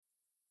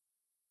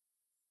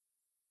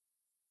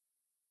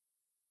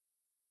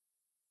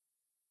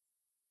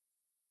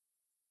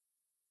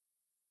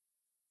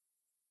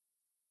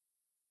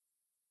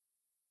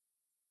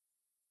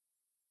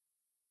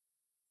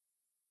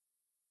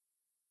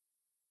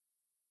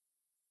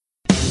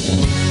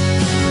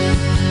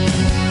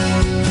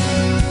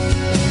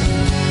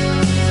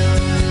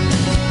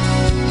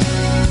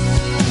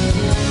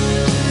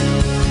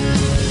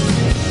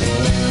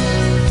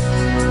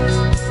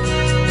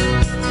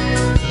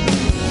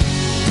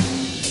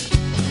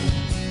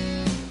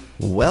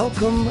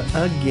Welcome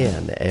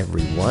again,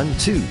 everyone,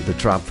 to the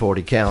Trop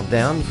 40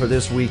 Countdown for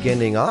this week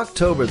ending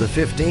October the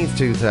 15th,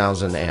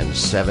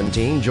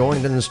 2017.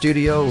 Joined in the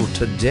studio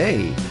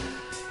today,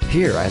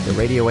 here at the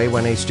Radio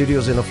A1A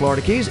studios in the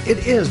Florida Keys,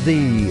 it is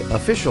the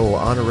official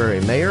honorary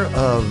mayor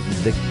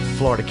of the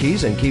Florida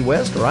Keys and Key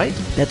West, right?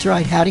 That's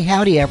right. Howdy,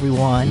 howdy,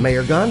 everyone.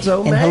 Mayor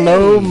Gonzo And Mays.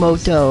 hello,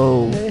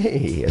 Moto.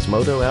 Hey, is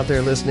Moto out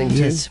there listening too?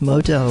 Yes,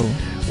 Moto.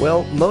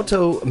 Well,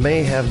 Moto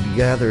may have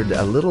gathered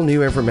a little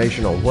new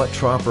information on what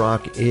Trop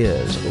Rock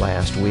is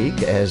last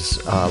week, as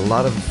a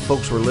lot of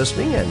folks were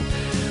listening and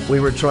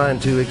we were trying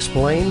to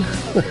explain.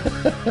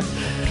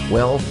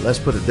 Well, let's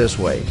put it this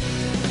way.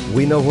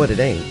 We know what it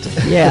ain't.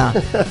 Yeah,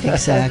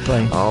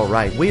 exactly. All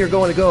right. We are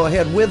going to go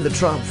ahead with the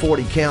Trop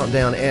 40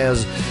 Countdown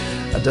as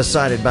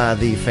decided by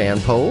the fan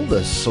poll,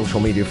 the social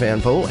media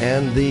fan poll,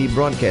 and the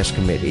broadcast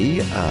committee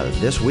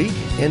this week,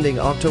 ending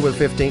October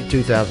 15th,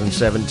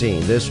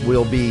 2017. This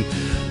will be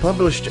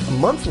published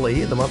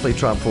monthly, the monthly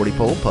Trop 40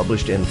 poll,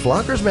 published in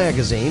Flockers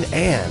Magazine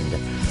and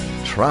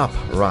Trop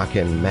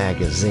Rockin'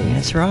 Magazine.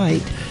 That's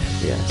right.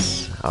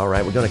 Yes. All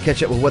right, we're going to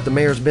catch up with what the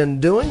mayor's been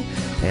doing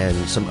and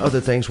some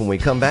other things when we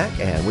come back,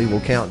 and we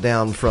will count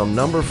down from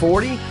number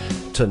 40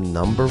 to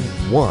number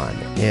 1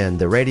 in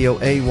the Radio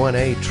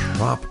A1A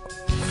Trop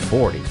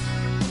 40.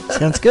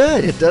 Sounds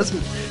good. It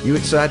doesn't? You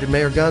excited,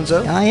 Mayor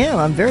Gonzo? I am.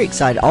 I'm very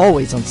excited.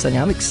 Always on Sunday.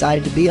 I'm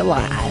excited to be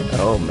alive.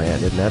 Oh,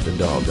 man, isn't that the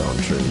doggone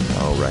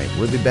truth? All right,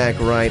 we'll be back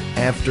right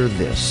after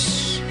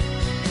this.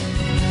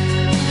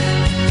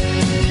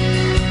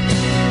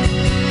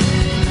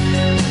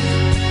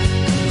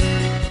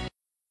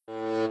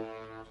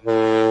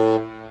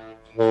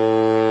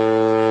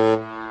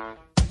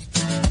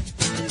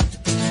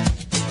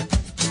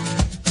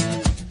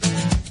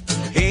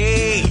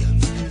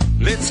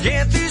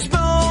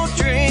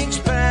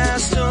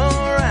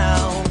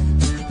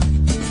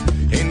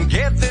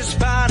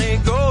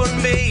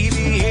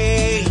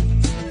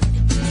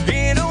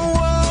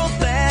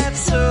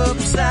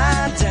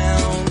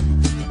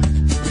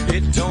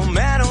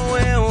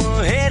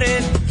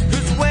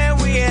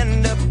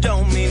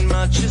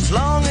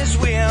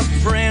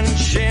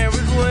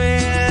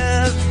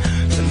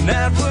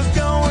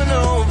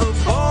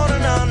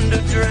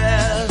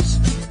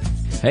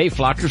 Hey,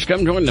 Flockers,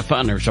 come join the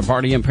fun. There's a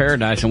party in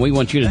paradise, and we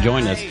want you to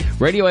join us.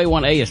 Radio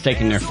A1A is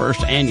taking their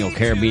first annual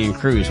Caribbean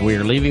cruise. We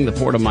are leaving the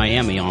port of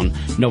Miami on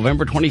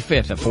November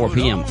 25th at 4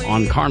 p.m.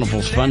 on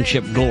Carnival's Fun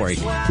Ship Glory.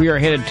 We are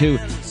headed to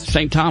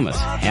St. Thomas,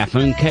 Half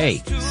Moon Cay,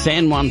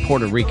 San Juan,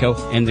 Puerto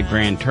Rico, and the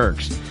Grand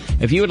Turks.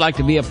 If you would like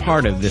to be a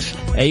part of this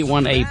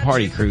A1A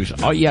party cruise,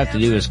 all you have to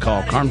do is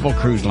call Carnival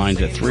Cruise Lines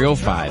at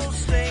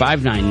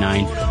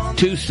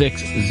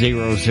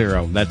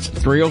 305-599-2600. That's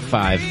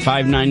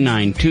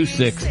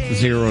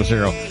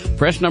 305-599-2600.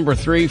 Press number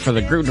 3 for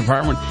the group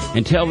department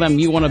and tell them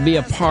you want to be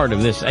a part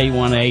of this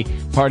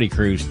A1A party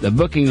cruise. The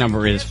booking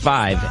number is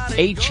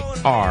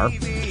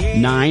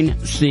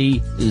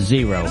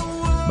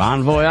 5HR9C0.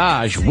 Bon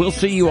voyage. We'll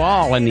see you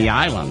all in the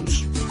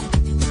islands.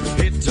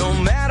 It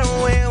don't matter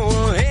where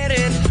we're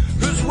headed,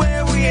 'cause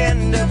where we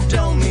end up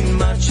don't mean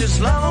much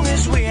as long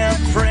as we have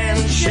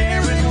friends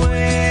share it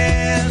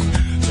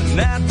with.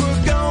 Tonight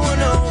we're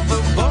going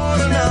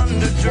overboard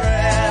and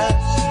underdressed.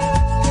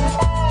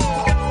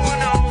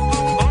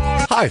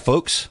 Hi,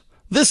 folks.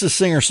 This is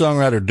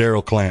singer-songwriter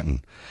Daryl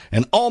Clanton.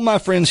 And all my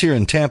friends here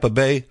in Tampa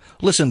Bay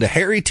listen to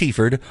Harry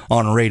Tieford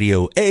on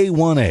Radio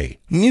A1A.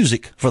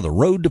 Music for the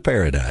road to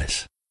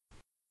paradise.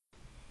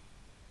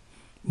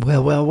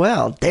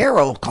 Well.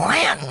 Daryl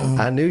Clanton.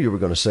 I knew you were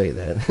going to say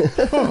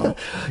that.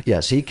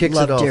 Yes, he kicks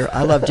it off.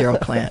 I love Daryl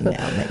Clanton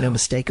now. Make no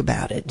mistake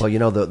about it. Well, you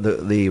know,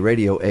 the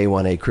Radio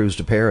A1A Cruise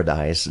to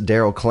Paradise,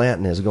 Daryl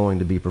Clanton is going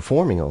to be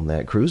performing on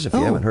that cruise. If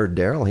you haven't heard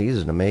Daryl,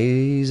 he's an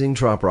amazing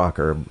trop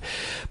rocker.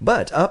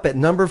 But up at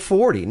number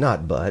 40,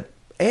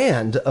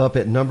 and up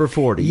at number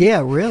 40.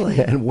 Yeah, really.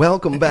 And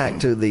welcome back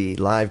to the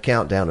live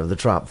countdown of the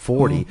Trop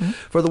 40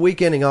 for the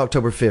week ending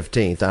October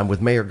 15th. I'm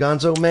with Mayor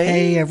Gonzo Mays.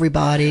 Hey,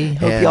 everybody.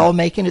 Hope y'all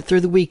making it through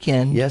the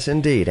weekend. Yes,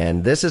 indeed.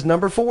 And this is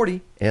number 40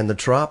 and the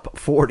Trop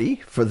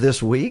 40 for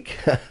this week.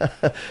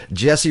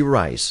 Jesse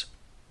Rice,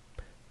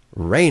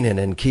 Raining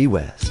in Key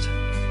West.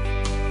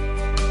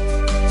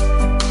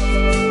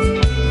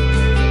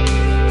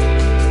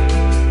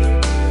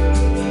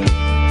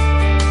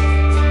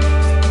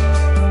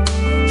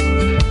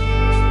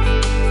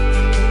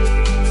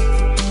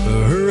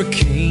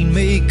 Hurricane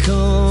may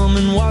come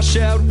and wash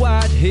out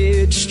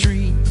Whitehead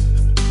Street,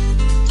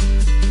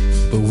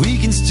 but we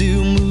can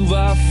still move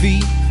our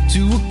feet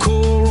to a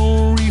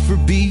coral reefer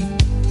beat.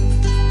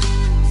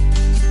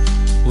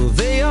 Well,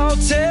 they all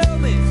tell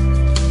me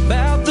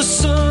about the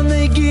sun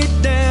they get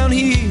down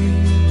here.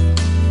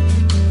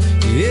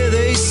 Yeah,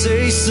 they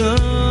say,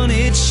 son,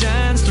 it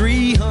shines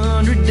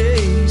 300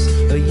 days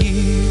a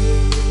year.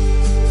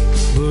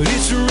 But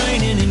it's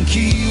raining in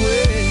Key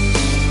West.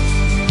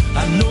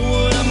 I know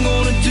what I'm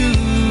gonna do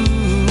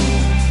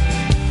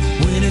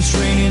when it's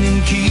raining in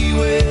Key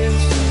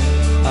West.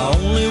 I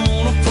only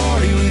wanna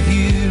party with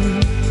you.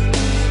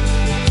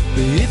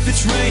 If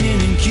it's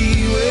raining in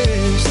Key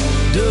West,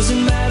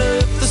 doesn't matter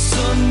if the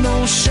sun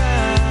don't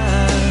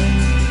shine.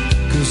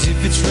 'Cause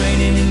if it's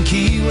raining in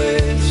Key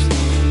West,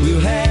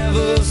 we'll have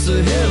us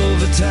a hell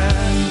of a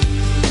time.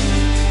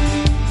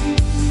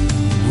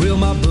 Well,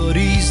 my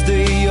buddies,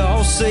 they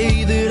all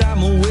say that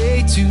I'm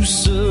way too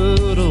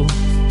subtle.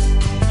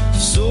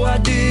 So I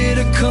did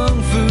a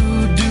kung fu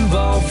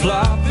Duval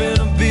flop in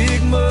a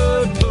big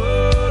mud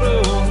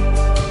puddle.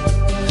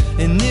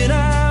 And then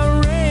I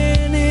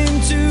ran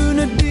into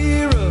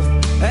Nadira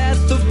at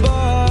the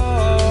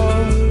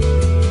bar.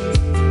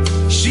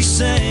 She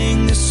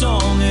sang this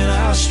song and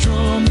I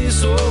strummed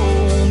this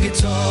old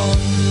guitar.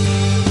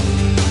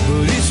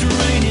 But it's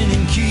raining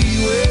in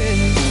Key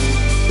West,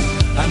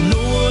 I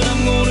know what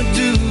I'm gonna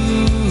do.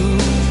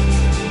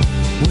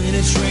 When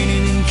it's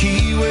raining in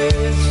Key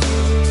West,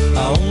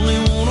 I only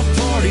wanna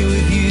party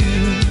with you.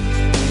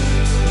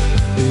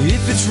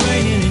 If it's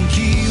raining in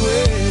Key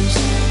West,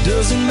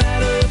 doesn't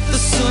matter if the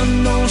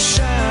sun don't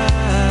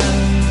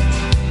shine.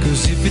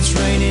 'Cause if it's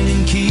raining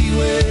in Key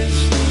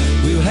West,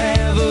 we'll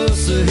have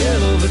us a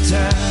hell of a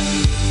time.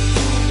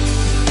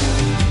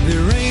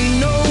 There ain't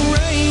no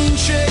rain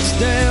checks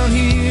down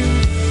here,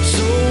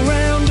 so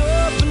round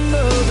up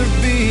another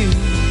beer.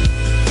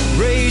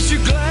 Raise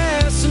your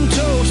glass and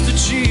toast to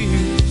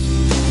cheers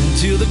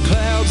until the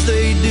clouds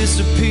they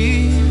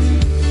disappear.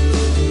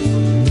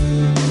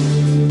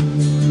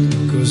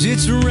 'Cause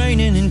it's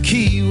raining in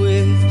Key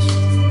West,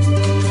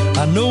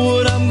 I know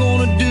what I'm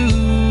gonna do.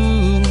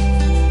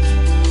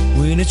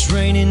 When it's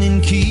raining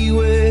in Key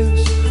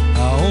West,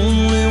 I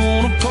only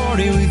wanna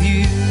party with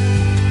you.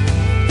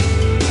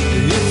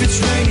 If it's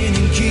raining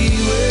in Key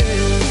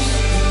West,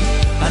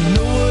 I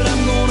know what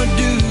I'm gonna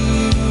do.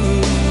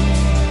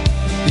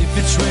 If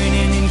it's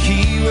raining in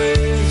Key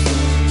West,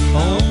 I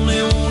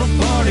only wanna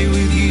party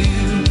with you.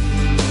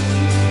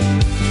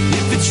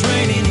 If it's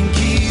raining in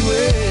Key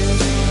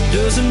West,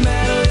 doesn't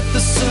matter if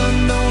the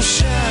sun don't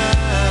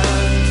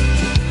shine.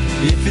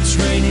 If it's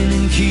raining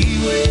in Key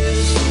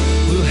West,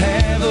 we'll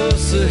have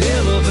us a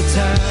hell of a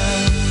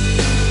time.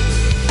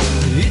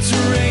 It's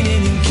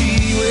raining in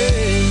Key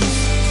West,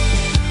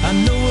 I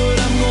know what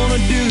I'm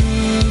gonna do.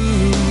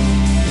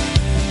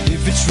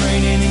 If it's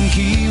raining in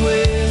Key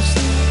West,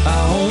 I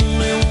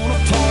only wanna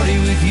party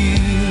with you.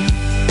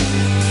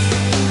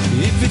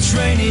 If it's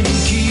raining in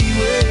Key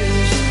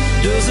West,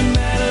 doesn't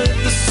matter if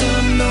the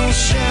sun don't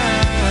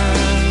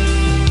shine.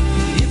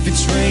 If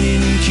it's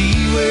raining in Key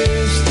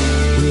West,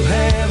 we'll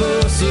have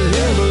us a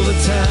hell of a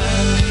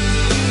time.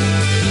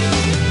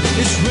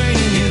 It's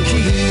raining in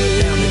Key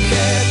West, down to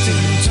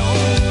Captain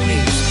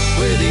Tony's,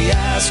 where the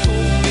ice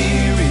cold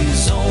beer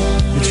is on.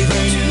 It's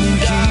raining in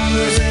Key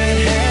West at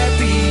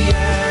happy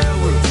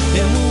hour,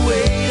 and we'll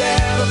wait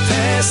out a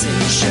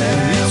passing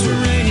shower. It's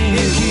raining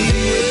in Key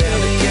West, down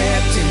to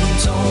Captain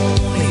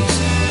Tony's,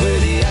 where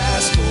the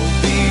ice cold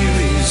beer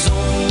is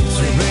on. It's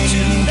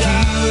raining in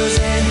Key West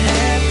at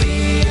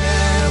happy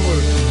hour,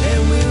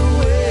 and we'll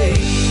wait.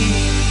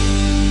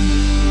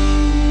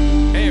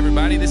 Hey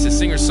everybody, this is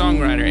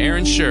singer-songwriter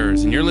Aaron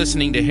Schurz, and you're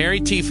listening to Harry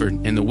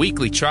Tieford in the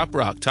weekly Trop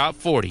Rock Top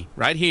 40,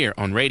 right here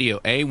on Radio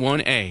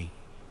A1A.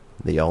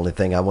 The only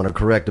thing I want to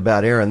correct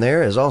about Aaron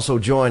there is also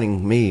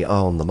joining me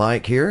on the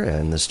mic here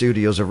in the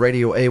studios of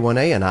Radio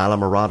A1A in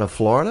Islamorada,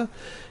 Florida,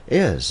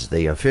 is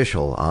the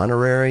official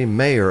honorary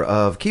mayor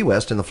of Key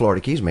West in the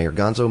Florida Keys, Mayor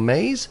Gonzo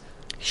Mays.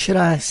 Should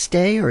I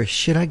stay or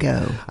should I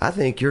go? I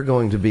think you're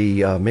going to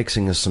be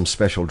mixing us some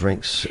special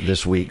drinks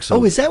this week. So.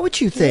 Oh, is that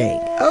what you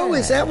think? Yeah. Oh,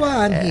 is that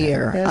why I'm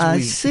here? I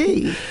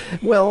see.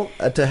 Well,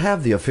 to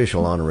have the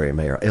official honorary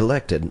mayor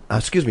appointed,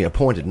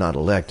 not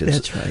elected.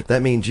 That's right.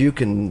 That means you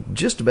can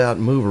just about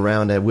move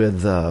around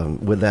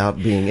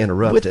without being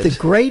interrupted. With the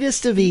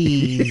greatest of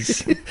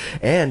ease.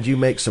 And you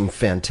make some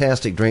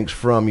fantastic drinks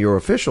from your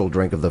official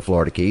drink of the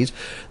Florida Keys,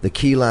 the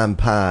Key Lime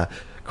Pie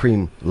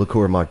Cream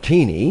Liqueur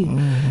Martini,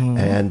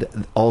 and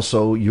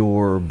also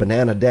your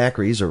banana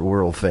daiquiris are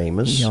world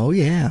famous. Oh,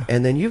 yeah.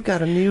 And then you've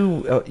got a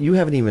new, you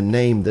haven't even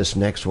named this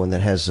next one that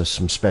has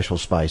some special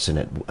spice in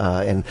it.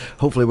 And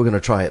hopefully we're going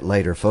to try it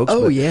later, folks.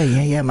 Oh,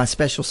 yeah, my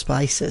special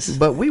spices.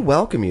 But we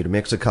welcome you to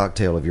mix a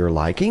cocktail of your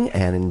liking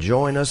and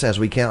join us as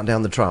we count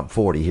down the Trop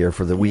 40 here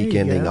for the week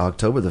ending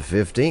October the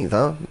 15th,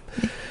 huh?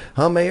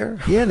 Huh, Mayor?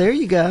 Yeah, there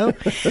you go.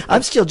 I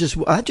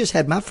just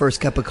had my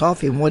first cup of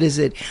coffee, and what is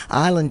it?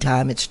 Island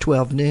time, it's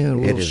 12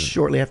 noon, It is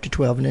shortly after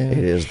 12 noon.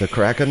 It is the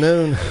crack of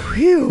noon.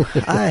 Whew,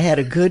 I had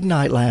a good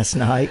night last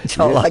night, that's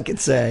all I can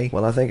say.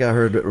 Well, I think I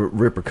heard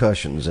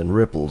repercussions and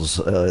ripples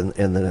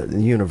in the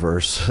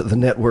universe. The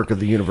network of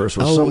the universe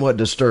was somewhat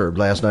disturbed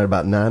last night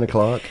about 9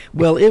 o'clock.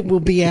 Well, it'll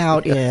be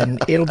out in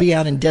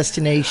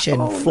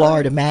Destination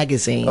Florida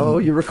magazine. Oh,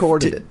 you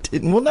recorded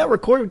it? Well, not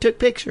recorded, we took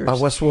pictures.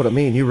 What's what I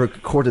mean? You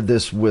recorded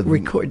this with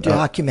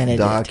documented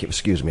it.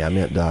 Excuse me, I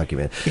meant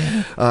document.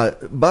 Yeah.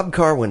 Bob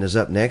Carwin is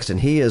up next, and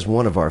he is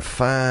one of our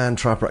fine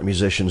trop rock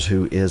musicians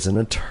who is an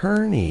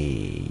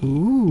attorney.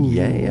 Ooh.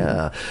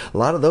 Yeah. A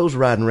lot of those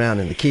riding around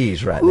in the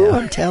Keys right Ooh, now.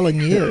 I'm telling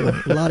you,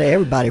 a lot of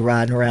everybody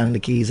riding around in the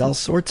Keys, all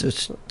sorts of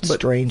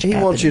strange He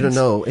wants you to happenings.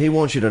 know. He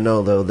wants you to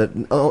know, though,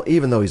 that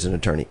even though he's an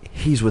attorney,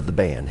 he's with the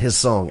band. His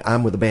song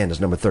 "I'm with the Band" is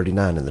number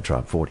 39 in the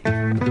Trop 40.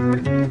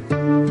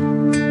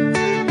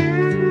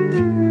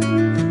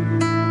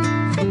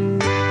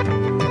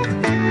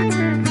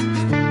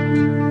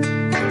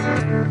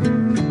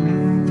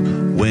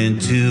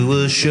 Went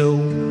to a show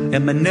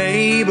at my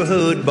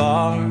neighborhood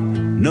bar.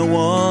 No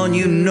one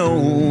you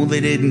know, they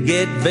didn't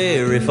get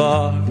very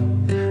far.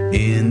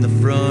 In the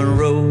front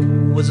row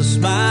was a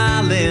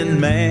smiling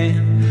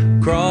man.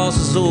 Across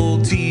his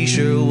old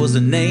t-shirt was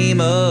the name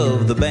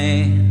of the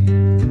band.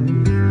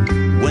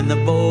 When the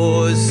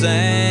boys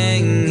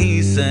sang,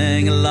 he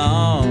sang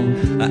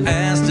along. I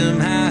asked him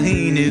how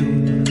he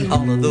knew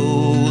all of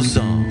those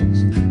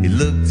songs. He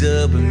looked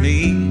up at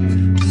me,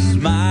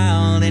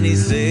 smiled, and he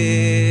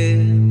said,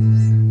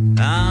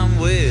 I'm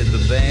with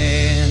the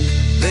band.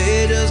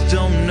 They just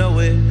don't know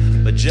it.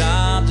 My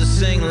job to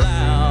sing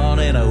loud,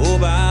 and I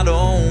hope I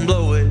don't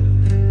blow it.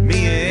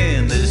 Me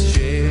in this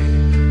chair,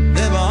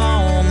 them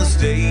on the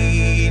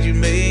stage, you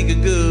make a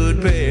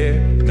good pair.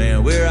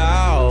 Man, we're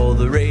all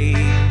the rage.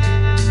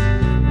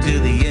 To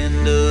the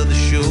end of the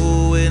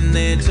show, and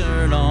they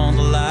turn on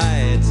the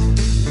lights.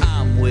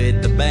 I'm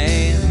with the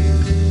band,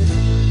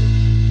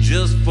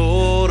 just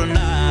for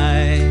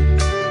tonight.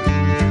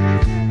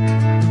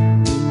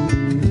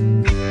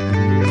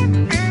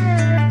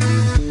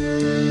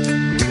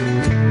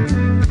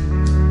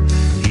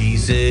 He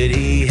said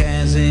he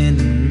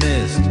hasn't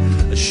missed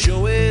a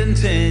show in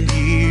 10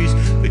 years,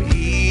 but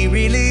he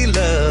really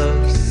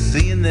loves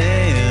seeing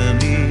them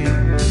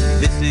here.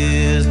 This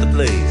is the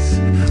place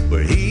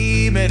where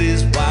he met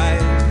his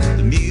wife.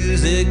 The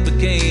music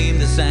became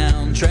the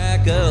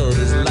soundtrack of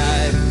his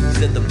life. He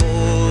said the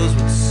boys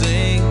would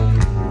sing,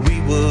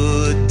 we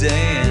would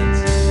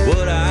dance.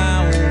 What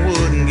I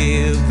wouldn't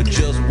give for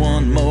just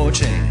one more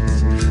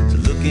chance to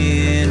look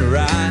in her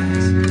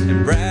eyes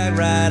and brag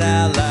right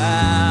out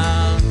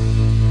loud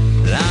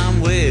that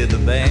I'm with the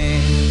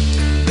band.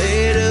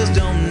 They just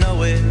don't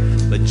know it,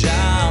 but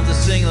job to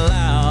sing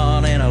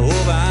loud, and I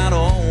hope I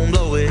don't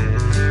blow it.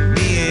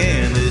 Me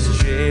in this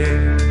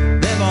chair,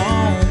 them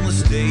on the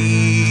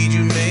stage,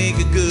 you make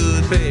a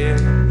good pair.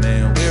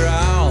 Man, we're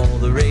all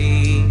the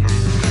rage.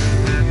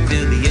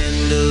 Till the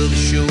end of the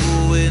show,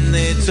 when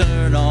they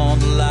turn on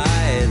the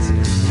lights,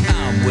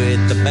 I'm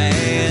with the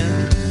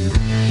band,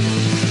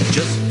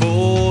 just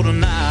for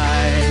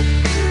tonight.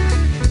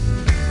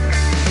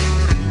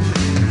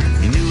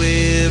 He knew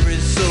every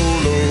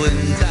solo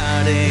and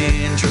tight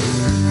intro,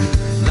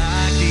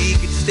 like he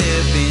could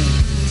step in,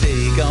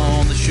 take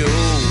on the show.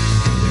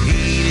 But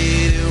he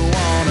didn't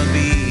wanna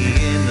be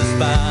in the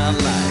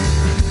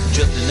spotlight,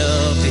 just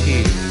enough to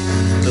hear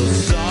those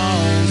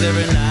songs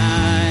every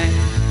night.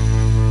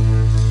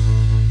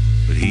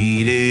 But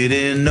he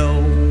didn't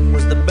know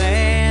was the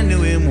band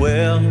knew him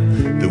well.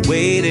 They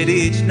waited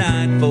each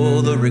night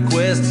for the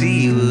requests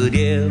he would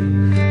yell.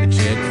 They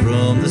checked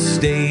from the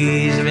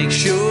stage to make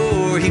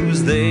sure he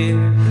was there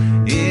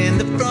in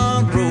the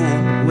front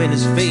row in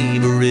his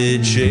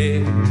favorite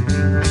chair.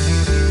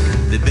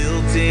 They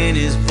built in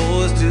his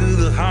voice to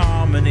the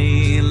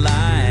harmony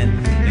line,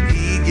 and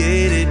he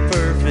get it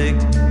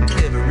perfect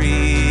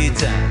every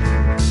time.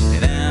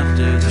 And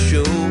after the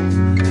show,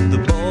 the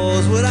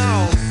boys would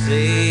all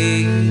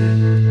say,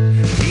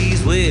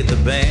 he's with the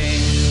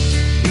band.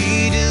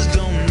 He just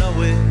don't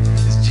know it.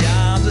 His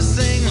job's to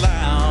sing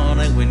loud,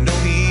 and we know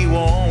he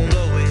won't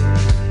blow it.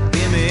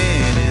 Him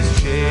in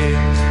his chair,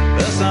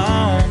 us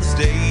on the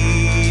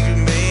stage, we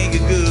make a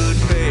good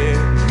pair.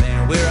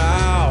 Man, we're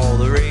all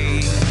the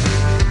rage.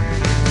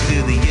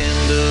 To the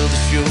end of the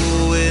show,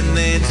 when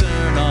they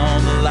turn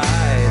on the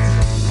lights,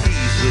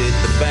 he's with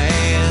the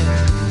band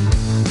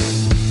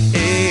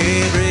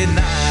every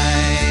night.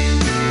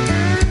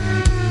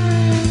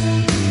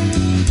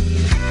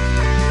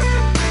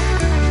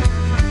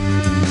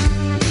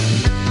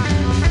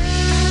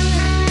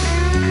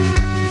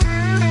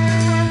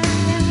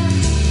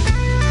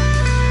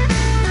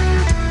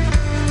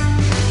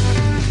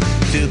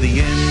 To the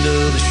end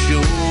of the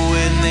show,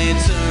 when they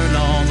turn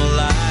on the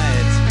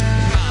lights,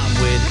 I'm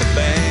with the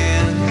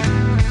band,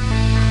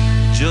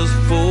 just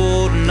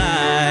for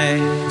tonight.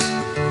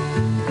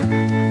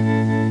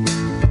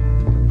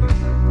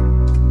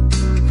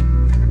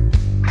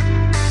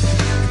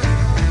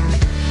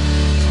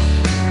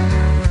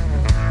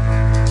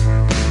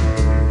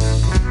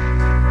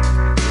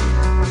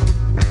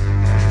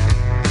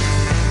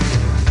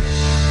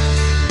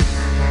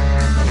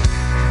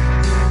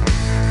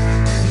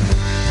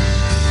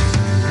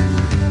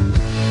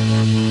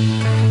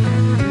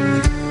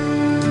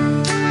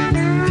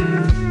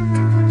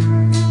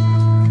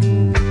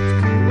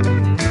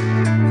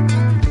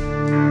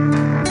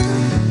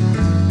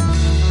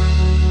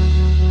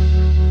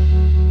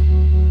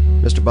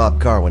 Bob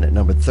Carwin at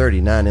number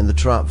 39 in the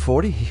Trop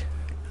 40.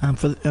 I'm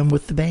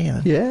with the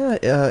band. Yeah,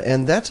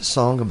 and that's a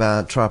song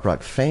about trop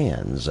rock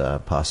fans,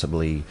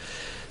 possibly.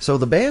 So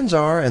the bands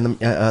are, and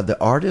the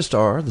artists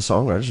are, the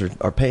songwriters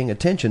are paying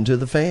attention to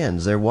the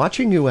fans. They're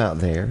watching you out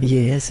there.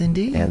 Yes,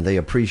 indeed. And they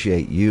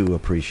appreciate you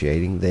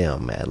appreciating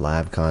them at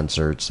live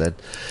concerts.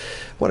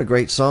 What a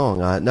great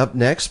song. Up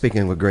next,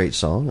 speaking of a great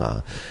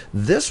song,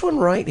 this one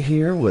right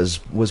here was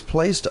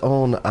placed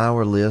on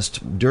our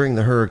list during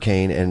the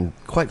hurricane, and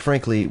quite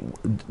frankly,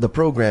 the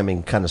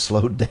programming kind of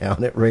slowed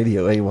down at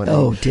Radio A1A.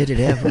 Oh, did it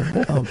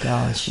ever? Oh,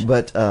 gosh.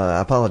 But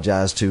I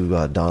apologize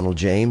to Donald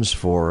James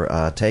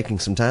for taking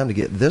some time to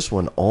get this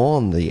one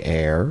on the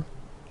air.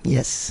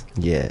 Yes.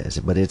 Yes,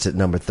 but it's at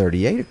number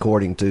 38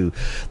 according to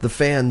the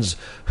fans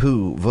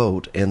who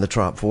vote in the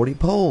Trop 40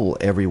 poll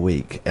every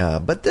week.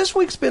 But this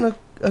week's been a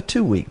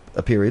 2-week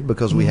period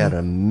because we had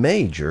a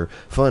major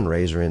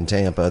fundraiser in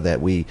Tampa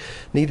that we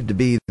needed to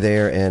be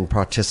there and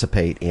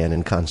participate in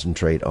and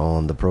concentrate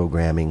on the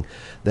programming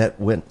that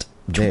went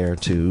there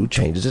to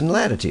Changes in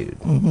Latitude.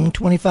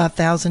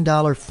 $25,000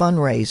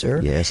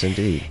 fundraiser. Yes,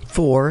 indeed.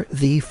 For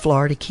the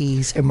Florida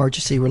Keys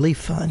Emergency Relief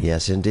Fund.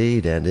 Yes,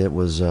 indeed. And it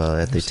was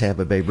at the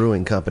Tampa Bay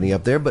Brewing Company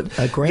up there. But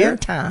a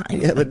grand time.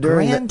 Yeah, but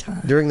during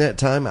that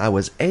time, I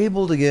was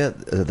able to get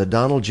the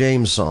Donald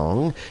James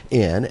song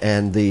in,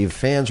 and the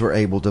fans were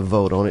able to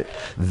vote on it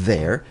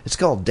there. It's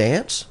called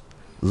Dance,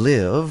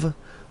 Live,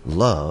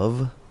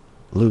 Love,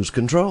 Lose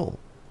Control.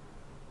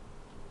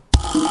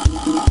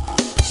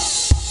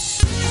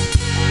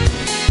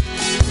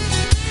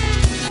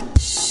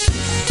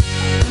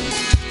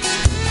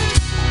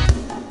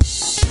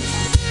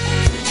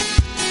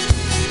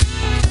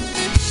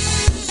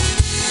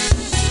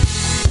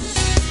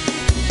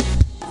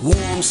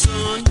 Warm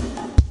sun,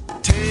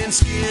 tan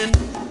skin,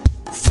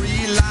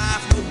 free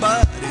life,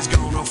 nobody's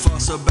gonna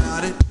fuss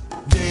about it.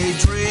 Day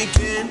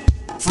drinking,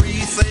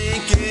 free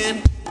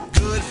thinking,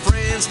 good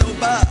friends,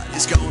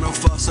 nobody's gonna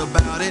fuss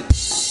about it.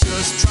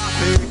 Just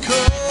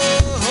tropical,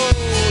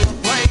 a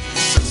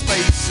place, a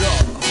space,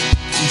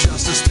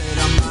 just a state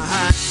of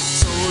mind.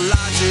 So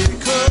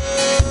logical,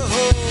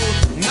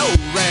 no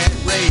rat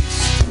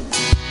race.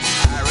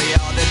 Hurry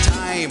all the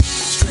time,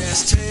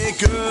 stress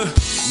taker,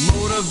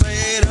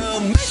 motivator,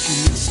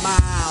 making you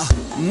smile,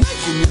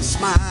 making you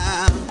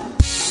smile.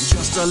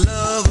 Just a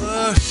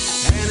lover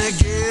and a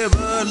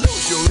giver,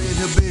 lose your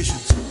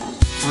inhibitions,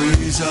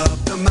 freeze up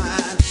the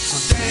mind.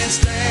 So dance,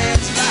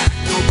 dance like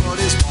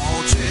nobody's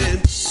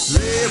watching.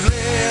 Live,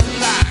 live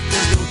like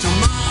there's no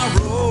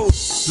tomorrow.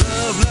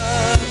 Love,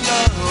 love,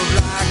 love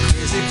like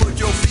crazy. Put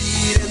your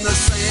feet in the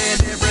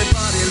sand,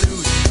 everybody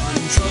lose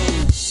control.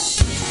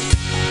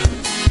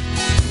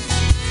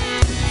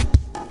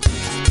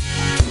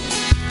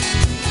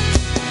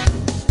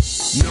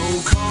 No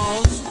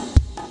calls,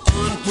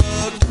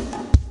 unplugged,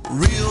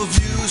 real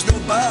views,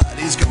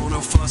 nobody's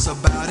gonna fuss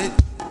about it.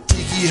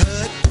 Tiki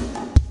hut,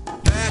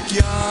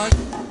 backyard,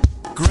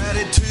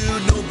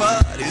 gratitude,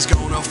 nobody's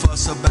gonna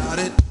fuss about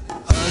it.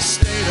 A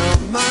state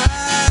of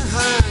mind,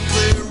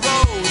 clear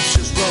roads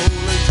just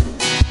rolling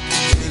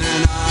in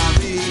an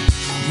RV,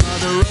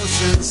 Mother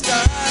Ocean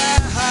style,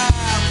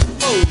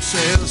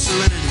 wholesale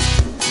serenity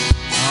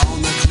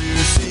on the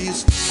clear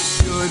seas.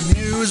 Good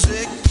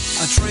music,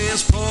 a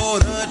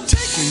transporter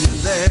taking you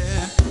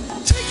there,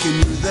 taking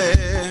you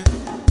there.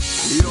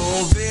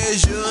 Your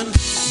vision,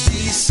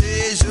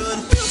 decision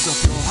builds up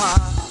your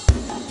heart,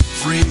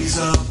 frees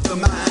up the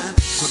mind.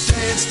 So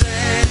dance,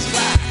 dance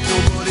like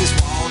nobody's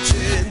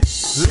watching.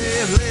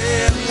 Live,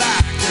 live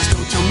like there's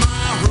no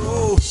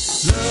tomorrow.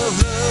 Love,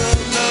 love,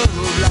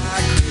 love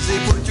like crazy.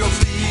 Put your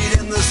feet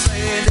in the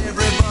sand,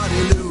 everybody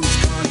lose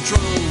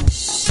control.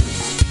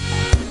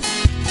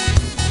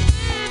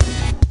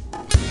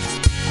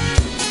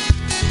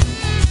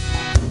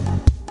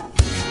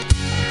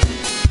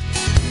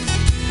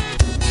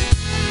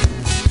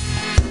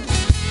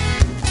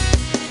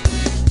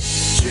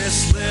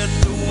 Just let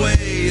the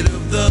weight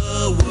of the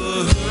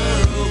world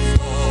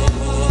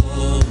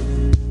fall.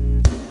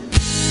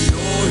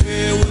 You're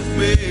here with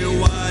me,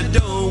 why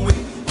don't we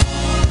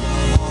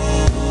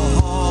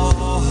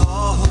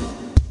all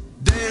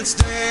dance,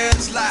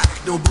 dance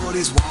like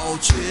nobody's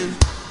watching.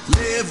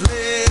 Live,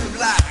 live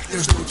like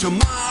there's no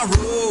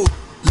tomorrow.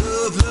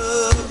 Love,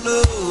 love,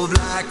 love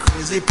like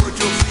crazy. Put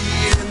your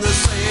feet in the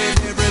sand,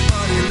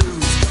 everybody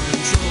lose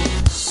control.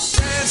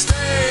 Dance,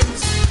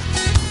 dance.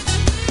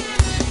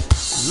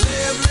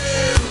 Live,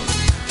 live,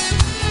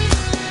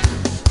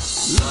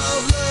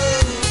 love,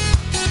 love.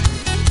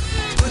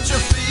 Put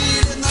your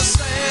feet in the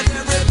sand,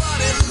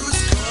 everybody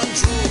lose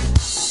control.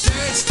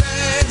 Dance,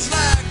 dance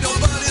like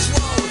nobody's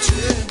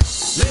watching.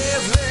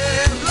 Live,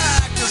 live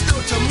like there's no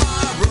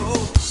tomorrow.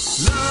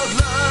 Love,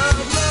 love,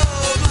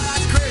 love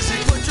like crazy.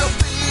 Put your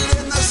feet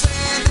in the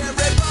sand,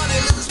 everybody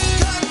lose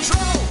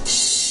control.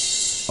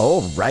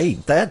 All right,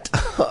 that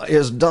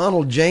is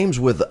Donald James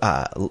with,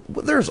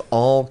 there's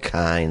all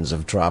kinds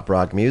of trop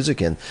rock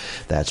music, and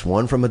that's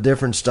one from a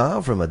different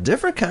style, from a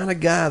different kind of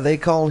guy. They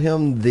call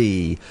him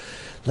the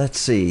Let's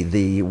see,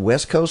 the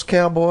West Coast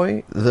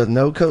Cowboy, the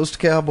No Coast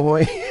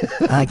Cowboy.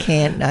 I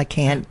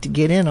can't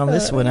get in on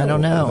this one. I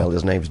don't know. Well,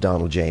 his name's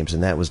Donald James,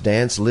 and that was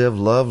Dance, Live,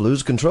 Love,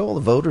 Lose Control.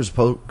 The voters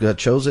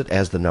chose it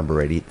as the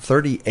number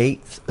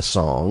 38th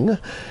song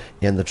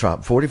in the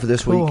Top 40 for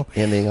this week,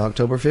 ending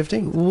October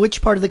 15th.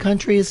 Which part of the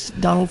country is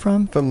Donald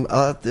from? From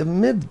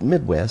the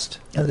Midwest.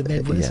 Oh, the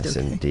Midwest. Yes,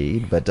 okay.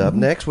 indeed. But up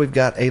next, we've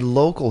got a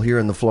local here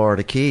in the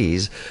Florida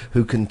Keys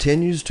who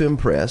continues to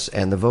impress,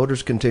 and the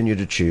voters continue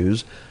to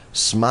choose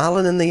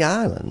Smiling in the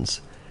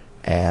Islands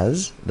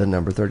as the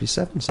number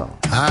 37 song.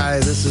 Hi,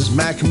 this is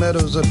Mac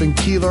Meadows up in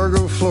Key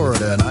Largo,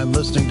 Florida, and I'm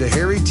listening to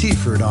Harry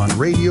Tieford on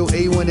Radio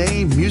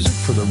A1A, music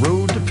for the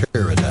road to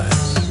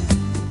paradise.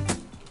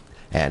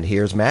 And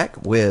here's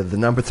Mac with the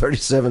number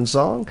 37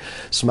 song,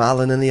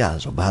 Smiling in the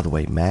Islands. Oh, by the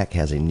way, Mac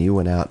has a new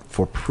one out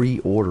for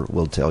pre-order.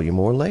 We'll tell you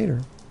more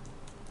later.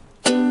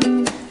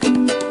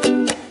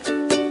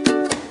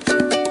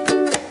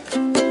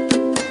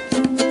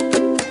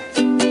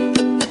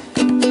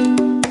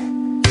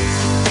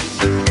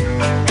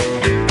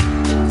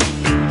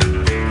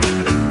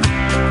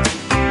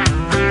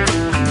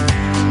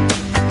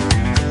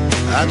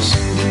 I'm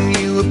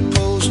sending you a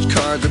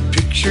postcard, the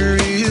picture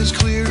is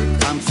clear.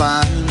 I'm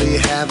finally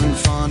having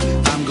fun,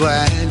 I'm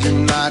glad you're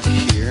not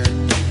here.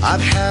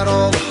 I've had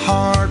all the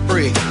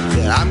heartbreak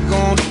that I'm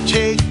gonna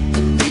take.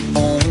 The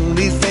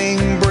only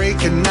thing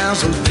breaking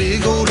now's those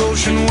big old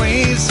ocean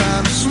waves.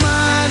 I'm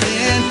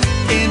smiling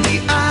in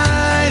the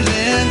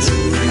islands.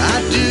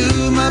 I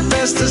do my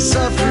best to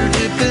suffer,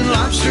 dipping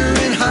lobster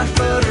in hot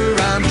butter.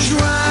 I'm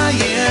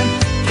trying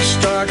to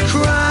start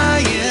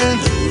crying,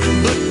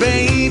 but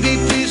baby,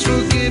 please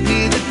forgive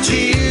me. The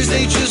tears,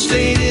 they just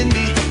ain't in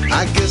me.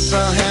 I guess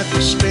I'll have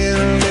to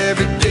spend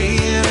every day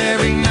and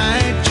every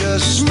night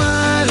just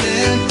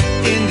smiling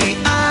in the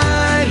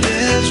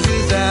islands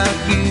without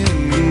you.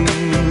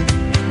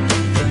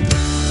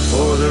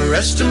 For the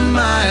rest of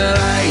my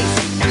life,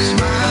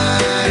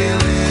 smiling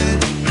in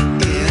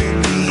the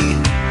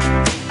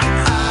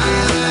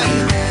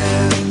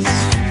islands.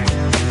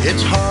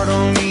 It's hard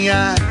on the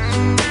eyes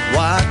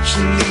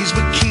watching these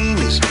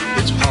bikinis.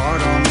 It's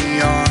hard on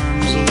the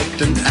arms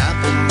lifting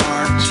apple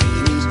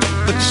martinis.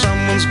 But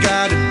someone's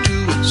gotta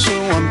do it, so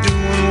I'm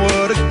doing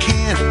what I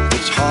can.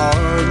 It's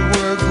hard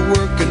work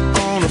working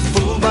on a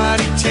full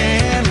body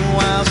tan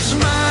while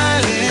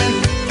smiling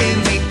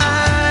in the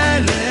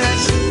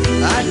islands.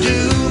 I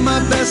do my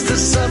best to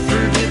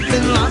suffer,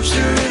 dipping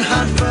lobster in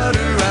hot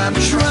butter. I'm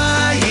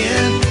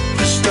trying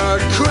to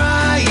start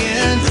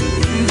crying,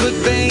 but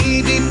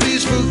baby,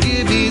 please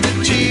forgive me. The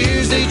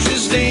tears, they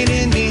just ain't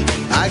in me.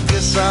 I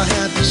guess I'll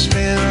have to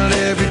spend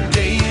every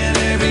day and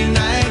every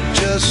night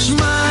just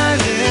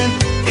smiling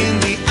in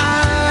the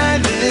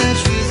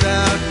islands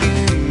without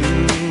you.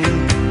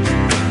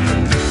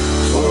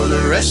 For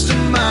the rest of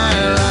my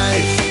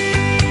life.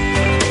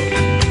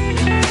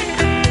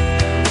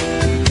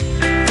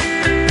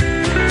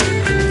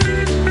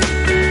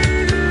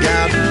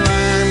 Got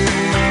lime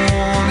in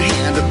one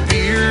hand, a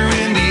beer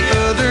in the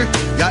other.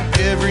 Got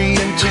every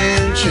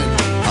intention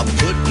of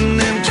putting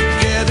them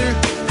together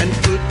and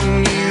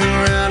putting you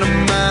out of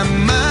my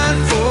mind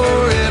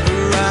forever.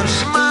 I'm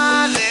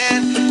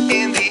smiling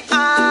in the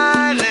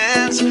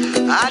islands.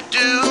 I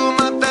do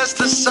my best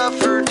to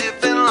suffer,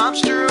 dipping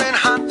lobster in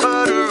hot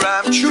butter.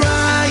 I'm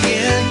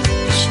trying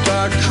to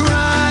start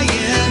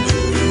crying,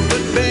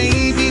 but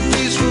baby,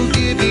 please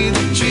forgive me.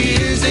 The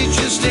tears, they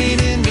just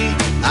ain't in me.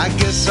 I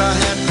guess I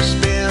have to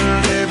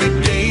spend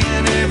every day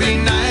and every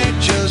night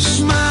just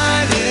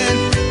smiling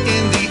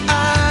in the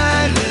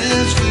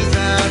islands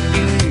without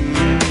you.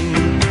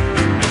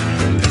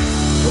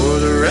 For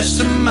the rest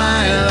of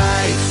my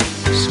life,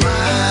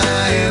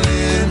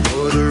 smiling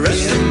for the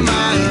rest of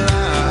my life.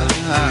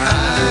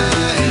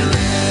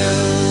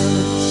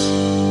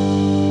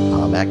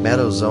 Mac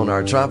Meadows on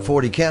our Top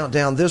 40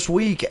 countdown this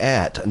week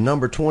at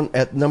number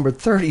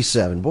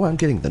 37. Boy, I'm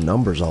getting the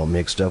numbers all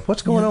mixed up.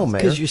 What's going on, man?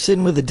 Because you're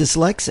sitting with a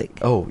dyslexic.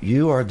 Oh,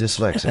 you are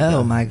dyslexic.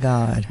 Oh, my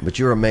God. But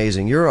you're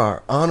amazing. You're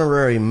our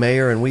honorary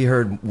mayor, and we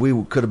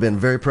could have been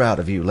very proud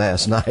of you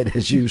last night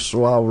as you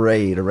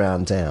soireed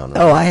around town.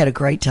 Oh, I had a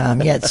great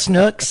time. Yeah, at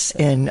Snooks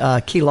in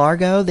Key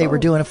Largo, they were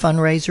doing a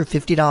fundraiser,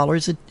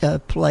 $50 a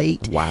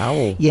plate.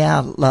 Wow.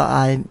 Yeah,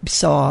 I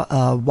saw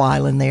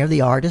Wyland there,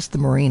 the artist, the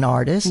marine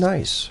artist.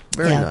 Nice.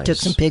 Very nice. Took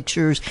some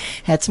pictures,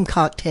 had some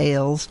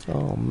cocktails.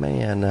 Oh,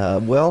 man.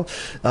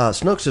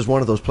 Snooks is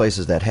one of those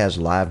places that has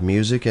live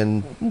music,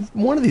 and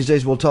one of these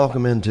days we'll talk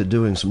them into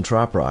doing some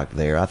trop rock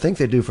there. I think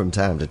they do from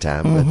time to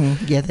time.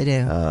 Mm-hmm. Yeah, they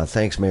do.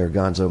 Thanks, Mayor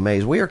Gonzo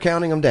Mays. We are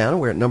counting them down.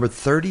 We're at number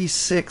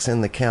 36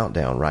 in the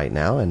countdown right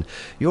now, and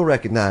you'll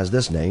recognize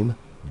this name,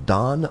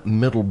 Don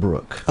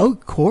Middlebrook. Oh,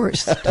 of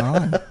course,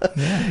 Don.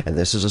 Yeah. And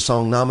this is a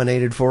song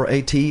nominated for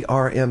a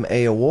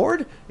TRMA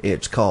award.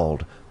 It's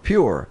called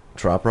Pure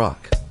Trop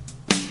Rock.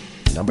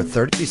 Number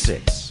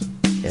 36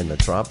 in the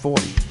Top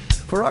 40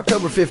 for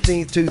October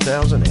 15th,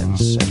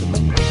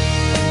 2017.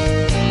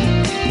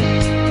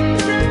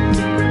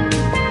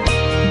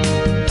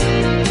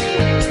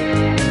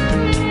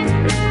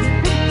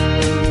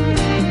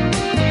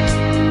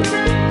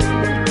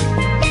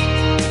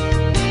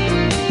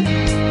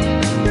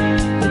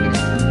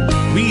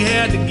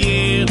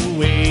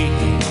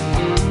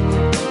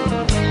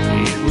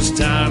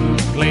 time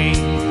to play.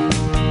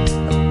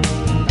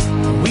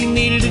 We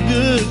needed a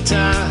good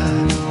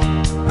time.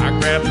 I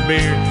grabbed the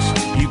beers,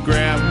 you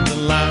grabbed the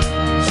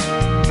lines.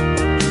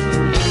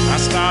 I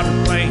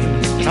started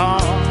playing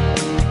guitar.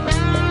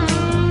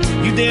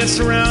 You danced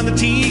around the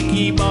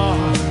tiki bar.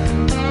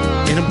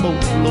 In a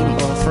boat load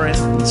of our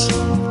friends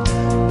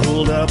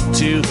pulled up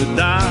to the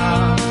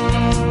dock,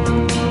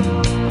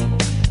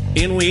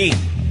 and we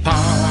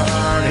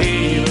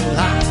partied a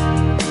lot.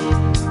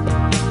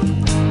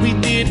 We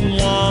didn't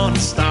want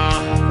to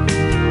stop,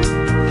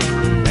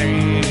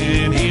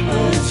 and it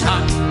was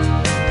hot,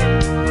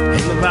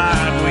 and the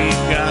vibe we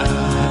got,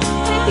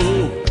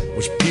 oh,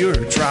 was pure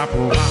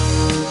tropical rock.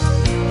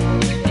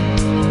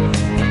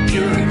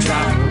 Pure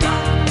tropical rock.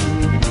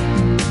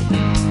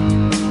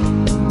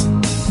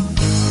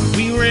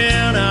 We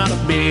ran out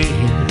of beer,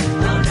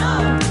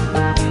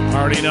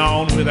 partied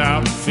on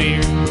without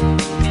fear.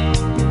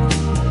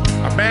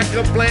 Our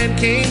backup plan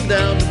came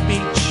down the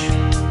beach.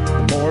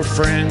 More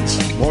friends,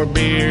 more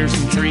beers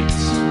and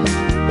treats.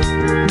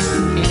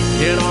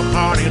 Yet our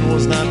partying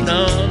was not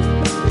done,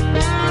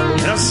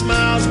 and our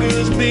smiles grew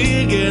as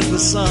big as the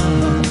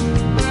sun.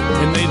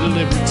 And they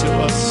delivered to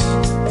us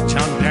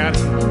John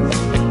Patton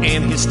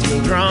and his steel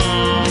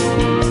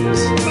drums.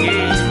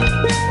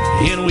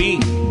 Yeah, and we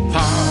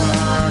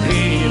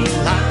partied a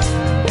lot.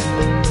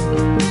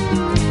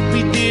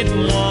 We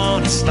didn't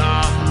want to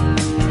stop.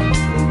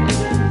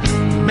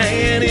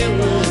 Man, it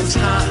was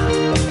hot,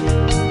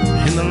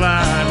 and the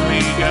vibe we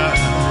got,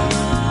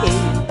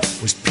 oh,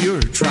 was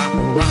pure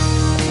tropical rock.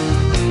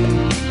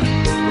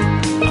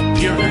 A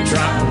pure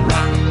tropical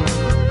rock.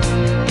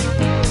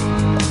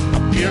 A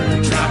pure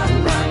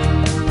tropical rock.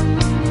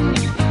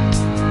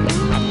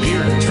 A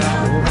pure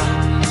tropical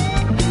rock.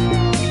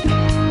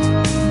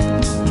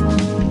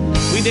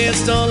 We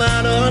danced all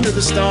night under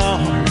the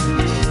stars,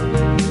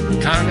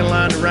 conga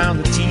lined around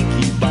the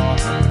tiki bar.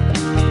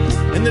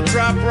 And the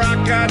trop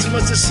rock gods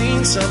must have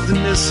seen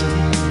something missing,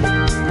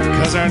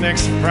 because our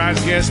next surprise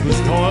guest was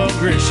Doyle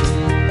Grisham.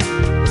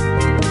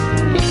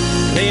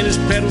 Laying his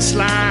pedal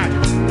slide,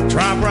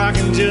 trop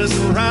rocking just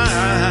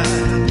right.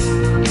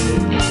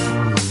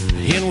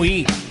 And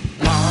we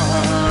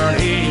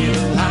partied a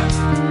lot.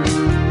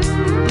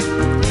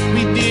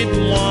 We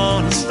didn't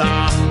want to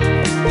stop.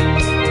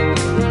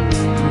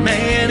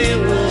 Man, it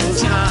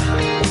was hot.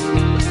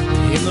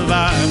 And the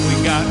vibe we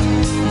got,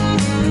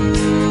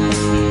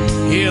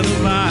 yeah, the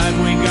vibe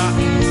we got,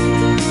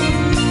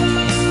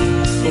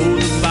 oh,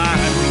 the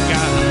vibe we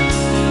got,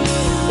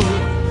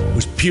 oh,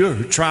 was pure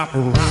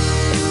tropical rock.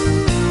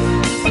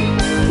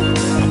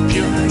 A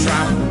pure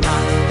tropical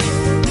rock.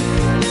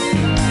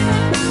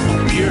 A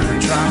pure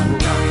tropical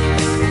rock.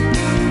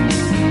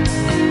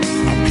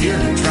 A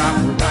pure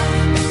tropical rock.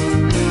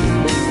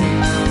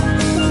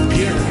 A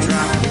pure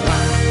tropical rock.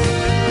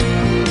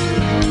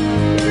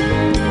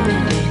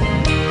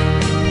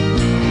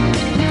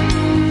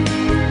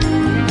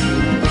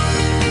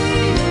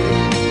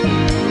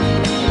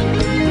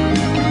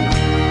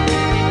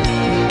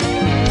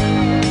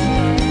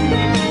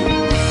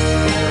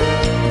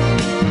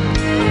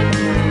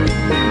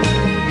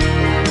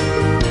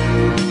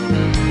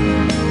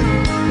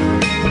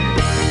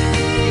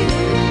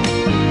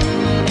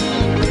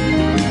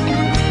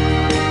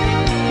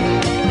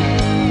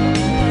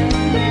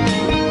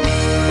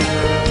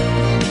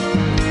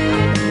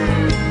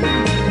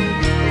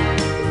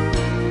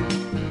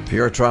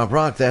 Pure Trop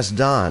Rock, that's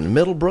Don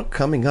Middlebrook.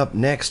 Coming up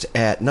next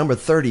at number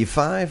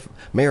 35,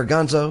 Mayor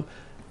Gonzo.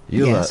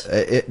 Yes.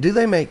 Do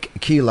they make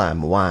key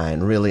lime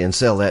wine, really, and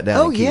sell that down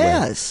Oh, in Key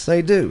yes. West?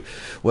 They do.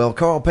 Well,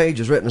 Carl Page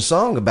has written a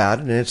song about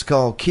it, and it's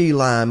called Key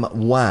Lime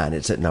Wine.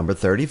 It's at number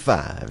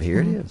 35.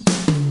 Here it is.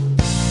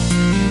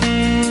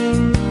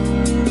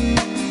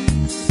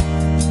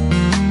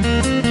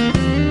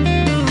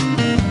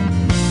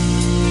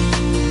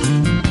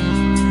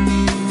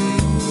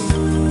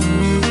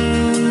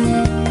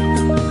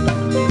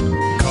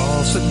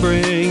 Carl said,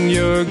 bring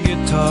your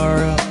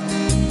guitar up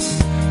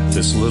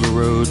this little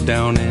road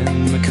down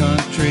in the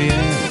country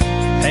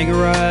and hang a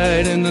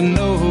ride into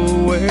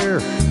nowhere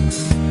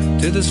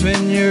to this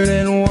vineyard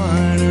and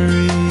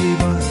winery.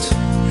 But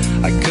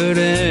I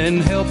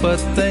couldn't help but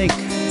think,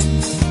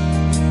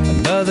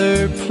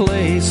 another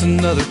place,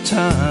 another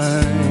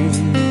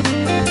time,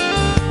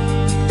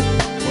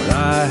 when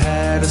I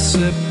had a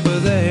sip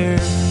of their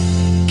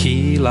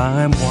key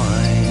lime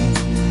wine.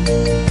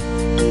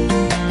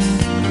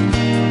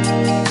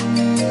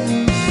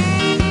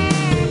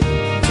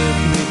 Took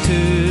me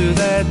to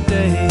that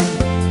day,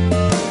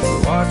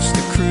 watched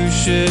the cruise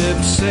ship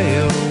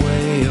sail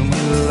away, and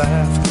we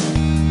laughed,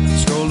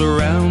 strolled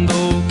around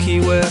old Key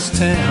West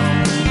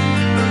town.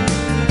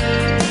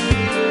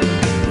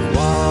 We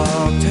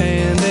walked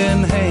hand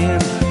in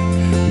hand,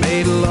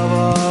 made love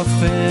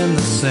off in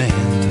the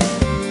sand,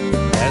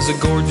 as a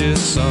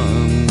gorgeous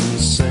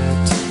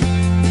sunset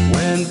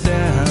went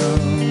down.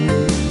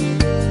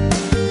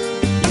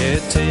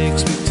 It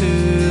takes me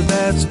to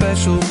that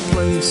special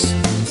place,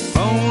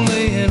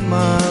 only in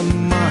my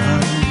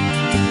mind,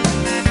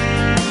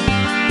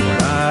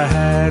 where I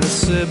had a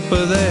sip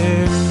of their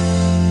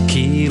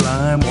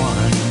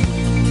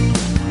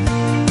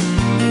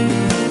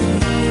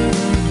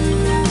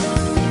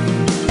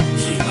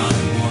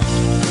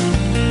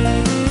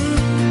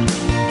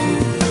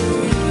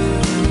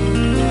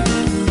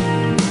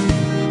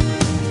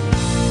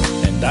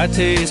I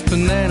taste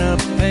banana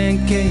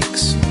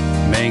pancakes,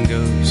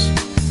 mangoes,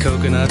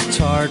 coconut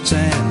tarts,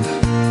 and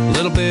a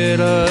little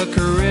bit of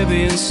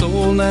Caribbean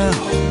soul now.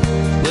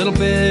 A little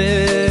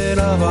bit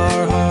of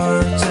our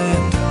hearts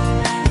and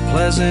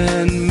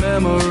pleasant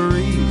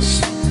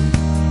memories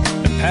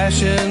and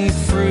passion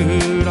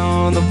fruit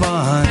on the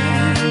vine.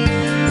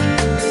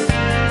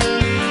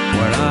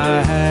 When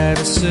I had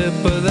a sip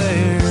of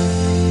their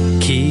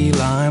key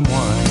lime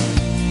wine.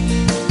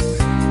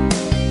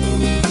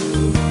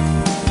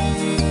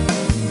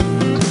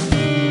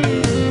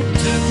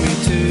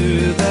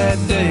 That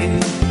day,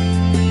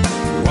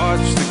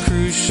 watched the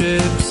cruise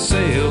ship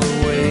sail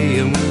away,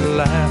 and we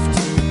laughed,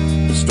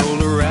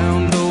 strolled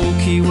around old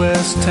Key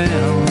West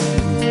town.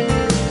 We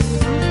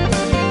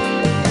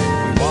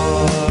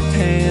walked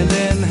hand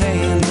in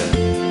hand,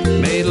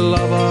 made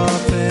love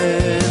off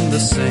in the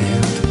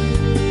sand,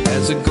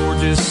 as a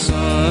gorgeous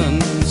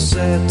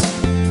sunset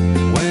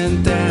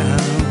went down.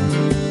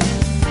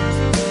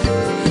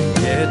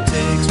 Yeah, it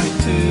takes me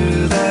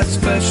to that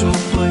special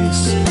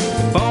place,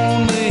 if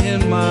only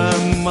in my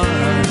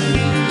mind.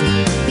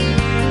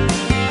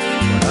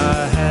 When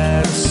I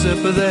had a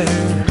sip of their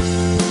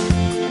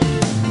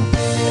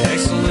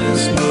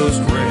excellence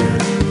most rare.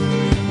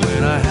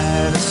 When I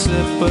had a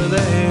sip of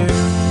their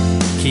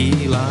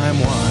key lime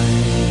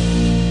wine.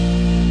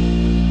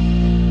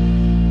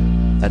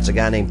 That's a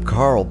guy named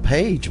Carl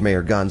Page,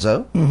 Mayor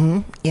Gonzo. Mm-hmm.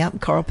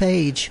 Yep, Carl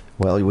Page.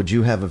 Well, would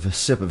you have a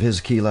sip of his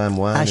key lime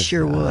wine? I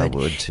sure would. I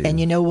would, too. And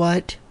you know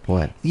what?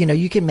 What? You know,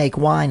 you can make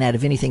wine out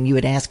of anything. You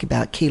would ask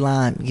about key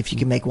lime. If you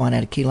can make wine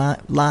out of key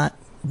lime,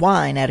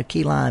 wine out of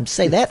key lime.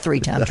 Say that 3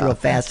 times real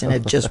fast and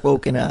have just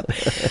woken up.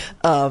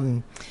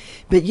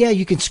 But yeah,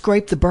 you can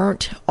scrape the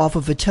burnt off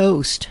of a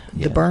toast,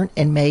 the burnt,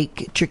 and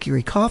make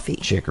chicory coffee.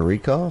 Chicory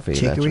coffee.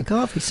 Chicory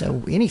coffee.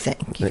 So anything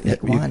you can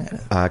make wine out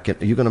of. Are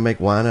you going to make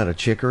wine out of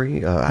chicory?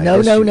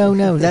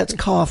 No. That's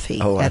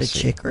coffee out of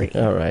chicory.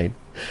 All right.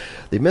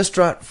 The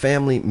Mistrot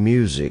Family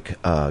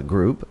Music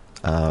group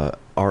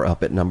are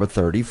up at number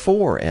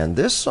 34, and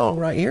this song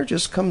right here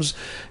just comes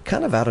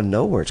kind of out of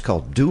nowhere. It's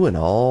called Doing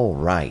All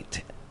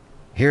Right.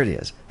 Here it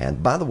is.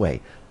 And by the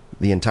way,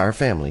 the entire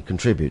family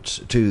contributes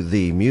to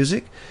the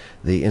music,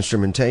 the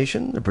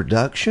instrumentation, the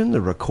production,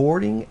 the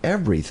recording,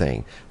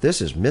 everything.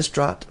 This is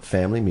Mistrot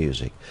Family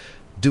Music,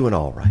 Doing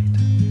All Right.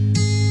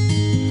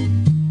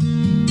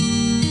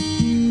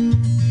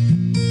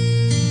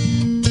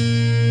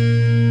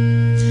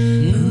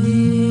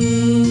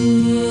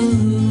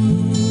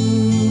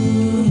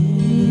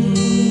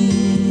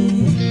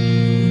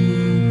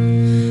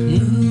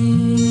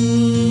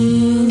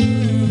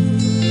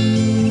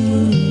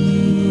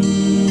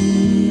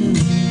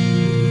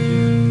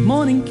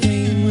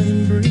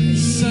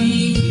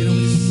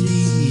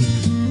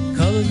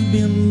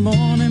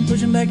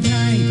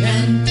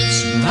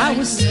 I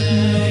was sitting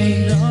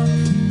in the dark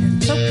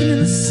and soaking in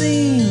the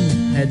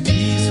scene, at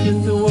peace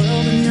with the world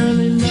in the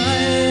early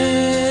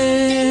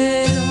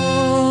light.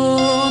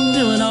 Oh, I'm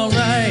doing all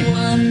right.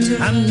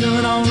 I'm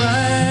doing all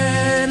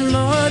right.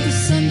 Lord, the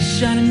sun's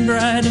shining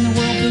bright and the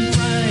world feels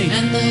right.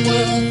 And the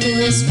world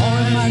feels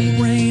fine. It might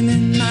rain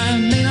and I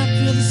may not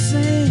feel the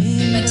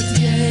same, but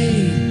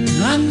today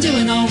I'm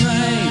doing all right.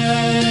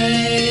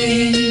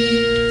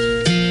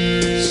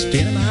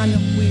 Standing behind the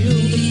wheel,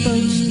 the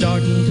boat's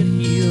starting to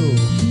heel.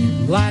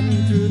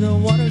 Gliding through the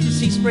waters, the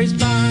sea sprays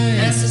by.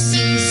 As the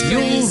sea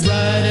sprays by,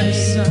 right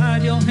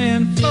inside, your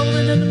hand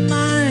folded into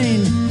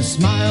mine. A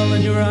smile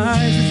in your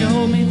eyes as you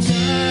hold me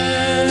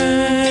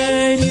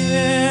tight.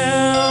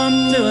 Yeah,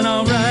 I'm doing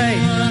all right.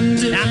 I'm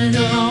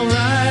doing all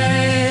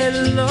right.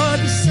 Lord,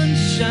 the sun's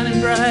shining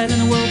bright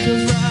and the world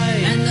feels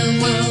right. And the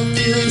world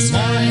feels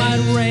right. It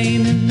might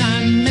rain and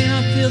I may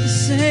not feel the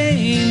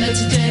same, but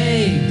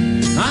today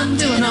I'm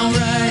doing all right.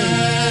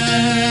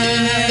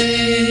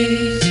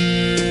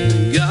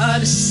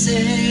 Gotta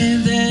say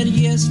that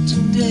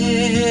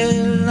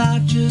yesterday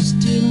life just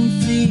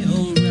didn't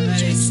feel right.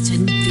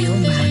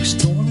 Like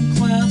storm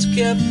clouds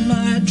kept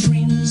my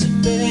dreams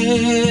at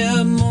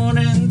bay,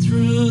 morning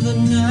through the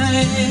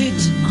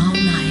night. All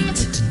night.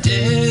 But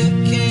today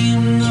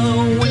came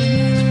the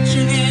wind of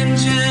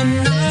change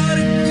and not a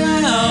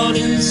cloud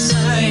in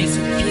sight.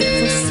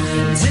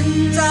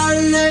 Winds I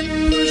let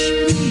push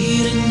me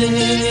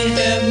today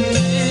have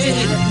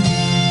made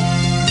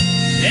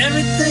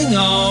everything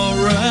all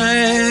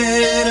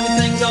right.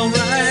 Everything's all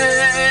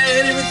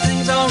right.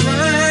 Everything's all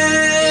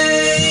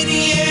right.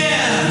 Yeah.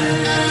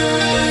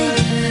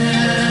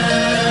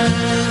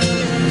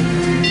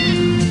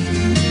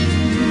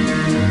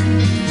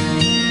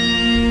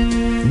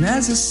 And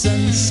as the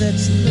sun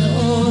sets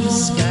low, the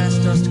sky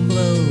starts to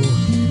glow.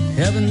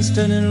 Heaven's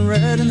turning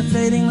red in the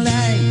fading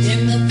light.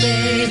 In the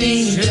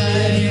fading light.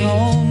 Should be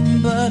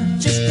home, but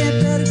just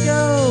can't let it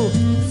go.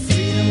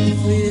 Freedom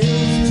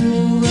feels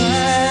too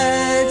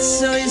right.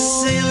 So you're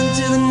sailing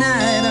to the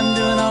night. I'm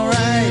doing all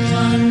right.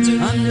 I'm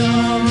doing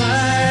all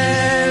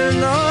right.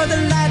 Lord, the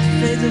light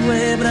fades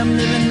away, but I'm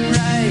living right.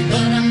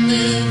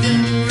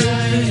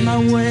 Lose my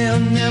way, I'll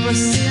never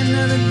see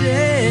another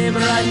day.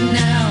 But right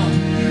now,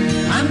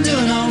 I'm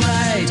doing all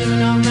right.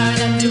 Doing all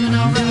right.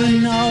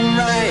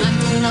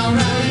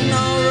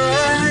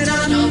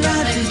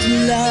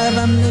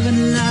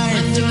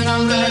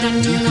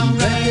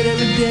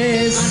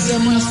 yes,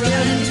 I'm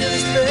starting to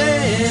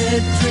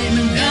spread.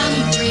 Dreaming,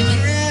 I'm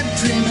dreaming, yeah,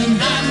 dreaming,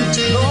 I'm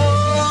dreaming.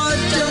 Lord,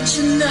 don't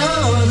you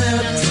know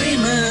that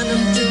dreaming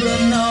I'm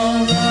doing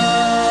all right?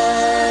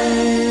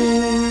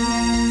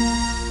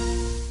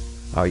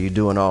 Are you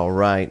doing all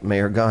right,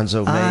 Mayor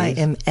Gonzo Mays? I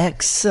am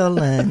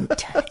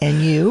excellent.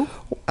 And you?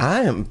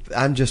 I'm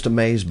just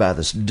amazed by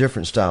the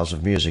different styles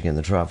of music in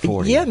the Trop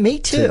 40. Yeah, me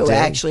too, today.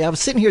 actually. I was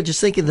sitting here just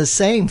thinking the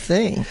same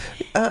thing.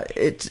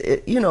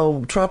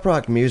 Trop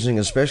rock music,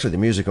 especially the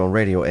music on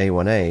Radio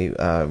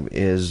A1A,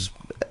 is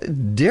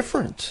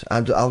different.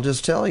 I'll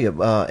just tell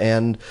you.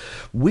 And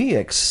we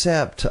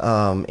accept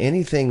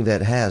anything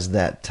that has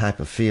that type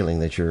of feeling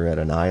that you're at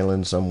an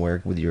island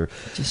somewhere with your...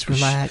 Just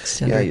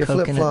relaxed under your a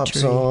coconut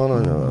flip-flops tree.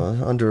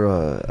 on under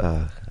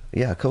a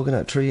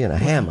coconut tree and a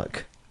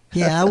hammock.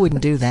 Yeah, I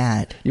wouldn't do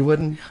that. You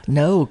wouldn't?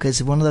 No,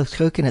 because one of those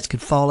coconuts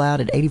could fall out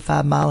at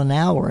 85 mile an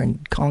hour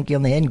and conk you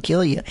on the head and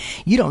kill you.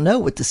 You don't know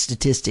what the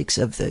statistics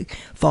of the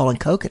fallen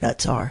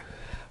coconuts are.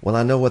 Well,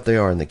 I know what they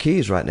are in the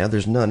Keys right now.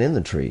 There's none in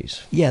the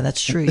trees. Yeah,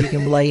 that's true. You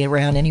can lay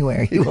around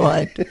anywhere you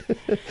want.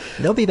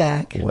 They'll be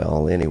back.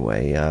 Well,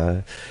 anyway,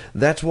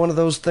 that's one of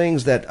those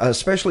things that,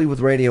 especially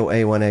with Radio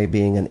A1A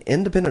being an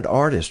independent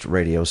artist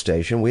radio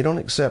station, we don't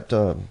accept...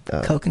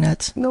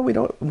 coconuts? No, we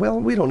don't. Well,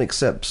 we don't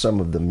accept some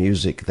of the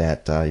music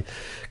that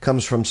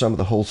comes from some of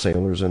the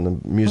wholesalers and the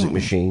music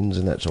machines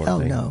and that sort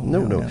of thing.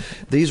 No.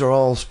 These are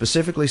all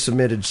specifically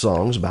submitted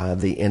songs by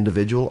the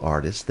individual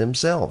artists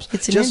themselves.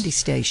 It's an indie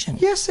station.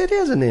 Yes, it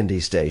is an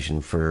indie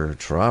station for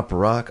trop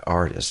rock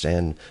artists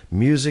and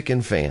music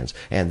and fans.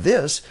 And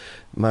this,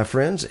 my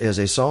friends, is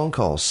a song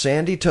called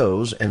Sandy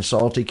Toes and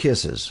Salty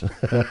Kisses.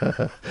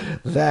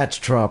 That's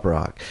trop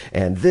rock.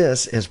 And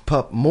this is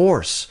Pup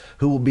Morse,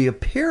 who will be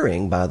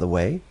appearing, by the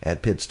way,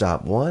 at Pit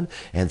Stop 1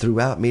 and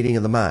throughout Meeting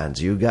of the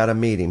Minds. You got to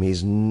meet him.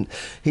 He's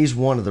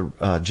one of the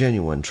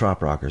genuine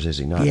trop rockers, is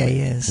he not? Yeah,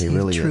 he is. He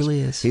really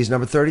truly is. He's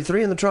number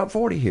 33 in the Trop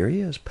 40. Here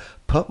he is.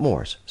 Pup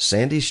Morse,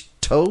 Sandy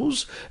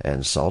Toes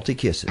and Salty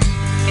Kisses.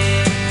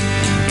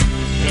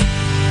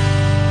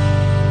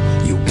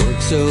 You work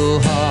so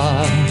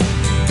hard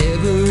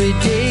every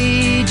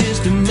day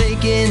just to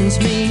make ends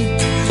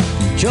meet.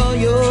 Enjoy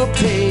your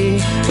pay,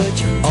 but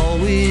you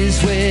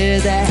always wear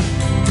that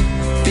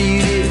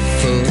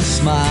beautiful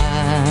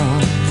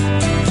smile.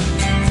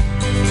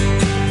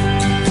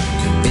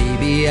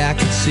 Baby, I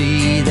can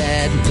see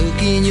that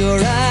look in your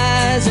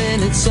eyes,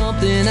 and it's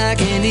something I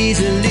can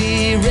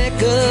easily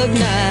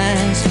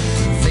recognize.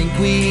 Think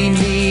we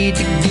need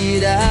to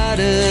get out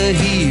of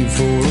here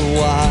for a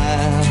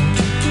while.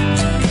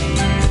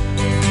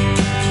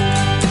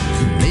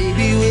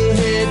 Maybe we'll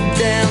head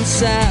down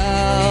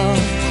south,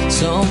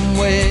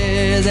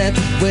 somewhere that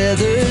the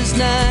weather's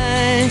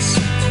nice.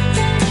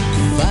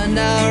 Find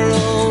our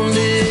own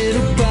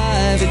little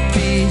private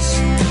piece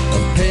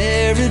of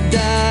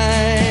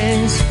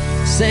paradise.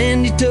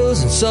 Sandy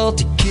toes and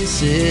salty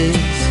kisses,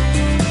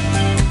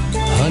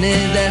 honey,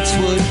 that's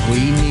what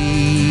we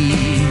need.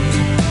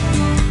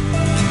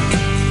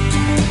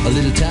 A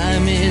little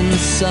time in the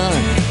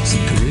sun,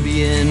 some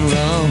Caribbean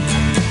rum,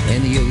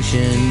 and the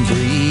ocean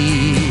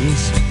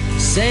breeze.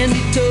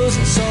 Sandy toes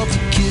and salty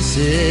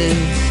kisses,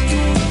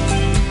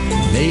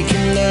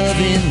 making love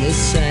in the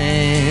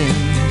sand.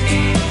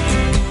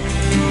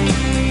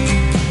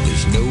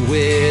 There's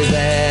nowhere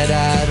that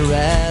I'd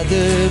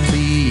rather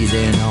be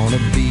than on a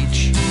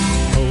beach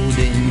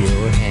holding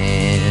your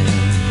hand.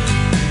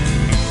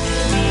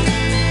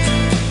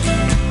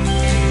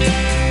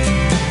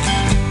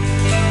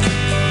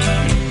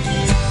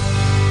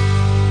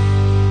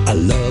 I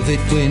love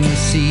it when you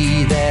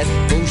see that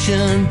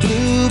ocean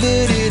blue,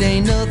 but it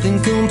ain't nothing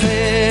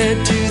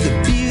compared to the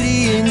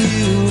beauty in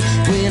you.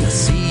 When I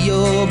see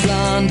your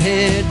blonde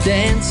hair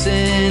dancing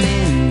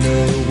in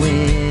the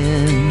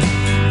wind,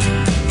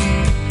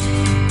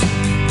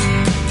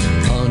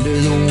 under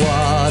the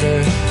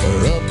water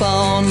or up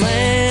on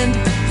land,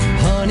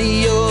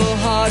 honey, you're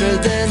harder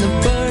than the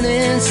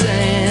burning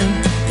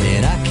sand,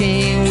 and I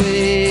can't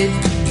wait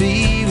to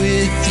be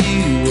with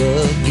you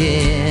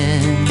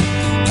again.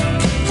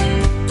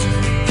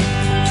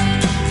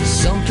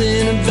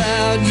 Something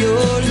about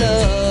your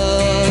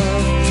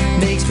love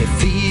makes me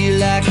feel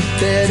like a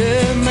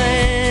better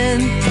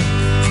man.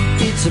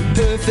 It's a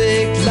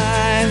perfect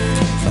life,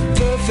 a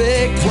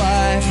perfect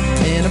wife,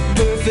 and a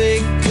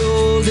perfect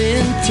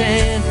golden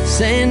tan.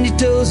 Sandy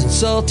toes and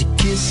salty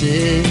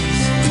kisses,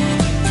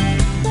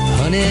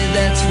 honey,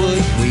 that's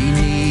what we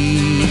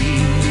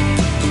need.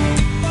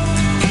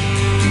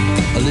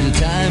 A little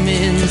time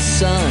in the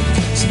sun,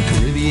 some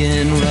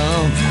Caribbean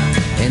rum,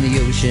 and the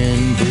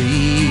ocean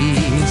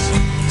breeze.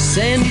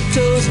 Sandy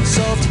toes and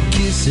salty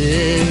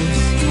kisses,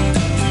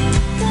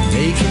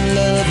 making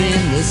love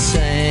in the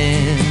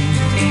sand.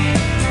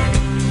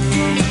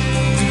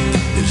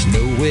 There's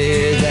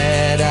nowhere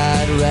that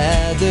I'd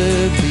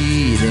rather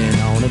be than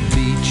on a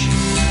beach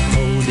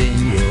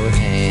holding your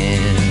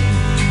hand.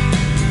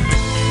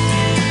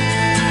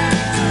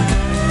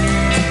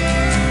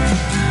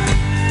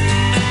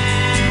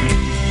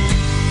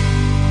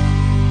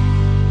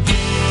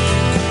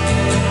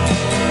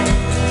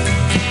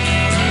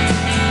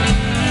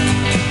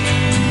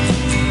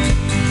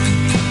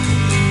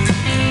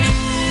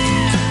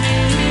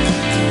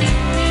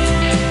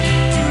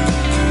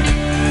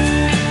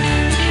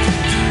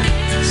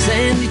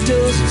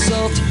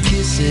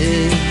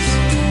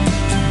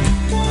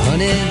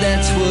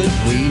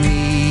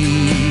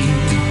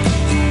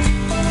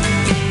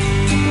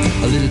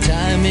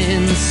 time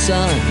in the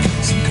sun,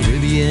 some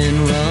Caribbean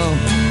rum,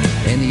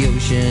 and the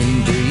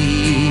ocean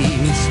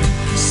breeze.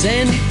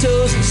 Sandy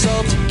toes and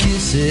salty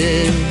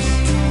kisses,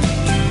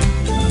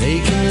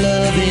 making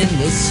love in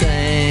the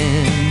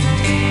sand.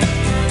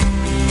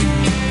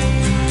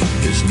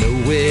 There's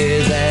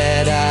nowhere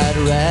that I'd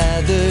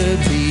rather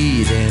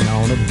be than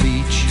on a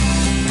beach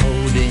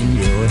holding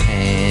your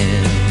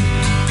hand.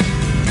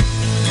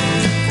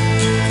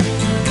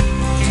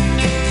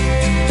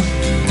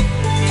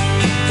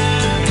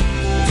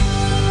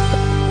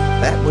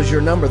 That was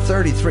your number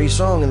 33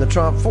 song in the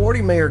Top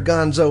 40, Mayor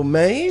Gonzo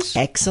Mays.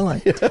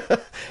 Excellent.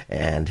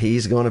 And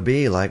he's going to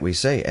be, like we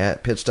say,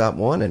 at Pit Stop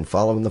 1 and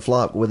following the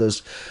flock with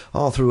us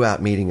all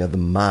throughout Meeting of the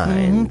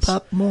Minds.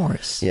 Pop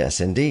Morris. Yes,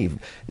 indeed.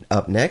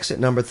 Up next at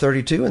number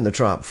 32 in the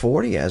Top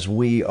 40, as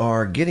we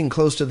are getting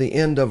close to the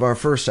end of our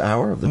first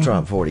hour of the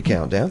Top 40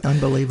 Countdown.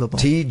 Unbelievable.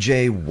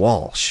 T.J.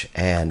 Walsh.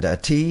 And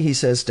T, he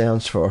says,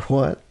 stands for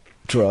what?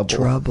 Trouble.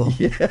 Trouble.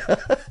 Yeah.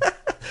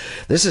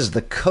 This is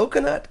the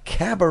Coconut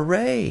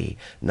Cabaret,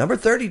 number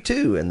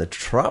 32 in the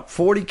Top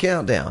 40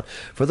 Countdown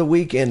for the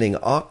week ending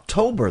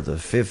October the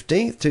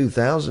 15th,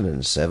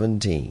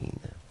 2017.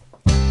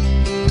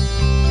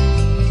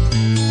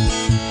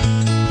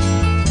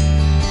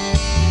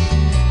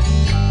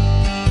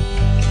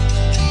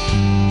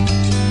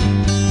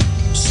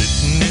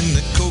 Sitting in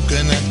the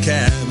Coconut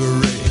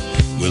Cabaret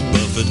with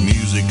Buffett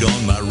music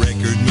on my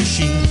record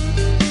machine,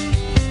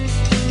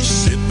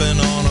 sipping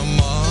on a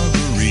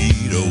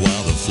margarita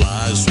while the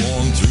flies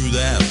swarm through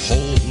that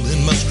hole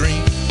in my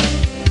screen.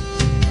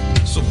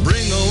 So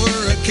bring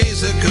over a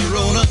case of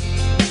Corona,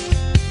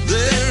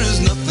 there is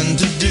nothing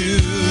to do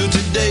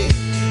today,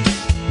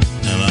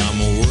 and I'm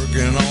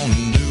working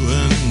on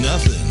doing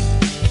nothing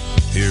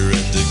here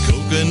at the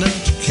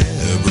Coconut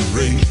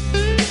Cabaret.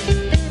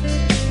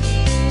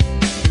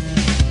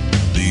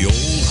 The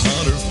old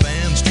Hunter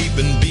fans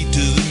keeping beat to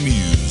the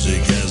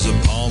music as the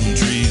palm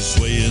trees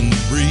sway in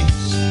the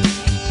breeze.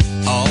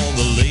 All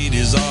the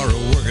ladies are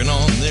working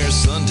on their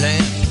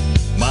suntan.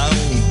 My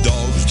own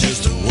dog's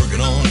just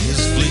working on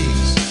his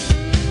fleas.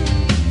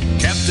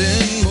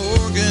 Captain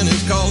Morgan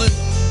is calling,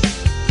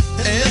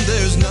 and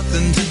there's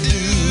nothing to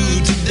do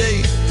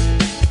today.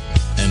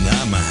 And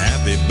I'm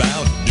happy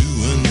about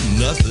doing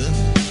nothing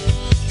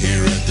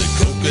here at the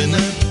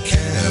Coconut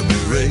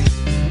Cabaret.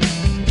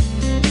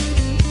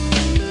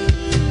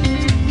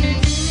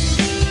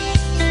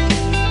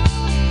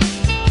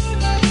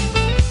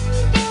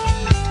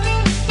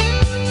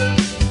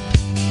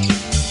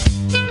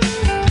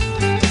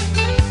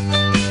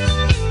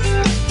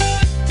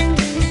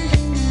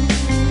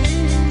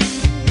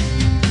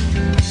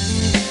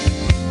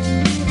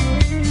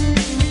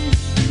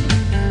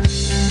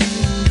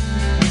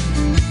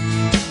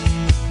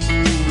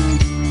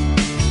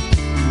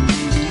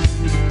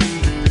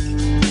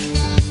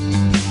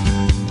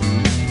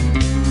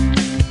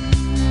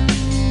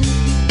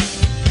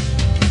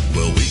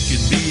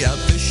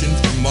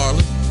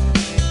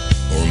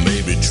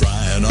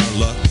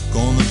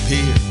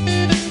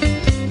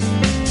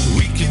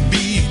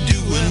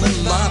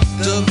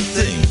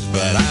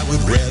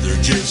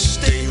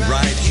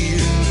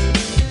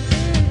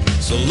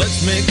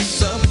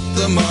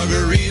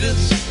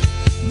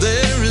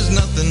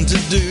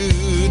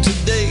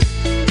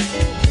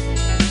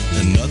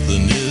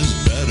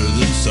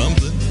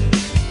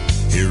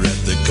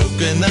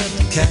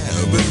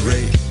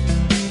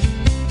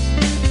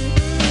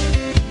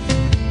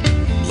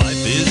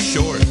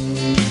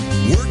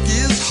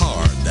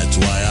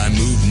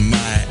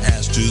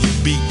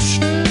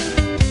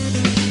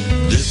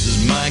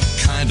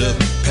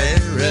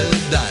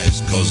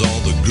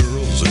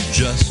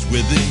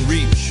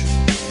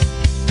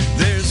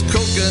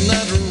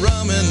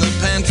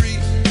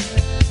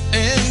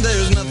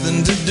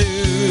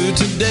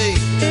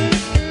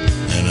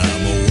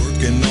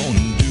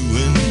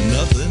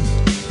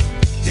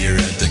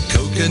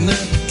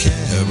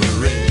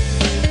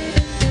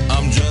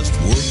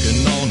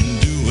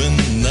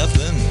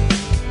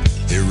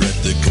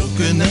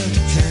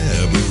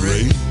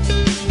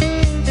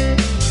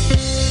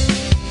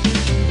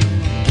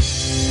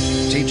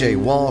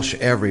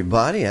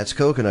 Everybody, that's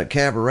Coconut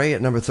Cabaret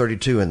at number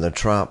 32 in the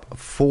Top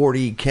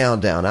 40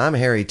 Countdown. I'm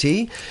Harry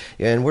T,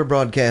 and we're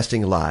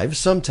broadcasting live,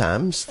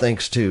 sometimes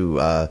thanks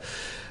to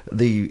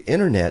the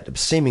internet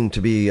seeming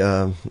to be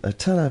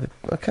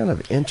kind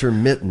of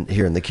intermittent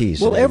here in the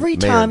Keys. Well, today. every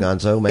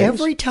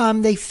Mayor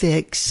time they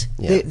fix,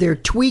 they're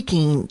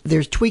tweaking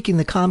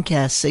the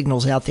Comcast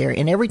signals out there,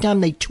 and every time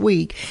they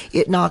tweak,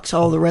 it knocks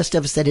all the rest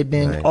of us that had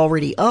been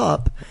already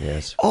up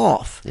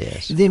off.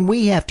 Yes. Then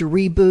we have to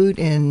reboot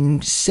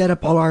and set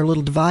up all our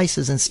little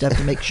devices and stuff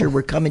to make sure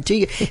we're coming to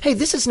you. Hey,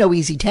 this is no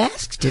easy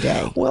task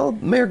today. Well,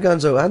 Mayor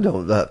Gonzo,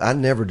 I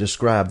never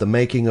describe the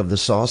making of the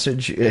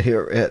sausage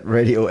here at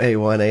Radio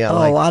A1A.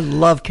 I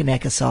love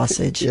Conecuh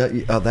sausage.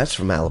 Oh, that's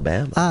from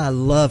Alabama. I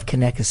love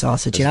Conecuh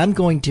sausage, and I'm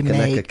going to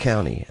make Conecuh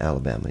County,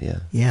 Alabama. Yeah.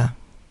 Yeah.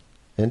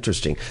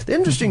 Interesting.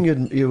 Interesting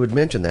you would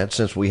mention that,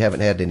 since we haven't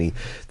had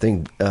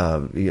anything,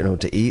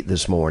 to eat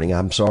this morning.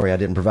 I'm sorry I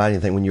didn't provide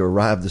anything when you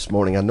arrived this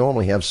morning. I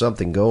normally have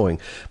something going,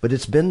 but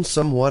it's been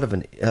somewhat of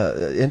an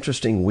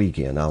interesting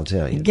weekend, I'll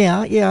tell you.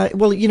 Yeah.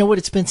 Well, you know what?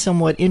 It's been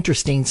somewhat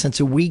interesting since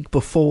a week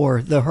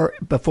before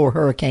before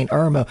Hurricane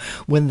Irma,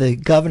 when the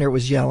governor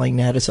was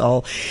yelling at us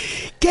all,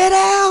 "Get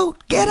out!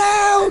 Get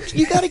out!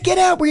 You got to get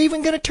out! We're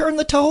even going to turn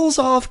the tolls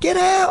off! Get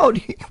out!"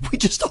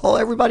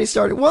 Everybody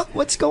started,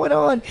 what's going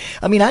on?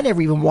 I mean, I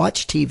never even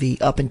watched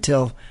TV up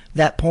until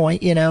that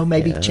point,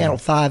 maybe Channel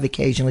 5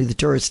 occasionally, the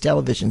tourist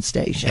television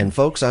station. And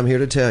folks, I'm here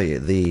to tell you,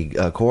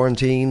 the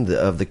quarantine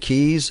of the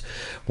Keys,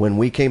 when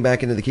we came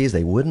back into the Keys,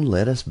 they wouldn't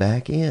let us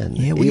back in.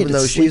 Yeah, even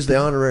though she's the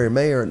honorary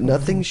mayor,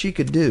 nothing she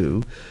could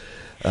do.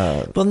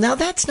 Well, now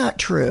that's not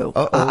true.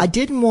 I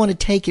didn't want to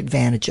take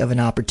advantage of an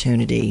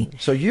opportunity.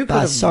 So you could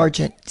by have,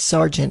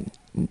 Sergeant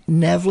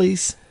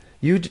Nevele's.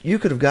 You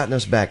could have gotten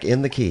us back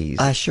in the Keys.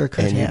 I sure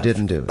could have. And you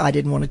didn't do it. I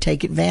didn't want to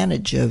take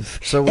advantage of.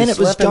 So and it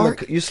was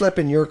dark. You slept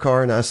in your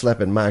car and I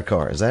slept in my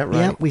car. Is that right?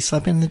 Yeah, we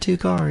slept in the two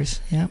cars.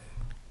 Yeah.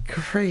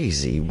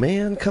 Crazy,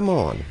 man. Come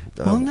on.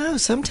 Well, no.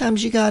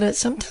 Sometimes you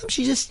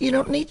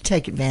don't need to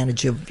take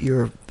advantage of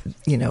your,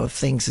 of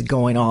things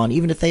going on,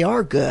 even if they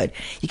are good.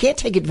 You can't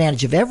take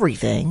advantage of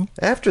everything.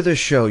 After this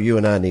show, you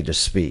and I need to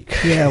speak.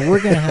 Yeah,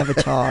 we're going to have a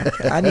talk.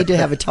 I need to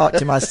have a talk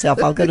to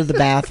myself. I'll go to the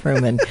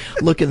bathroom and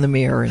look in the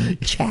mirror and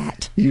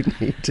chat. You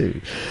need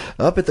to.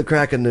 Up at the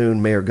crack of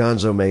noon, Mayor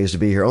Gonzo Mays to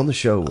be here on the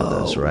show with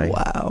us, right?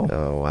 Wow.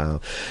 Oh,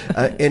 wow.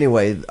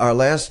 Anyway, our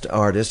last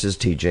artist is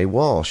T.J.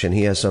 Walsh, and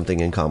he has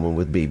something in common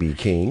with B.B.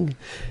 King.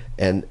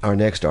 And our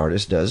next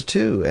artist does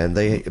too. And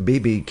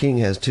B.B. King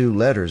has two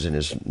letters in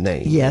his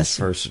name. Yes.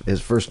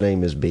 His first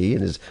name is B,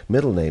 and his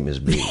middle name is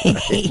B.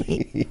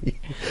 Right?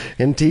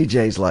 And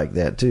TJ's like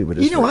that too. But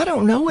I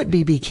don't know what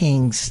B.B.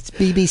 King's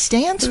BB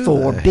stands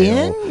for.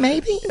 Ben,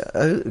 maybe.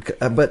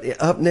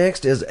 But up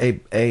next is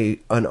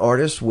an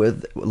artist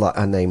with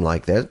a name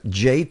like that.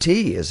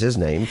 J.T. is his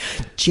name.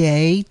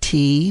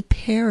 J.T.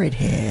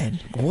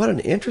 Parrothead. What an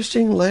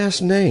interesting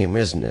last name,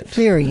 isn't it?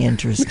 Very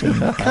interesting.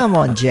 Come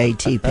on,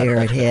 J.T.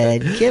 Parrothead.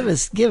 Give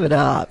it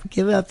up.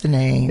 Give up the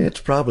name. It's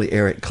probably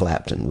Eric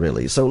Clapton,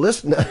 really. So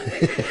listen.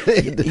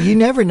 You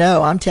never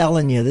know. I'm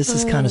telling you, this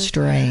is kind of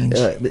strange.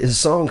 His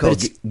song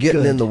called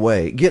 "Getting in the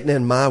Way," "Getting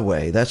in My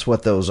Way." That's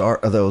what those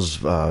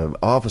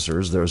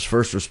officers, those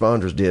first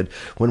responders, did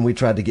when we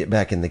tried to get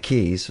back in the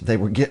Keys. They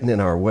were getting in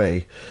our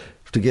way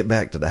to get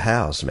back to the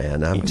house,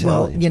 man. I'm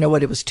telling you. You know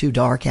what? It was too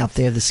dark out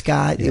there. The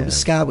sky,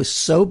 sky was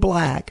so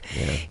black,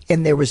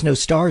 and there was no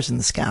stars in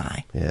the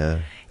sky. Yeah.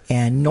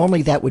 And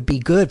normally that would be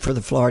good for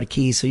the Florida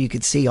Keys, so you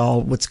could see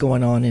all what's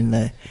going on in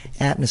the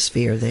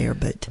atmosphere there.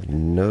 But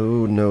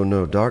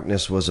no,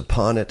 darkness was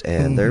upon it,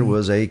 and there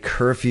was a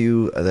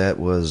curfew that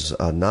was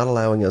not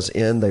allowing us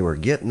in. They were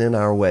getting in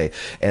our way.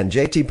 And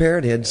J.T.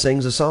 Parrothead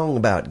sings a song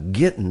about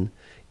getting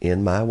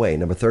in my way.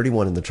 Number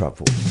 31 in the Trop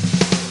 40.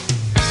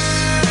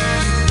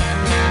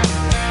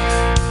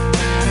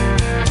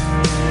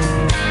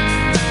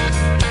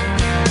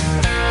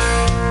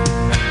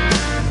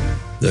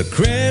 The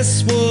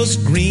grass was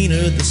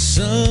greener, the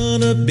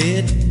sun a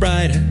bit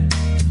brighter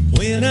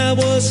when I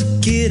was a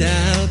kid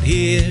out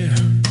here.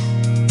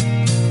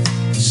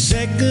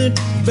 Second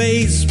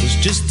base was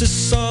just a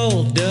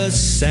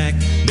sawdust sack,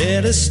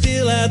 better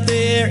still out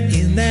there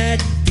in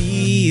that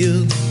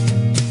field.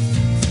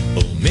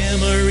 Oh,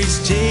 memories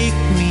take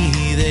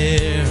me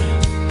there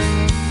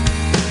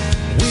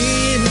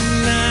when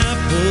I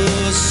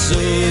was so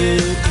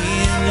in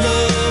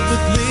love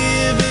with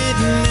living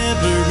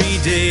every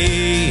day.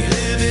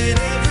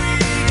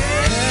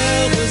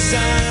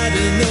 I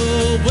didn't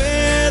know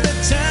where the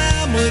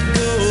time would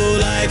go.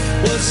 Life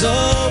was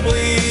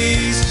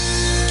always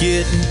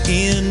getting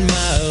in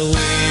my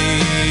way.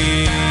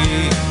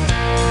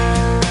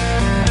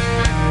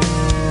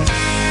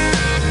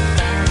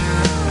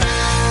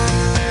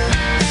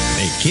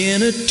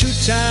 Making a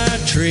two-tire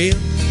trail,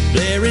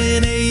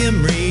 blaring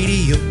AM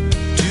radio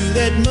to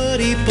that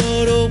muddy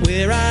puddle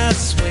where I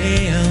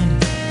swam.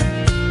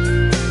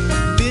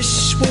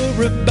 Fish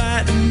were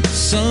a-biting,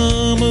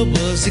 summer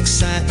was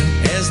exciting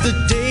as the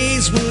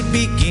days would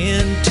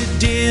begin to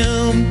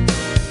dim.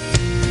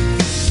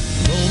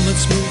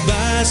 Moments move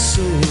by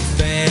so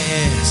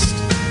fast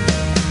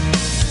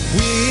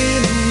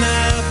when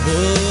I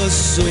was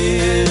so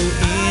in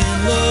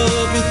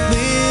love with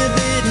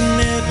living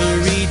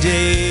every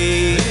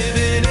day.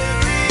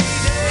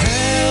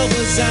 How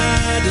was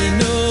I to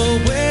know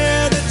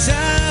where the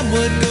time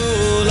would go?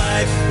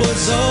 Life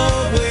was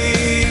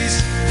always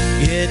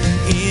getting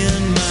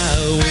in my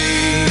way.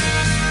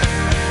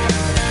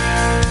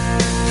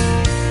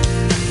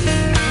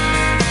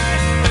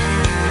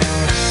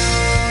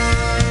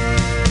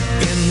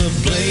 In the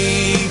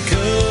blink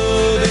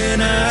of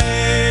an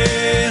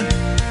eye,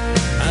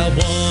 I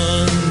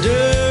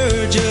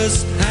wonder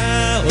just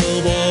how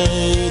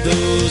all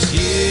those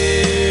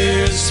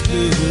years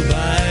flew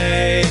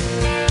by.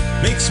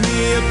 Makes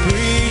me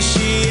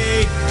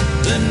appreciate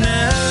the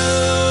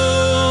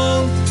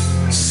now.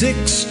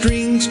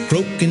 6-string songs,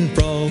 croaking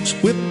frogs,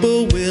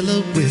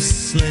 whippoorwillow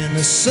whistling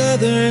a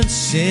southern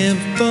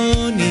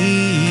symphony.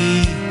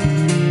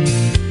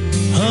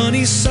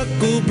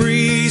 Honeysuckle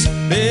breeze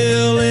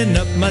filling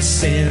up my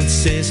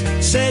senses,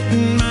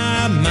 setting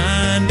my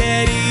mind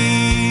at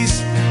ease.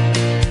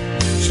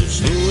 So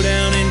slow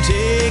down and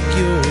take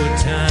your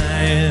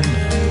time,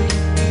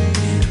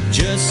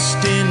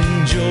 just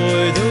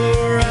enjoy the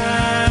ride.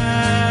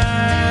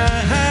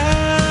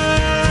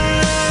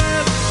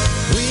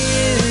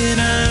 When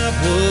I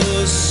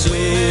was so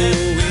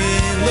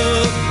in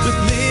love with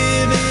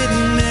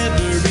living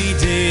every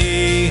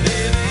day,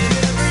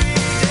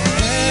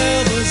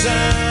 how was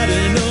I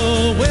to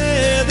know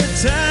where the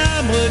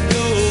time would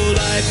go?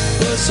 Life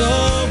was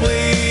always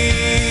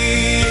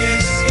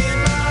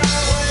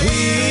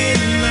when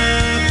I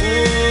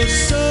was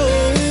so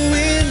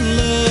in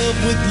love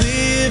with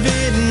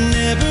living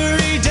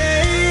every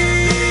day.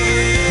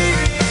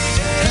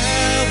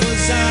 How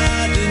was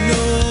I to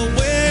know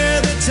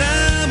where the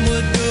time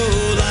would go?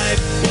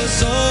 Life was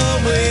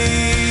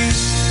always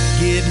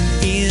getting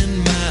in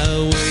my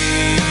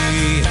way,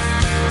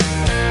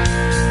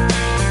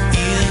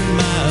 in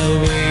my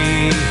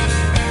way,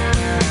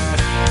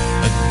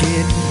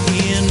 getting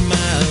in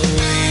my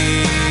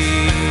way.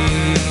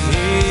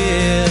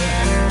 Yeah.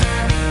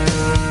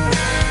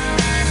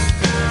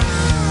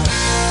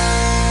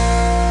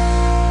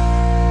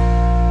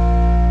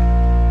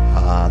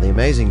 The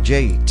amazing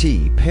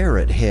J.T.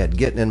 Parrothead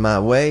getting in my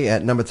way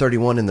at number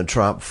 31 in the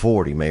Trop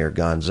 40, Mayor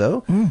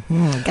Gonzo.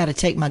 Got to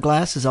take my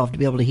glasses off to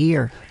be able to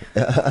hear.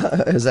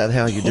 Is that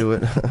how you do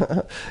it?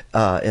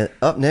 And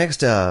up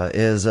next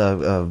is,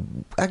 I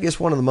guess,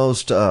 one of the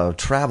most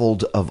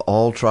traveled of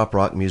all trop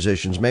rock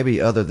musicians, maybe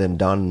other than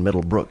Don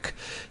Middlebrook.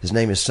 His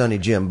name is Sonny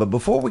Jim. But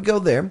before we go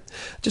there,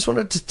 I just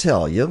wanted to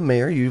tell you,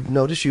 Mayor, you've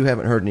noticed you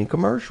haven't heard any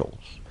commercials.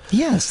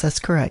 Yes, that's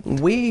correct.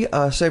 We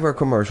save our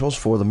commercials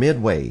for the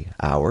midway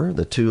hour,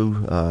 the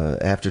two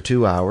after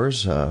 2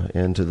 hours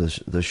into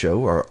the show,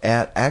 or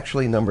at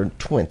actually number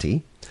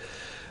 20.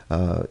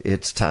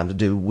 It's time to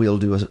do. We'll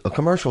do a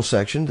commercial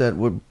section that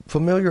would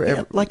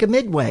familiar, like a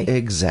midway.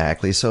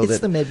 Exactly, so it's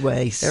that the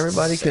midway.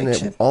 Everybody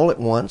can all at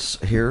once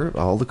hear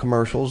all the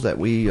commercials that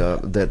we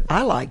that.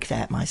 I like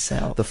that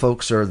myself. The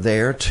folks are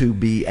there to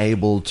be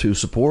able to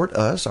support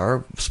us,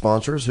 our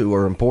sponsors who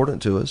are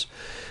important to us.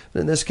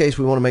 In this case,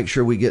 we want to make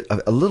sure we get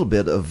a little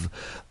bit of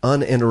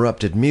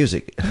uninterrupted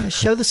music.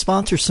 Show the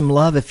sponsor some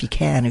love if you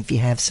can, if you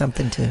have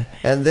something to.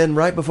 And then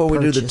right before we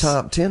do the purchase.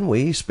 top 10,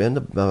 we spend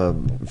a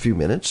few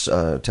minutes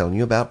telling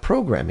you about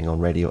programming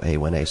on Radio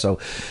A1A. So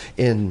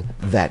in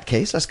that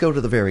case, let's go to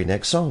the very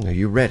next song. Are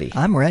you ready?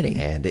 I'm ready.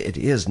 And it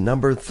is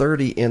number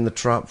 30 in the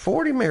Trop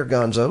 40, Mayor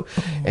Gonzo.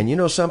 And you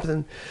know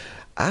something?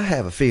 I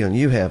have a feeling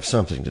you have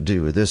something to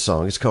do with this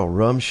song. It's called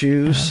Rum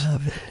Shoes. I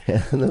love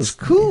it. And those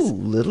cool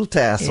little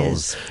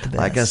tassels.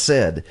 Like I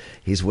said,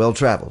 he's well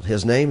traveled.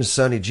 His name is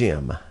Sonny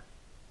Jim.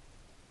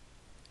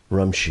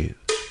 Rum Shoes.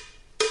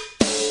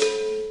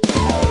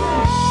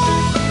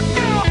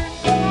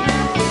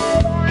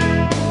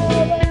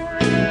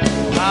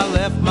 I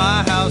left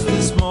my house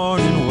this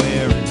morning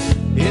wearing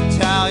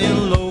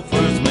Italian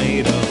loafers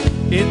made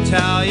of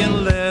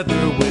Italian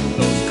leather with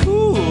those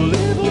cool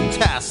little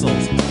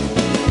tassels.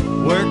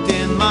 Worked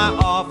in my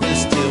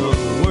office till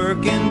the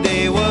working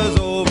day was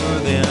over.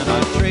 Then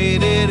I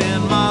traded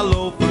in my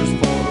loafers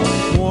for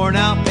a worn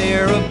out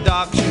pair of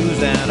dock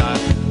shoes. And I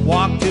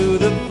walked to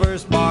the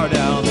first bar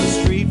down the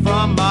street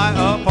from my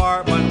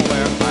apartment,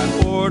 where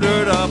I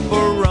ordered up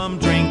a rum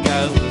drink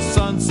as the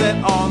sun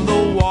set on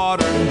the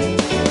water.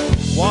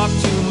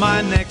 Walked to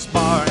my next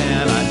bar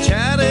and I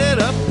chatted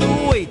up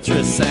the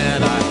waitress,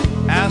 and I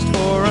asked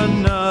for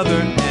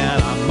another,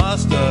 and I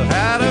must have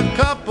had a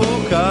couple,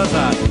 'cause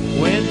I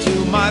went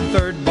to my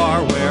third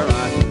bar where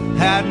I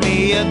had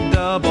me a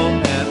double,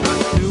 and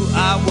I knew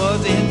I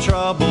was in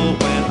trouble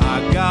when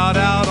I got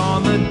out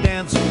on the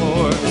dance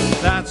floor.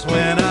 That's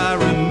when I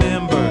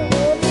remembered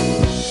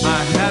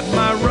I had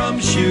my rum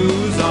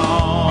shoes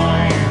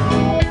on.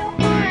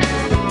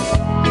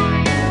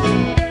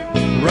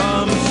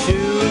 Rum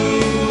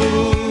shoes,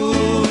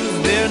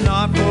 they're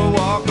not for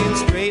walking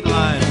straight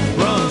lines.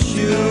 Rum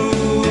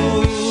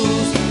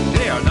shoes,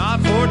 they are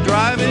not for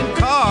driving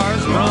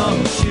cars.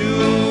 Rum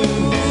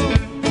shoes,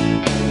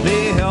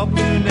 they help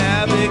to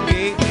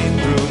navigate me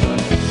through the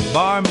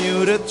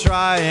Bermuda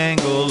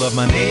Triangle of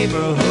my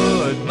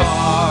neighborhood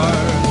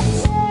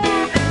bars.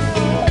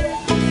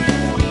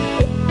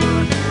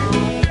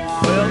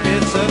 Well,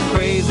 it's a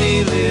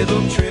crazy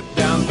little trip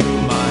down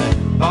through my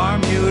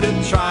Bermuda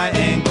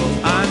Triangle.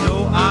 I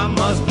know I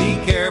must be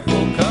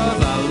careful,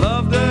 'cause I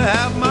love to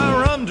have my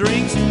rum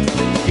drinks,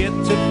 get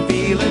to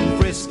feeling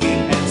frisky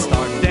and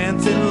start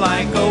dancing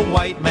like a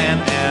white man.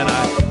 And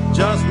I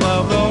just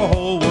love the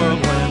whole world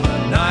when the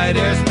night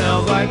air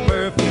smells like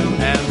perfume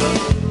and the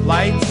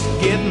lights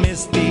get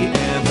misty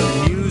and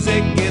the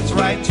music gets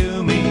right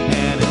to me,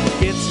 and it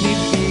gets me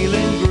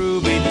feeling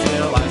groovy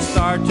till I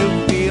start to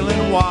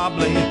feeling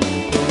wobbly.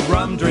 The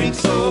rum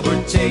drinks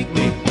overtake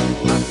me.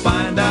 I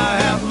find I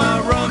have my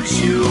rum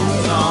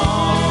shoes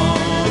on.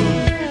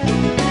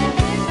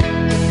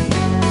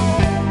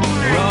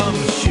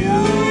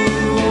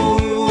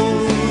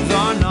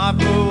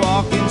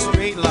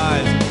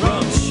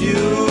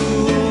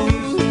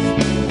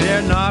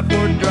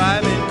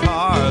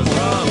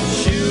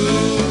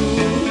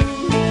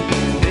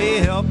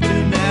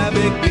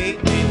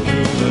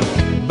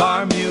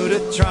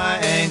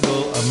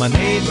 triangle of my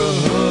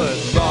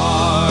neighborhood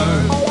bar.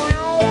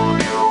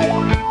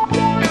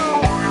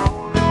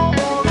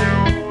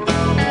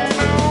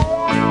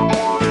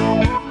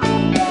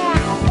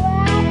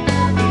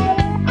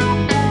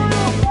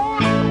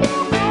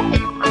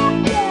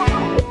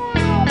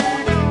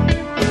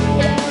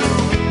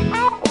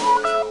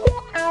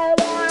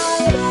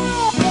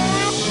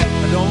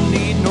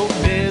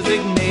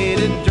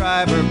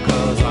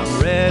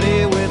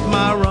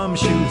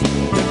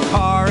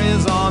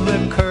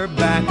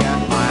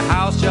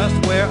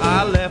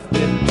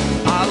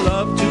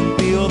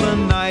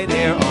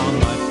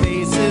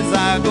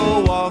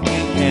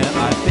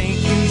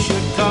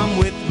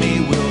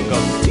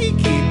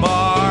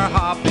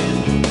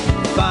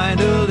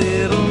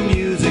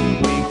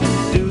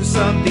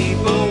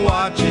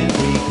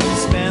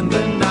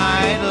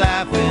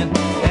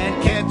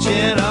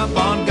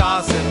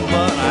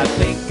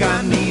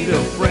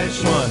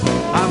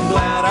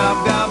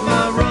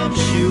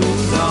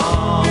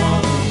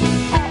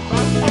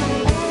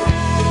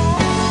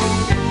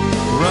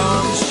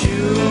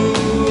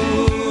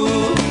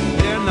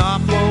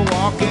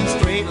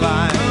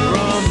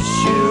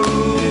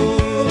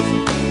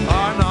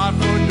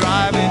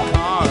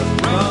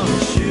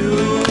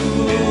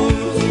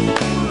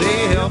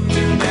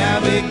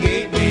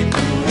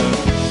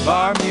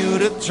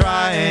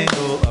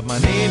 Triangle of my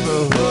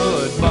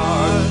neighborhood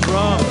bar.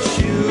 Rum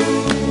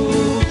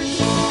shoes,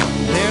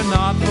 they're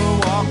not for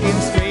walking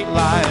straight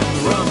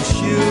lines. Rum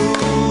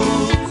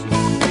shoes,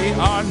 they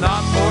are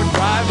not for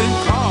driving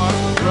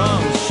cars.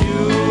 Rum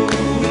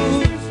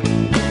shoes,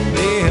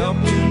 they help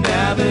to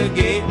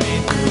navigate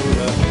me through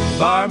the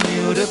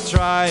Bermuda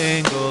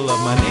Triangle of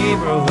my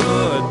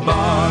neighborhood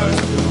bars.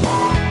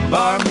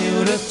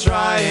 Bermuda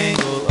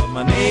Triangle of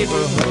my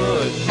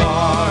neighborhood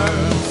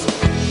bars.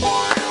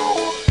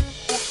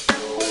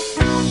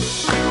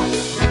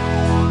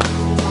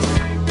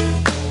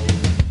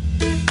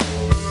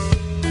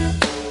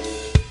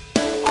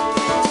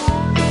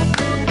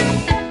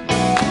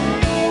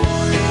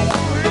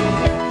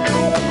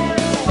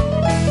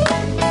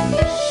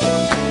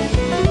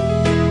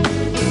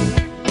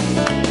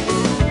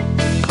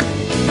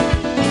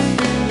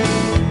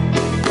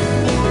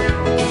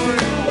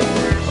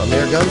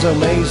 Gunzo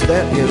Maze,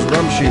 that is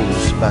Rum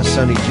Shoes by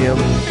Sonny Jim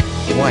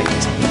White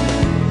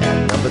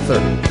at number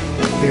 30.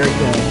 Very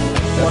good.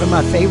 One of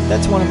my favorite.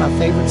 That's one of my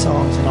favorite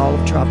songs in all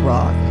of trop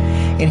rock.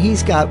 And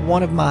he's got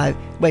one of my.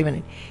 Wait a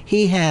minute.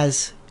 He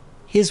has.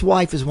 His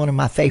wife is one of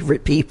my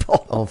favorite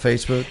people on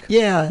Facebook.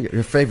 Yeah,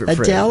 your favorite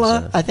Adela.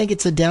 friends, I think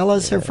it's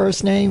Adela's her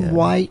first name. Yeah.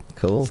 White.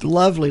 Cool.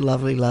 Lovely,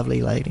 lovely,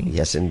 lovely lady.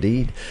 Yes,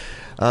 indeed.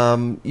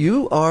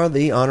 You are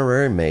the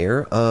honorary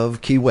mayor of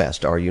Key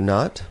West, are you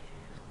not?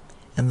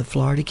 And the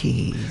Florida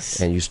Keys.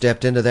 And you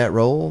stepped into that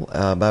role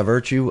by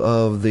virtue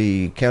of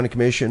the county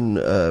commission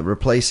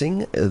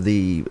replacing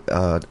the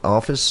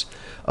office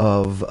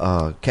of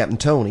Captain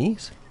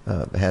Tony's.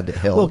 Had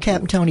help. Well,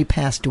 Captain Tony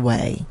passed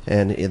away,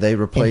 and they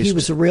replaced. And he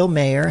was a real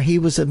mayor. He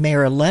was a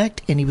mayor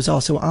elect, and he was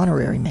also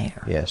honorary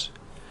mayor. Yes.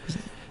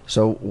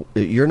 So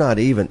you're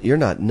nothing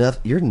elect.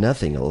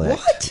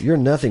 What? You're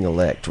nothing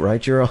elect,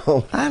 right? You're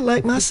all. I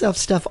elect myself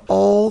stuff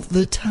all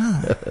the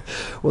time.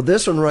 Well,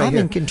 this one right I'm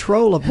here. in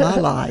control of my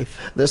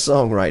life. This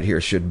song right here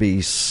should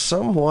be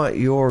somewhat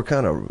your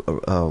kind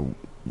of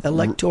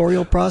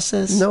electoral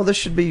process. No, this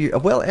should be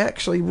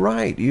actually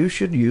right. You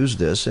should use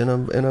this in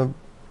a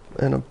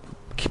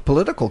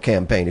political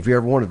campaign if you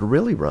ever wanted to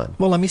really run.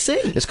 Well, let me see.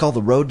 It's called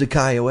The Road to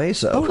Cayo.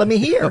 Oh, let me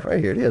hear.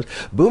 Right here it is.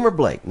 Boomer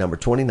Blake, number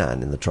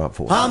 29 in the Trop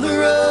 40. On the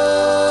road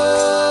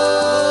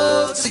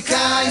to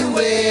Cayo.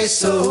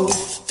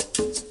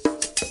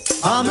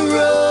 On the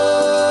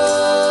road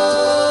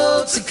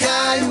to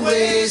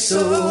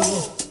Cayo.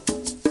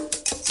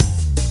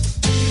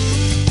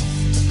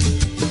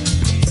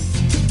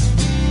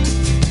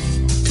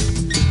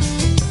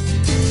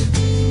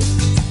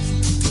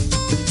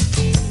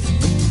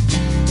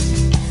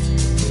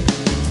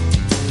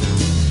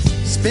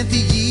 Spent the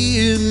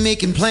year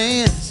making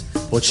plans.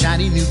 Well,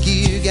 shiny new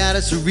gear got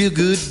us a real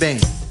good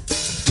band.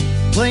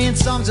 Playing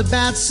songs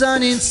about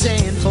sun and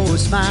sand for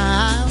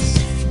smiles.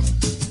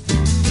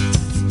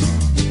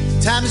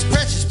 Time is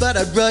precious, but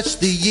I'd rush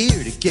the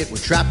year to get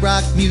where trop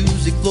rock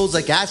music flows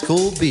like ice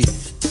cold beer.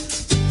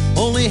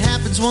 Only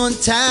happens one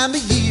time a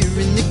year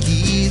in the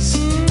Keys.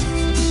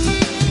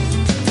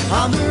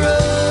 On the road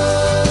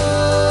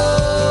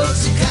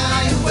to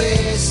Cayo.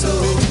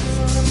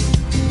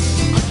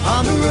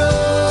 On the road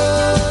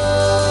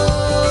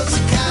to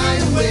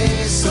Cayo.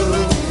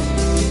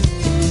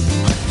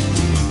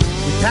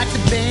 We packed the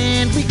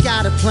band, we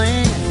got a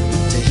plan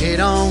to head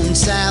on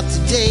south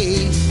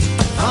today.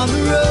 On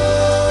the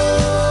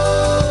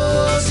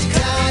road to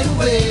Cayo.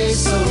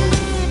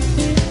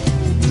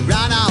 We're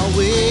on our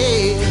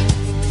way.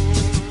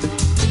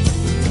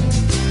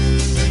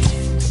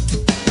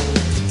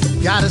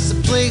 Got us a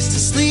place to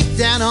sleep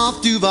down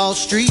off Duval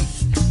Street.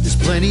 There's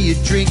plenty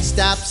of drink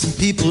stops and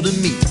people to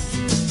meet.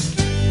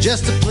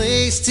 Just a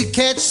place to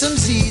catch some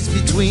Z's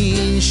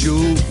between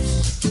shows.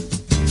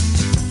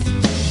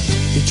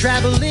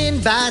 traveling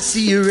by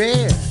sea or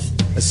air,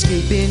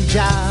 escaping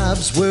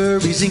jobs,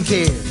 worries, and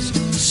cares,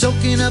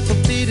 soaking up a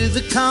bit of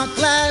the conch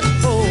life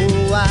for a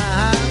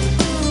while.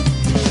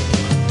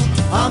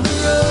 On the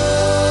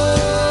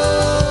road,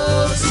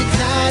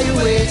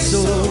 Sicayo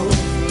Eso.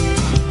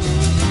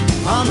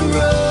 On the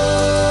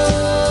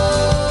road,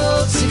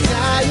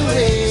 Sicayo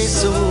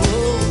Eso.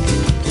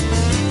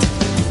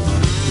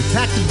 We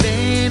packed a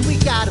van, we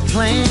got a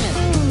plan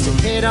to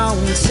head on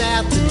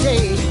south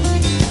today.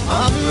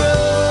 On the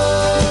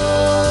road,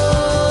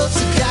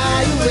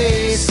 Sicayo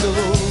Eso.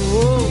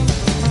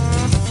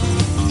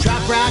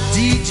 Trop Rock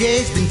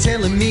DJ's been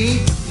telling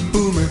me,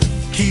 Boomer,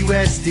 Key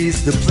West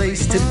is the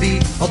place to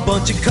be. A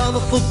bunch of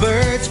colorful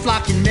birds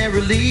flocking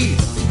merrily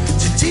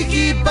to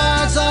tiki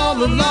bars all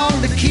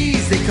along the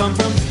keys. They come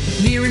from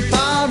near and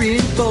far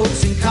in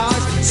boats and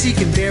cars,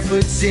 seeking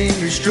barefoot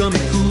singers,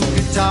 strumming cool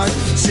guitars,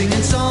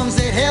 singing songs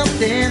that help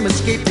them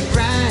escape the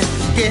grind,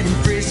 getting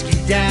frisky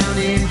down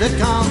in the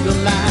conga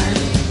line.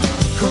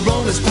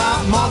 Coronas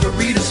pop,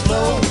 margaritas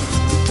flow,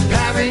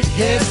 pirate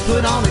heads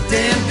put on a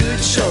damn good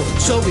show.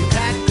 So we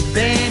packed the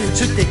band and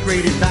took their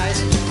great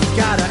advice. We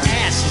got our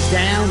asses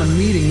down, a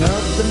meeting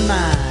of the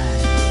minds.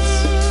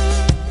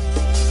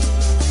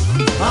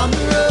 On the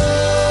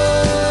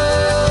road,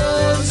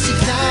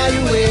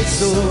 Sicayo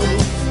Eso.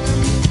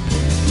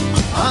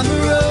 On the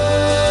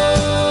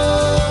road,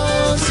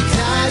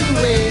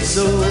 Sicayo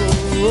Eso.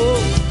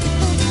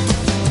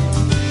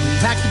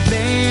 Packed the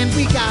band,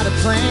 we got a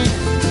plan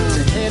to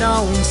head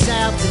on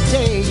south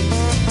today.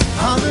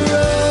 On the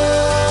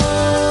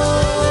road,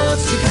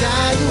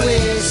 Sicayo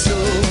Eso.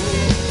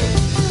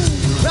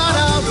 We're on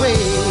our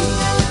way.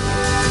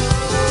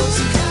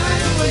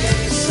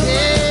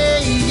 Yeah,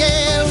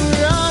 yeah,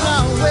 we're on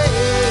our way.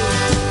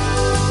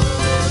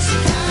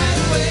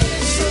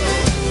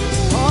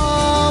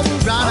 Oh,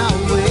 we're on our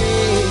way.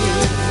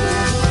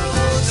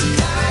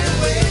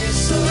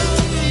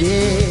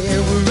 Yeah,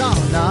 we're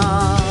on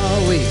our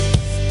way.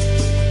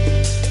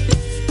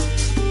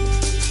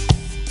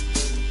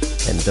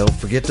 And don't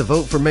forget to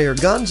vote for Mayor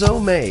Gonzo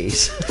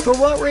Mays. For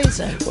what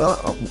reason?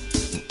 Well,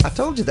 I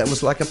told you that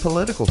was like a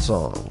political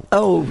song.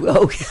 Oh,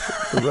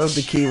 The Road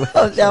to Key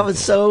West. I was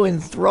so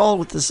enthralled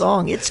with the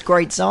song. It's a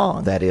great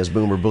song. That is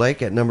Boomer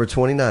Blake at number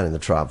 29 in the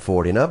Trop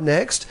 40. And up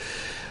next,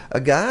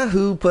 a guy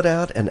who put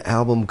out an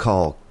album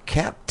called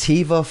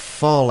Captiva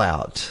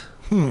Fallout.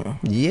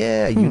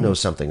 Yeah, you know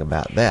something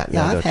about that.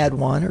 Yeah, now, I've had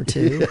one or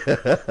two.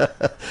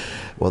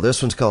 Well,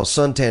 this one's called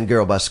Suntan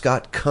Girl by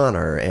Scott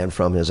Connor, and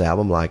from his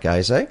album, like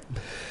I say,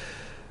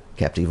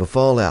 Captiva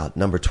Fallout,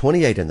 number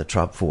 28 in the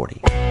Trop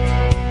 40.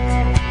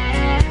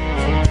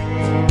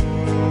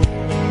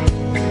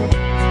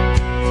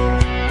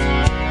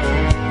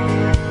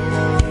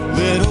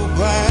 Little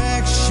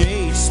black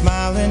shade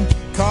smiling,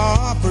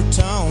 copper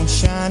tone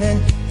shining,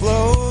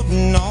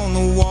 floating on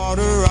the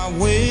water. I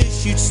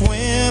wish you'd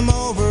swim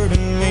over to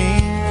me.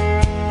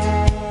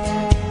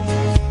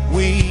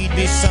 We'd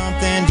be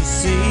something to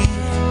see.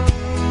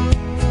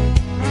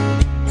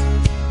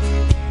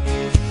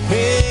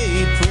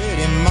 Hey,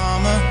 pretty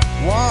mama,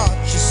 what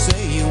you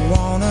say you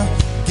wanna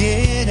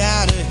get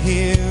out of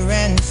here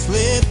and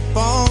slip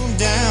on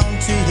down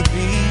to the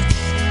beach?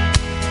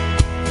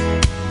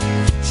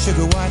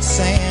 Sugar white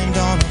sand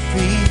on her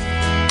feet.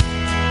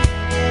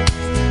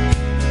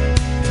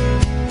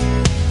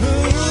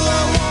 Ooh,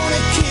 I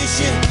wanna kiss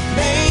you,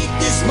 make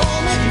this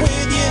moment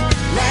with you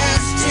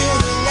last till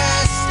the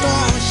last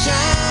star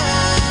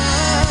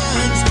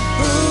shines.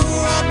 Ooh,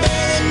 I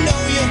barely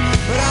know you,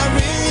 but I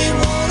really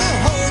wanna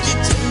hold you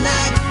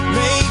tonight,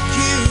 make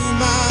you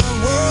my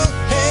world.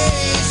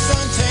 Hey,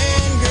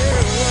 suntan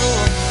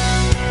girl.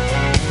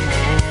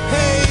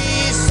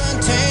 Hey,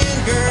 suntan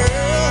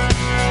girl.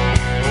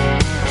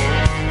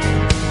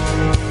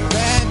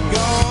 That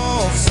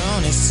Gulf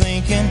sun is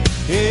sinking,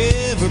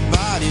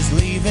 everybody's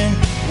leaving.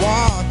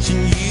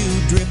 Watching you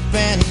drip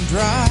and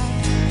dry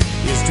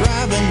is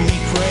driving me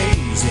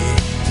crazy.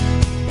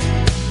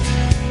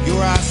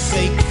 Your eyes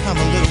say come a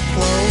little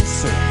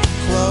closer,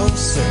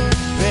 closer,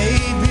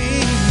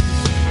 baby.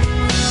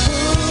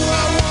 Ooh,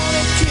 I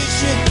wanna kiss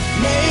you,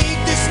 make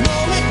this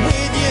moment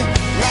with you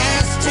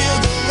last till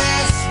the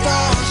last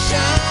star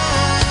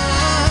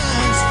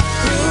shines.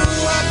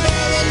 Ooh, I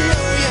barely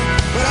know you,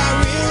 but I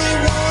really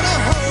wanna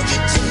hold you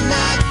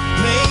tonight,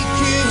 make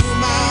you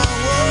my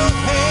world.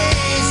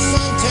 Hey,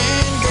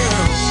 suntan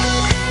girl.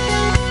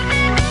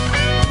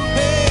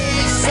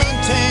 Hey,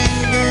 suntan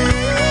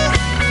girl.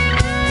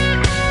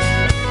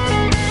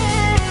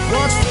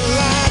 Watch the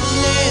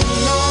lightning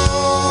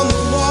on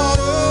the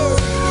water,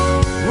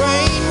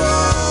 rain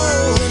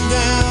rolling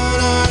down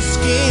our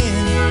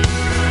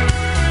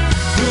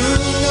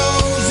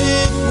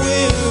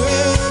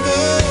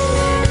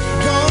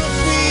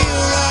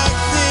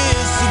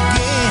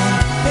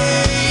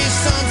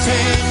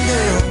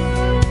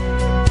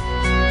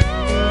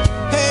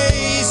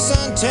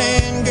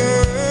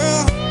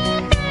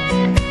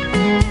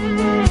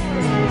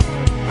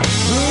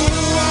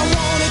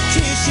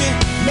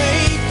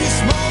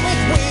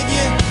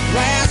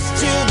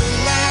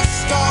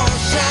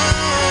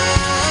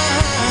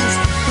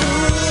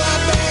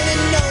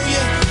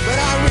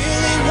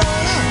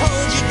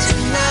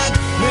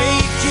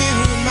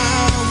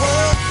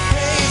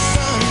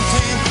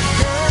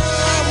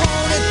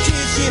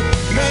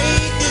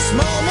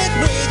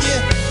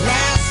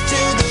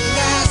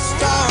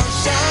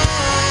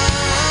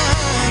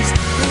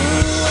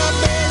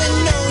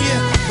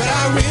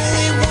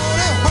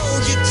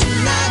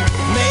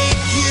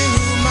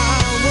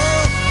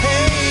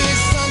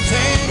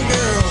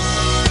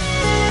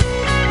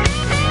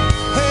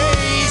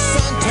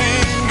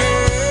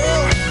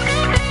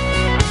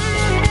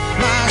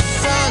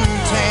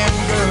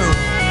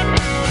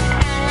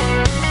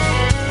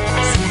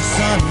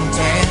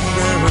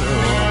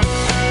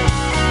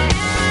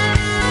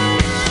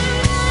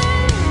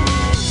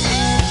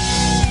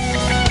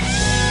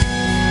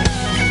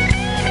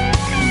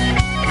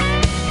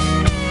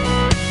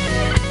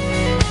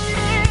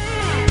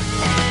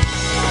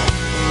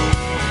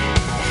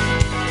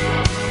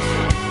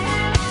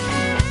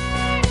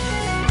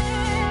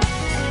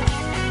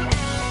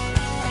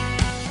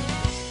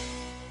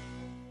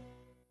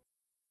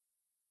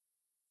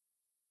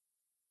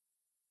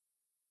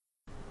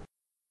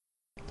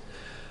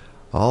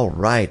All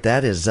right,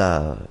 that is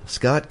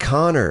Scott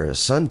Connor,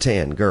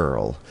 Suntan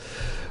Girl.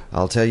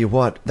 I'll tell you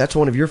what, that's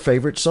one of your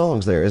favorite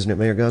songs there, isn't it,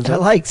 Mayor Gonzo? I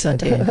like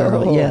Suntan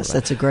Girl. Yes,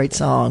 that's a great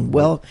song.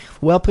 Well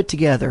put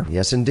together.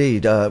 Yes,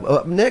 indeed.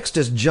 Up next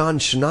is John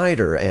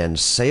Schneider and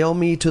Sail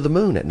Me to the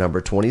Moon at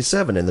number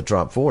 27 in the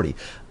Trop 40.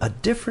 A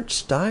different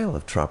style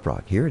of trop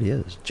rock. Here it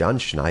is, John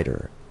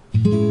Schneider.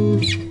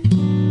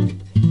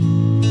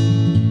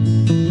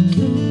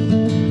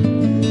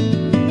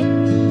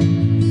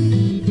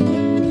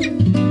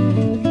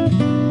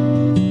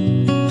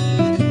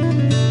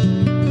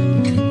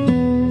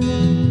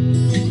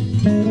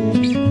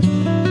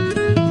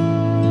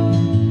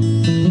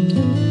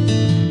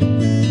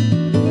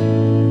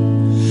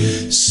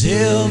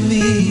 Sail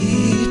me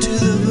to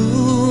the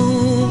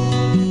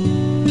moon,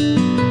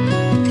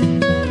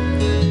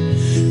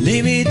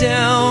 lay me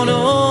down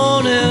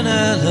on an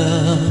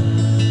island.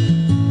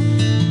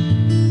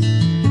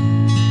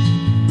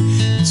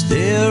 It's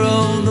there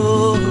on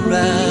the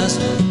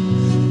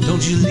horizon.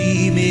 Don't you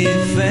leave me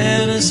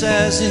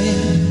fantasizing.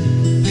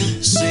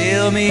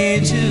 Sail me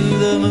to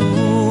the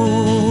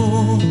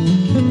moon.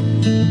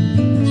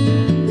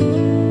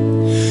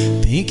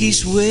 Pinky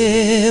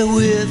swear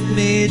with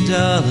me,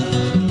 darling.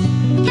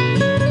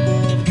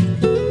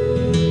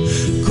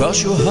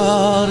 Cross your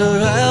heart or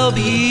I'll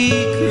be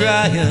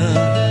crying.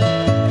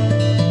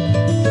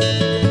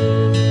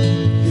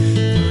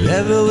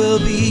 Forever will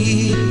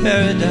be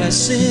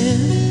paradise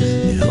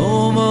in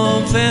home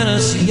on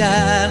Fantasy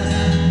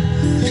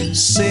Island.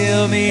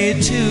 Sail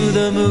me to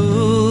the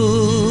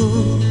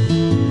moon.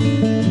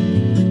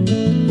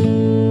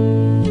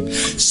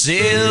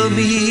 Sail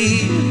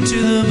me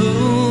to the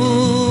moon.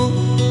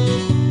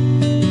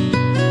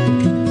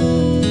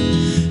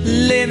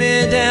 Lay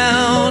me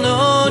down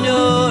on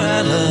your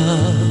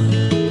island.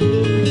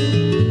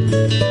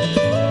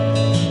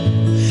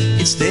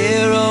 It's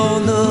there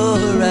on the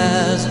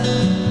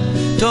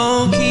horizon.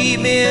 Don't keep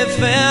me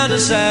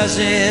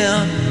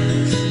fantasizing.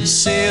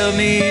 Sail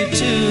me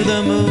to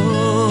the moon.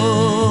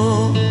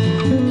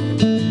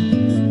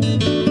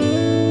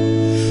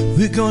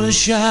 We're gonna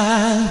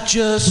shine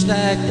just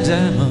like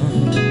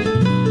diamonds,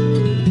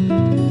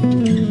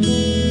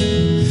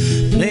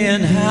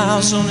 playing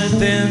house on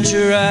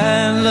Adventure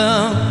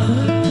Island.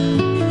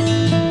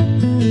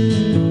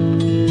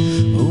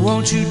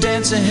 Won't you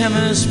dance a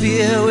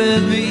hemisphere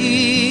with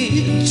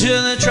me to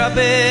the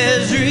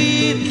tropics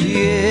reef?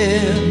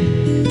 Yeah.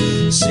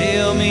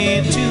 Sail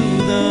me to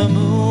the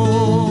moon.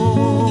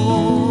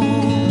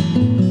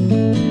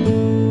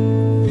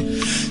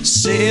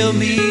 Sail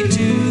me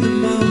to the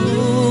moon.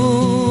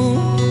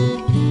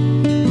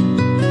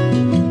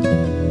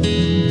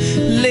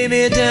 Lay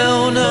me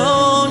down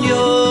on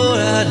your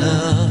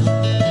island.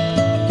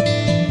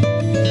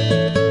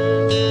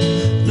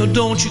 No,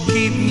 don't you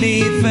keep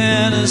me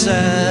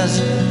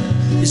fantasizing.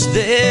 It's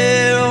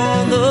there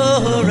on the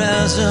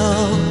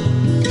horizon.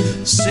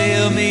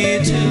 Sail me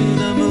to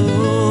the moon.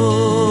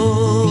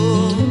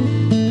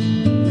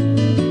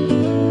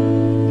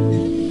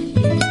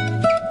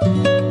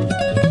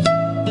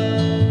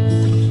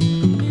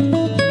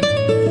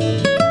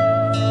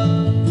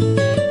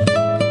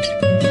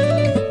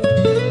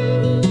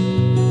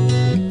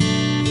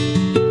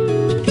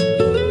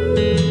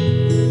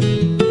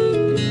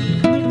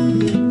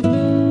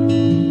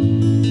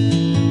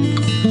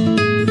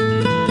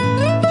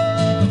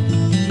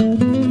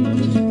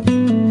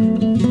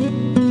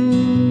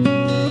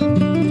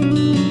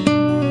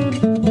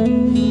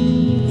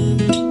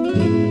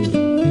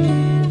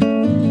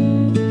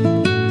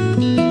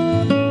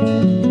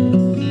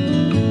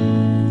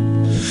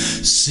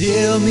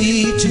 Sail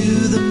me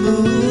to the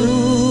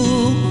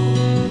moon.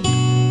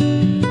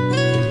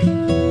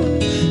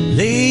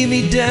 Lay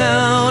me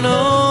down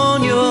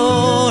on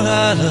your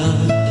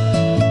island.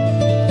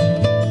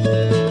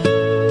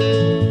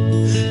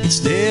 It's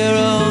there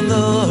on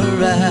the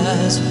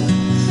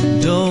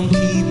horizon. Don't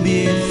keep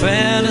me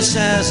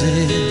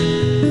fantasizing.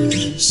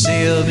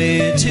 Sail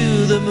me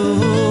to the moon.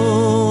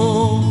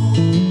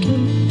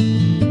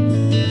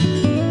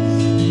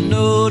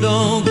 No,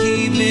 don't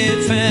keep me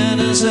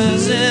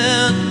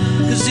fantasizing,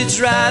 'cause it's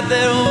right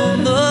there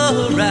on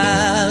the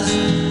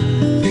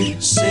horizon.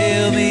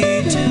 Sail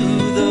me to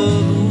the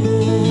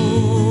moon.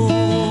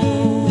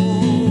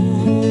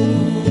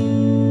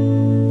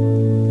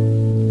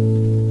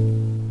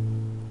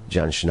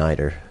 John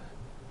Schneider.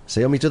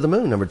 Sail Me to the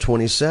Moon, number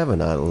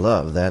 27. I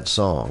love that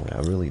song. I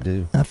really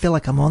do. I feel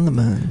like I'm on the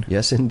moon.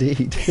 Yes,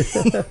 indeed.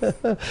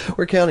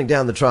 We're counting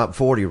down the Trop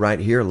 40 right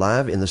here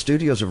live in the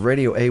studios of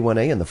Radio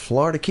A1A in the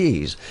Florida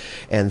Keys.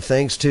 And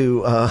thanks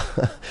to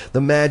the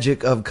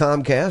magic of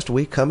Comcast,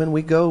 we come and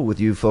we go with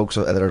you folks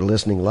that are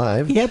listening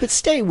live. Yeah, but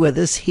stay with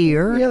us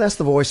here. Yeah, that's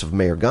the voice of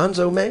Mayor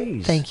Gonzo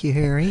Mays. Thank you,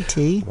 Harry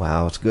T.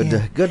 Wow, it's good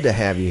to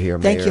have you here,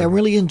 Mayor. Thank you. I'm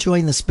really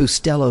enjoying this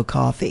Bustelo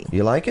coffee.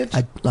 You like it?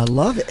 I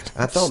love it.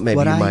 I thought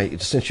maybe you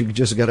might, since you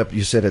just got up,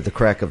 you said, at the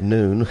crack of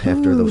noon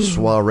after the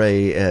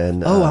soiree.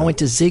 And I went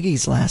to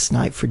Ziggy's last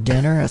night for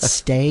dinner, a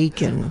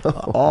steak and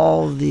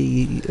all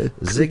the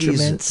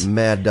Ziggy's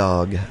Mad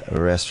Dog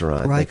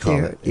restaurant, right they call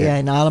there. it. Yeah,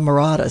 in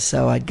Islamorada.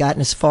 So I'd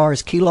gotten as far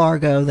as Key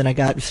Largo, then I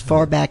got as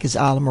far back as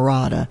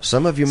Islamorada.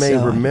 Some of you may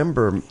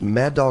remember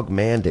Mad Dog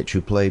Mandich,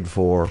 who played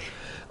for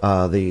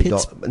he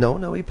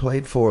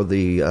played for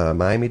the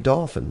Miami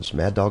Dolphins.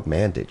 Mad Dog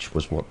Mandich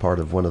was part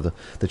of one of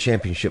the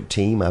championship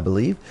team, I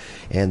believe,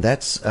 and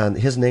that's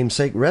his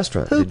namesake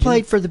restaurant. Who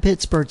played for the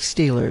Pittsburgh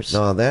Steelers?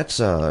 No, that's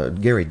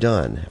Gary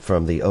Dunn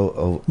from the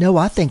No,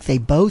 I think they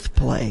both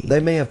played. They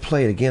may have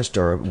played against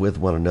or with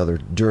one another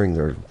during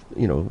their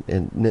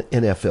in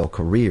NFL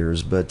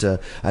careers, but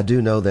I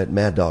do know that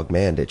Mad Dog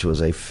Mandich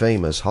was a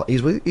famous.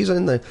 He's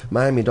in the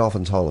Miami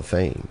Dolphins Hall of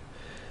Fame.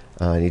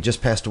 And he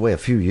just passed away a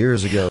few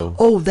years ago.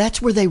 Oh,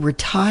 that's where they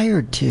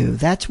retired to.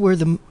 That's where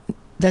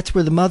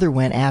the mother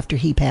went after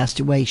he passed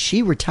away.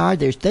 She retired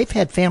there. They've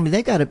had family.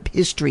 They got a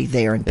history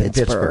there in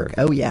Pittsburgh.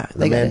 Oh, yeah.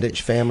 The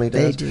Mandich family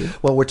does? They do.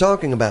 Well, we're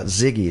talking about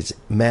Ziggy's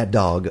Mad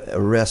Dog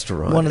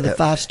restaurant. One of the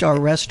 5-star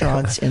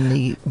restaurants in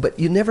the But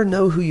you never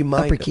know who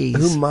Upper Keys.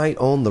 Who might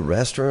own the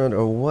restaurant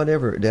or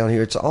whatever down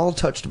here. It's all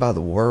touched by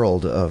the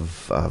world of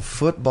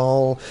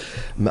football,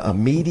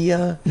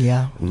 media.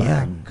 Yeah.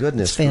 My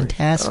goodness. It's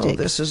fantastic. Oh,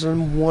 this is a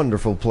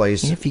wonderful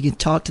place. If you can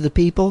talk to the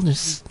people,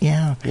 just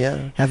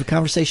have a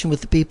conversation with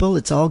the people,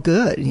 it's all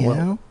good, you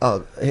know.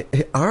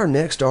 Our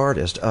next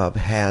artist up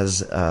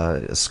has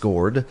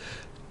scored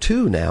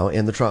 2 now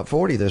in the Top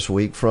 40 this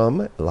week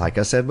from, like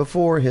I said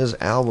before, his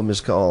album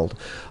is called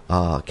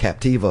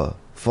Captiva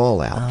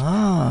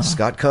Fallout.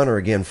 Scott Connor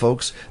again,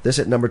 folks. This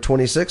at number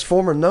 26,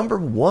 former number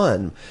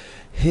 1.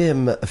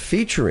 Him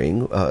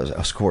featuring,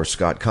 of course,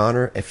 Scott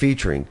Connor,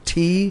 featuring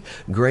T.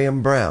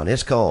 Graham Brown.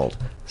 It's called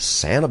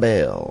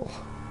Sanibel.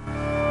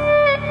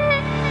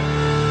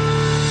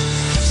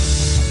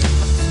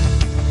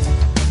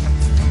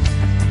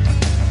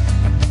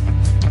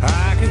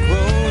 I can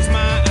close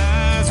my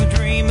eyes and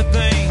dream of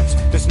things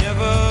that's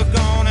never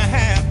gonna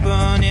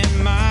happen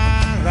in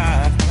my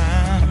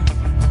lifetime,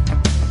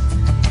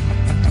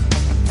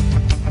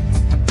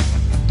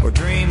 or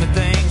dream of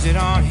things that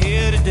aren't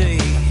here today,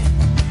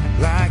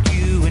 like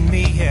you and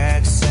me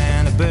at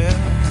Sanibel.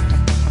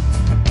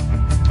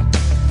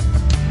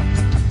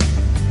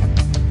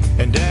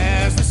 And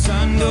as the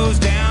sun goes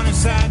down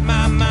inside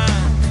my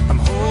mind, I'm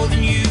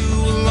holding you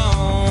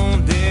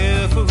alone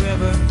there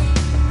forever.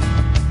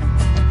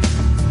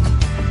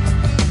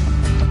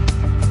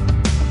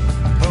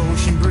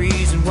 Ocean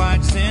breeze and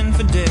white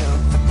Zinfandel,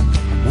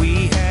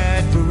 we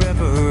had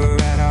forever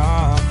at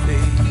our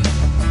feet.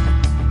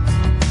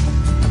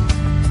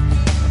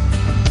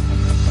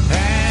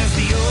 As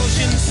the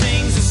ocean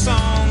sings a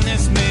song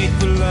that's made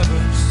for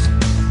lovers,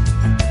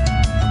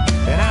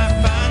 and I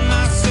find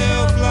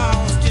myself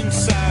lost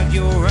inside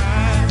your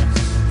eyes,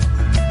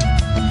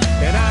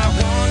 and I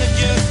wonder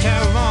just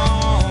how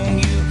long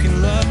you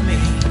can love me.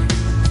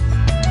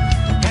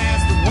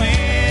 As the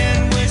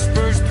wind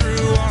whispers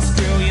through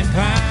Australian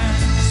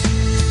pines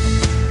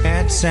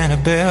at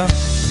Sanibel,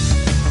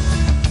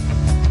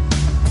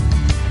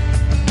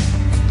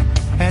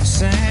 at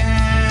Sanibel.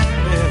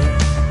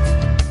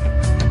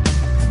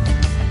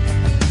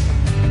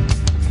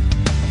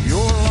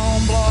 Your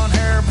long blonde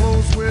hair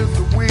blows with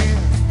the wind,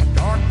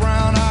 dark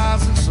brown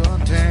eyes and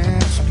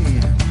suntan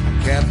skin.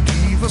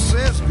 Captiva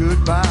says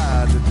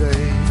goodbye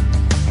today.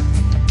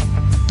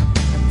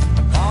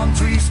 Palm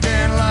trees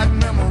stand like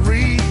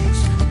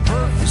memories,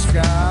 perfect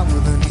sky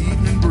with an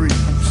evening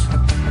breeze.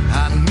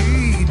 I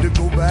need to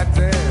go back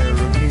there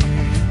again.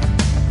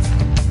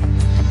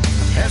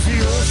 As the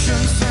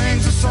ocean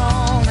sings a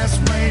song that's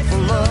made for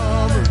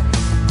lovers,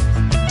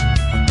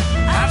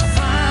 I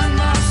find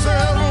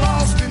myself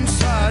lost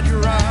inside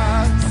your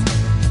eyes,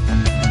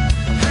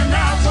 and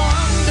I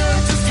wonder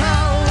just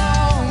how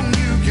long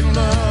you can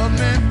love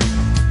me.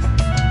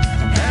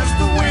 As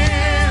the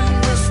wind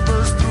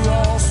whispers through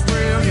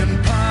Australian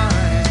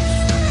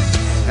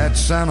pines at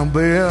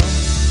Sanibel.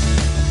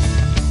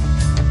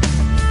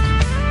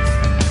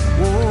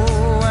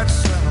 Oh, at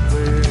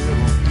Sanibel.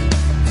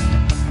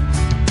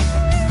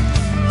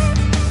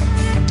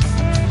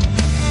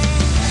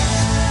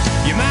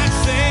 You might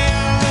say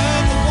I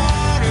love the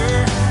water,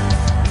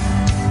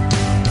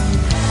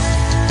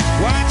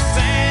 white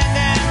sand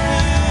and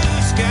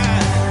blue sky,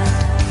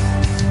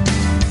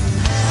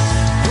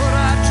 But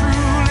I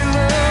truly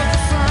love the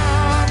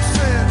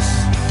sunsets,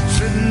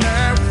 sitting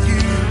there with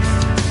you,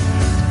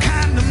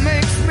 kinda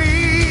makes me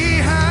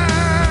high.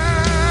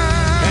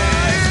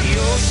 as the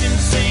ocean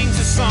sings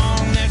a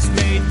song that's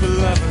made for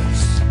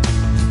lovers,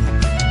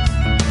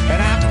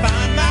 and I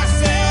find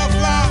myself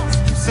lost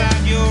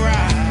inside your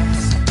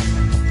eyes.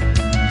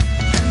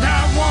 And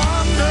I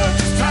wonder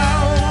just how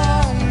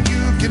long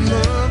you can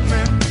love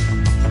me.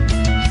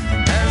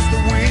 As the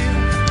wind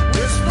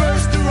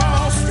whispers through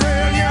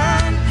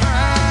Australian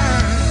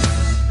pines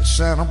at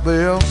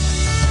Sanibel.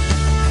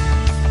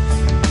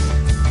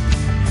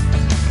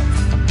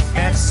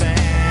 At Sanibel.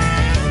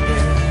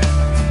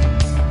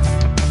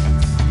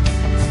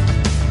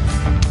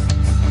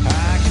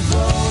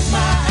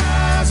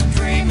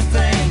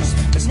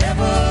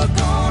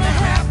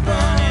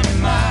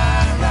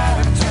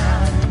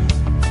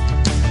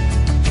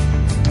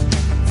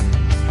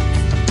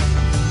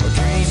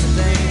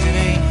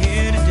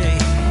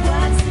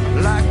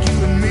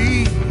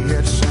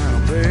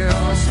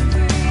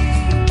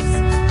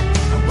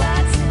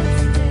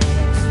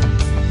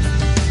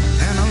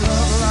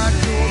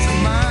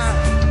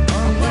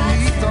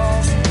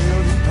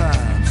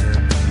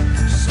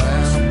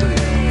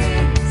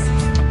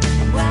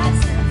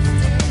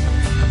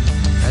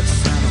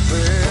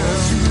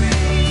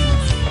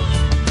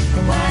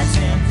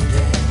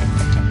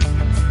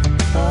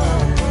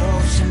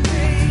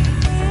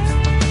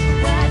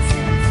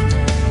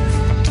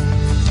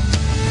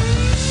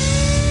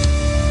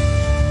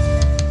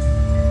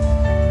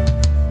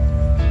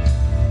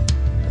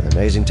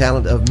 Amazing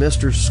talent of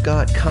Mr.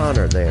 Scott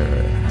Connor there.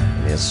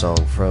 And his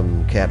song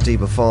from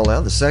Captiva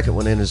Fallout. The second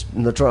one in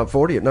the Top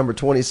 40 at number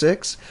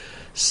 26,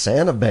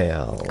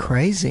 Sanibel.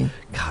 Crazy.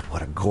 God,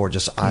 what a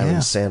gorgeous island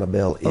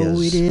Sanibel is.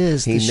 Oh, it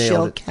is. He the nailed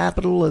shell it.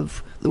 capital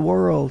of the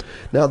world.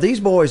 Now, these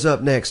boys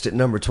up next at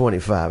number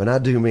 25, and I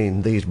do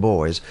mean these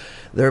boys,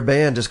 their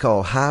band is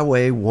called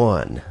Highway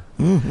 1.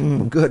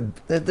 Mm-hmm. Good.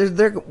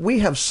 We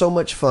have so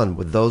much fun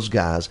with those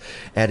guys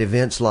at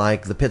events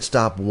like the Pit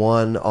Stop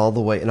 1 all the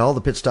way, and all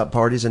the pit stop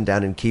parties and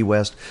down in Key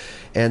West.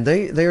 And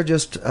they're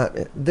just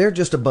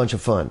a bunch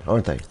of fun,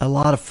 aren't they? A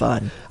lot of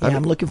fun. Yeah,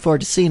 I'm looking forward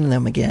to seeing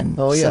them again.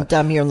 Oh, yeah.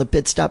 Sometime here on the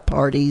pit stop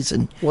parties.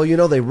 And well, you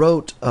know, they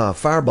wrote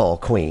Fireball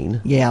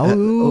Queen. Yeah,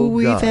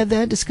 we've had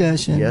that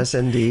discussion. Yes,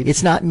 indeed.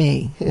 It's not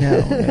me.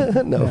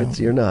 No, no.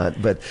 You're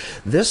not. But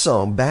this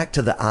song, Back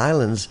to the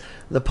Islands,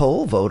 the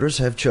poll voters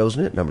have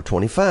chosen it number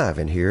 25,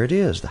 and here it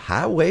is.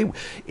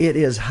 It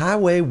is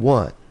Highway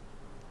 1,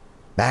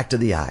 Back to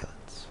the Islands.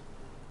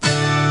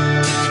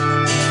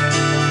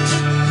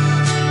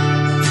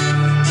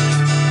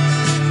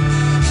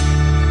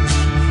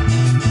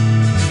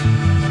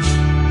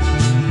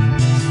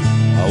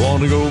 I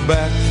want to go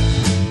back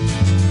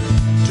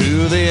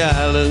to the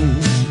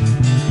islands,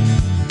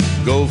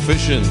 go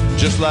fishing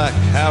just like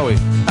Howie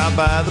out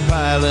by the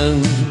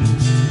pylons,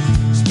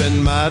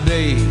 spend my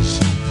days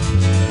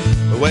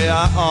the way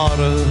I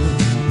oughta,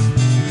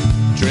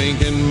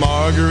 drinking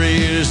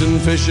margaritas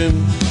and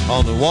fishing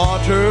on the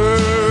water.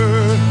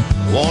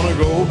 I want to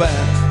go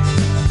back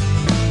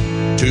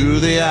to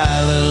the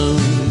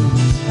islands.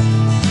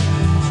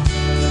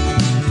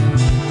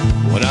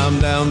 When I'm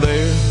down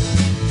there,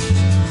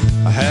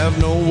 I have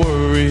no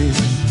worries.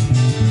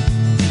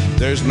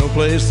 There's no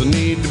place I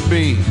need to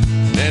be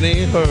in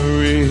any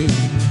hurry.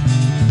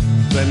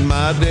 Spend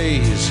my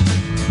days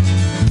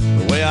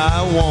the way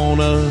I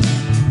wanna,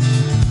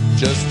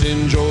 just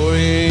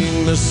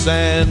enjoying the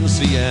sand,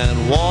 sea,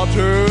 and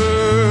water.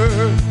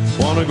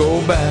 Wanna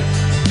go back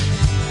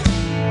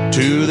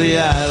to the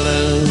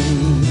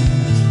island.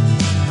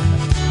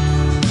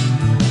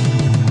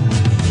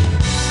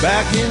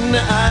 Back in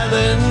the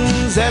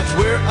islands, that's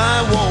where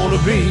I wanna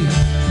be.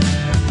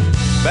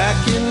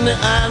 Back in the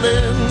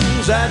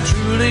islands, I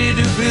truly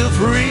do feel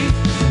free.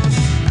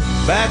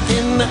 Back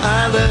in the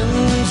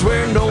islands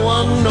where no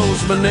one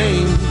knows my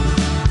name.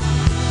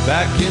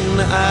 Back in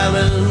the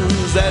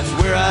islands, that's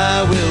where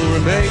I will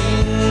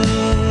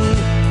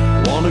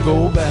remain. Wanna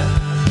go back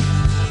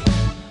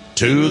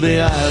to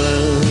the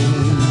islands.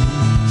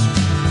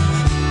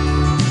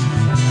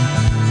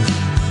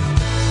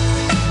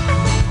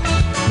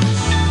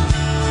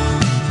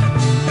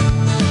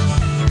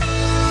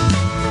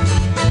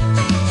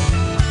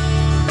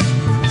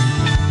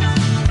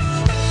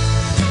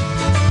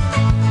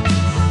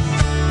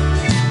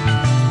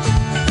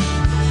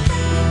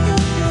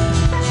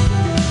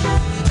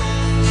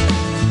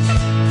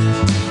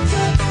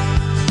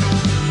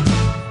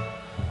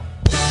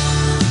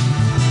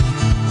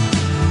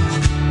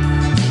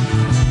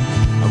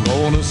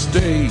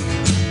 Stay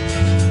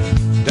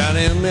down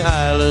in the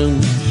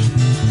islands.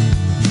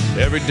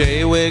 Every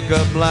day wake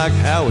up like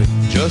Howie,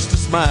 just a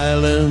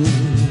smiling.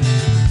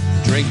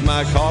 Drink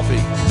my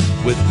coffee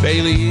with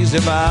Baileys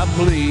if I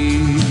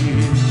please.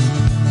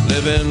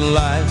 Living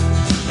life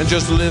and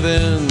just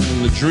living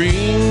the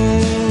dream.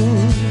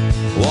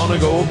 Wanna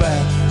go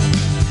back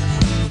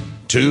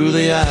to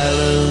the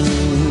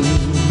islands.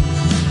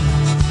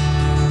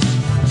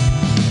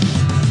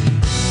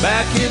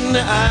 Back in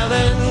the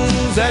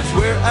islands, that's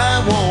where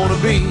I wanna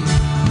be.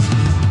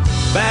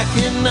 Back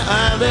in the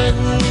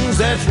islands,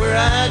 that's where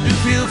I do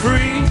feel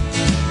free.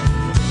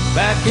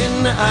 Back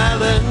in the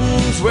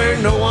islands where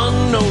no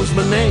one knows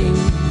my name.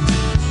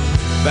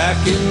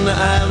 Back in the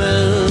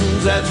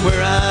islands, that's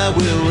where I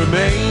will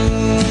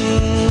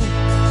remain.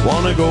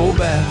 Wanna go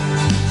back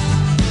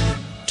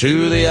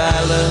to the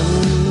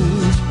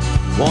islands.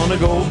 Wanna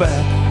go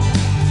back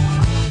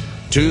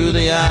to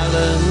the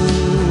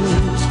islands.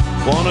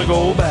 Wanna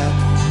go back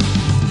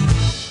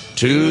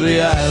to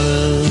the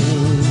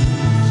islands.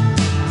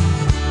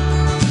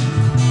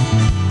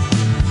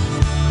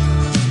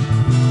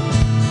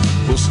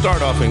 We'll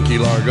start off in Key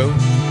Largo,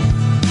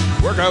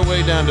 work our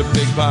way down to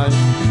Big Pine,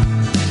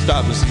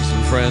 stop and see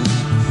some friends,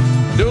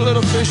 do a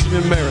little fishing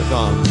in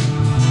Marathon,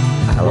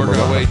 work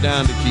our way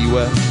down to Key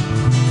West.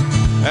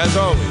 As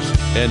always,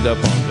 end up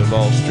on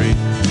Duval Street,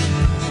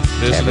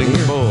 visiting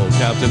the Bull,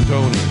 Captain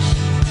Tony's,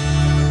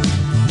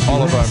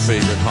 all of our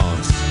favorite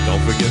haunts. Don't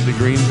forget the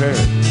Green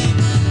Parrot.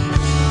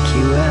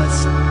 Key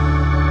West.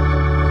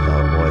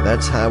 Oh boy,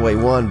 that's Highway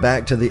 1,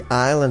 Back to the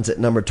Islands at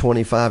number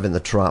 25 in the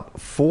Trop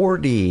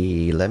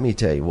 40. Let me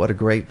tell you, what a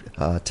great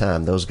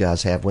time those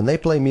guys have. When they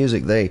play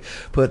music, they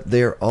put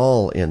their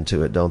all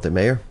into it, don't they,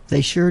 Mayor?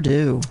 They sure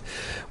do.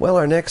 Well,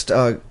 our next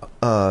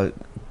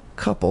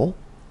couple,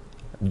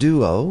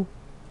 duo,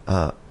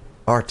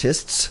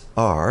 artists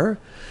are...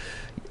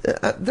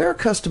 they're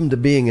accustomed to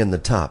being in the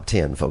top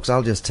 10, folks.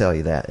 I'll just tell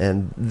you that.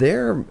 And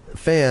their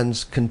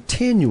fans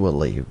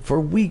continually,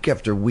 for week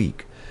after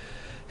week,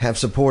 have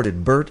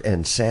supported Bert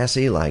and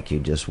Sassy like you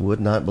just would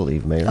not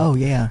believe, Mayor. Oh,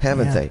 yeah.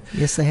 Haven't yeah. they?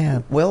 Yes, they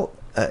have. Well,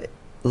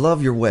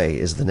 Love Your Way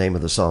is the name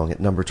of the song at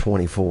number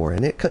 24,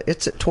 and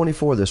it's at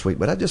 24 this week.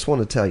 But I just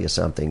want to tell you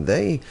something.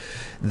 They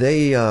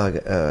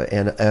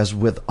and as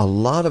with a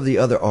lot of the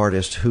other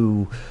artists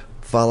who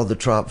follow the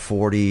Trop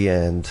 40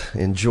 and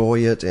enjoy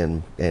it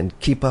and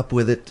keep up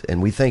with it,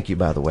 and we thank you,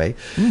 by the way.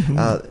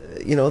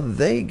 You know,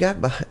 they got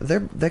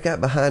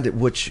behind it,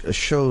 which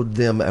showed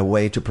them a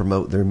way to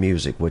promote their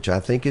music, which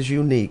I think is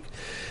unique.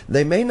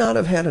 They may not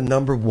have had a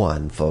number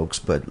one, folks,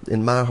 but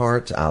in my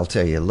heart, I'll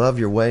tell you, Love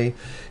Your Way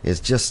is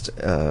just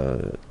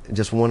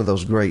one of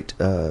those great.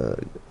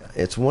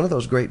 It's one of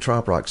those great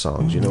trop rock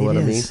songs. You know what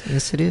I mean?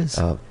 Yes, it is.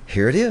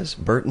 Here it is,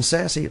 Bert and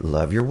Sassy,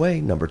 Love Your Way,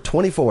 number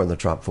 24 in the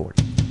Trop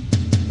 40.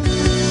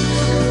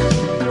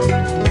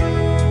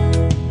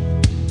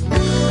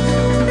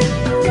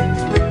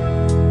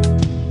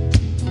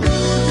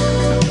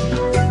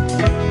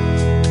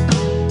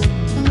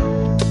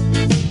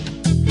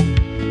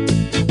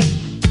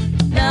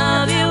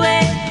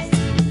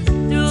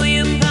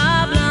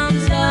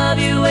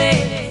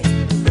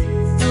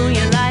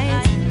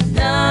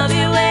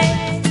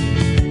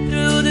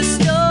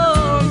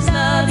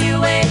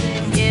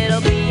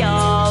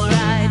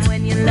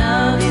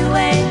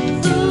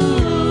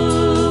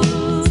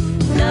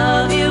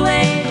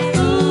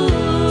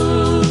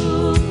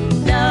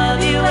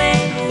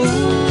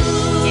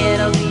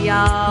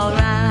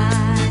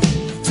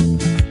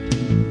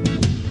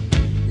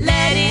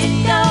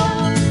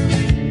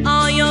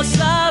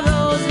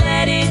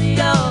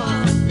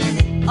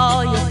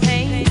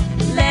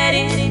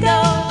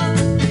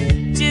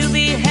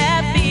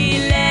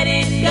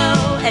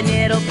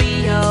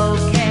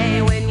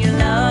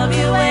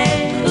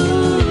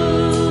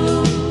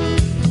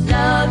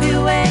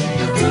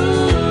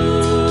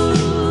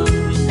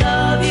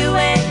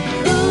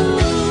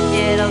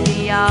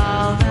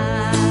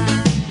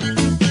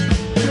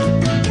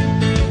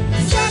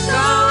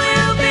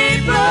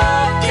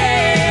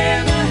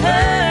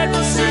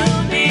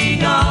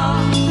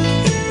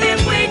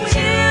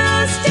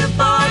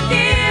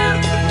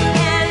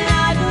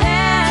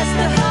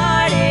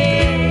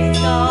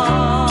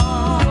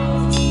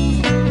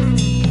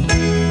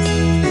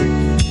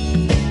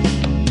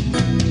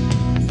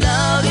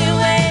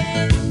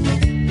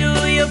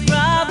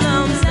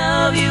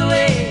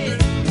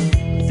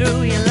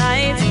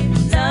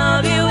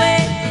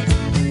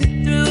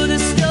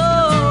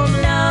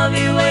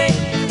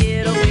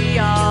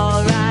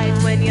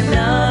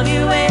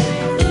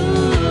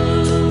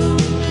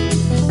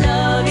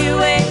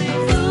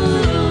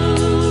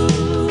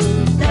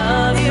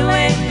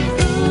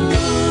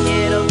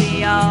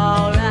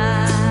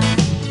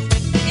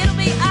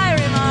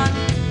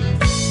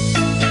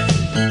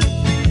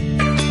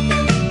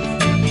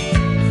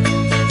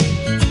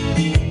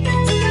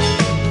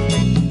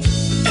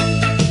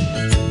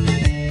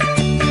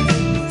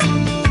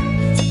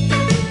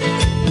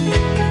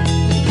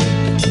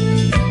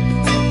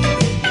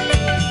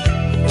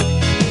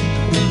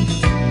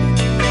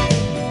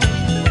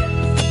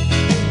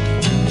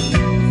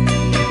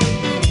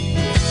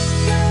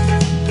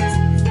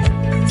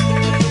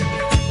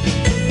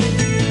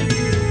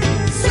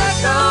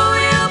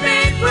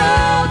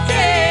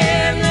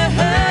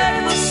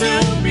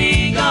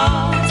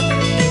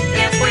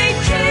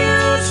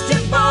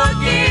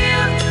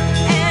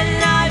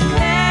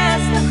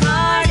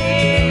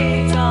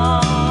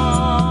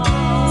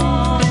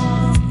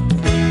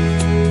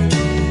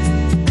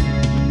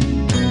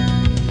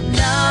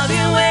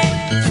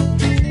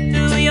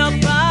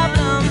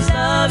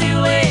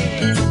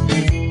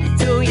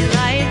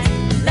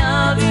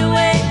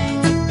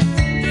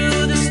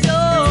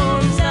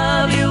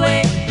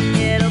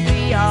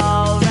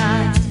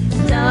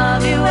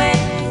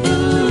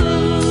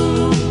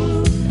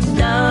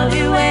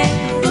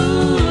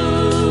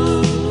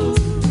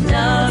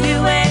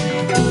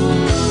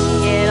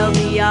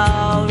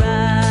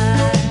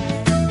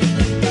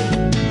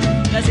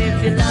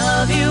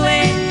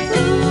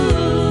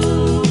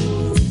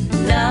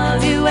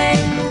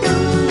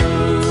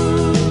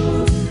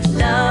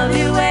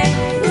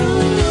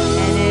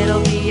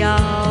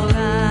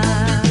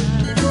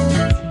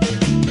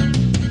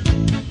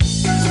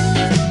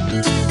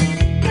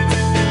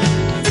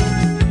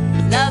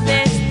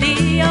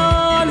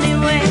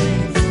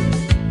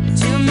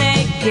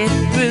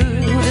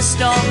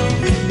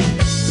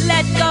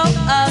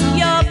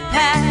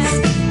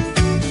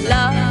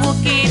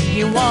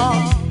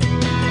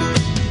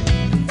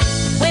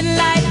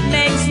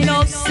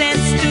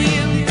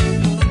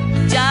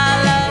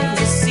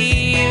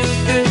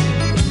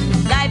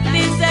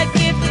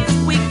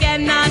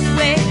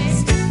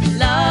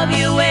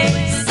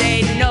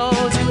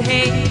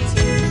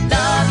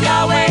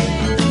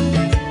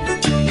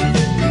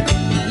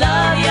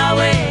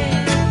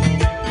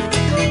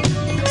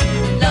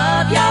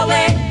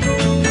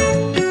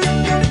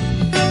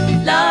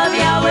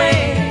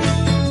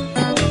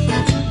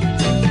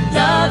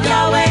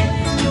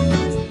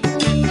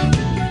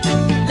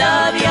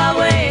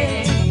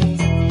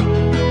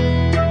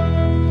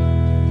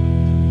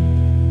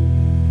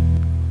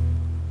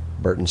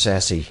 and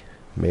sassy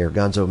Mayor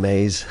Gonzo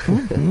Mays.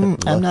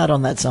 I'm not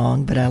on that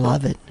song, but I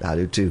love it. I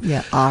do too.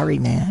 Yeah, Ari,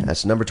 man.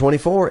 That's number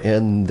 24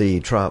 in the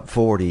Trop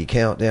 40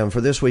 countdown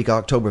for this week,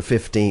 October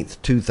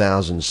 15th,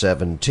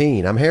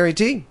 2017. I'm Harry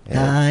T.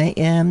 I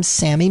am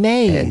Sammy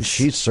Mays. And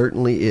she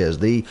certainly is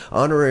the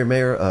honorary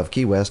mayor of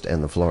Key West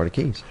and the Florida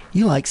Keys.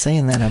 You like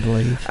saying that, I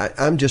believe.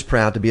 I'm just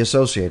proud to be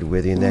associated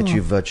with you and that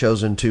you've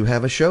chosen to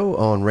have a show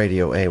on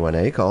Radio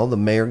A1A called The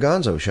Mayor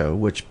Gonzo Show,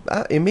 which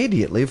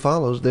immediately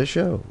follows this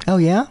show. Oh,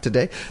 yeah?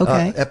 Today.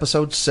 Okay.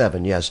 Episode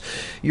 7, yes.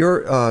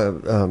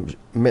 The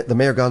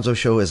Mayor Gonzo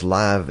Show is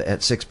live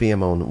at 6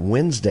 p.m. on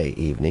Wednesday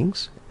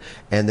evenings,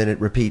 and then it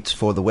repeats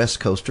for the West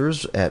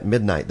Coasters at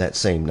midnight that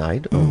same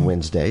night on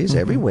Wednesdays,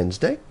 every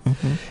Wednesday.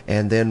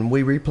 And then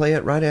we replay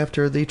it right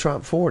after the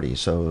Trop 40,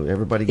 so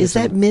everybody gets... Is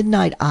that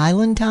midnight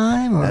island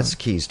time? Or? That's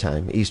Keys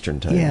time,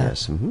 Eastern time, Yeah.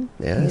 yes.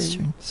 Yeah.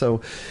 Eastern.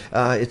 So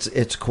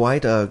it's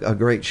quite a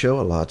great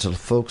show. Lots of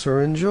folks are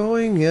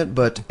enjoying it,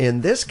 but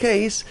in this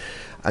case...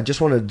 I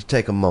just wanted to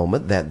take a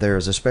moment that there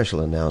is a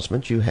special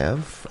announcement you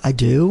have. I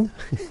do?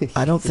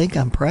 I don't think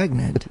I'm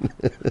pregnant.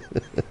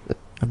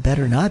 I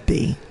better not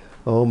be.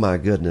 Oh, my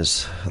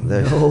goodness.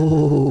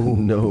 No.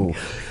 No.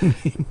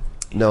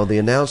 No, the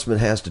announcement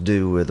has to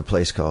do with a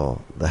place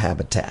called The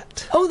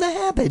Habitat. Oh, The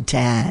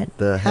Habitat.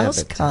 The House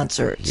Habitat.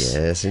 concerts.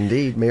 Yes,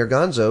 indeed. Mayor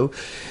Gonzo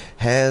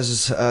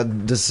has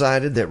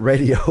decided that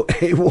Radio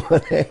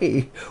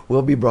A1A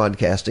will be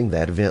broadcasting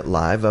that event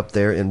live up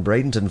there in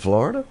Bradenton,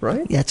 Florida,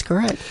 right? That's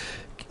correct.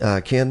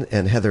 Ken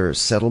and Heather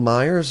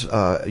Settlemeyer's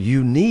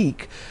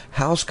unique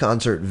house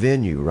concert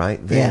venue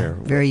right there.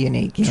 Yeah, very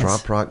unique, yes.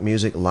 Trop rock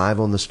music live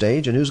on the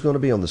stage. And who's going to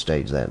be on the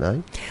stage that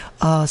night?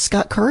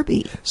 Scott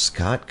Kirby.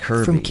 Scott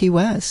Kirby. From Key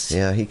West.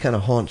 Yeah, he kind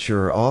of haunts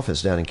your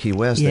office down in Key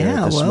West there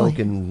at the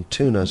Smokin'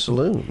 Tuna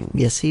Saloon.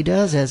 Yes, he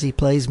does, as he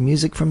plays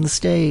music from the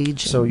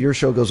stage. So your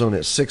show goes on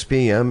at 6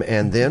 p.m.,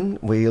 and then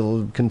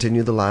we'll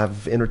continue the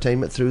live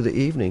entertainment through the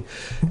evening.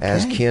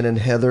 As Ken and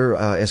Heather,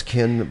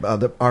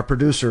 our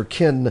producer,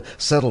 Ken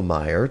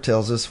Settlemeyer,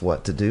 tells us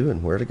what to do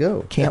and where to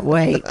go. Can't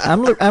wait.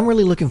 I'm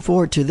really looking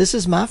forward to this.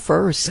 Is my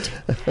first.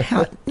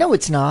 No,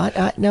 it's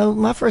not.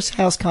 My first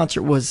house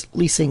concert was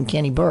Lisa and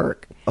Kenny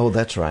Burke. Oh,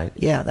 that's right.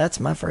 Yeah, that's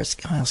my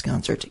first house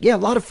concert. Yeah, a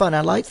lot of fun.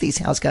 I like these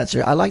house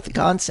concerts. I like the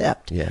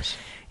concept. Yes.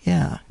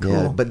 Yeah, cool.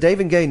 Yeah, but Dave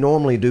and Gay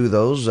normally do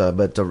those,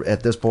 but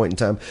at this point in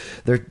time,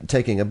 they're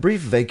taking a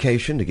brief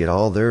vacation to get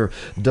all their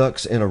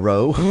ducks in a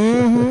row.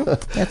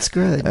 That's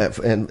good.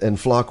 and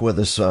flock with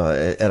us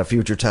at a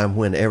future time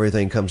when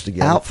everything comes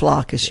together.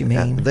 Outflock us, you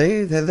mean?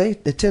 They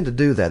tend to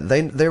do that.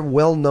 They're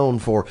well known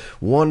for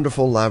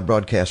wonderful live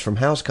broadcasts from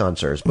house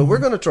concerts, but we're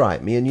going to try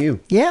it, me and you.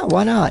 Yeah,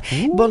 why not?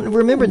 But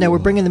remember now, we're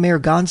bringing the Mayor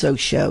Gonzo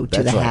show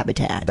to the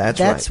Habitat. That's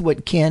right.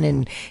 What Ken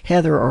and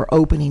Heather are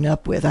opening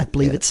up with. I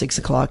believe at 6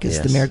 o'clock is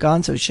the Mayor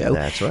Gonzo show.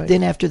 That's right.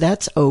 Then after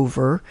that's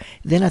over,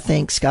 then I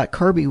think Scott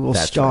Kirby will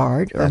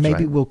start, or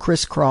maybe we'll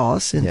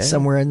crisscross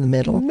somewhere in the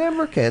middle.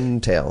 Never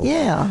can tell.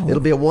 Yeah. It'll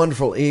be a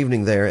wonderful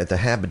evening there at the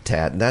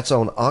Habitat, and that's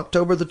on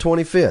October the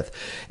 25th.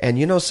 And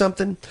you know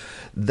something?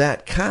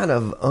 That kind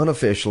of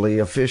unofficially,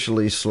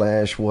 officially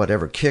 /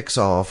 whatever, kicks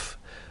off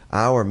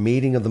our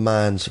Meeting of the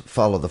Minds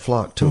Follow the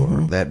Flock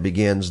tour. That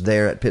begins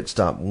there at Pit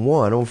Stop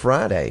 1 on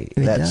Friday.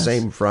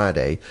 Same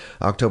Friday,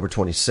 October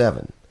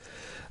 27th.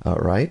 All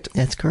right.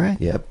 That's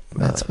correct. Yep.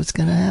 That's what's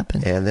going to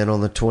happen. And then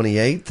on the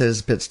 28th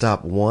is Pit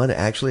Stop 1,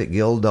 actually at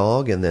Gill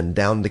Dog, and then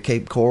down to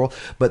Cape Coral.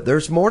 But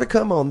there's more to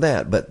come on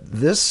that. But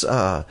this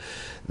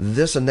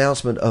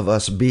announcement of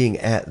us being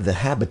at the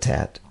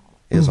Habitat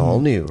is all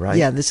new, right?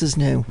 Yeah, this is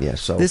new. Yeah,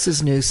 so this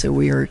is new. So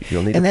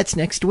that's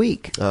next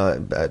week.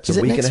 It's a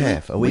week and a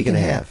half. A week and a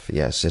half.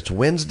 Yes, it's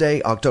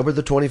Wednesday, October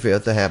the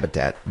 25th. The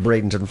Habitat,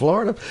 Bradenton,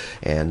 Florida,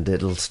 and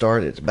it'll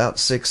start at about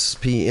 6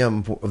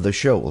 p.m. The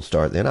show will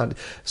start then. I'd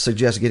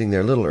suggest getting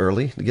there a little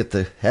early to get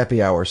the happy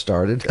hour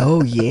started.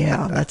 Oh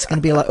yeah, that's going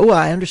to be a lot. Oh,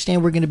 I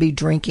understand. We're going to be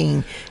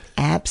drinking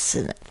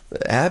absinthe.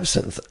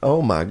 Absinthe.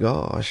 Oh my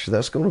gosh,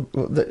 that's going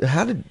to.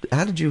 How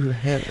did you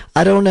have it?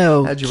 I don't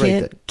know. How'd you rate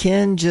that?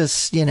 Ken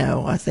just,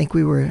 I think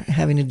we were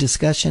having a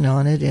discussion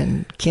on it,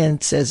 and Ken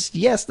says,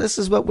 "Yes, this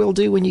is what we'll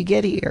do when you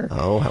get here."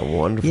 Oh, how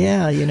wonderful!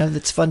 Yeah,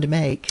 that's fun to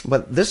make.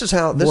 But this is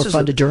how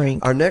fun to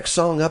drink. Our next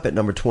song up at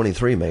number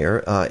 23,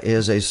 Mayor,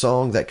 is a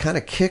song that kind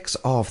of kicks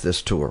off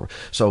this tour.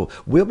 So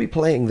we'll be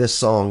playing this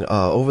song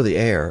over the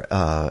air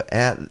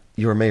at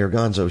your Mayor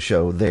Gonzo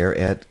show there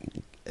at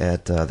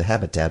the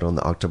Habitat on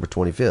the October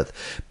 25th.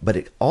 But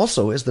it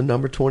also is the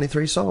number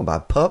 23 song by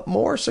Pup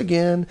Morse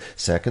again.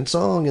 Second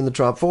song in the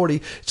Trop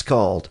 40. It's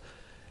called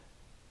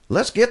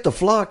Let's Get the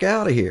Flock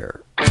Out of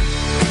Here. Well,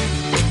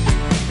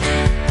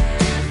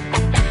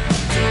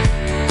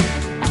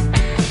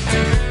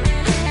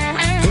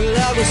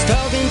 I was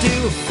talking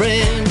to a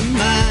friend of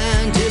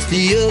mine just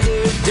the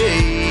other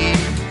day.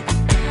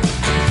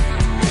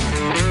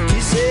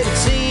 He said it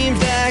seems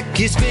like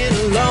it's been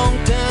a long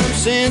time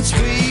since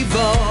we've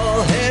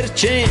all had a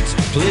chance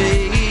to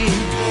play.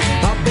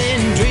 I've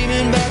been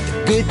dreaming about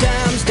the good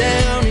times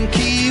down in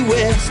Key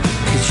West,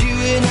 'cause you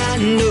and I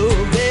know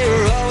they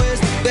were always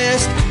the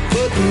best.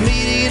 But the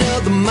meeting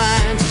of the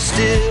minds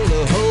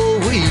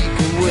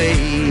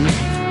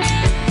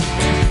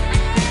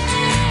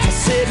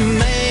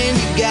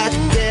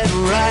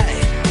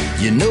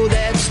You know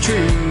that's true.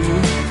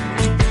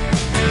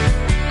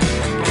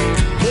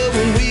 But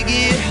when we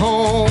get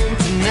home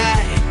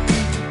tonight,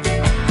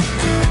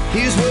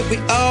 here's what we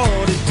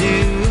ought to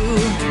do.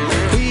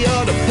 We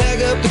ought to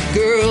pack up the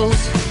girls,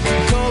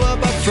 call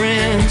up our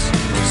friends,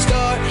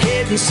 start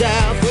heading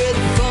south where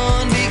the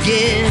fun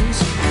begins,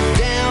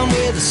 down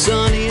where the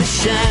sun is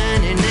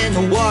shining and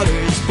the water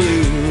is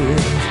blue.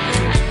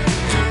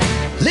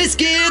 Let's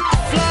get the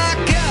flock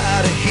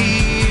out of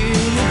here,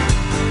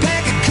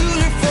 pack a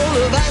cooler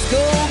full of ice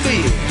cold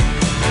beer.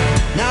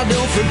 Now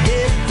don't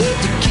forget the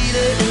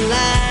tequila and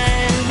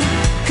lime,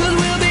 'cause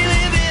we'll be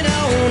living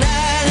on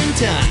island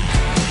time.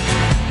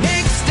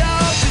 Next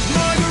stop is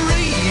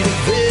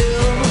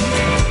Margaritaville.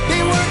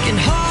 Been working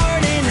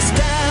hard and it's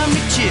time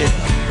to chill.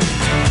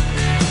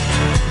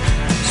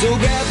 So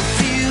grab a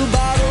few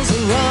bottles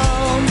of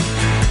rum,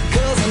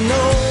 'cause I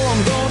know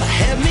I'm gonna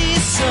have me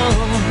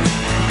some.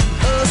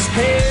 Us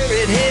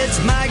parrot heads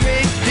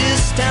migrate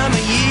this time of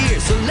year,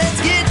 so let's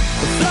get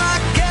the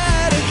flock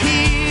out of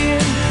here.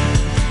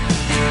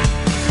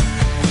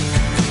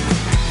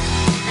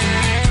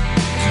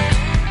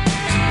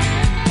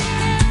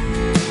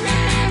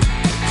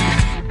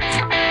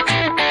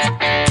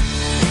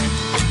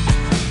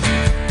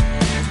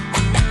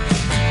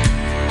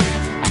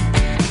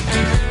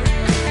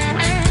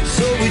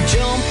 So we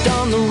jumped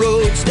on the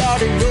road,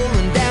 started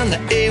rolling down the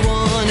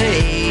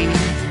A1A.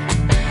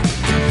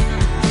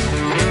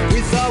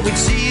 We thought we'd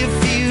see a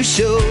few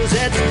shows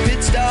at the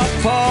pit stop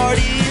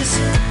parties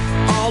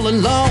all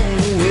along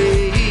the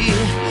way.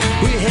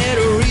 We had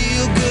a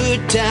real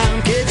good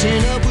time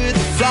catching up with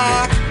the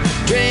flock,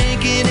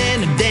 drinking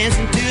and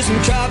dancing to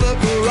some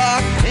tropical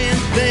rock, and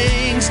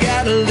things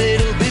got a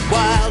little bit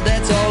wild,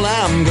 that's all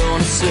I'm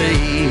gonna say.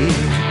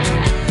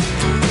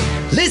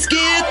 Let's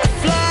get the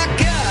flock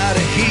out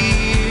of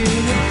here,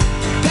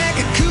 pack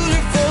a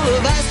cooler full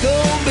of ice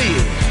cold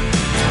beer.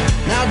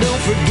 Now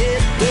don't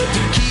forget the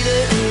tequila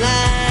and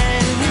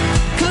lime,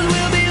 'cause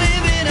we'll be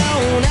living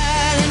on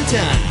island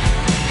time.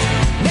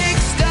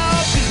 Next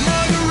stop is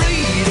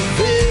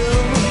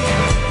Margaritaville.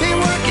 Been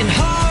working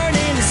hard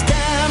and it's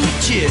time to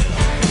chill.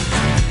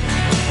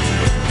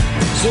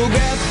 So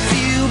grab a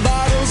few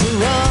bottles of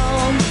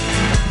rum,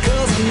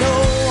 'cause I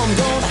know I'm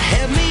gonna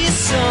have me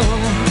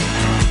some.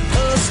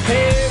 Us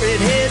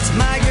parrot heads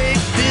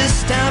migrate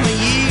this time of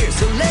year,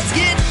 so let's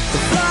get the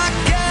flock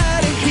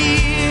out of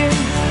here.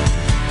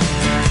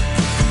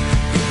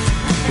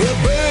 Well,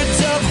 birds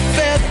of a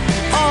feather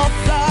all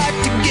flock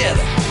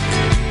together,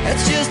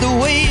 that's just the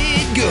way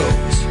it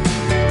goes.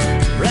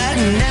 Right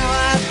now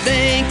I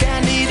think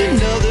I need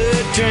another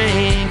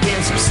drink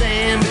and some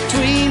sand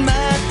between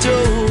my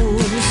toes.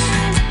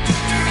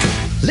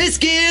 Let's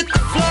get the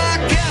flock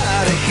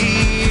out of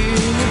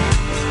here,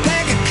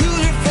 pack a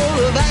cooler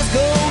full of ice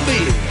cold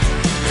beer.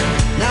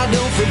 Now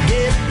don't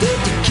forget the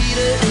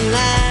tequila and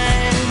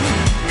lime,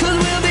 'cause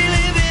we'll be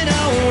living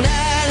on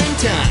island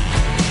time.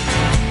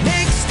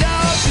 Next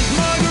stop is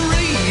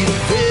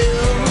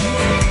Margaritaville.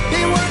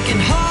 Been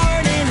working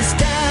hard and it's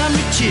time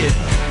to chill.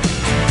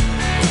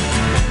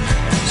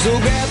 So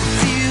grab a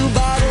few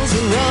bottles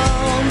of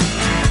rum,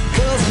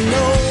 'cause I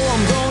know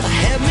I'm gonna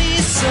have me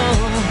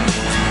some.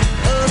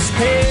 Us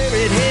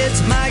parrot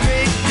heads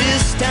migrate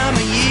this time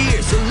of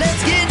year, so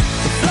let's get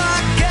the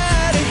flock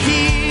out of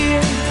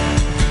here.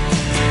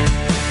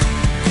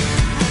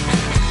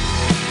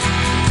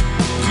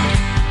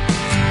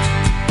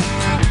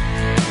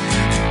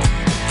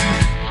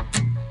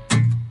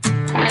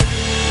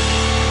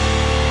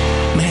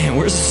 Man,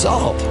 where's the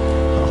salt?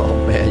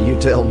 Oh, man, you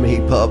tell me,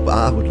 pup.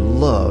 I would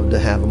love to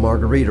have a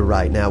margarita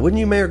right now. Wouldn't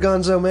you, Mayor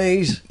Gonzo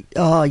Mays?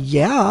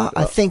 Yeah,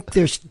 I think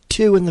there's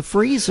 2 in the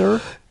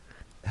freezer.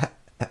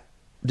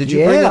 Did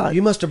you bring them?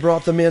 You must have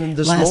brought them in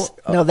this morning.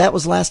 No, that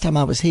was last time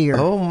I was here.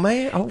 Oh,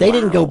 man. Oh, they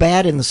didn't go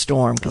bad in the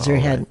storm because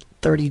they had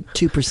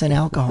 32%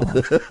 alcohol.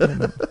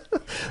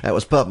 That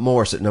was Pup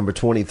Morse at number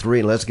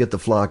 23. Let's get the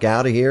flock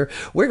out of here.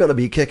 We're going to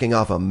be kicking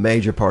off a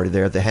major party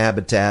there at the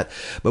Habitat,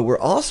 but we're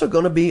also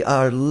going to be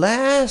our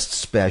last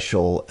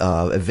special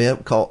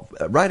event called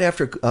right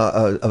after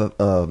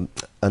an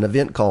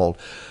event called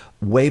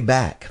Way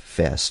Back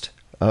Fest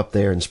up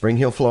there in Spring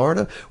Hill,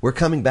 Florida. We're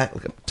coming back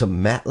to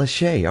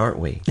Matlacha, aren't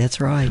we?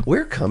 That's right.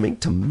 We're coming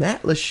to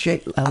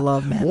Matlacha. I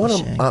love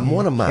Matlacha.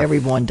 One of my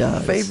Everyone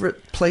does.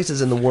 favorite places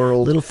in the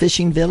world. Little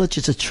fishing village.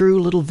 It's a true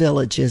little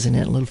village, isn't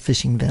it? A little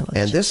fishing village.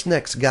 And this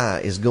next guy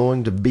is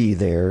going to be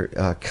there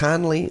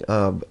kindly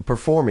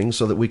performing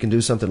so that we can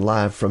do something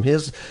live from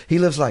his. He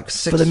lives like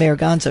 6... For the Mayor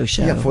Gonzo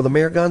Show. Yeah, for the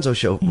Mayor Gonzo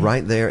Show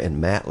right there in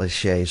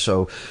Matlacha.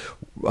 So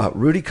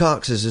Rudy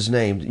Cox is his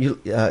name.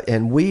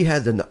 And we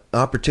had the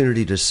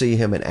opportunity to see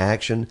him in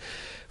action.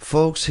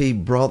 Folks, he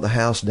brought the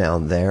house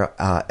down there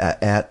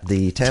at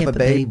the Tampa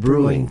Bay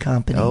Brewing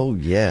Company. Oh,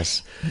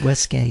 yes.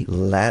 Westgate.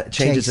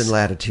 Changes in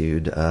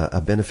Latitude,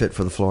 a benefit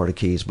for the Florida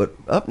Keys. But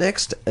up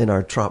next in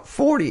our Top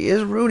 40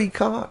 is Rudy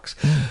Cox.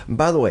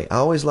 By the way, I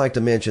always like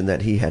to mention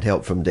that he had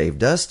help from Dave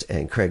Dust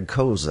and Craig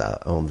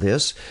Koza on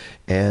this.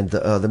 And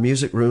the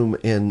music room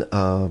in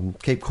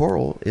Cape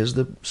Coral is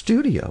the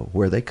studio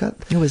where they cut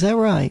Oh, is that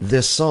right?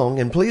 this song.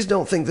 And please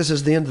don't think this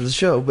is the end of the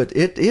show, but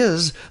it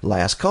is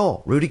Last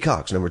Call. Rudy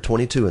Cox, number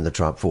 22 in the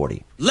Trop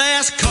 40.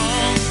 Last call.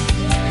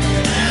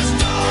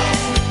 Last call.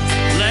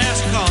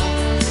 Last call.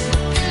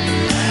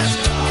 Last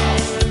call.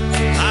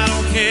 I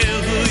don't care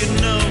who you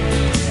know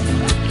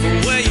or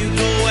where you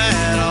go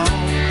at all.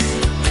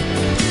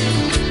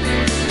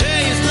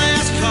 Hey, it's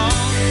last call.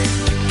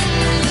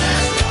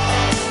 Last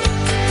call.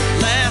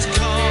 Last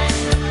call.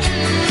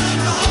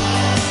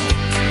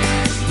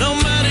 No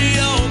matter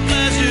your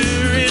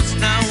pleasure, it's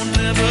now or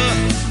never.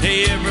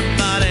 Hey,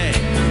 everybody,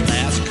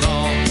 last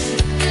call.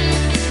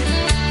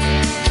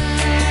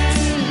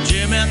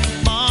 Jim at the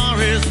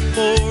bar is a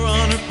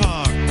 400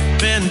 par.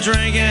 Been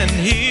drinking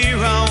here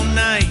all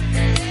night.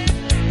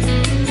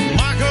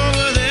 Mark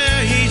over there,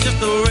 he's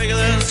just a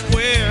regular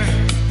square.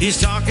 He's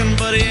talking,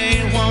 but he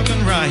ain't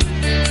walking right.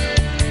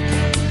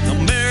 Now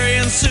Mary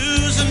and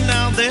Susan,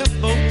 now they're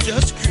both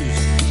just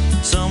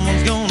cruising.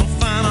 Someone's gonna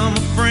find them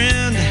a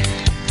friend.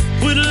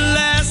 When the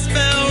last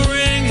bell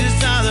rings,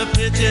 it's either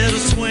pitch it or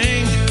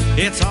swing.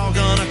 It's all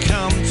gonna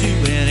come to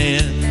an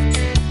end.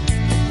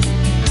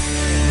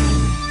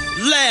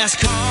 Last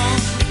call.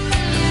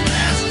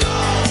 Last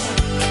call.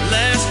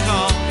 Last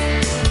call.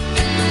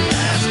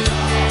 Last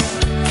call.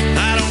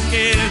 I don't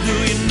care who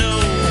you know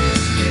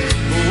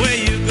or where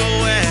you go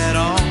at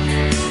all.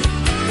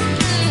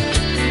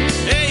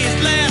 Hey, it's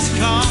last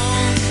call.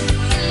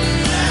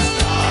 Last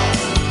call.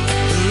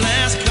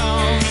 Last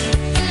call.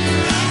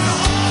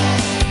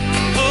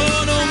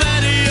 Oh, no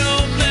matter your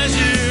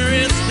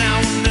pleasure, it's now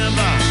or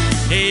never.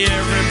 Hey,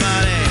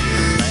 everybody,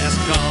 last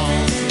call.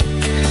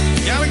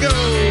 Gotta go.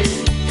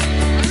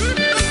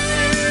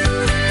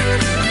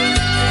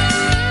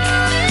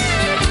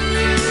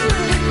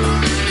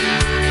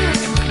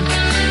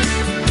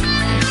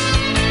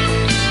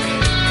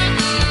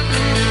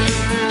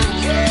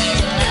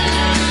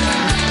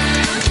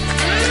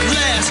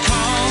 Last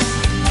call.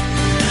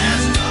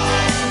 Last call. Last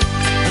call.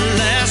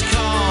 Last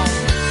call.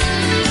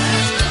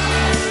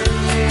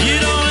 You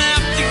don't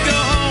have to go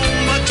home,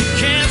 but you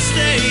can't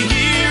stay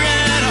here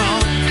at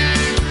all.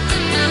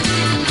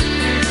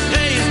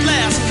 Hey, it's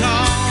last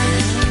call.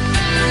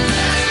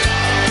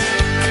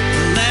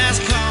 Last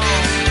call.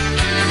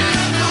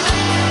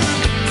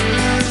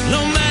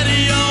 No matter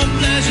your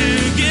pleasure,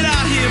 get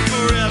out here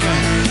forever.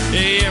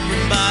 Hey,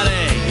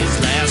 everybody, it's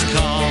last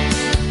call.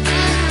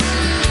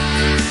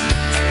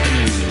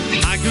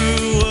 I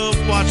grew up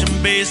watching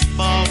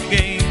baseball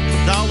games,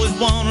 always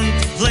wanting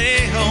to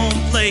play home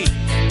plate.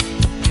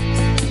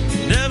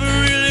 Never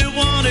really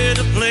wanted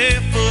to play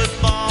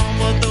football,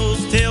 but those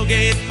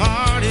tailgate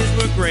parties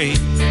were great.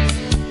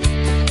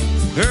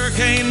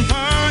 Hurricane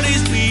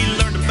parties, we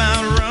learned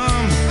about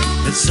rum,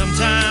 and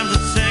sometimes a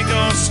sink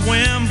or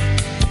swim.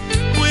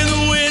 When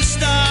the wind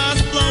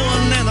starts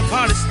blowing and the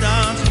party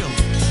starts going,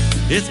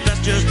 it's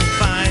best just to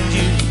find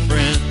you a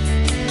friend.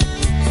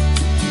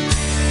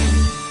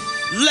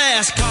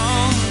 Last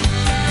call.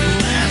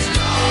 Last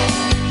call.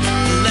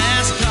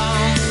 Last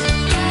call.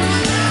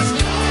 Last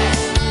call.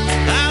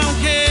 I don't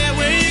care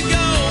where you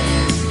go,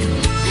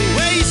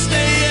 where you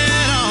stay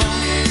at all.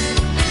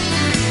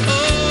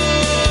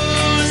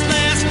 Oh, it's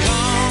last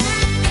call.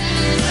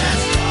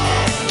 Last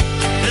call.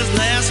 It's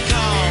last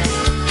call.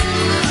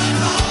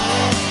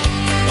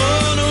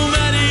 Oh, no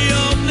matter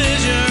your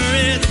pleasure,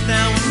 it's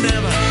now or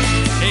never.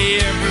 Hey,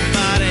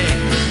 everybody,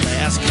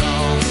 last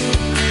call.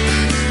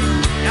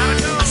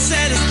 I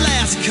said it's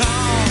last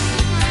call.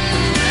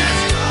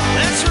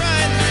 That's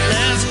right,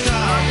 last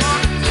call.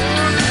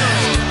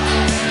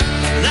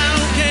 I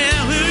don't care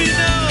who you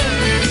know,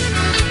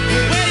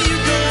 where you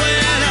go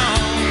at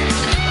all.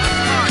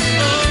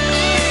 Oh,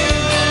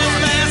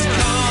 last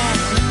call.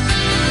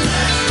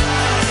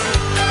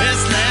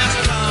 It's last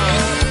call.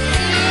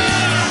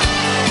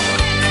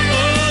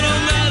 Oh, no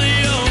matter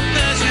your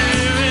pleasure,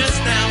 it's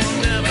now or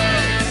never.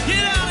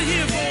 Get out of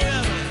here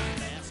forever.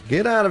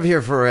 Get out of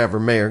here forever,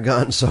 Mayor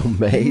Gonzo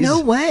Mays.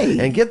 No way.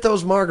 And get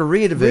those those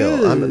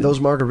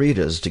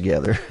margaritas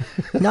together.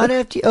 Not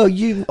after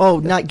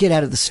not get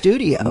out of the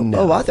studio. No.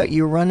 Oh, I thought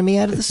you were running me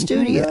out of the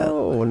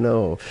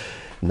studio.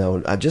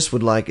 No, I just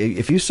would like,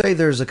 if you say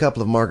there's a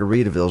couple of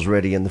Margaritavilles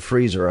ready in the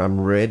freezer,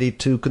 I'm ready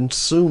to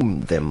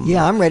consume them.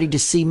 Yeah, I'm ready to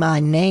see my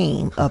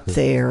name up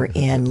there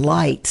in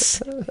lights.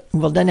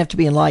 Well, it doesn't have to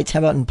be in lights. How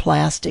about in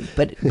plastic?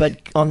 But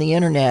on the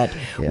internet,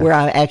 Yeah. where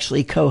I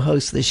actually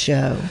co-host the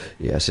show.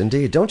 Yes,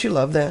 indeed. Don't you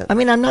love that? I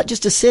mean, I'm not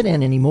just a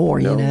sit-in anymore.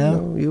 No, you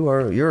know.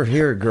 no, you're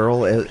here,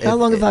 girl. How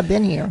long have I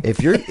been here?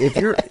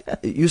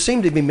 You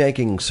seem to be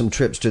making some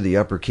trips to the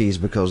Upper Keys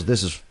because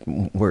this is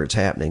where it's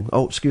happening.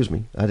 Oh, excuse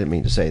me, I didn't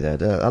mean to say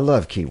that. I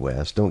love Key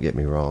West. Don't get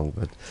me wrong,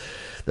 but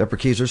the Upper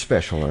Keys are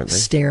special, aren't they?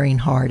 Staring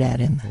hard at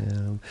him.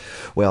 Yeah.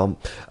 Well,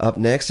 up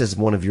next is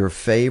one of your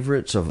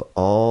favorites of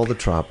all the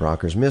Trop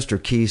Rockers,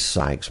 Mr. Keith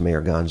Sykes,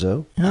 Mayor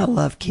Gonzo. I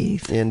love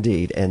Keith.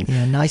 Indeed. And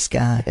yeah, nice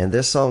guy. And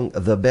this song,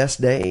 The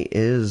Best Day,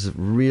 is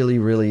really,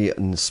 really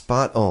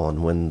spot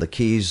on when the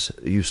Keys,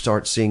 you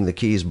start seeing the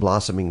Keys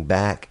blossoming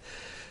back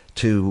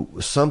to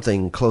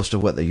something close to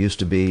what they used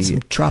to be.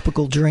 Some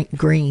tropical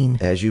green.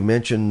 As you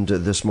mentioned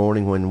this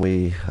morning when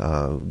we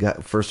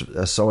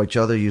saw each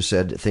other, you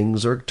said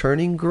things are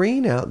turning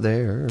green out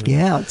there.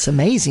 Yeah, it's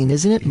amazing,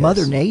 isn't it? Yes.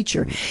 Mother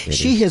Nature.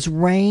 She has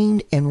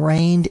rained and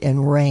rained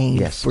and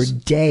rained for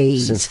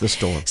days.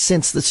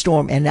 Since the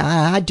storm. And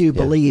I do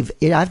believe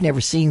it. I've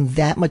never seen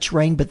that much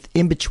rain, but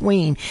in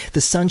between,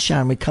 the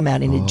sunshine would come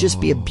out and it'd just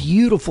be a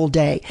beautiful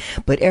day.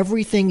 But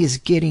everything is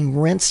getting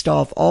rinsed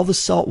off. All the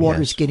salt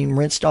water is getting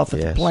rinsed off of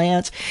the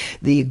plants.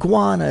 The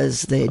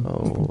iguanas,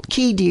 the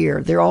key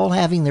deer, they're all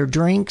having their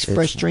drinks,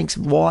 fresh drinks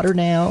of water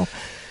now.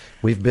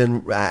 We've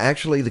been,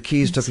 actually, the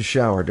Keys took a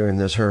shower during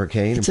this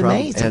hurricane. It's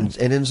amazing.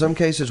 And in some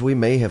cases, we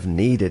may have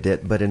needed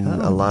it, but in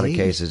a lot of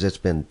cases, it's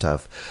been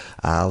tough.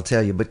 I'll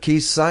tell you. But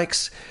Keith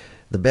Sykes,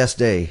 the best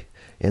day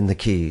in the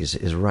Keys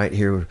is right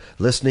here,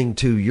 listening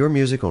to your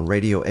music on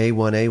Radio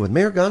A1A with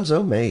Mayor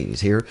Gonzo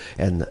Mays here,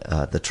 and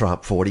the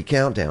Trop 40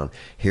 Countdown.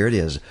 Here it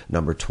is,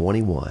 number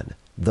 21,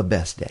 The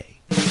Best Day.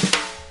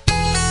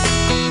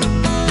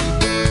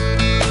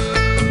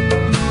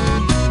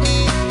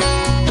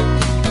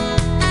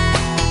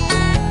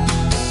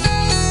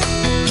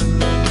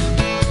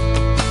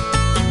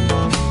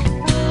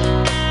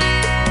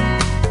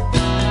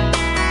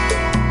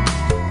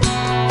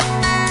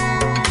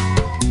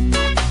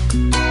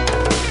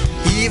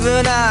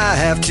 Even I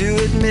have to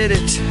admit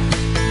it,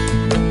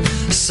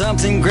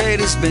 something great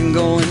has been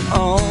going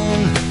on.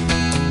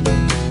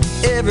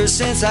 Ever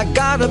since I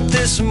got up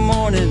this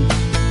morning,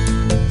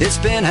 it's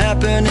been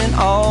happening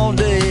all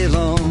day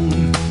long.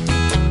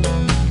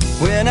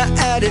 When I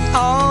add it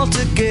all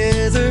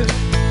together,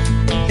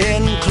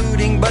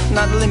 including but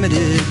not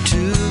limited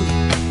to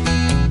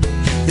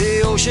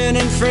the ocean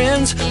and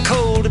friends,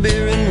 cold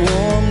beer and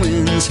warm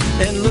winds,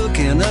 and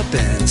looking up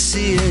and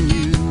seeing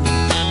you.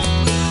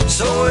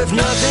 So if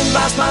nothing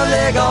bites my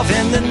leg off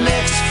in the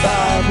next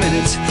 5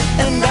 minutes,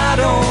 and I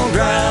don't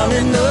drown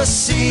in the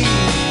sea,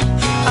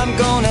 I'm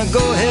gonna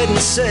go ahead and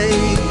say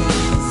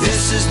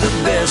this is the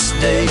best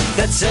day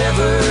that's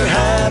ever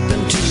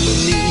happened to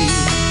me.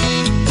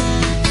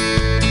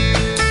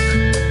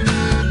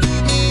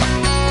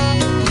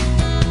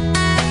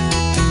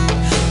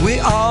 We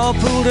all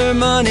pooled our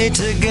money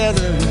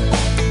together,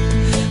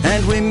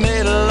 and we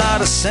made a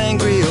lot of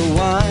sangria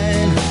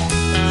wine.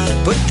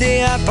 Put the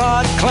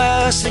iPod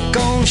Classic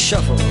on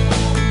shuffle,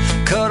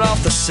 cut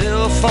off the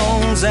cell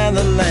phones and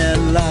the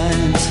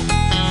landlines.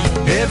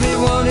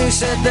 Everyone who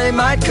said they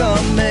might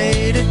come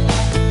made it,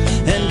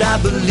 and I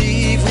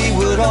believe we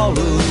would all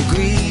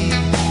agree.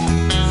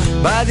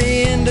 By the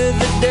end of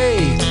the day,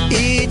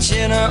 each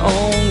in our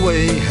own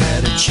way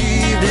had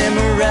achieved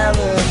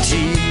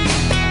immorality.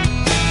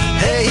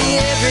 Hey,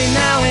 every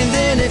now and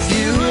then if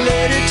you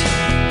let it,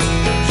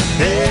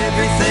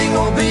 everything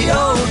will be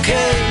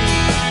okay.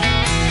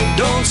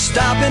 Don't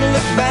stop and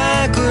look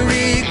back or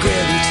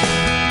regret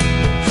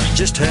it.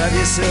 Just have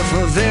yourself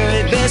a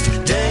very best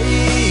day.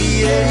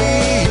 Yeah,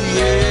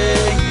 yeah,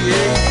 yeah,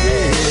 yeah.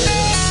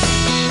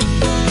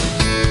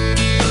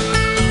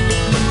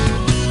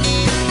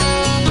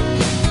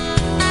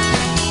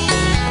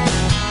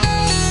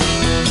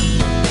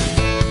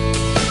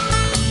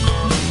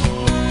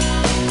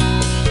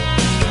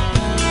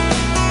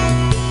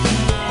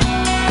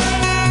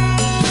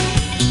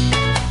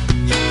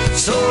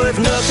 So if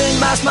nothing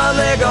bites my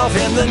leg off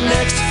in the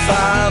next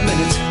 5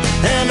 minutes,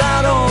 and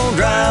I don't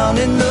drown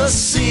in the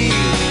sea,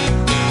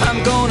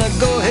 I'm gonna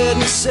go ahead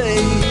and say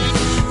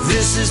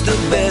this is the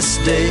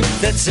best day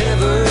that's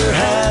ever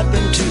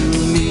happened to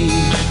me.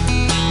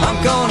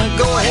 I'm gonna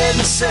go ahead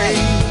and say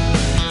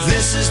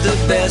this is the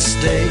best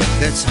day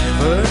that's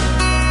ever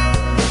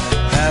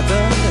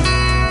happened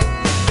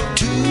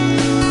to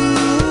me.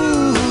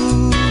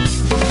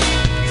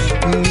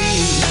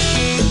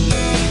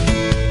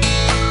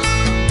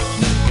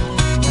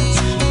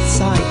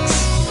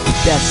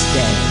 Best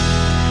day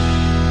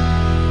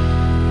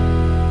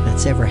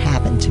that's ever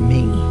happened to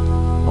me.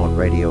 On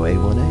Radio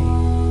A1A.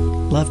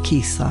 Love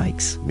Keith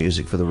Sykes.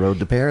 Music for the road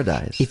to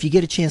paradise. If you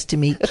get a chance to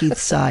meet Keith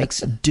Sykes,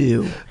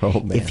 do.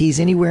 Oh, man. If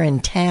he's anywhere in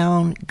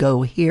town,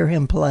 go hear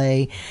him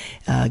play.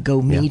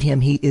 Go meet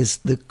him. He is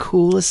the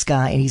coolest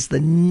guy, and he's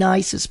the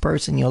nicest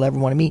person you'll ever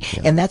want to meet.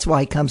 Yeah. And that's why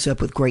he comes up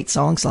with great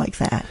songs like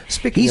that.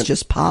 He's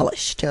just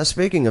polished. Yeah,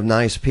 speaking of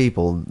nice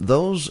people,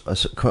 those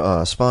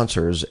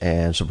sponsors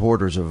and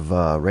supporters of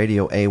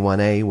Radio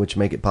A1A, which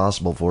make it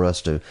possible for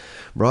us to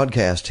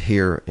broadcast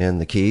here in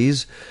the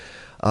Keys,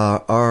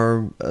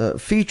 are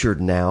featured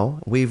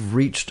now. We've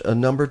reached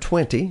number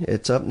 20.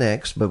 It's up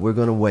next, but we're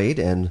going to wait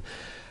and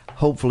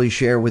hopefully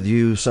share with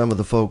you some of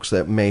the folks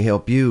that may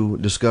help you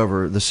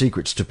discover the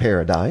secrets to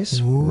paradise.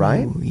 Ooh,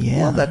 right?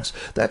 Yeah. Well,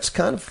 that's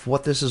kind of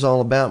what this is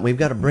all about. We've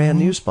got a brand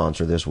new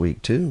sponsor this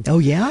week, too. Oh,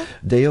 yeah?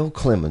 Dale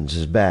Clemens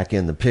is back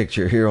in the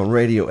picture here on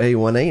Radio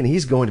A1A, and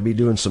he's going to be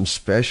doing some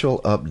special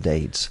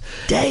updates.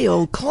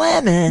 Dale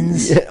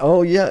Clemens?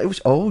 Yeah,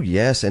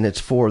 yes, and it's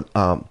for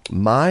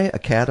My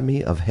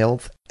Academy of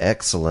Health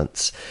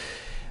Excellence.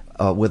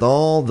 with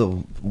all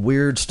the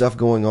weird stuff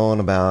going on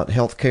about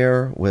health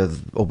care,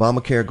 with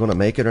Obamacare going to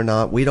make it or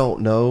not, we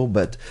don't know.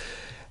 But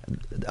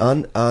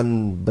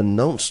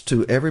unbeknownst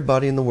to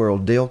everybody in the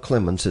world, Dale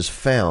Clemens has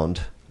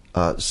found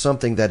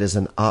something that is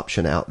an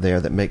option out there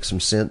that makes some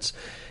sense.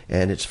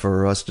 And it's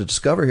for us to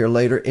discover here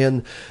later.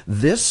 In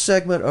this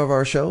segment of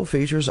our show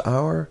features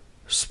our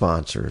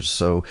sponsors.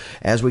 So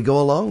as we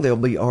go along, they'll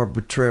be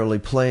arbitrarily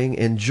playing.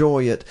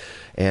 Enjoy it,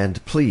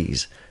 and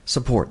please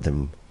support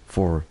them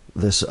for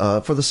this,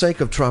 for the sake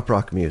of trop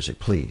rock music.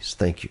 Please,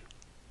 thank you.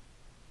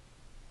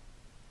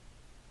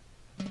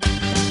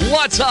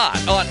 What's hot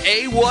on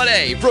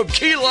A1A from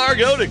Key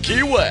Largo to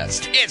Key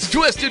West? It's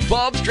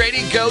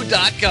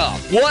TwistedPalmsTradingCo.com.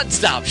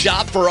 One-stop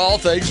shop for all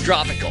things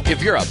tropical.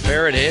 If you're a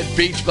Parrot Head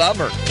beach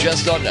bummer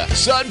just on the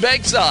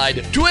Sunbank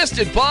side,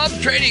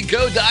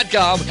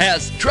 TwistedPalmsTradingCo.com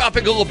has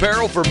tropical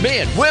apparel for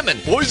men, women,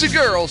 boys, and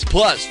girls,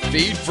 plus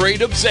Feed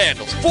Freedom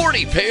sandals.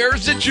 40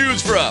 pairs to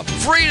choose from.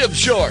 Freedom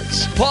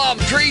shorts, palm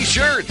tree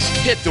shirts.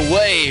 Hit the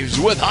waves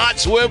with hot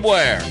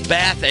swimwear,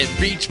 bath and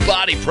beach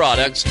body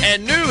products,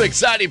 and new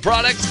exciting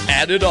products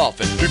added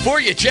often.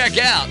 Before you check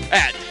out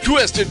at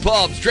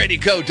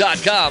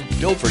TwistedPalmsTradingCo.com,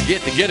 don't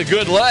forget to get a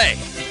good lay.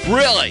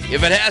 Really,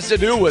 if it has to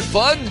do with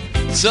fun,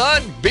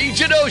 sun,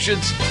 beach, and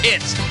oceans,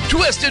 it's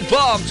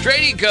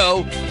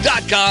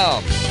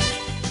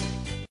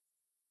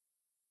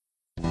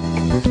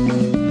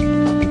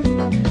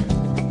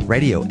TwistedPalmsTradingCo.com.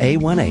 Radio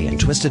A1A and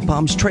Twisted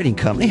Palms Trading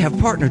Company have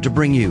partnered to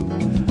bring you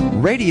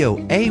Radio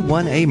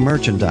A1A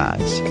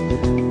merchandise.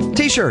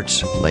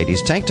 T-shirts,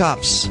 ladies' tank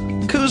tops,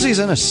 koozies,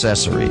 and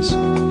accessories.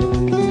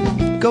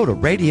 Go to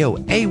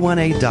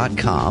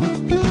RadioA1A.com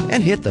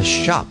and hit the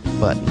shop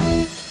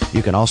button.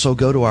 You can also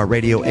go to our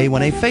Radio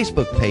A1A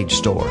Facebook page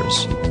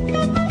stores.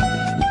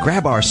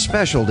 Grab our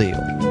special deal,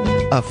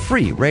 a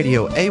free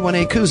Radio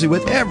A1A koozie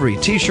with every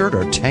t-shirt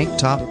or tank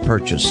top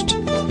purchased.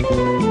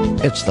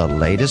 It's the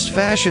latest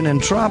fashion in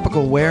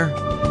tropical wear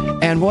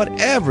and what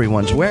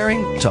everyone's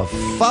wearing to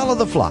follow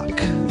the flock.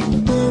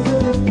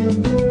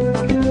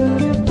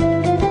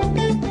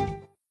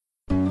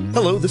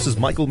 Hello, this is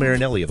Michael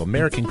Marinelli of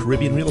American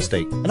Caribbean Real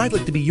Estate, and I'd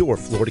like to be your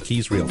Florida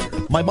Keys realtor.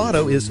 My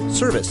motto is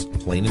service,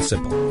 plain and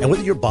simple. And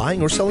whether you're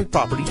buying or selling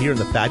property here in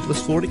the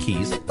fabulous Florida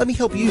Keys, let me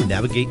help you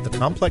navigate the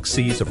complex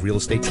seas of real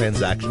estate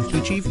transactions to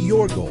achieve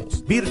your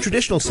goals. Be it a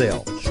traditional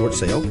sale, short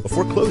sale, a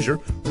foreclosure,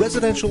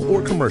 residential,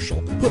 or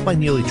commercial, put my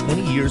nearly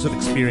 20 years of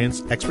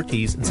experience,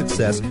 expertise, and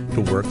success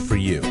to work for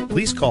you.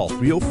 Please call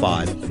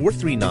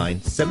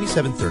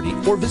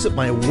 305-439-7730 or visit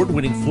my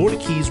award-winning Florida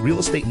Keys real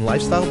estate and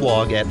lifestyle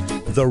blog at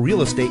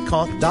therealestateconk.com.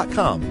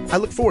 I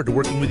look forward to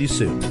working with you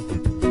soon.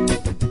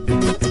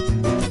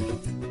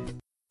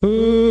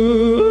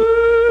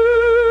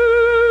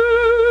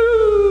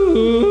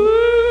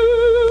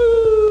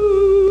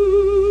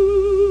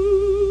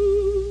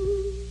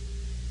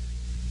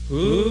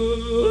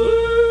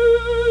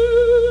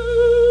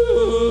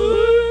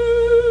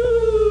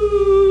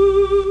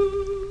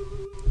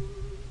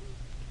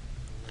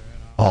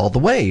 All the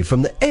way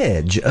from the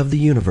edge of the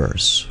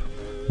universe,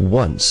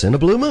 once in a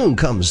blue moon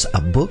comes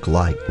a book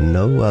like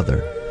no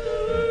other.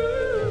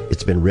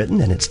 It's been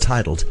written and it's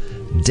titled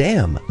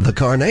Damn the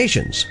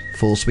Carnations,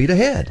 Full Speed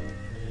Ahead.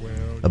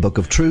 A book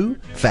of true,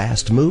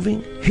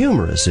 fast-moving,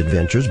 humorous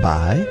adventures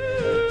by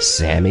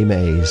Sammy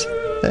Mays.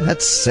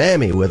 That's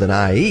Sammy with an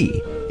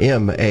I-E,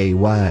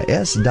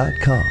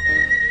 MAYS.com.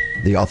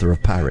 The author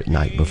of Pirate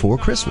Night Before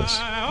Christmas.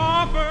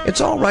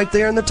 It's all right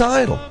there in the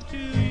title.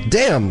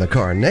 Damn the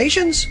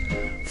Carnations,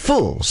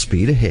 Full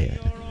Speed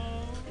Ahead.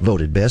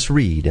 Voted best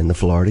read in the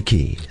Florida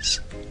Keys.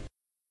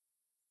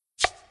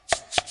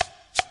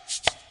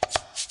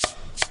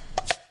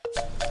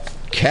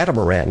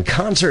 Catamaran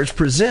Concerts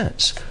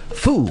presents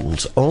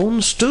Fool's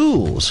Own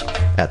Stools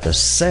at the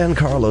San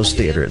Carlos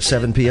Theater at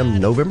 7 p.m.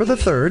 November the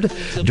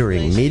 3rd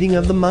during Meeting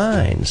of the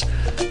Minds,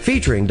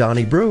 featuring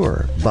Donnie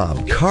Brewer,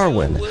 Bob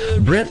Carwin,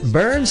 Brent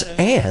Burns,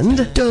 and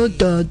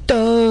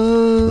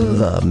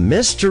the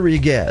mystery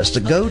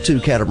guest. Go to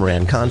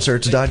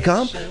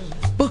catamaranconcerts.com.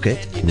 Book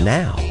it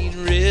now.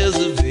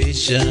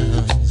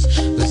 Reservations,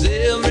 'cause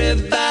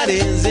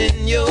everybody's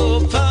in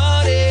your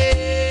party.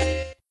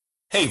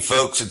 Hey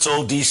folks, it's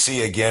old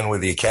DC again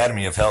with the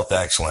Academy of Health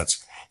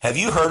Excellence. Have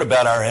you heard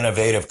about our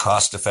innovative,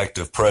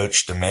 cost-effective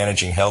approach to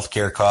managing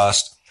healthcare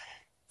costs?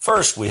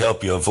 First, we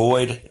help you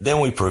avoid, then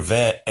we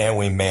prevent, and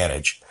we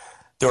manage.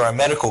 Through our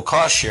medical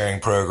cost-sharing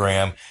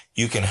program,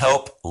 you can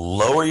help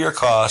lower your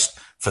cost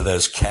for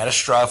those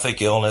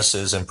catastrophic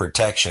illnesses and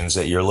protections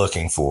that you're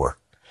looking for.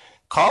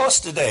 Call us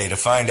today to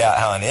find out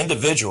how an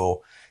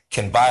individual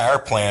can buy our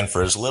plan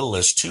for as little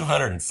as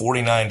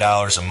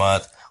 $249 a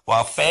month,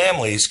 while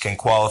families can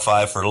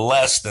qualify for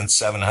less than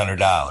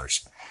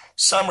 $700.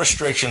 Some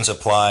restrictions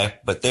apply,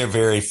 but they're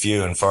very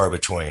few and far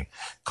between.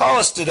 Call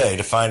us today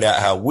to find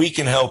out how we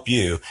can help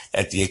you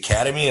at the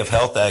Academy of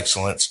Health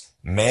Excellence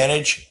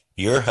manage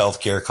your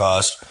healthcare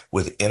costs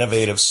with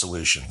innovative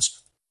solutions.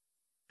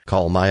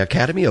 Call My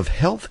Academy of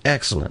Health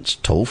Excellence,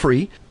 toll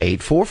free,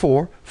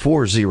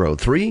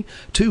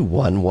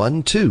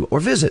 844-403-2112, or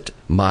visit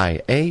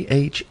myahe.org.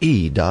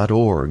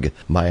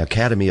 My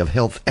Academy of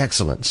Health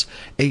Excellence,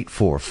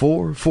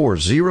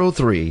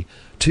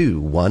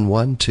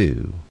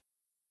 844-403-2112.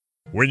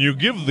 When you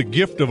give the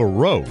gift of a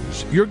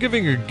rose, you're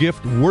giving a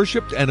gift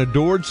worshipped and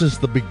adored since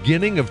the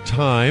beginning of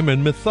time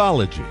and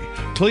mythology.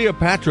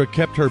 Cleopatra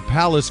kept her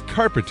palace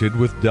carpeted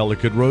with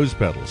delicate rose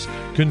petals.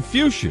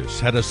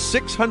 Confucius had a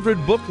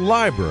 600-book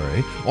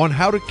library on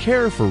how to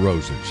care for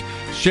roses.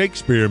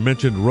 Shakespeare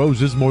mentioned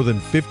roses more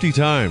than 50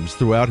 times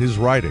throughout his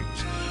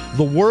writings.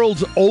 The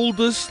world's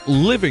oldest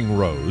living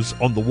rose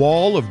on the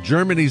wall of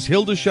Germany's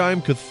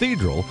Hildesheim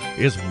Cathedral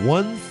is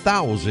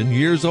 1,000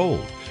 years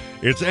old.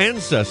 Its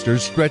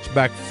ancestors stretch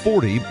back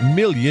 40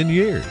 million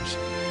years.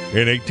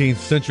 In 18th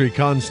century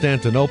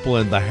Constantinople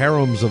and the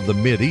harems of the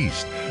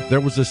Mideast, there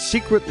was a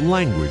secret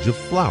language of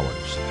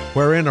flowers,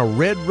 wherein a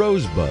red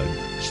rosebud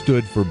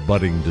stood for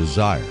budding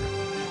desire.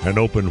 An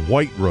open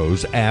white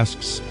rose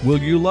asks, "Will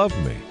you love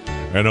me?"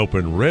 An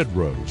open red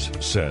rose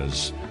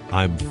says,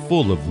 "I'm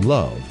full of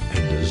love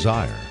and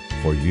desire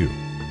for you."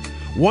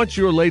 Once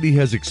your lady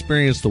has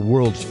experienced the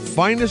world's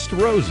finest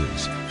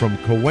roses from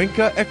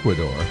Cuenca,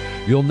 Ecuador,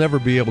 you'll never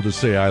be able to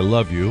say "I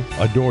love you,"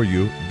 "adore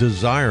you,"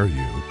 "desire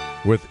you"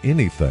 with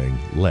anything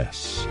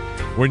less.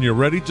 When you're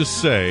ready to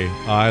say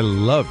 "I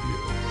love you,"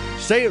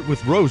 say it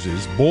with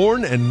roses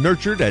born and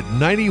nurtured at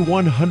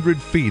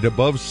 9,100 feet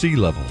above sea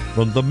level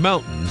from the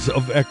mountains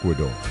of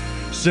Ecuador.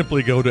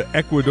 Simply go to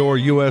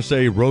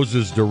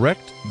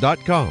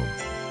EcuadorUSARosesDirect.com.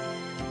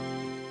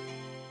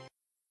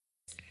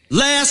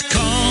 Last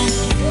call.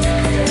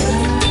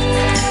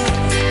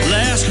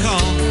 Last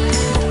call.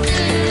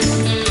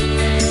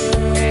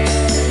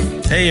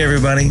 Hey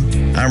everybody,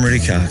 I'm Rudy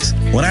Cox.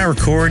 When I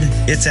record,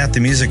 it's at the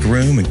Music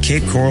Room in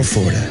Cape Coral,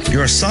 Florida.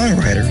 You're a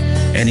songwriter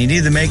and you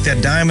need to make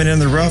that diamond in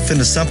the rough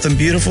into something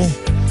beautiful?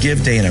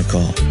 Give Dana a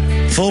call.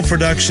 Full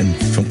production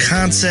from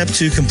concept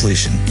to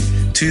completion.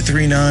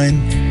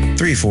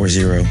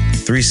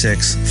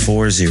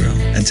 239-340-3640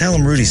 and tell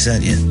him Rudy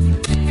sent you.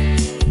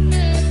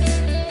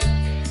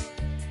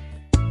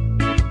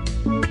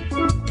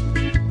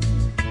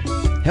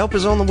 Help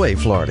is on the way,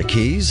 Florida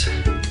Keys.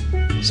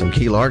 Some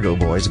Key Largo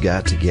boys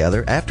got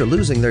together after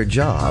losing their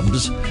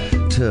jobs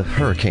to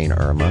Hurricane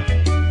Irma,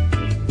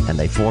 and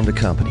they formed a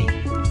company.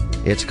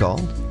 It's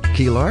called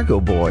Key Largo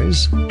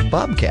Boys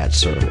Bobcat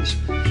Service.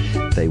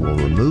 They will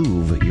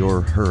remove your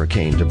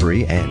hurricane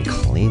debris and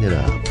clean it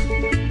up.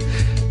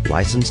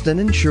 Licensed and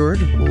insured,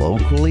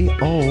 locally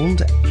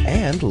owned,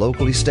 and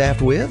locally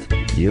staffed with,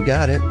 you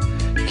got it,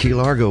 Key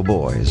Largo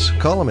Boys.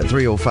 Call them at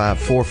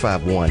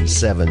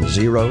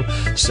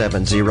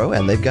 305-451-7070,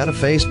 and they've got a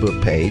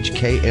Facebook page,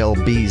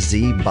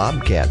 KLBZ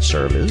Bobcat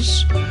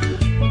Service.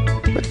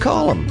 But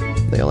call them.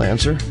 They'll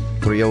answer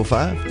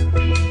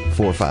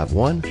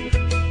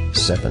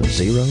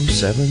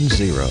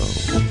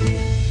 305-451-7070.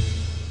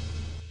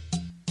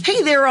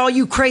 Hey there, all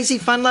you crazy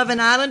fun-loving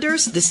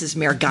islanders. This is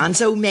Mayor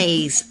Gonzo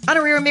Mays,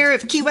 Honorary Mayor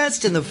of Key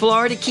West and the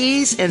Florida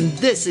Keys, and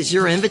this is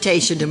your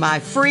invitation to my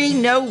free,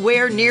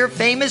 nowhere near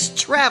famous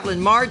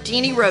Traveling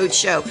Martini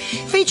Roadshow,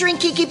 featuring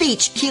Kiki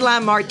Beach Key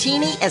Lime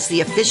Martini as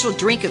the official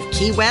drink of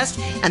Key West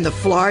and the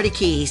Florida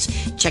Keys.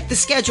 Check the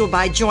schedule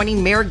by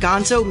joining Mayor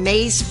Gonzo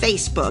Mays'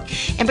 Facebook.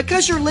 And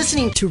because you're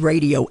listening to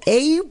Radio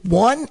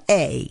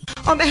A1A,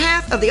 on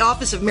behalf of the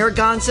Office of Mayor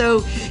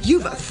Gonzo,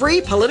 you've a free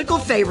political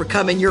favor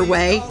coming your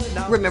way.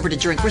 Remember to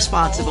drink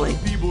responsibly.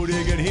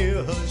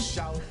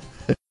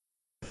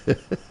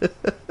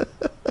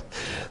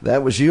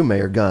 That was you,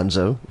 Mayor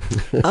Gonzo.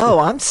 Oh,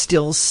 I'm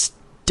still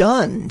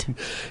stunned.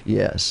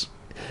 Yes.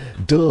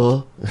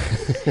 Duh.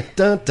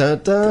 Dun,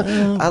 dun,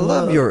 dun. I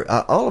love your,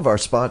 all of our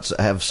spots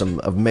have some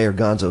of Mayor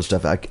Gonzo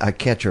stuff. I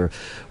catch her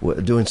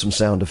doing some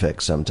sound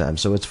effects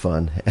sometimes, so it's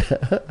fun.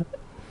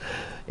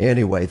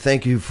 Anyway,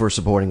 thank you for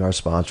supporting our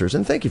sponsors,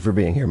 and thank you for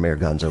being here, Mayor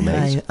Gonzo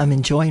Mays. I'm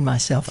enjoying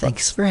myself.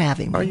 Thanks for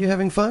having me. Are you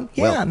having fun?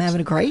 Yeah, well, I'm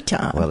having a great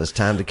time. Well, it's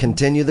time to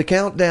continue the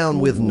countdown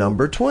with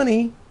number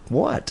 20.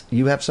 What?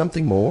 You have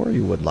something more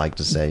you would like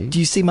to say? Do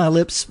you see my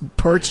lips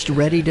perched,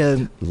 ready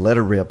to... Let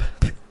her rip.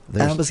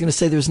 I was going to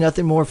say there's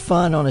nothing more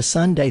fun on a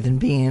Sunday than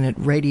being at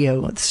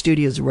the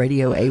studios of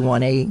Radio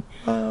A1A.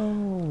 Oh.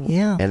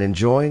 Yeah. And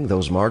enjoying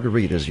those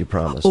margaritas you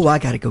promised. Oh, I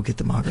got to go get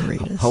the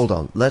margaritas. Hold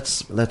on.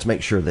 Let's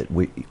make sure that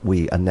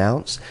we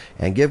announce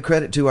and give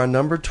credit to our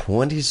number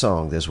 20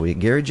 song this week.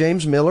 Gary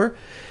James Miller,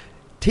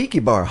 Tiki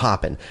Bar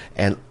Hoppin'.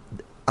 And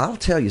I'll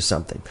tell you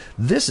something.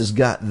 This has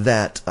got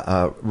that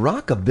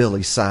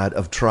rockabilly side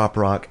of trop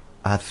rock,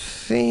 I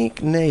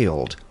think,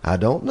 nailed. I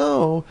don't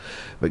know.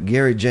 But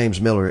Gary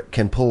James Miller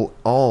can pull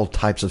all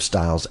types of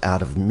styles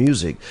out of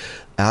music,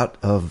 out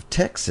of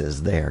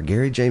Texas there.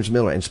 Gary James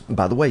Miller. And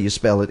by the way, you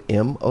spell it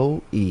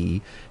Moeller.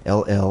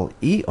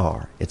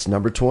 It's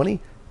number 20,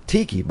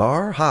 Tiki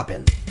Bar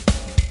Hoppin'.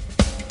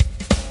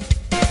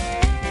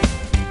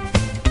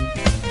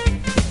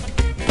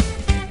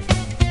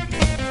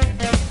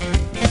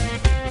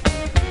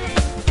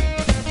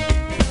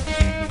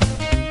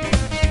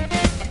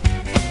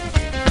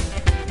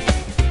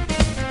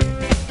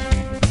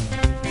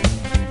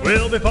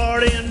 We'll be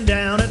partying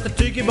down at the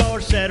Tiki Bar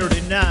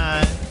Saturday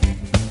night.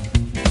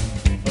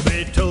 We'll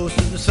be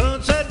toasting the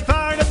sunset and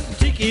firing up the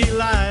tiki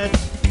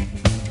lights.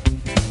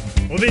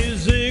 We'll be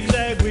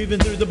zigzag weaving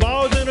through the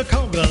bars in a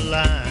conga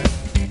line.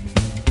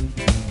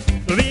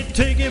 We'll be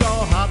tiki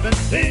ball hopping,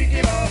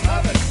 parody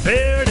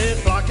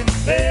flocking,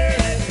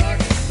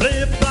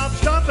 flip flop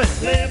stomping,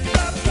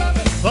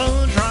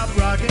 fun drop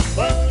rocking,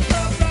 We'll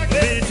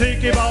be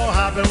tiki ball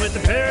hopping with the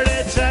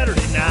parody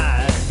Saturday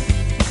night.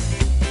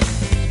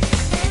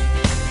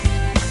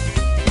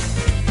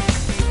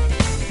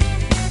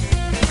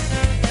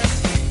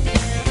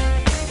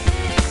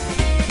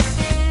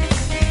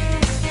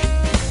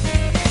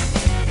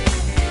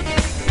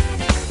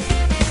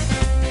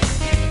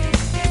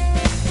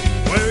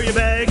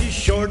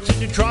 Shorts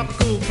and your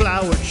tropical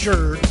flowered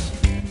shirts,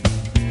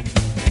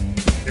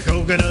 your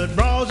coconut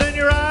bras and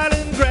your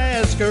island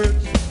grass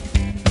skirts.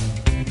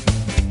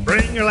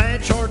 Bring your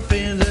land short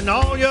fins and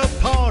all your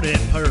potted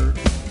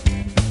hurts.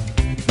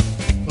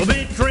 We'll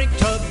be drink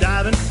tub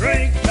diving,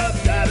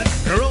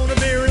 Corona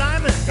beer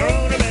liming,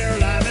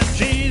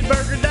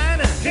 cheeseburger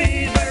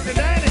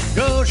dining,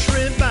 go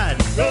shrimp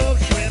biting, We'll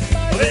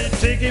be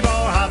tiki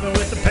bar hopping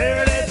with the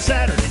parody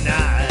Saturday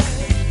night.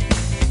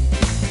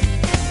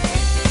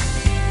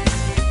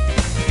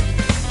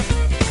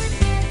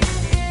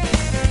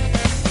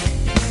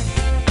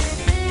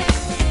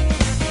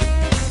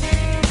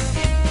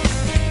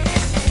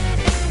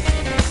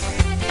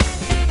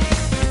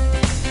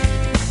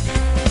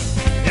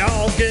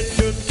 Get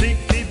your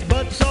tiki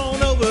butts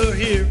on over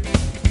here.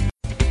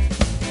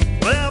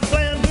 Well,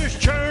 blenders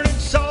churning,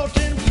 salt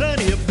and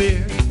plenty of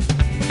beer.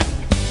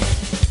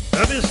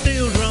 There'll be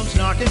steel drums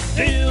knocking,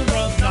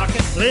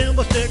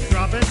 limbo stick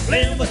dropping,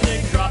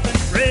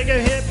 reggae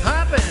hip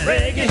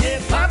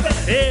hopping,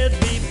 heads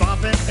be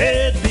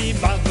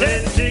bopping,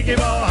 let tiki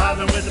ball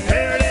hopping with the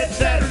parody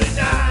Saturday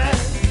night.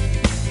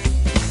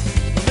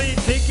 We'll be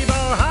tiki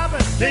ball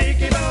hopping,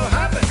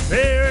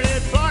 parody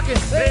flocking,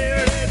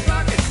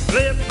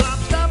 flip flop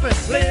stomping,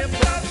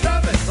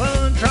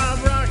 fun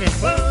drop rocking,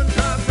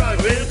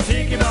 we'll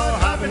tiki ball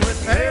hopping with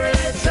the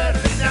parody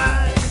Saturday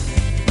night.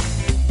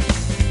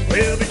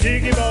 We'll be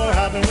tiki ball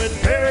hopping with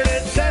the parody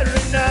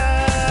Saturday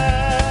night.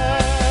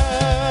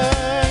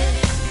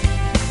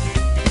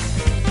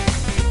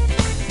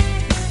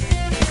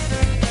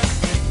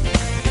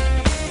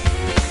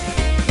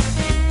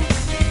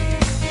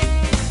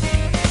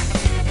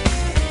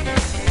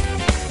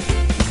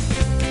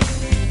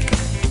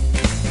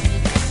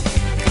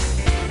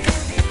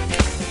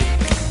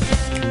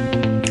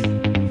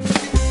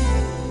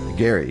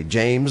 Gary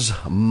James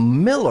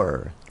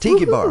Miller,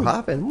 Tiki Bar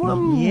hopping.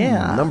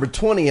 Yeah. Number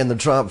 20 in the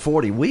Trop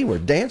 40. We were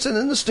dancing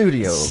in the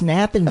studio.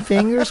 Snapping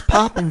fingers,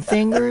 popping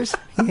fingers.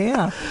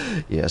 Yeah.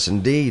 Yes,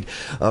 indeed.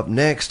 Up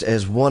next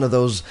as one of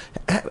those,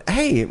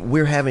 hey,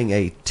 we're having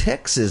a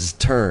Texas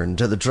turn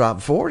to the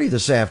Trop 40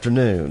 this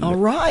afternoon. All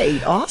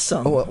right.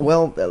 Awesome.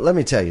 Well, let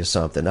me tell you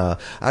something.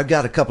 I've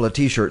got a couple of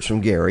T-shirts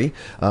from Gary.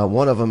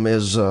 One of them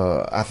is,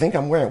 I think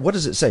I'm wearing, what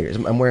does it say?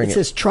 I'm wearing it. It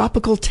says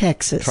Tropical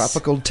Texas.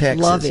 Tropical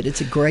Texas. Love it.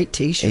 It's a great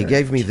T-shirt. He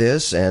gave me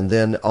this, and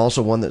then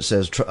also one that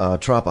says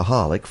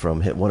Tropaholic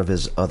from one of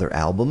his other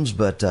albums.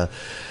 But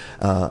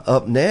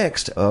up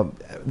next,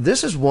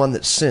 this is one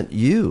that sent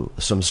you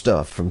some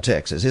stuff from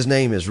Texas. His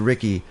name is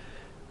Ricky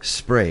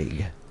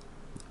Sprague,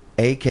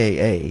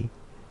 a.k.a.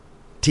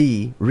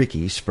 T.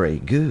 Ricky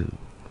Sprague.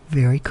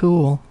 Very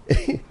cool.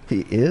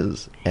 He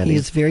is. And he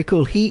is very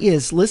cool. He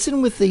is,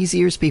 listen with these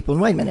ears, people.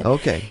 And wait a minute.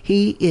 Okay.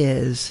 He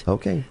is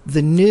okay.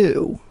 The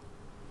new,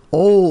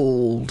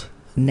 old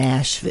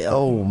Nashville.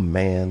 Oh,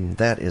 man.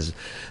 That is...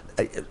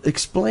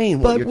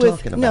 Explain what you're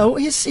talking about. No,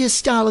 his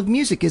style of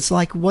music is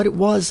like what it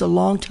was a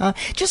long time.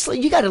 Just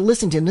you got to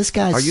listen to him. This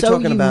guy's so unique. Are you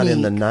talking about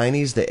in the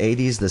 90s, the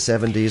 80s, the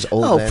 70s,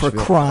 old Nashville? Oh, for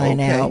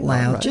crying out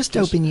loud. Right. Just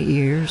open your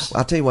ears.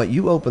 I'll tell you what,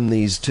 you open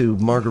these two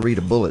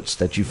margarita bullets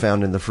that you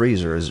found in the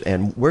freezers,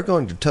 and we're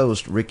going to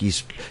toast Ricky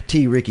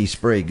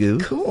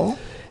Sprague. Cool.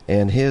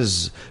 And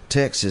his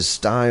Texas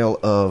style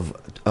of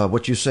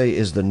what you say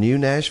is the new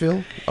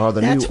Nashville or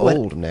the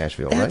old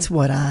Nashville, right? That's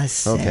what I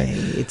say. Okay.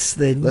 It's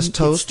the Let's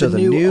toast to the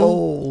new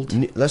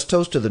old. Let's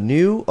toast to the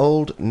new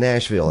old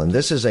Nashville, and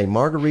this is a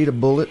margarita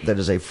bullet that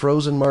is a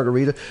frozen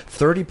margarita,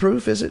 30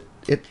 proof. Is it?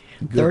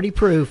 30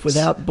 proof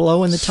without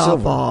blowing the top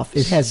Silver. off.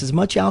 It has as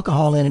much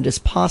alcohol in it as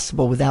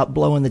possible without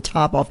blowing the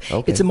top off.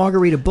 Okay. It's a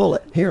margarita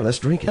bullet. Here, let's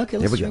drink it. Okay,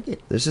 let's drink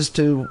it. This is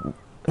to.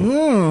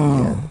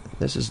 Yeah,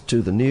 this is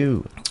to the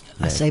new.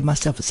 I saved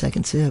myself a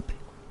second sip.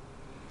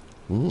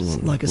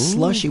 It's like a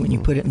slushy when you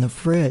put it in the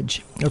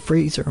fridge or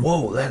freezer.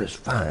 Whoa, that is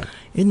fine.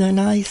 Isn't that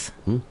nice?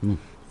 I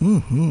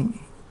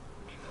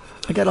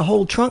got a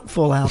whole trunk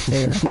full out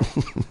there.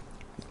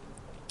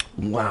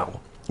 Wow.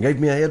 Gave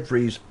me a head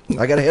freeze.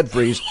 I got a head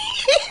freeze.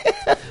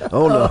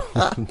 Oh, no.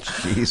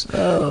 Jeez.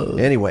 Oh.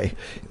 Anyway,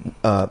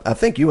 I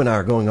think you and I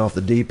are going off the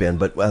deep end,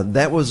 but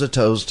that was a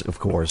toast, of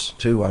course,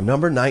 to our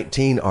number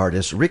 19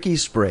 artist, Ricky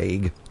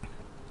Sprague,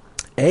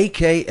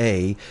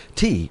 a.k.a.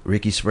 T.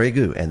 Ricky Sprague.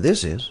 And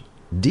this is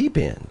Deep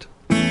End.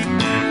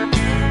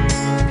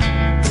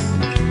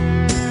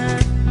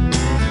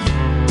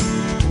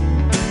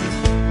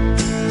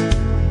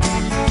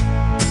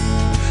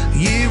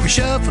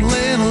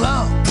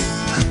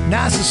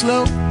 nice and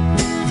slow,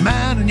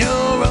 minding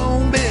your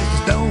own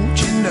business, don't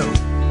you know?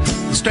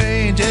 The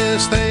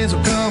strangest things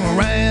will come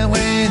around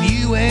when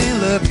you ain't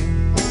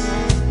looking.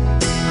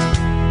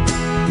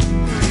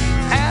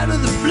 Out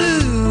of the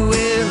blue,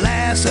 it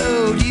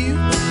lassoed you,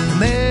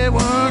 and there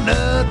weren't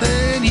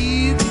nothing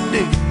you could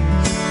do.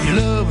 Your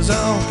love was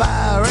on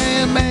fire,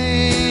 and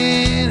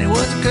man, it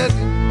wasn't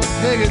cooking.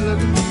 Take it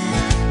looking.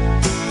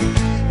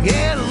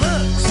 Yeah, it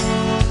looks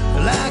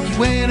like you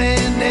went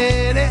and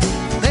did it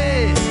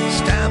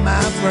this time,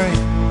 my friend.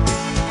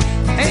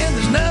 And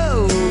there's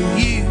no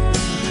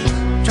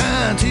use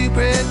trying to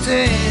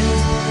pretend.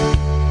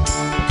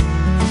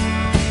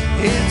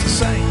 It's the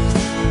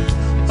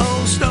same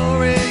old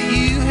story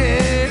you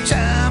hear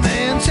time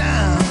and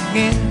time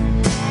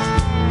again.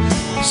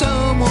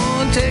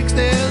 Someone takes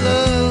their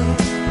love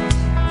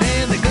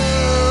and they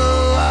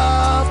go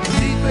off the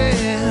deep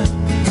end.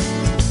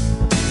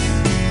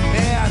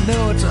 Yeah, I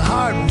know it's a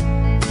hard one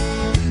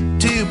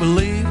to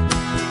believe.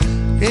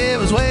 It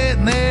was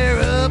waiting there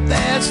up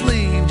that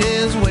sleeve,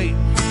 just waiting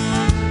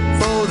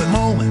for the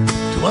moment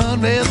to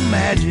unveil the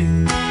magic.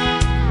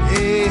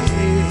 Yeah,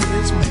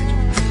 it's magic.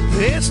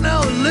 It's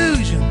no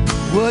illusion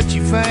what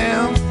you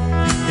found.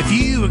 If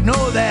you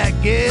ignore that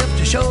gift,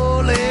 you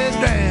surely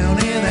drown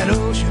in that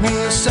ocean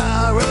of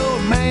sorrow.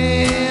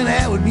 Man,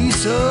 that would be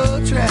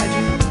so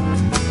tragic.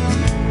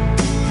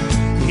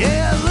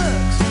 Yeah, it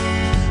looks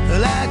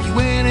like you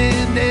went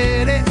and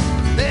did it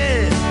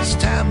this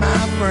time,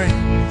 my friend.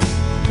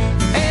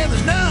 And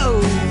there's no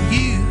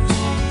use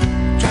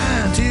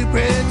trying to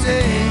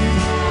pretend.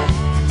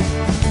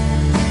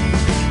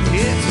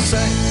 It's the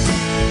same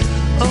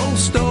old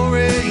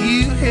story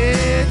you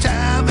hear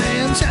time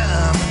and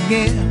time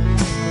again.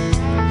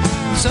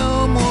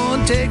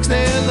 Someone takes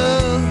their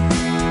love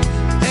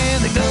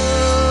and they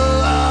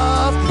go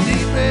off the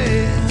deep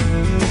end.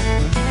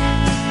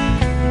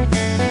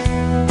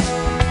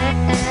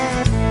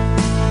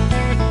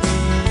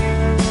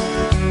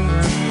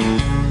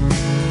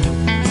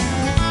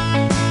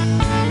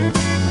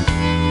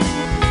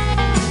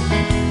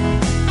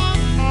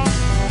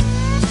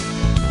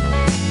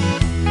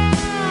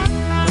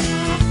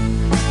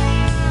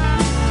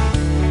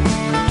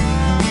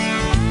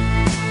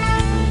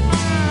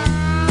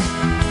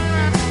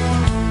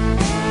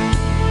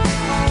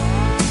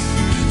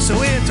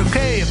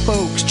 Okay, if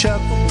folks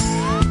chuckle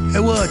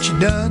at what you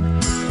done,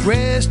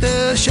 rest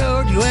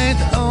assured you ain't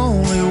the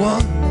only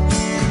one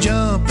to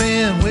jump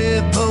in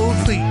with both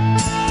feet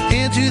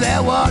into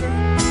that water,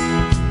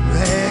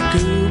 that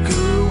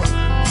cool water.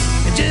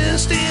 And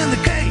just in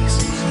the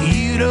case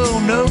you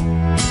don't know,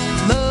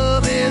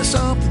 love is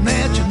something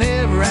that you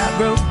never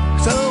outgrow.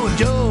 So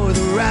enjoy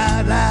the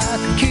ride like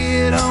a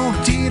kid on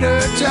a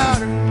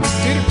teeter-totter,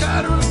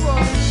 teeter-totter of the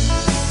water.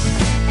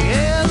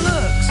 Yeah, it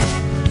looks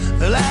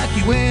like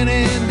you went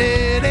and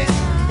did it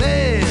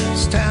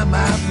this time,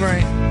 my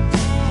friend.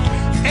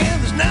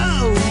 And there's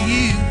no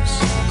use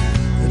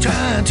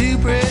trying to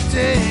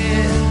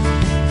pretend.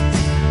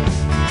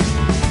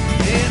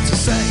 It's the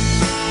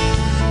same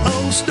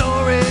old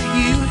story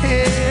you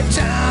hear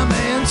time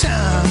and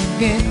time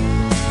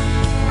again.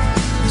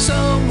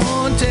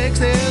 Someone takes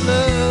their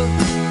love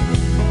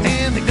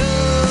and they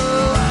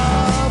go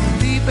off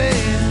the deep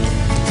end.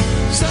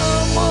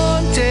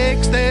 Someone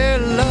takes their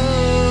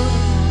love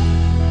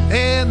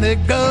and they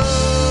go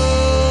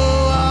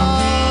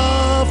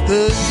off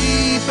the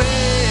deep end.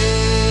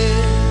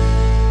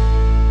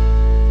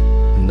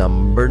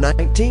 Number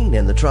 19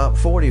 in the Top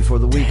 40 for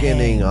the week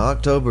ending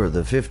October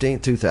the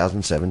 15th,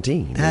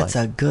 2017. That's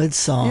a good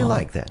song. You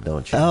like that,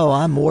 don't you? Oh,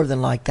 I more than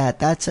like that.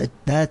 That's a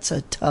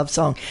tough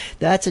song.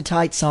 That's a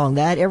tight song.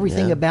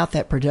 Everything about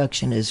that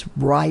production is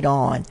right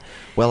on.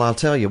 Well, I'll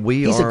tell you,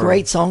 he's a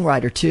great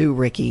songwriter too,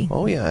 Ricky.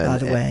 Oh yeah, by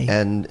the way.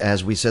 And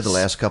as we said, the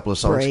last couple of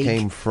songs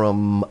came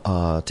from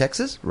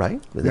Texas,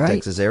 right? The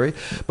Texas area.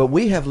 But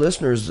we have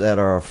listeners that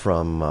are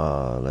from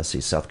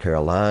South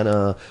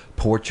Carolina,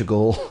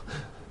 Portugal,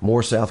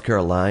 more South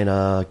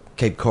Carolina,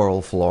 Cape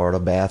Coral, Florida,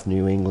 Bath,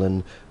 New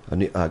England,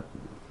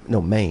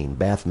 Maine,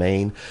 Bath,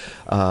 Maine,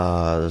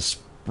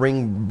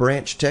 Spring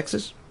Branch,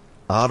 Texas,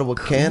 Ottawa,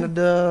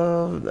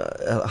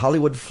 Canada,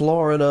 Hollywood,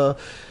 Florida.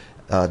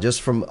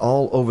 Just from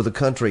all over the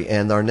country.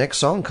 And our next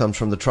song comes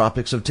from the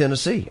tropics of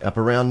Tennessee, up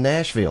around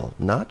Nashville.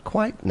 Not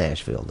quite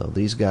Nashville, though.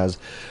 These guys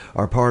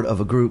are part of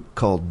a group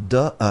called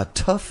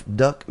Tough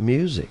Duck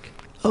Music.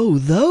 Oh,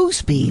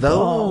 those people.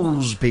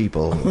 Those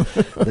people.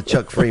 The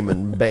Chuck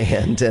Freeman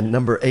Band. And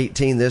number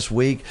 18 this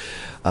week,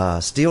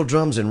 Steel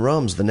Drums and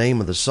Rums, the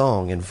name of the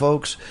song. And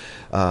folks,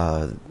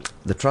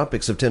 the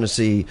tropics of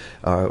Tennessee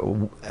are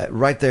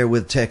right there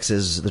with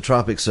Texas, the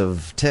tropics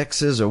of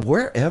Texas, or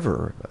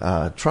wherever.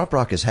 Trop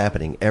rock is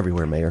happening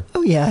everywhere, Mayor.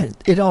 Oh, yeah,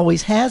 it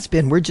always has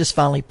been. We're just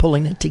finally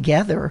pulling it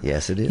together.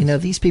 Yes, it is. You know,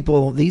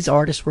 these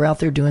artists were out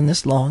there doing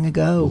this long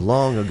ago.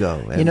 Long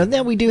ago. And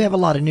then we do have a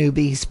lot of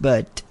newbies,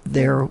 but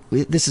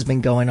this has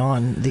been going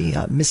on.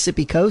 The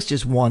Mississippi Coast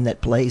is one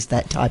that played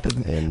that type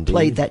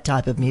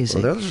of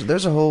music. Well,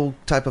 there's a whole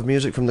type of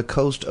music from the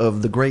coast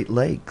of the Great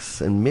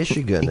Lakes and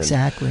Michigan. Exactly.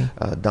 Exactly.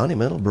 Donnie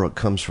Middlebrook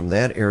comes from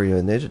that area,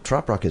 and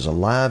trop rock is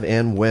alive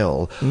and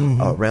well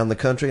around the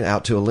country,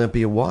 out to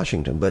Olympia,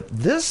 Washington. But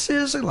this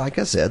is, like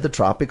I said, the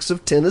tropics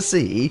of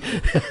Tennessee.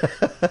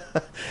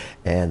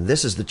 And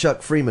this is the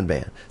Chuck Freeman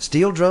Band.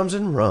 Steel Drums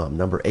and Rum,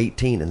 number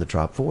 18 in the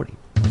Trop 40.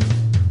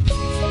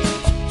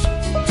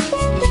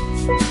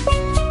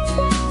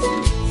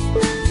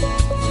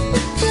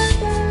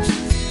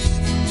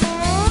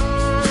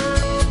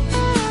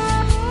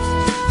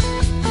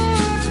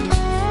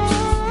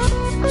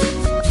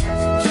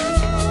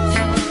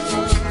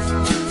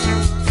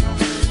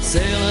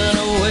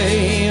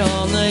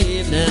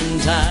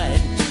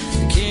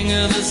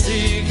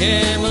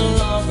 Came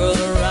along for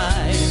the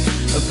ride.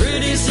 A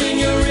pretty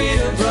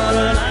senorita brought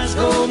an ice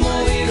cold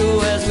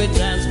mojito as we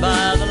danced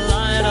by the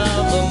light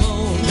of the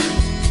moon.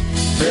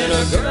 Then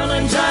a girl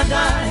in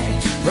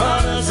tie-dye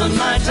brought us a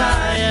Mai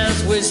Tai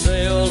as we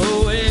sailed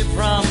away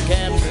from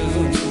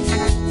Cancun.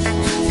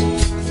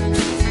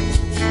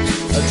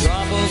 A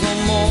tropical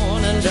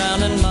morning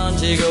down in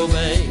Montego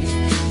Bay.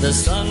 The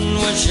sun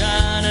was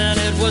shining,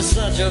 it was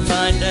such a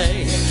fine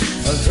day.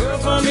 A girl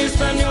from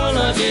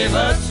Hispaniola gave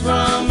us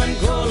rum and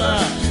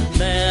cola.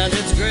 Man,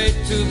 it's great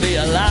to be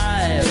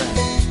alive.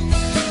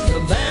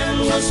 The band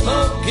was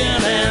smoking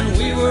and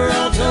we were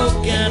all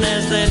toking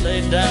as they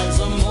laid down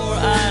some more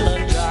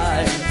Island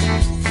Jive.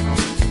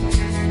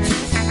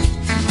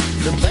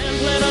 The band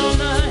played all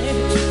night,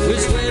 we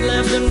swayed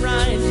left and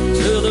right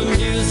to the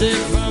music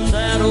from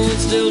that old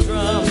steel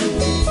drum.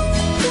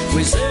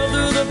 We sailed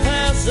through the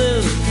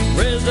passes,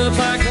 raised up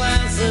our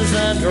glasses,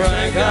 and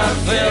drank our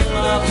fill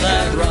of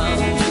that rum.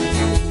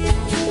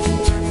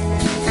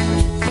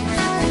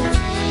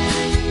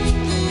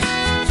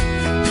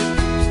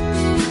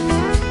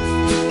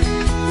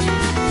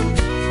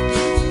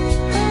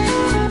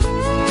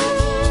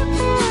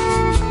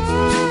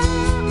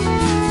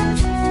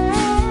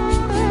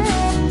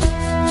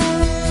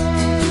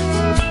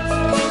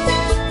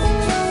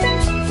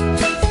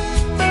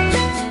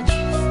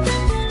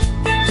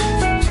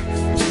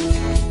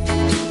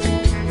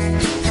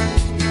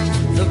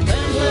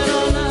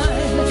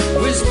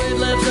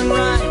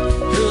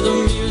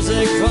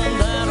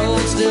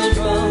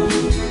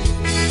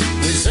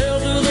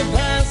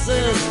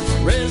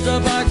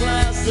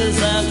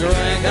 And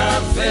drank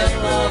our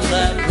fill of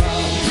that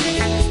rum.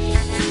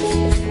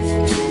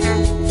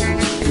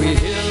 We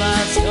hear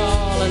lights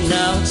calling,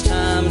 now it's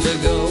time to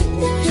go.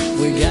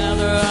 We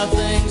gather our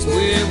things,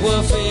 we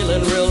were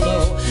feeling real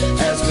low.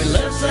 As we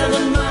left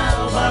 7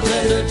 Mile,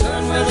 bartender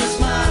turned with a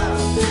smile.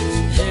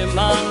 Hey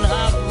man,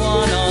 hop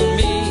one on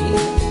me.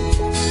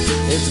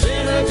 It's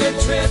been a good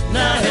trip,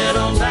 now head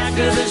on back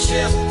to the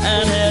ship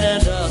and head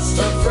into us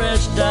a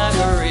fresh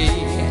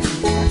daiquiri.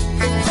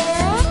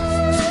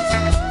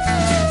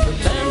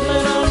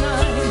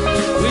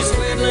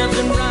 Left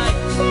and right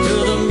to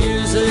the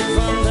music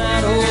from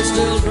that old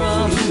steel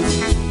drum.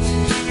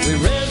 We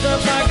raised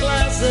up our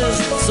glasses,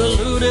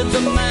 saluted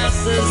the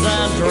masses,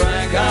 and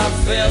drank our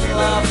fill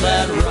of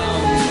that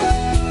rum.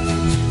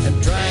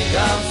 And drank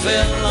our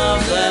fill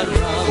of that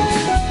rum.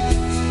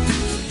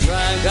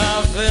 Drank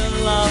our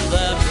fill of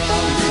that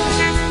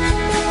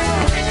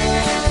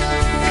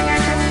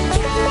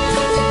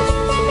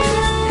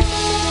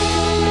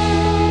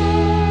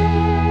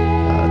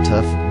rum.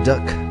 Tough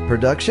Duck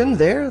production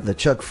there, the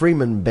Chuck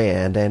Freeman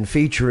Band, and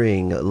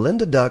featuring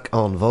Linda Duck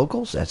on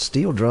vocals at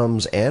Steel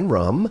Drums and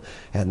Rum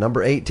at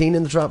number 18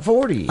 in the Top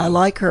 40. I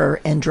like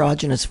her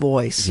androgynous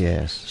voice.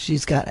 Yes.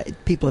 She's got,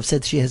 people have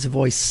said she has a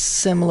voice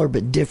similar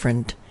but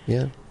different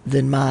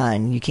than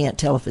mine. You can't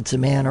tell if it's a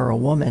man or a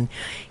woman,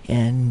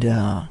 and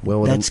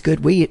well, that's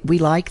good. We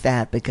like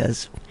that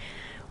because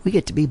we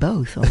get to be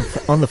both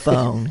on the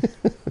phone.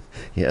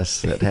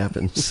 Yes, that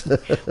happens.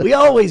 We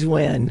always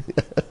win.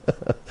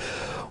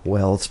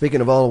 Well,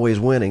 speaking of always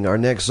winning, our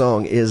next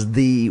song is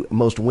the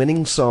most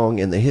winning song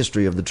in the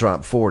history of the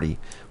Trop 40,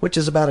 which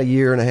is about a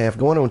year and a half,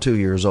 going on 2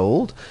 years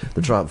old.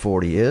 The Trop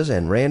 40 is,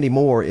 and Randy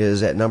Moore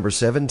is at number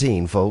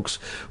 17, folks,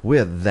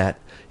 with that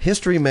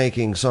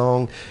history-making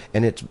song,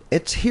 and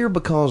it's here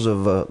because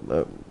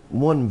of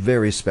one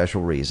very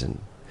special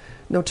reason.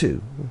 No,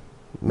 two.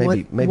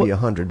 Maybe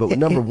 100, but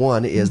number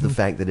one is the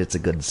fact that it's a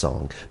good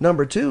song.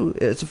 Number two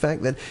is the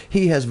fact that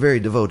he has very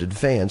devoted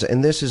fans,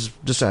 and this is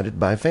decided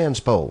by a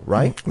fans poll,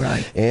 right?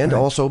 Right. And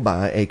also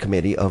by a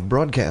committee of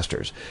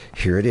broadcasters.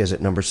 Here it is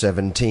at number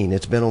 17.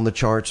 It's been on the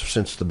charts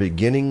since the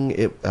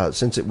beginning,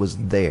 since it was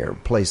there,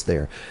 placed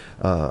there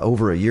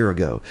over a year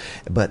ago.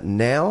 But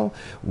now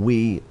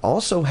we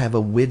also have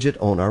a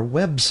widget on our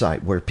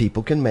website where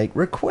people can make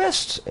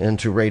requests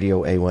into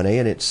Radio A1A,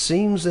 and it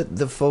seems that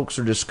the folks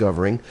are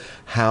discovering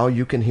how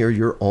you can hear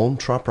your own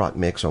trop rock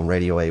mix on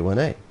Radio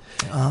A1A.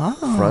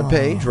 Front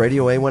page,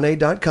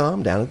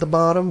 radioa1a.com. Down at the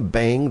bottom,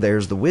 bang,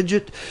 there's the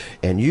widget,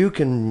 and you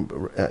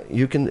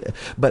can,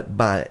 but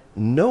by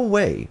no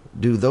way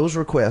do those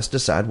requests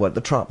decide what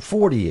the Trop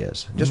 40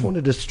 is. Just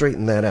wanted to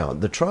straighten that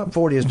out. The Trop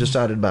 40 is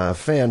decided by a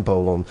fan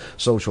poll on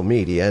social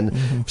media,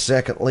 and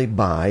secondly,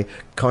 by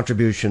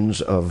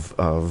contributions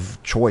of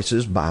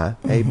choices by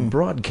a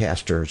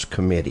broadcasters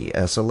committee,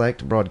 a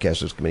select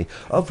broadcasters committee,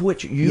 of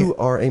which you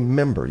are a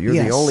member. You're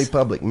the only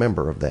public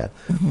member of that.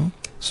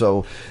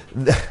 So,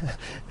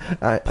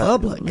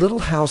 little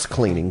house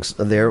cleanings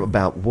there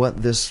about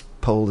what this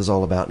poll is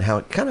all about and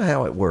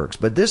how it works.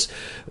 But this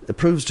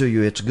proves to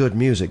you it's good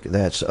music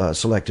that's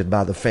selected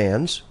by the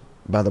fans,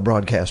 by the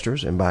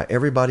broadcasters, and by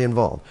everybody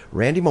involved.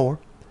 Randy Moore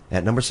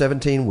at number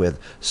 17 with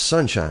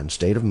Sunshine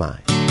State of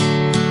Mind.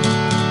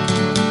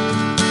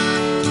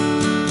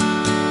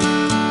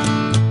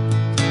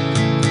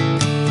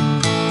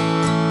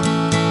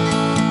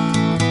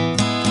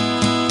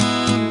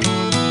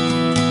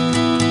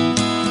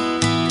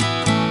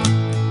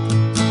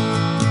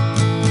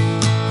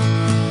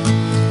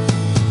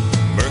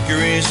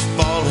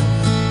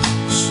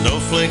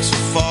 Snowflakes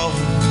are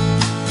falling,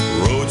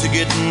 roads are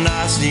getting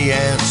icy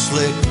and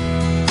slick.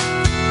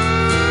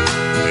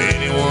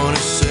 Anyone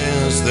who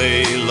says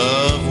they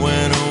love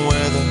winter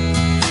weather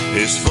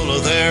is full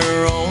of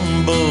their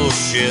own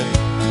bullshit.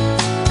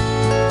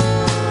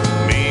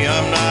 Me,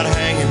 I'm not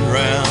hanging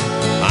around,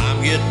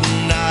 I'm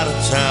getting out of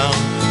town.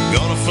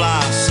 Gonna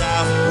fly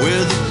south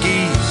with the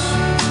geese.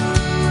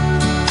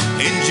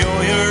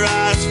 Enjoy your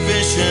ice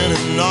fishing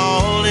and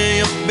all of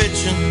your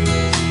bitching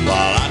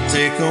while I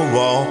take a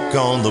walk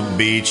on the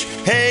beach.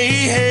 Hey,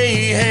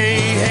 hey, hey,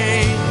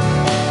 hey.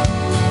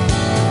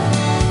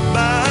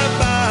 Bye,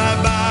 bye,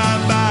 bye,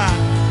 bye.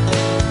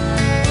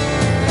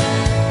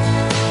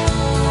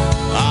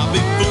 I'll be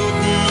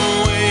floating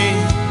away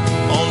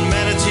on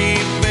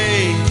Manatee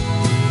Bay,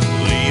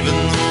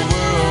 leaving the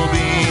world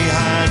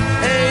behind.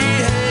 Hey,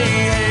 hey,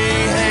 hey,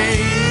 hey.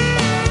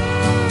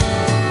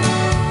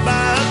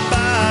 Bye,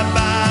 bye,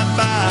 bye,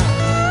 bye.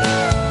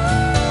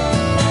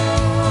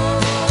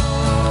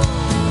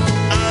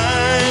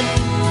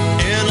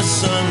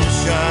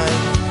 Sunshine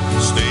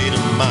state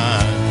of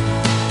mind.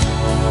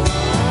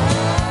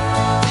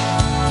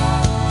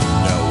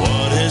 Now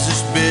what is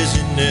this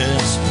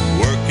busyness,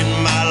 working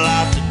my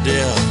life to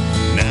death,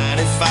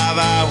 95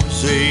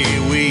 hours a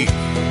week,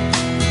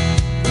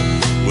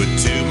 with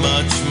too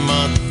much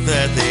month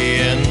at the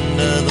end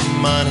of the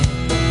money?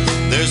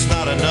 There's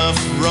not enough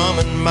rum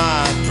in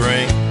my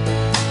drink.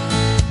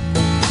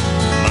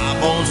 My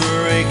bones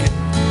are aching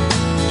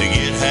to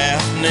get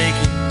half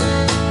naked,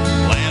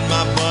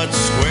 my butt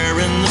square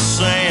in the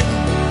sand.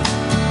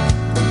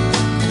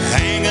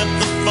 Hang up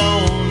the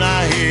phone,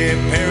 I hear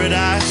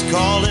paradise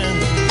calling.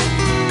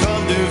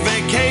 Come to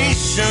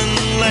vacation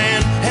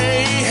land.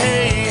 Hey,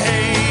 hey,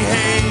 hey,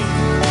 hey.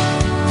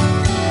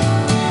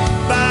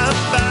 Bye,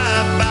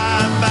 bye,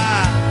 bye,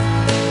 bye.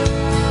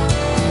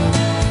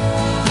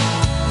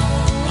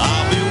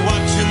 I'll be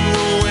watching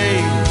the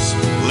waves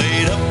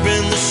laid up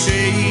in the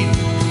shade.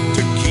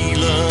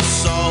 Tequila,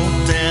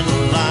 salt, and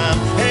lime.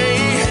 Hey,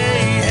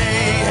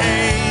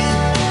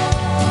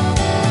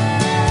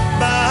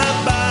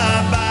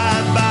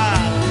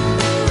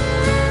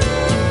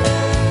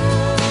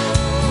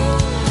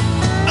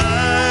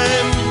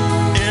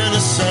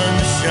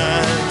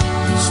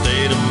 sunshine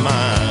state of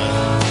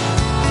mind.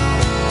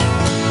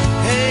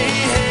 Hey,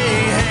 hey,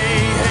 hey,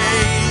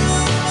 hey.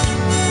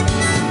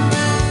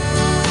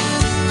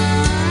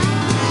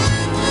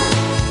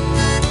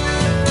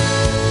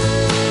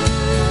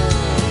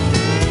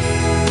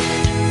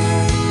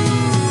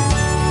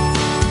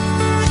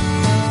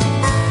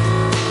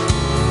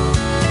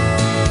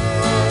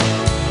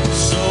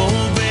 So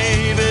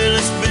baby,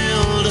 let's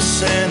build a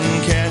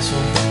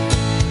sandcastle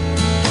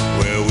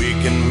where we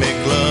can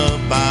make love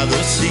by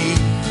the sea.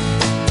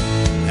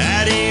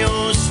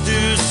 Adios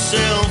to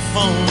cell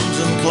phones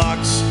and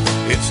clocks,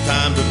 it's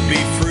time to be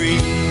free.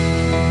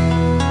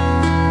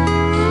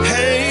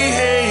 Hey,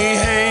 hey,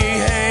 hey,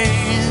 hey.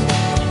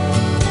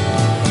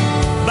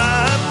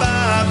 Bye,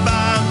 bye,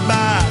 bye,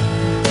 bye.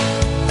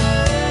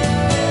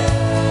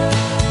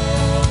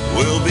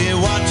 We'll be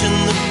watching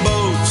the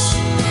boats,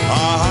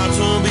 our hearts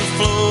will be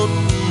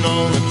floating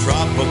on the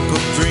tropical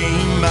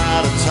dream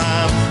out of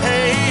time.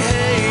 Hey,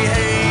 hey,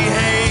 hey.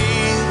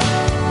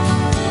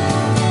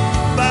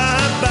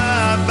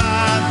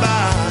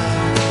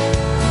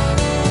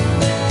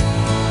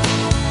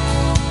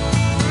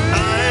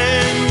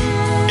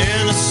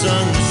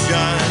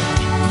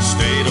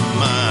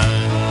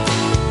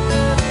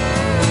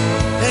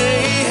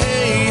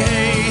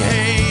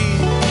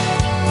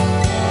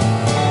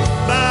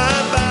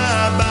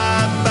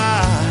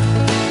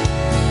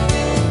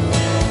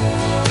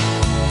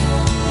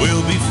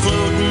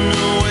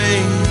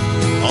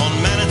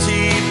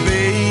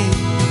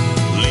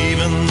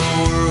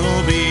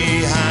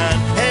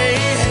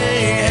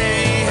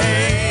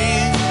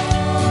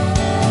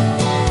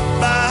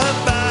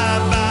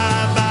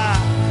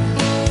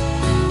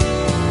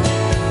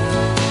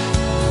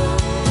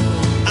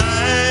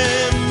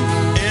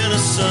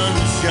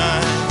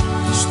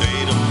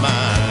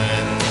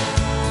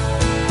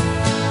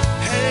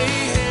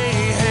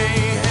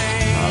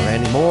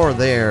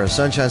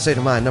 Sunshine State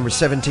of Mind, number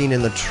 17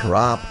 in the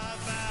Trop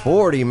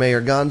 40,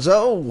 Mayor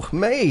Gonzo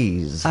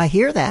Mays. I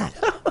hear that.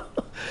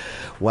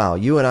 Wow,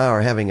 you and I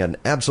are having an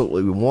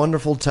absolutely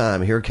wonderful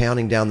time here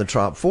counting down the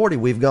Trop 40.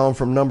 We've gone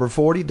from number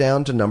 40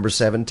 down to number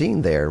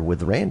 17 there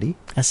with Randy.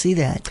 I see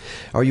that.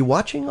 Are you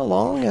watching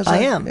along as I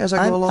am. As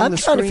I go along I'm the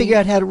trying screen? to figure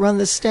out how to run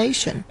this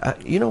station.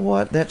 You know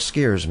what? That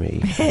scares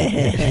me.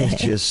 It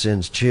just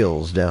sends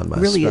chills down my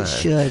really, spine. it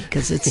should,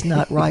 because it's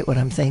not right what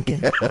I'm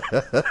thinking.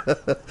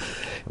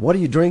 What are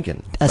you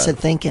drinking? I said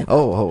thinking.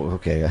 Oh,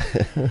 okay.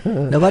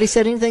 Nobody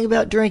said anything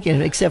about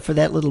drinking except for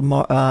that little...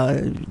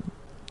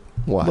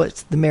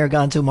 What's the Mayor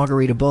Gonzo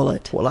Margarita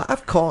Bullet? Well,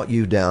 I've caught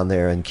you down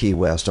there in Key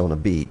West on a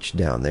beach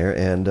down there,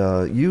 and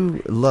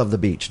you love the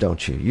beach,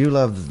 don't you? You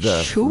love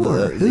the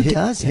Who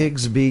doesn't?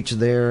 Higgs Beach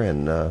there,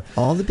 and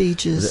all the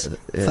beaches,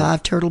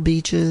 5 Turtle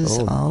Beaches,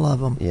 all of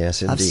them.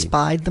 Yes, indeed. I've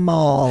spied them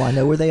all. I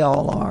know where they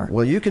all are.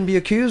 Well, you can be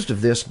accused of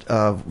this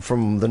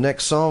from the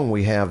next song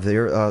we have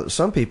there.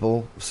 Some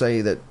people say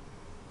that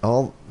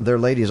all their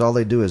ladies, all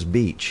they do is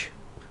beach.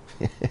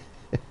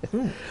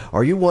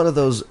 Are you one of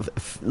those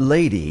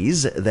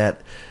ladies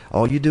that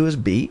all you do is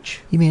beach?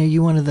 You mean, are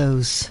you one of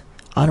those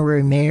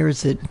honorary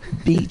mayors that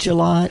beach a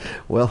lot?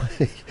 Well,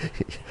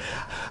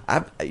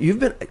 you've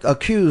been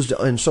accused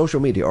on social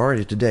media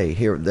already today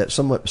here that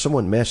someone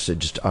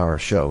messaged our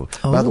show.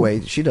 Oh. By the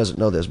way, she doesn't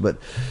know this, but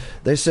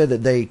they said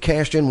that they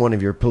cashed in one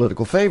of your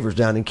political favors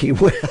down in Key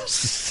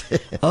West.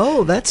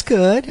 Oh, that's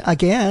good, I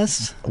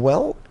guess.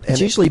 Well, it's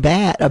usually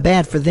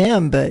bad for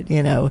them, but,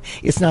 you know,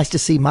 it's nice to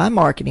see my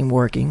marketing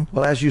working.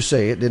 Well, as you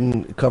say, it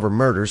didn't cover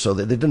murder, so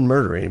they didn't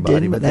murder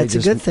anybody. But that's a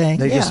good thing.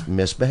 They just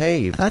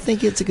misbehaved. I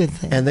think it's a good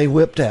thing. And they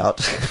whipped out,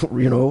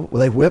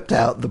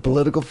 the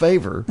political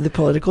favor. The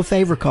political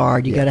favor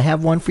card. You got to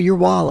have one for your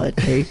wallet.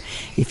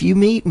 If you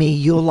meet me,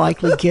 you'll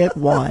likely get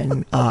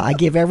one. I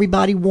give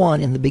everybody one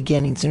in the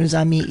beginning. As soon as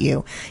I meet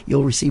you,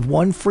 you'll receive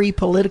one free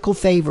political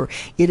favor.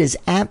 It is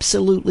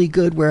absolutely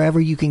good wherever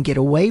you can get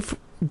away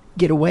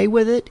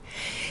with it.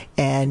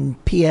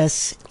 And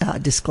P.S.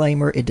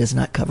 Disclaimer: it does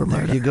not cover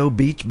murder. There you go,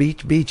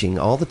 beaching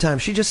all the time.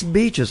 She just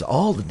beaches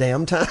all the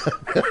damn time.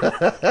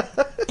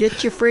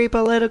 Get your free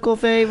political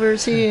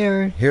favors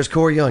here. Here's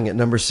Corey Young at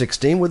number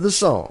 16 with the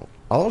song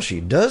 "All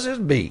She Does Is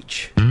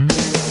Beach."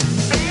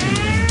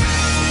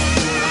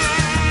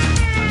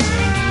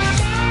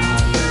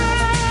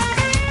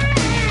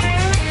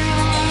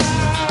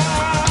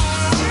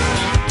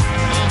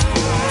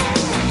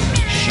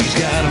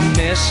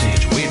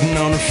 Message waiting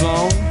on her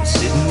phone,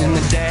 sitting in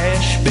the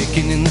dash,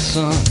 baking in the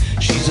sun.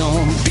 She's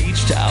on the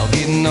beach towel,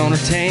 getting on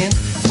her tan,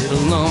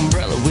 little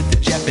umbrella with the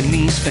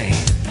Japanese fan.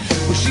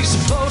 Well, she's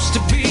supposed to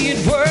be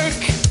at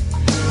work,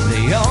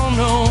 they all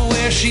know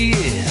where she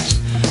is.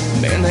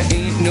 Man, there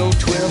ain't no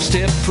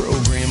 12-step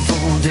program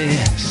for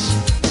this.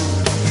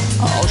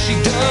 All she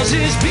does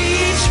is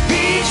beach,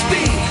 beach,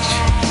 beach,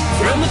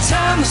 from the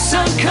time the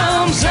sun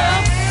comes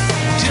up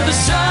till the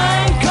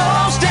sun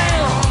goes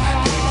down.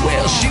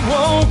 Well, she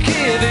won't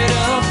give it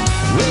up,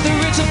 whether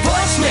it's a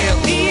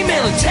voicemail,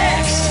 email, or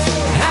text.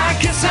 I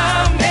guess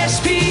I'm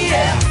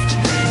SPF'd,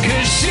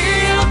 'cause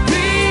she'll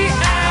be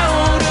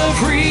out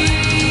of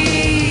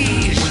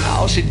reach.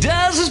 All she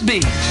does is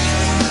beach.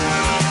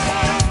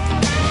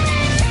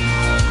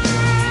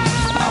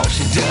 All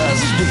she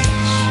does is beach.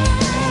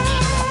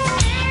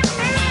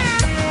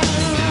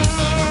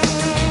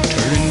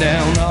 Turning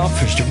down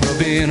offers to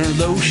rub in her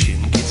lotion.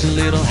 Gets a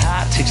little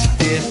hot, takes a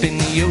dip in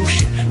the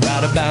ocean.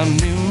 Right about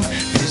noon,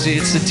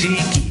 visits the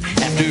tiki.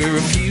 After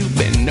a few,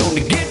 been known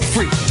to get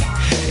freaky.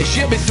 And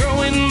she'll be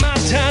throwing my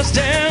ties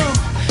down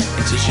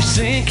until she's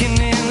sinking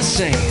in the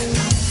sand.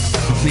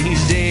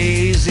 These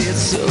days,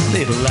 it's a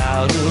little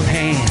out of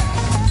hand.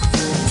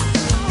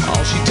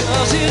 All she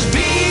does is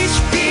beach,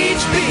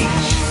 beach,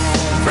 beach,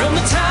 from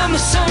the time the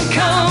sun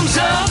comes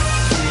up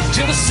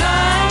till the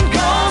sun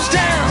goes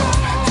down.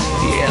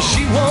 Yeah,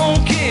 she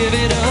won't give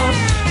it up,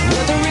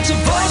 whether it's a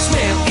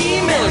voicemail,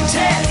 email, or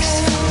text.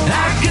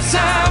 I guess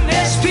I'm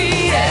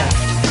SPF,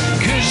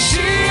 'cause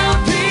she'll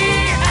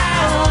be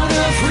out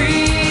of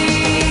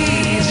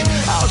reach.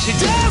 All she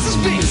does is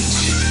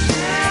beach.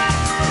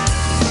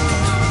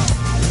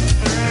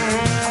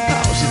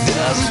 All she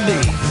does is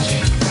beach.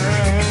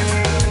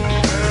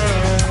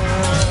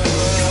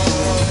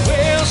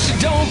 Well, she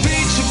don't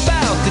beach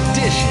about the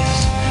dishes,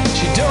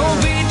 she don't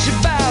beach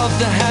about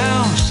the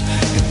house.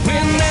 And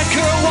when that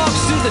girl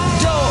walks through the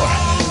door,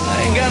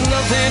 I ain't got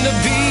nothing to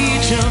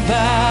beach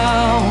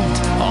about.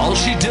 All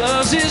she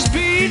does is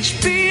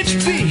beach, beach,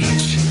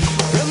 beach,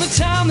 from the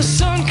time the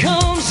sun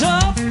comes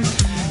up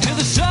till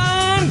the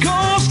sun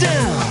goes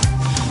down.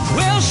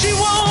 Well, she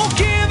won't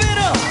give it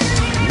up,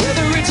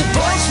 whether it's a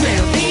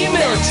voicemail,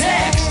 email, or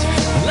text.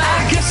 Well,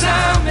 I guess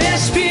I'm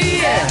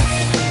SPF,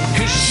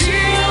 'cause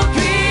she'll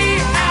be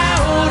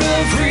out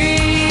of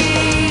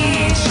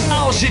reach.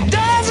 All she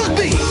does is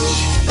beach.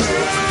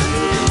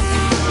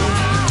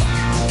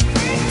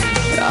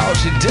 All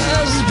she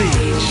does is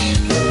beach.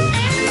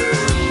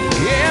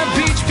 Yeah,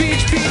 beach,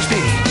 beach, beach,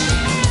 beach.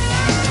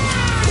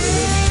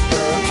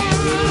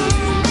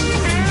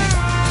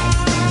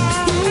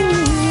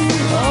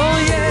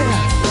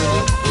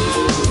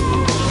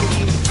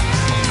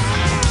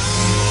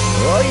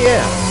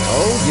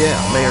 Oh, yeah,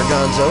 Mayor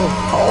Gonzo.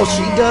 All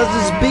she does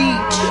is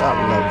beach. I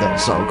love that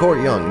song.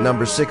 Corey Young,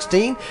 number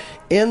 16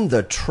 in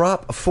the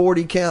Trop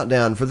 40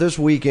 countdown for this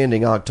week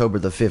ending October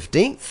the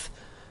 15th.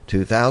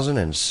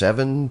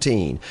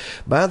 2017.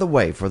 By the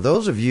way, for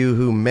those of you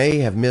who may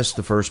have missed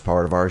the first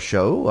part of our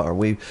show, or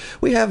we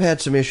have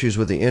had some issues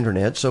with the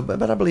internet,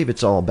 but I believe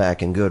it's all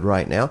back and good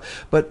right now.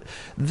 But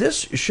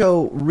this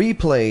show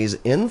replays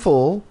in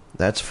full.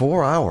 That's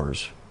 4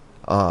 hours.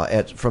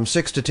 From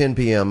 6 to 10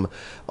 p.m.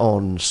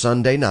 on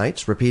Sunday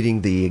nights,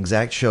 repeating the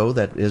exact show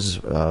that is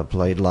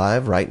played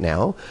live right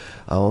now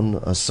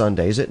on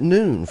Sundays at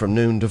noon, from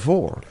noon to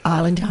 4.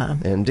 Island time.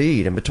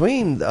 Indeed. And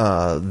between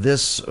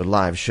this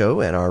live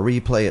show and our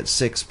replay at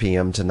 6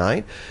 p.m.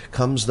 tonight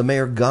comes the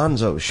Mayor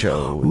Gonzo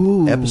Show,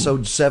 Ooh.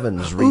 Episode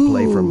 7's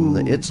replay Ooh. from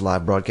its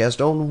live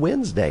broadcast on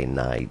Wednesday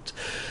night.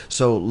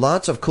 So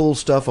lots of cool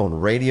stuff on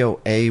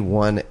Radio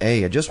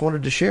A1A. I just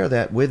wanted to share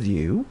that with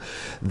you,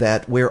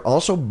 that we're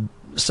also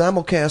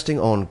simulcasting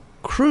on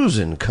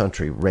Cruisin'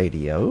 Country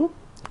Radio.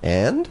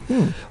 And,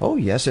 oh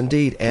yes,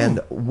 indeed.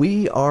 And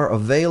we are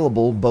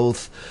available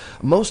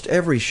most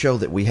every show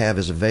that we have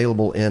is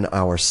available in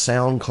our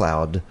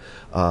SoundCloud,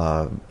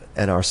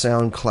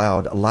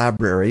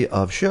 library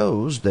of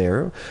shows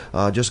there.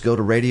 Just go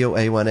to Radio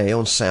A1A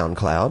on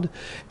SoundCloud,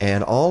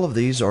 and all of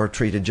these are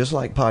treated just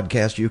like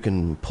podcasts. You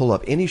can pull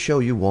up any show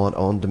you want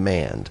on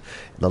demand.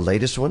 The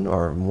latest one,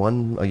 or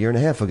one a year and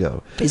a half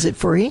ago. Is it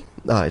free?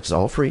 It's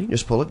all free.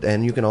 Just pull it,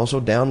 and you can also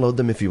download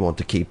them if you want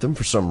to keep them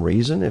for some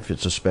reason. If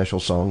it's a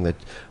special song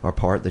or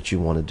part that you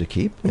wanted to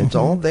keep, it's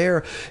all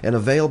there and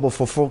available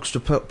for folks to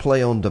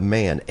play on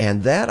demand.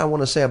 And that I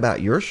want to say about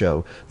your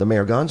show, the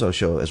Mayor Gonzo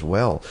Show, as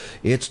well.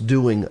 It's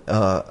doing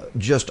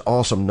just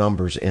awesome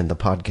numbers in the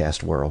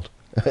podcast world.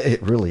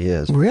 It really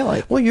is.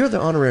 Really? Well, you're the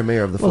honorary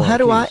mayor of the Florida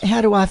Keys. How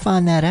do I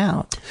find that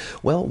out?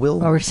 Well,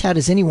 or how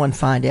does anyone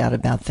find out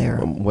about their?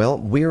 Well,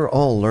 we're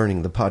all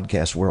learning the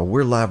podcast world.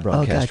 We're live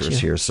broadcasters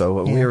here,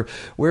 so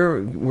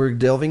we're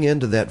delving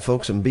into that,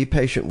 folks. And be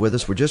patient with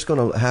us. We're just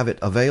going to have it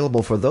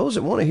available for those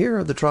that want to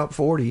hear the Trop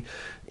 40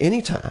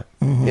 anytime,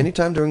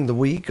 anytime during the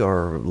week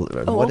or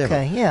whatever.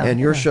 Okay, yeah. And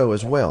your show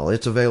as well.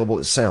 It's available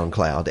at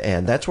SoundCloud,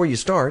 and that's where you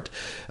start.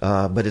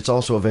 But it's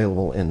also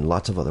available in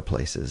lots of other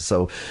places.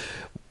 So.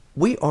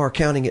 We are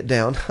counting it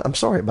down. I'm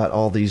sorry about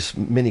all these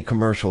mini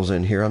commercials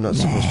in here. I'm not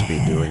supposed to be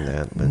doing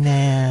that. But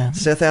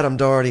Seth Adam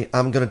Daugherty,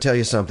 I'm going to tell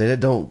you something. It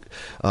don't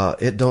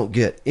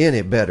get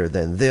any better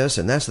than this,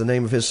 and that's the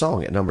name of his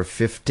song at number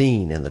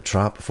 15 in the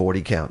Trop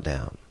 40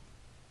 countdown.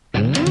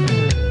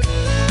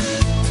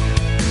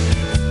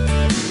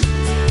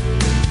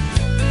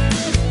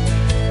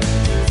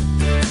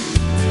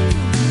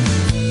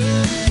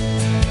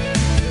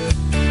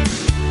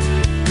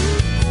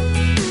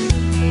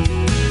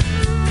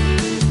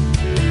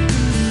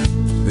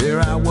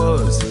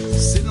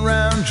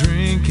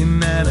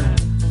 Drinking at a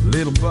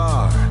little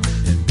bar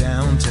in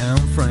downtown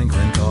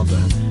Franklin called the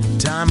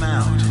Time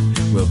Out.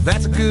 Well,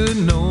 that's a good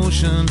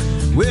notion.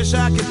 Wish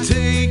I could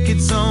take it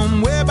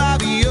somewhere by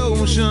the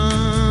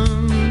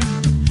ocean.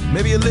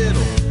 Maybe a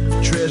little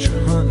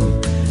treasure hunting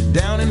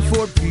down in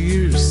Fort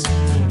Pierce.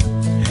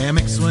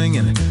 Hammock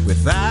swinging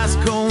with ice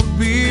cold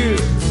beer.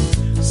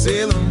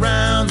 Sailing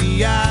around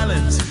the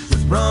islands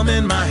with rum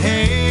in my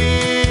hands.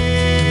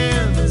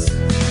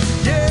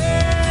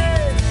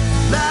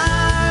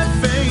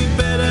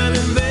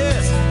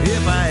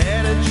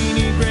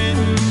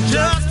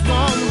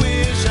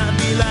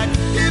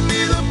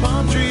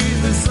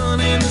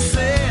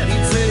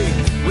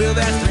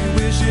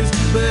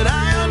 But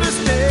I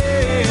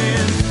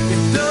understand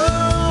it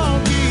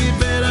don't get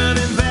better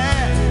than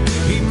that.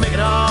 He'd make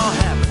it all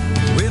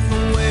happen with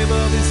a wave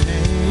of his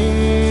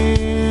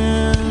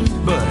hand.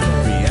 But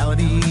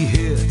reality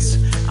hits.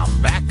 I'm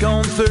back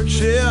on third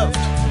shift.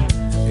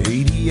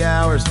 80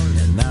 hours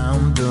and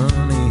I'm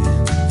done in.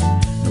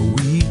 No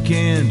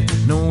weekend,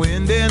 no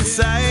end in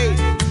sight.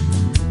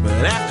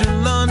 But after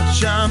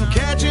lunch I'm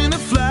catching a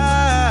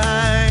flight.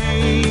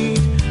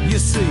 You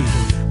see,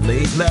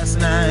 late last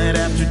night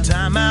after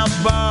Time Out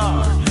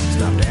bar,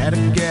 stopped at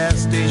a gas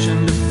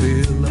station to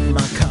fill up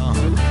my car.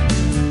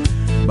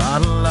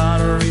 Bought a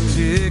lottery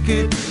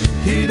ticket,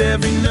 hit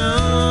every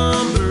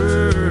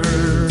number.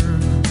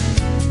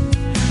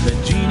 That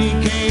genie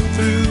came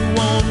through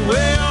one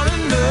way or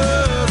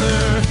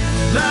another.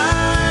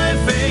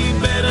 Life ain't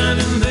better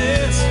than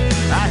this.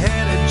 I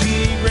had a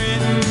G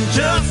granting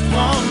just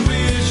one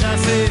wish. I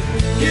said,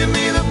 give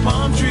me the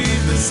palm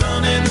trees, the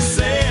sun and the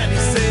sand. He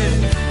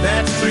said,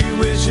 that's 3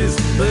 wishes,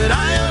 but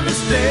I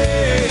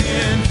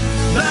understand.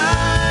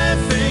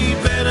 Life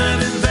ain't better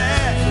than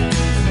that.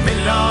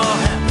 Made it all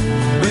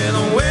happen with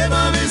a wave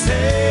of his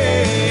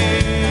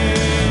hand.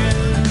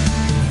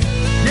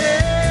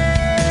 Yeah.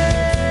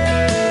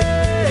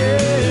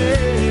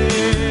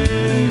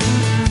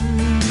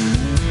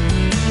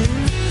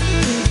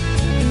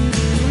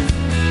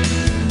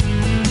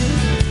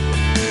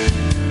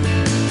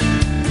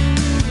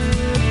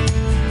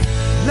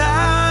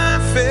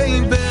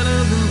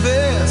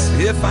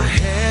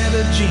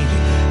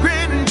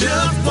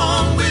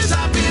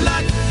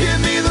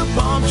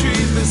 palm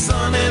trees, the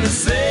sun and the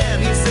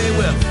sand. He said,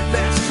 well,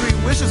 that's 3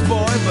 wishes,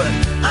 boy, but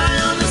I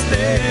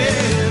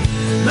understand.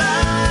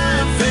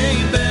 Life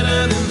ain't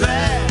better than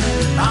that.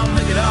 I'll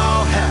make it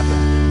all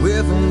happen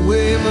with a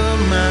wave of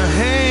my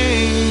hand.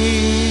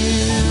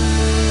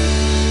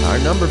 Our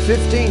number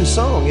 15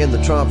 song in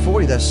the Top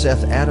 40, that's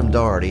Seth Adam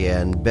Doherty,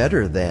 and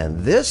Better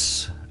Than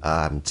This.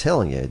 I'm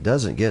telling you, it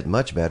doesn't get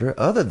much better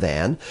other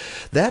than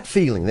that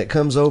feeling that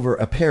comes over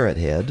a parrot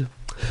head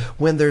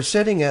when they're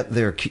sitting at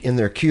in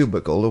their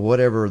cubicle, or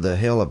whatever the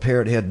hell a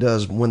parrot head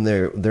does when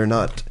they're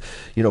not,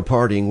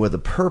 partying with a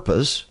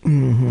purpose.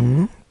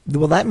 Mm-hmm.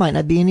 Well, that might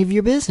not be any of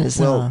your business.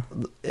 Well,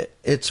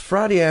 it's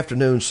Friday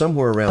afternoon,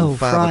 somewhere around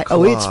 5 o'clock.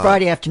 Oh, it's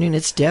Friday afternoon.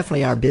 It's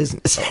definitely our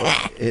business.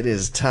 It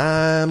is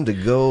time to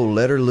go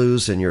let her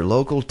loose in your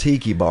local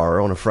tiki bar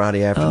on a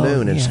Friday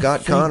afternoon. Oh, and yeah.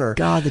 Scott Connor,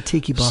 God, the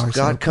tiki bar.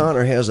 Scott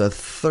Connor has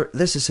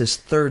this is his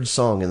 3rd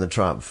song in the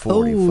Top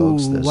 40,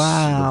 folks.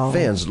 Wow. The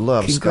fans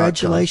love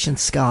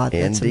Congratulations, Scott.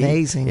 That's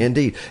amazing.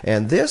 Indeed.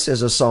 And this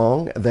is a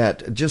song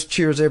that just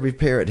cheers every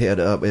parrot head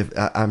up.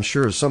 I'm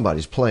sure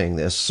somebody's playing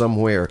this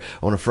somewhere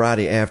on a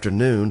Friday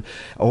afternoon,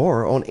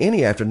 or on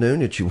any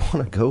afternoon that you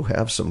want to go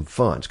have some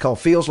fun. It's called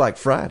Feels Like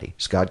Friday.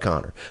 Scott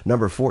Connor,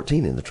 number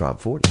 14 in the Top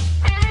 40.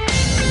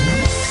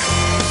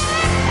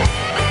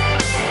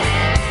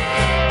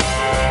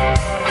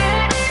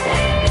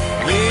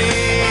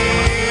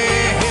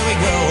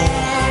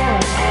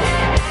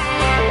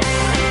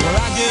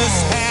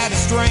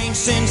 Strange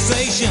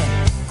sensation,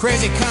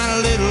 crazy kind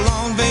of little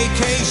on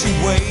vacation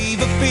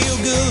wave, a feel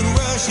good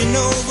rushing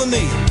over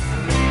me.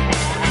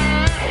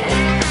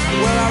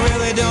 Well, I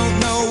really don't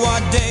know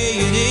what day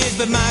it is,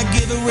 but might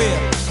give a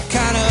rip,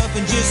 kind of up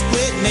and just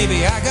split.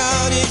 Maybe I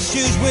got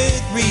issues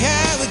with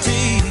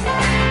reality.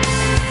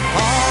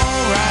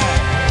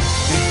 Alright,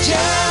 it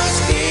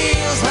just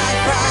feels like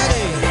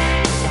Friday.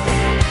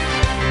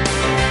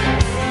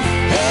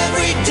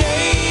 Every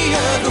day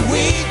of the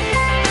week.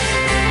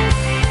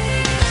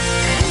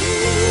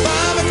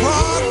 5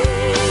 o'clock,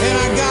 and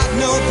I got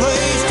no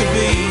place to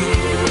be.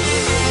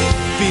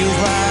 Feels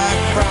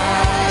like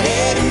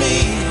Friday to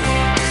me.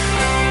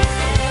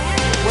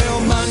 Well,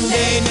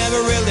 Monday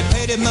never really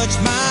paid it much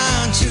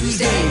mind.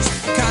 Tuesdays,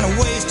 kind of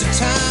waste of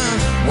time.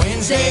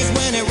 Wednesdays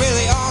when it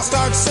really all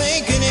starts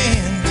sinking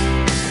in.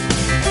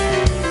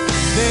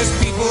 There's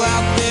people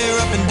out there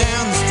up and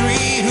down the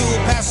street who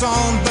will pass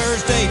on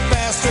Thursday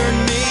faster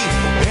than me.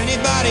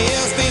 Anybody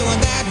else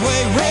feeling that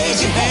way,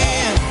 raise your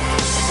hand.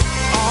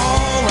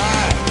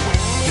 Alright,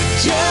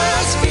 it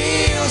just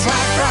feels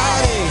like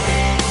Friday.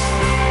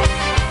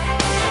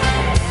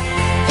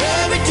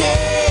 Every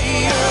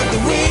day of the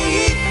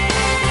week.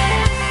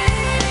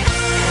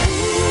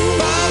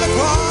 5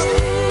 o'clock,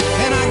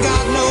 and I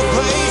got no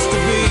place to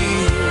be.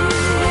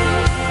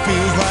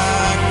 Feels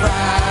like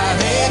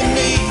Friday to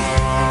me.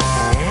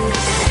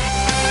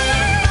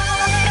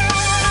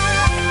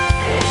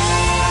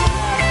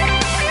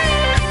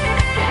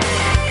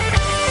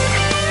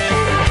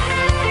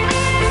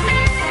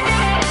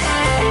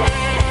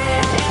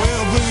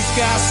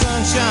 Sky,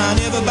 sunshine,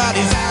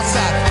 everybody's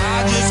outside.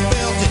 I just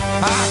felt it,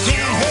 I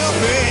can't help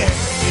it.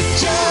 It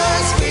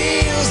just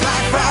feels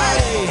like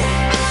Friday.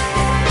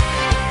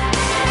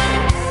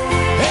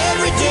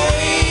 Every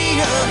day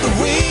of the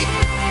week.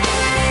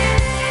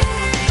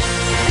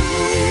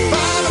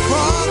 5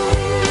 o'clock,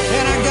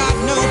 and I got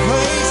no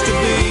place to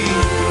be.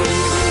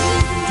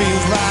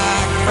 Feels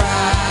like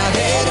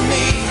Friday to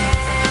me.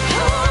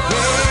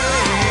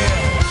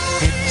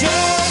 Yeah, it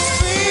just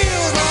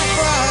feels like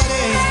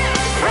Friday.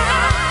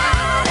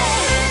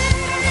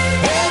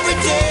 Every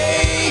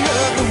day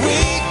of the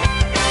week.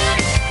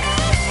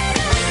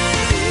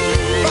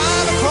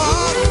 5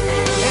 o'clock,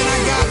 and I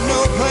got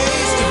no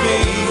place to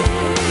be.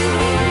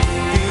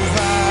 Feels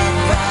like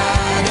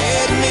Friday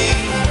to me.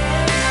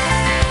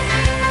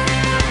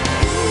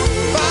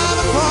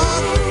 5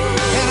 o'clock,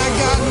 and I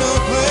got no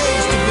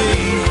place to be.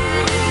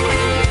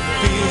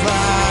 Feels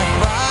like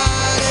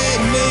Friday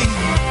to me.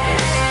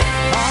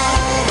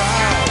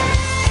 Alright.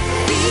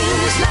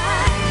 Feels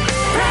like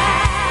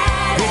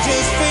Friday. It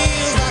just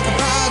feels like a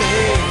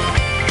Friday.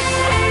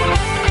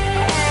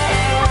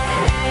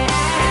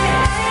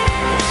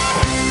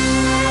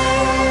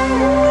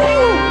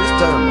 It's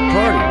time to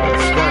party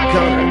with Scott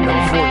Connor.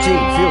 Number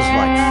 14 feels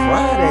like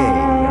Friday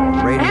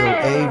on Radio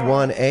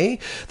A1A.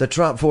 The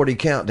Top 40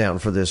 countdown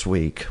for this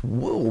week.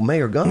 Whoa,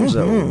 Mayor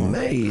Gonzo,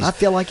 Maze. I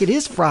feel like it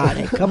is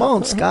Friday. Come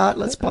on, Scott,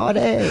 let's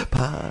party.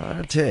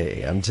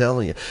 Party, I'm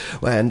telling you.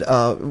 And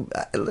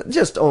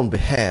just on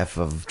behalf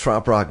of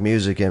Trop Rock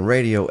Music and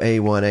Radio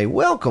A1A,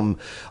 welcome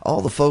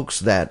all the folks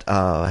that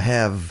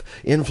have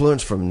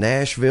influence from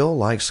Nashville,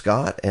 like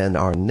Scott, and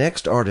our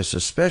next artist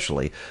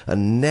especially, a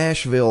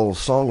Nashville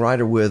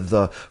songwriter with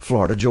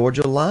Florida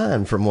Georgia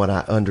line, from what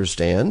I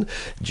understand.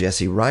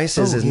 Jesse Rice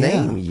is his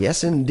name.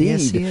 Yes, indeed.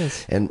 Yes, he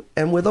is.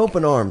 And with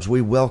open arms, we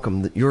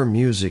welcome your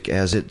music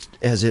as it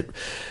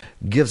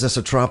gives us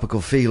a tropical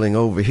feeling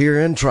over here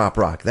in Trop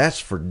Rock. That's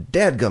for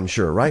dadgum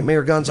sure, right,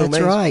 Mayor Gonzo Mays?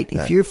 That's right.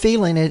 If you're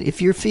feeling it,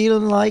 if you're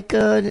feeling like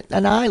an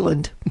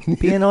island,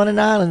 being on an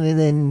island,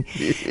 then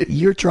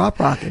you're Trop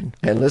Rocking.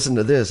 And listen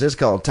to this. It's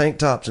called Tank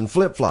Tops and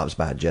Flip Flops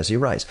by Jesse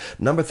Rice.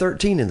 Number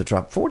 13 in the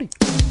Trop 40.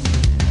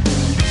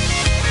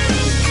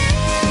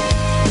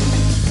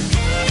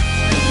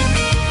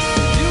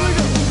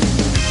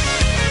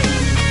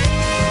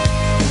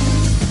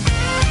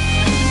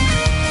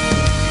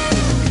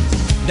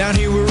 Down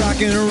here we're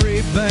rocking a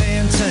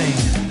Ray-Ban tank,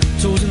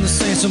 toes in the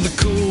sand, something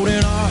cold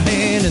in our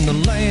hand, in the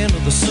land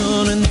of the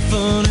sun and the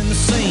fun and the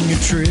senior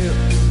trip.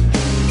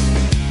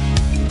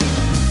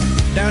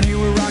 Down here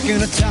we're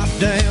rocking a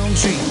top-down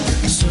Jeep,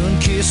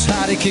 sun-kissed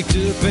hottie kicked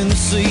up in the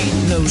seat,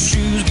 no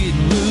shoes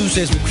getting loose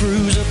as we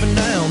cruise up and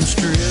down the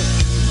strip.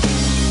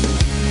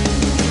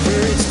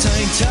 Where it's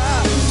tank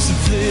tops and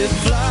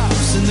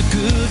flip-flops and the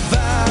good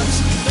vibes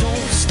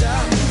don't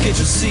stop.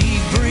 Catch a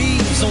sea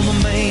breeze on the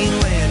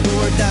mainland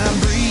or a dime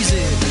breeze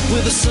it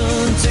with a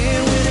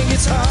suntan when it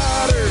gets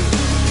hotter.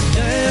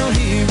 Down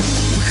here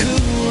we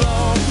cool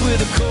off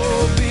with a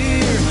cold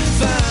beer,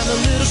 find a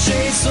little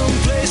shade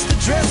someplace the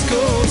dress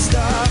code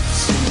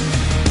stops.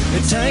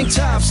 And tank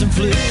tops and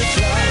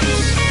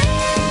flip-flops.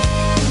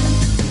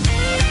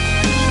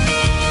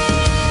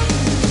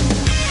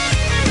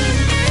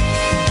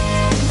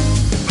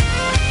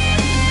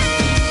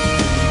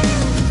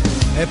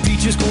 At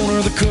Peach's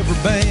Corner, the cover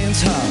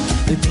band's hot.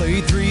 They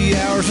played 3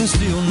 hours and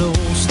still no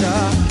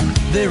stop.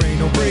 There ain't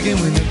no breaking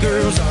when the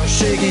girls are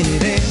shaking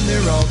it, and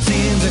they're all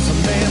tens and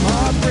some damn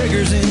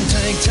heartbreakers in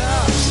tank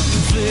tops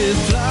and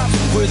flip-flops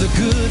where the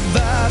good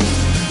vibes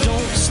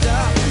don't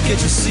stop.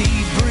 Catch a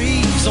sea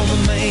breeze on the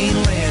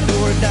mainland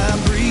or a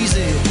dime breeze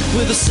it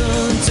with a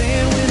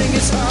suntan when it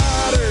gets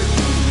hotter.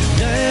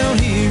 Down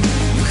here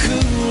we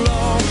cool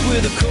off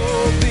with a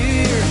cold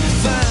beer,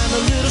 find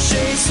a little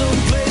shade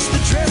someplace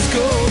the dress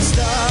code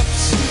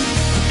stops.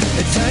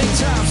 At tank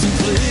tops and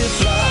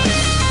flip-flops.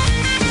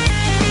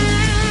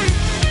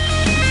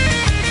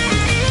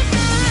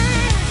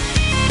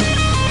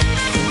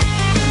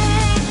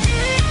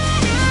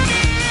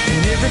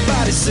 And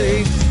everybody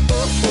say,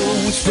 oh,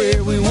 oh, it's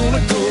where we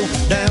wanna go,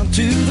 down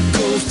to the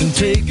coast and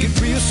take it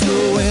real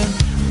slow. And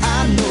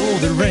I know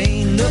there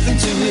ain't nothing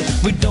to it.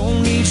 We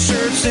don't need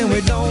shirts and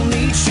we don't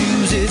need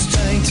shoes. It's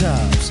tank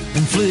tops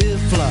and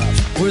flip-flops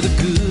where the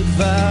good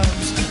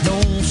vibes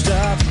don't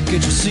stop.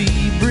 Get your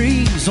sea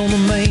breeze on the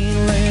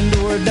mainland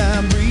or a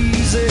dime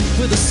breeze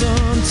with a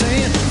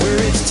suntan where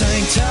it's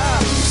tank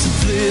tops and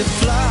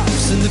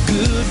flip-flops and the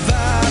good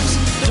vibes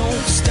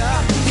don't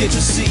stop. Get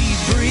your sea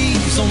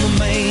breeze on the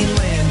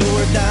mainland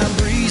or a dime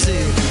breeze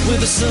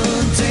with a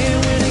suntan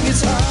when it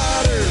gets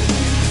hotter.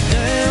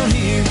 Down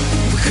here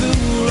we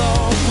cool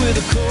off with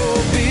a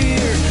cold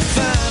beer,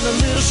 find a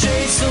little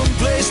shade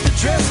someplace the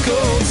dress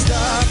code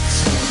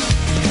stops.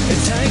 And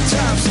tank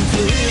tops and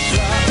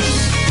flip-flops.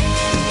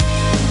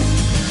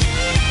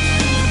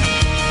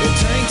 And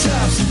tank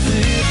tops and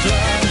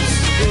flip-flops.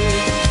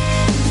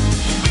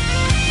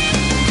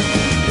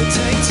 And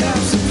tank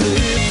tops and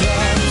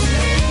flip-flops.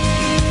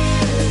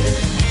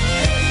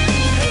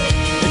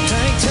 And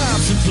tank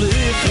tops and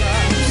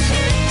flip-flops.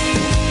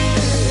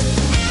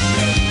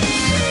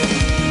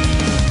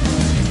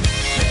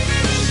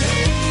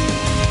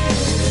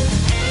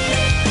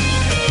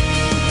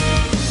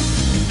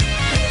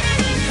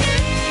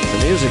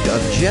 Music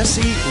of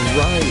Jesse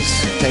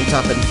Rice, Tank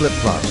Top and Flip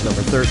Flops,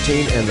 number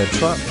 13 in the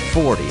Trop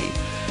 40.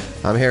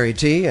 I'm Harry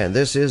T, and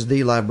this is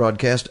the live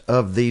broadcast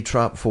of the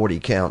Trop 40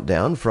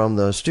 Countdown from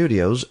the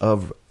studios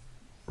of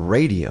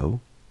Radio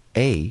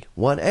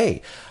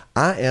A1A.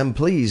 I am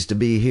pleased to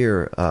be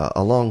here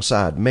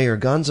alongside Mayor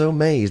Gonzo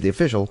Mays, the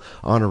official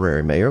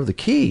honorary mayor of the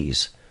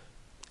Keys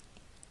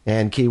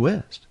and Key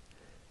West.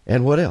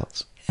 And what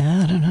else?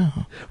 I don't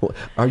know.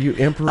 Are you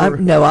emperor?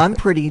 No, I'm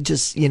pretty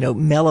just,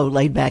 mellow,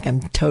 laid back.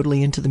 I'm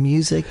totally into the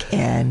music,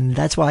 and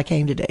that's why I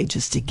came today,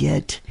 just to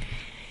get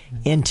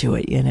into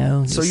it,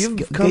 So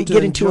you've come to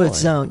get into enjoy. a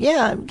zone.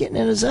 Yeah, I'm getting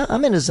in a zone.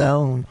 I'm in a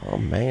zone. Oh,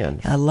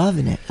 man. I'm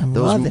loving it. I'm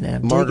loving it.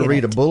 I'm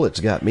margarita digging it. bullets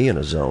got me in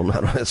a zone.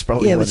 That's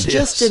probably Yeah, what it's it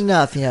just is.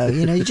 enough,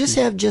 you just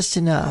have just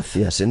enough.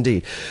 Yes,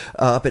 indeed.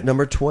 Up at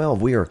number 12,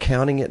 we are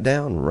counting it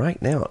down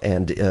right now.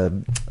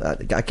 And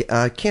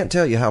I can't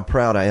tell you how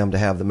proud I am to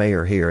have the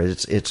mayor here.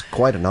 It's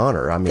quite an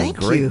honor. I mean, Thank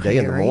great you, day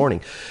in the Harry.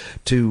 morning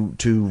to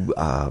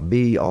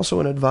be also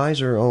an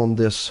advisor on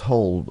this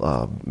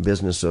whole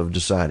business of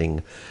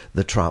deciding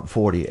the Trop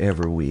 40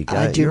 every week.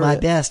 I do You're my a-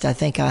 best. I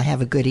think I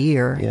have a good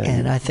ear, Yeah,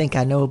 and I think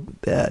I know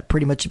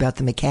pretty much about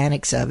the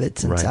mechanics of it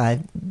since Right.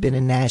 I've been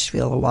in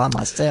Nashville a while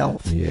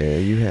myself. Yeah,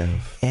 you have.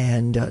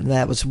 And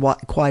that was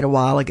quite a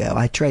while ago.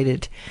 I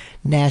traded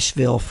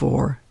Nashville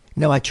for...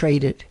 No, I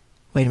traded...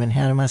 Wait a minute,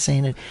 how am I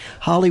saying it?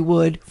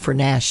 Hollywood for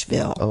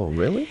Nashville. Oh,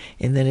 really?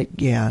 And then it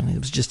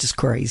was just as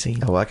crazy.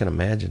 Oh, I can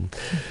imagine.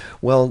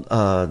 Well,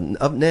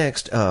 up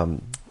next,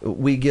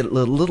 we get a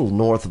little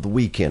north of the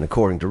weekend,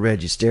 according to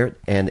Reggie Sterrett,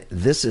 and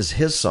this is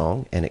his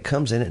song, and it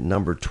comes in at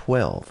number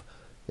 12.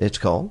 It's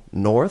called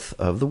North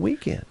of the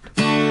Weekend.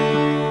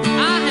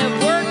 I have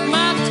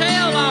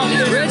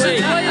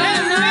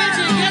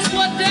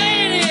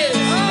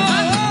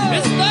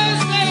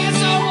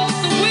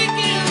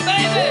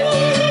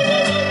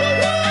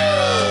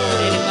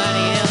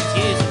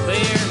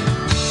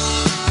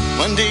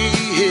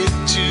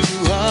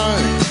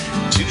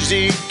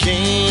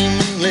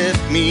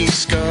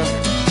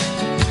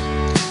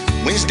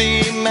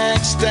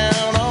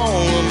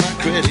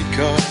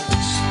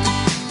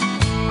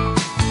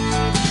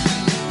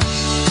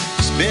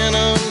been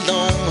a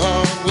long,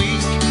 hard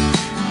week.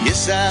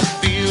 Yes, I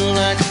feel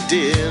like I'm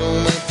dead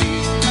on my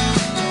feet.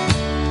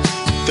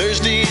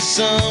 Thursday,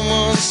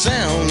 someone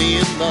sound the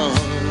alarm.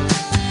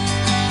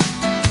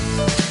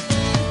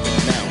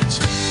 Now it's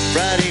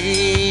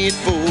Friday at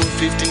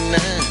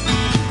 4:59.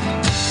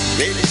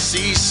 Ready to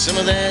see some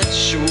of that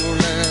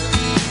shoreline.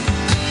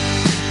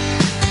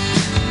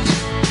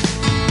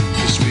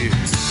 'Cause we're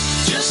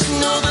just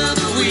north of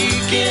the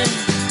weekend.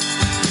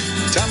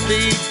 Top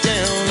laid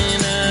down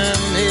and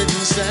I'm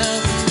heading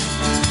south.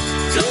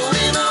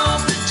 Going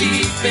off the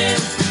deep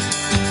end.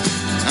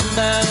 I'm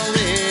about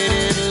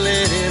ready to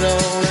let it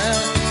all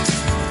out.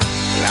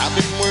 I've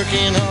been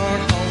working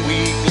hard all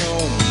week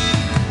long.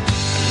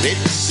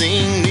 Ready to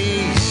sing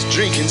these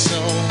drinking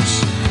songs.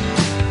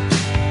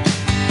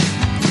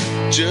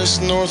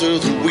 Just north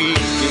of the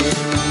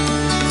weekend.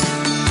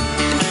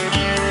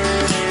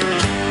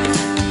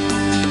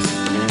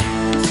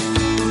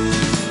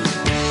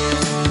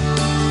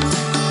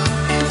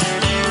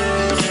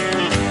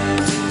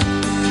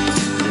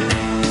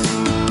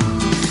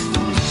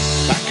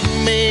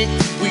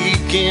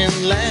 Weekend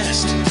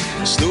last,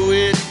 slow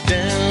it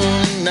down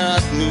and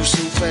not move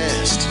so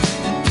fast.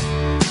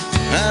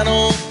 I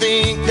don't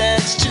think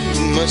that's too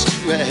much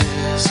to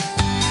ask.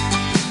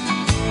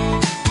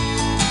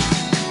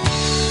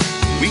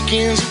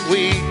 Weekends are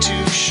way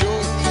too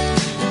short,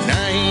 and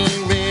I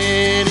ain't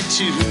ready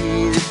to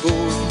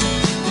report.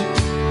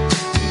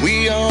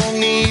 We all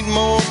need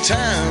more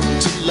time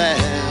to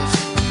laugh.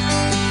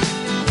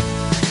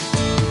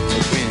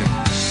 When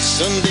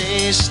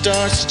Sunday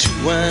starts to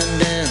wind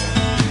down,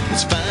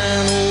 let's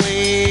find a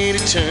way to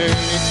turn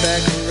it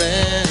back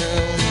around.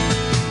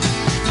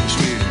 'Cause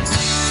we're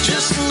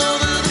just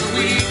another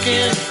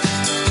weekend.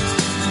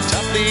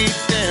 Top laid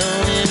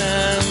down and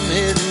I'm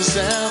heading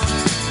south.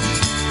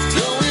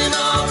 Going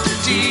off the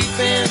deep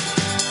end.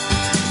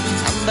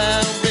 I'm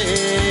about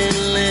ready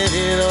to let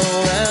it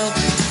all out.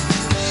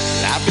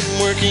 I've been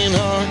working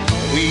hard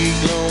all week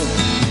long.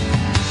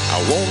 I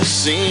wanna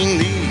sing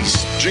these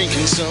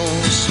drinking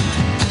songs.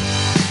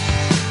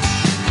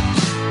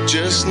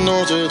 Just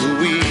north of the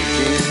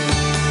weekend.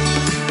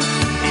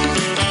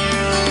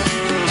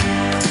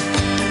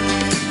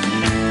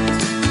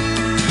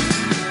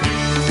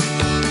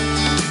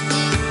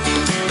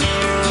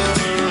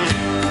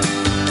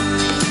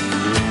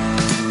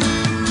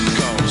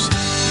 Cause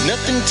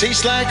nothing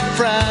tastes like a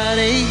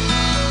Friday,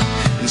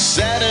 and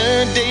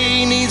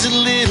Saturday needs a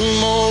little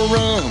more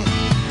rum.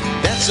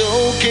 That's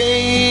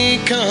okay,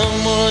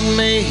 come what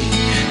may,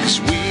 'cause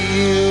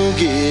we'll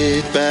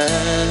get by.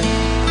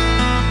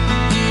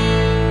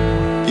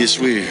 Yes,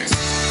 we're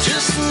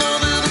just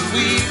another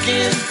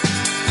weekend.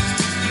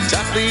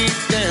 Top laid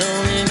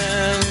down and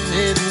I'm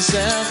heading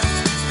south.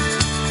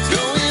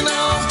 Going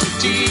off the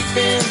deep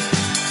end.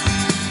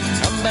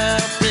 I'm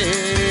about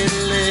ready to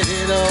let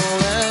it all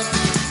out.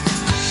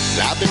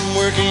 I've been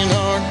working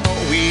hard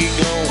all week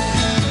long.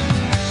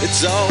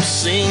 Let's all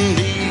sing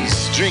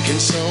these drinking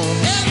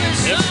songs.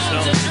 Every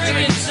song's a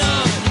drinking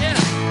song,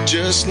 yeah.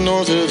 Just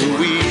north of the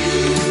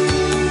weekend.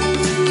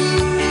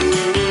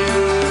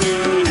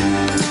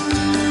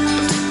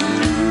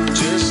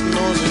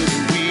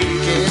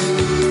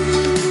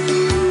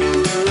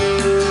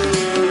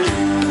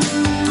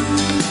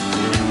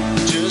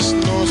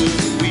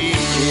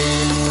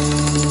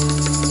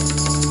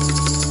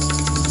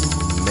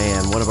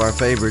 Our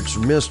favorites,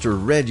 Mr.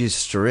 Reggie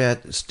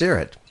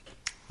Sterrett,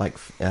 like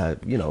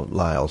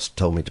Lyle's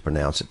told me to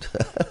pronounce it.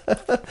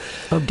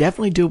 Oh,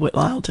 definitely do what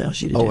Lyle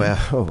tells you to do.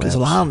 Because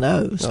Lyle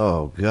knows.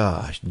 Oh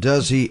gosh,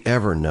 does he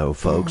ever know,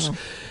 folks?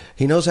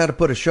 He knows how to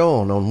put a show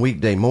on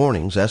weekday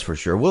mornings, that's for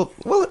sure. Well,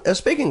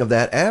 speaking of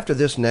that, after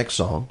this next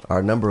song,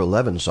 our number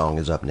 11 song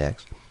is up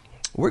next.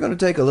 We're going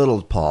to take a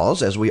little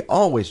pause, as we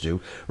always do,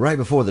 right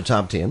before the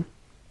top 10.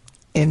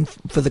 And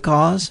for the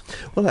cause?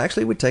 Well,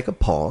 actually, we take a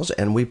pause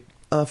and we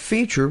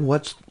feature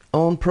what's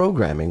on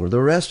programming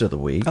the rest of the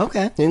week.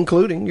 Okay.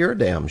 Including your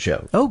damn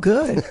show. Oh,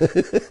 good.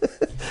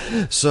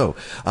 So,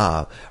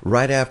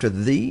 right after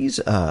this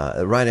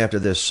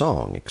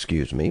song,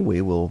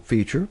 we will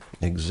feature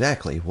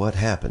exactly what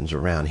happens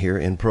around here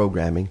in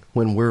programming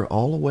when we're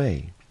all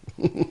away.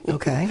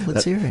 Okay,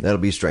 let's hear it. That'll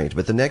be strange.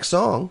 But the next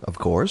song, of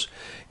course,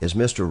 is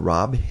Mr.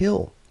 Rob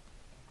Hill.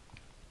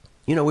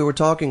 You know, we were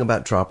talking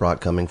about trop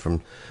rock coming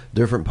from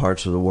different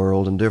parts of the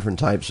world and different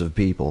types of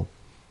people.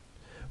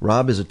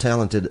 Rob is a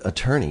talented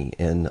attorney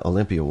in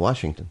Olympia,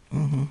 Washington.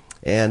 Mm-hmm.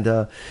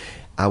 And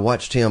I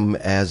watched him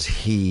as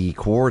he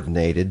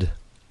coordinated,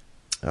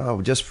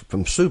 just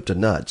from soup to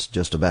nuts,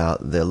 just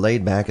about the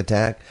Laid Back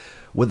Attack,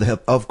 with the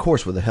help, of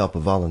course, with the help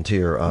of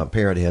volunteer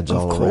parrot heads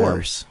all around. Of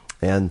course.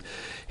 And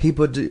he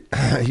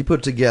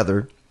put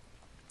together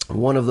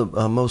one of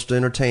the most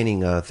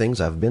entertaining things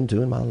I've been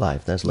to in my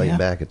life. That's Laid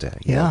Back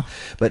Attack. Yeah.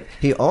 But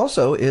he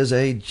also is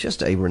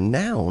just a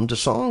renowned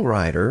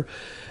songwriter.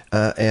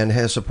 And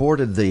has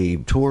supported the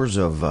tours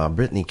of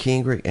Brittany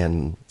Gingrich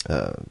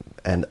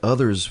and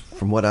others,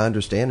 from what I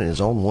understand, and is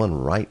on one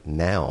right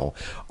now,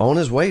 on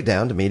his way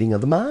down to Meeting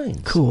of the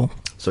Minds. Cool.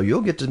 So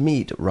you'll get to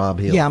meet Rob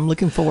Hill. Yeah, I'm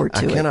looking forward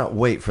to it. I cannot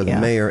wait for the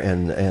mayor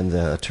and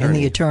the attorney. And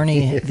the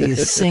attorney, the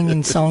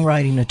singing,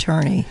 songwriting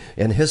attorney.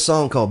 And his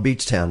song called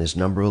Beach Town is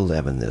number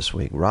 11 this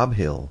week. Rob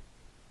Hill.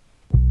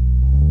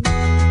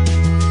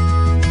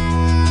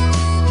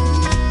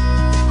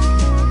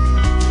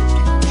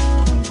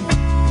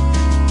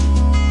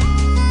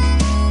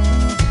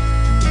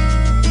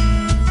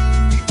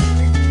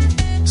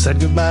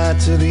 Said goodbye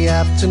to the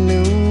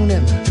afternoon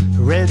and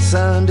the red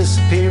sun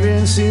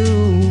disappearing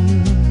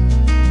soon.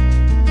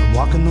 I'm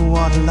walking the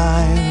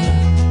waterline.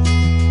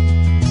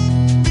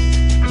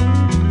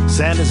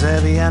 Sand is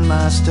heavy and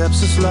my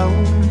steps are slow.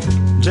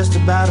 Just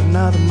about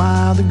another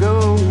mile to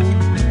go.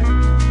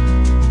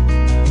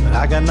 But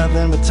I got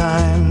nothing but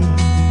time.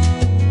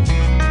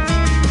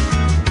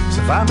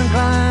 So if I'm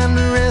inclined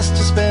to rest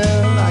a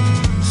spell, I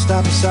can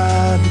stop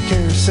beside the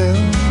carousel.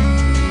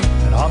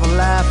 All the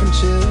laughing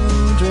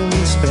children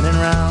spinning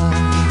round.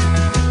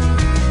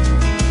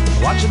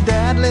 Watch your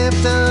dad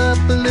lift up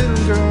a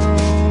little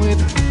girl with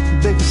the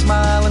biggest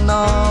smile in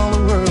all the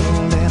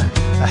world, and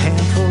a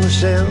handful of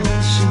shells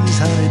she's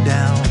hunted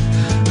down.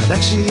 I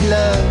bet she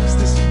loves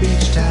this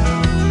beach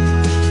town.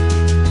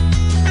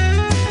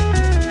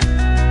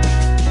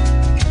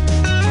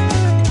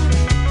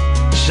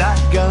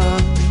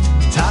 Shotgun,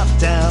 top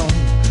down,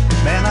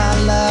 man,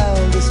 I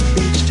love this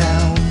beach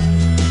town.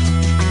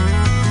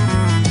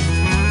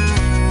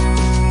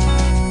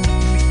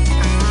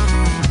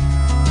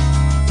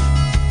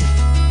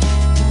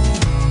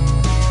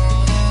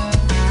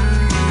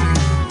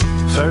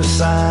 First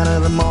sign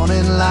of the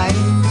morning light,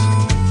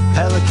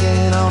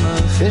 pelican on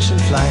a fishing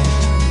flight,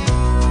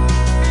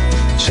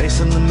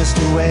 chasing the mist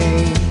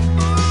away.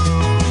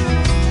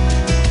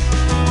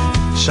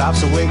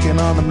 Shops awaken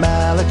on the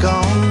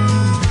Malecon,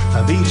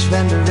 a beach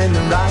vendor in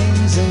the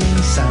rising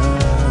sun,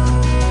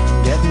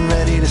 getting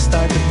ready to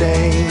start the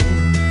day.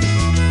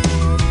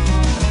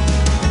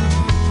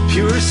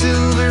 Pure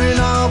silver in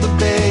all the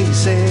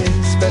bases,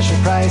 special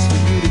price for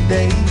you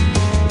today.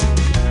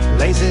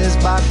 Laces,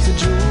 box of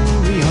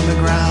jewelry on the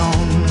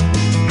ground.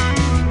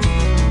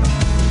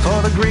 For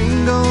the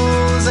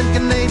gringos and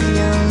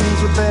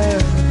Canadians with their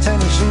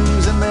tennis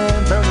shoes and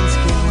their burning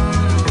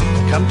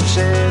skin, come to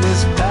share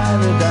this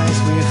paradise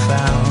we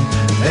found.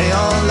 They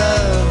all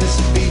love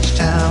this beach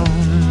town.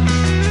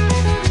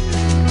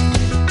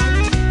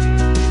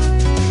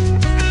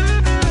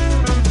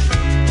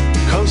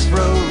 Coast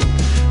Road,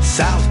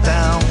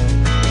 southbound,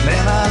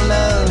 man, I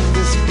love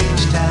this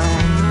beach town.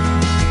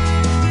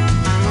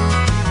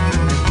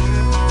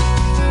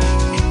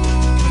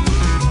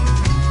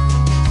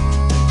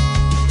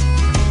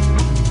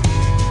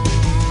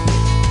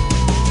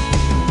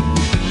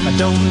 I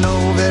don't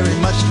know very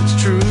much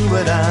that's true,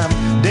 but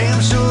I'm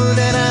damn sure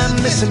that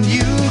I'm missing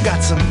you.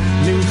 Got some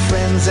new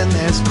friends and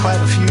there's quite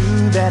a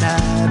few that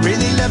I'd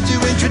really love to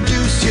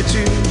introduce you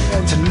to.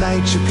 And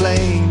tonight your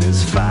plane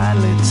is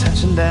finally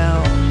touching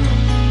down,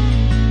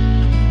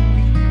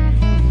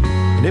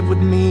 and it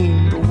would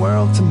mean the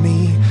world to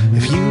me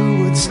if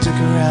you would stick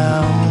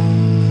around.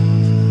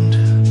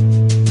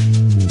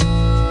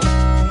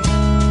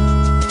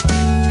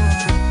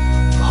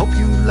 I hope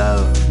you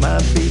love my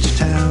beach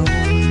town.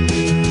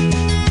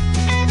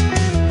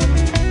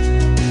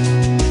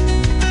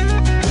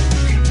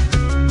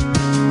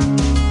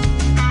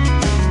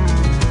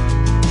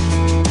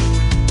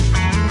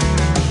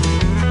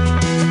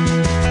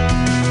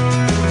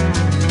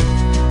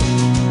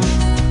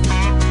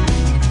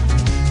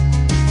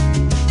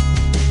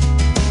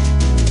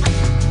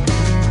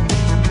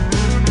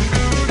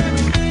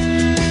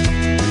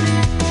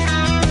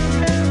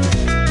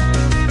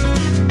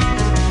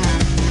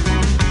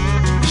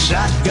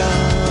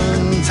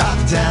 Shotgun, top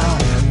down,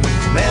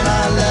 man,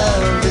 I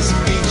love this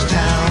beach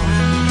town.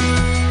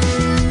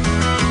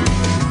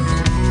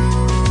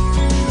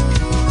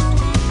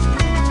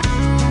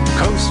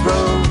 Coast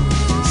Road,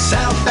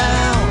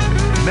 southbound,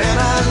 man,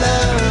 I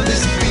love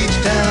this beach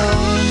town.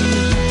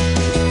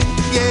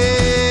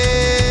 Yeah,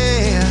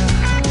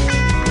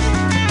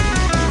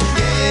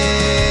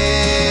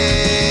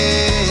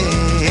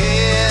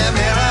 yeah,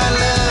 man, I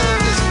love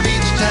this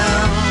beach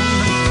town.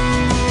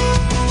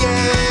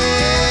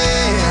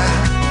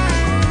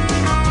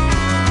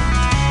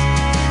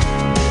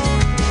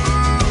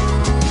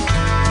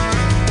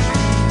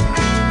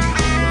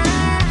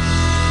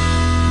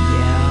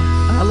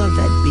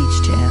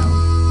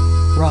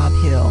 Rob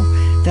Hill.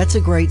 That's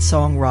a great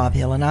song, Rob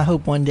Hill, and I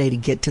hope one day to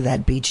get to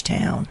that beach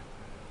town.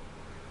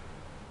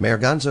 Mayor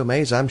Gonzo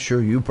Mays, I'm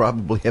sure you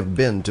probably have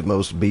been to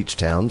most beach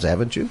towns,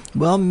 haven't you?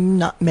 Well,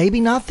 maybe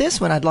not this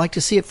one. I'd like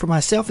to see it for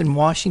myself in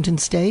Washington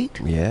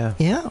State. Yeah.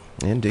 Yeah.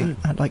 Indeed.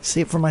 I'd like to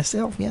see it for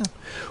myself, yeah.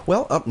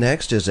 Well, up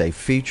next is a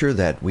feature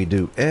that we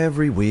do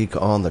every week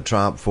on the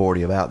Top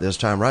 40 about this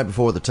time, right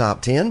before the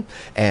Top 10,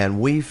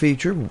 and we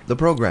feature the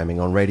programming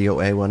on Radio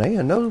A1A,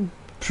 and no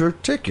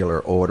particular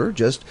order.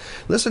 Just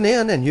listen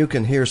in and you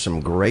can hear some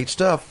great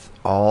stuff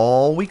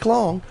all week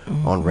long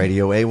on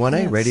Radio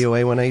A1A, yes.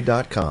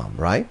 RadioA1A.com,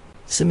 right?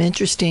 Some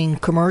interesting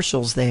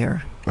commercials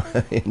there.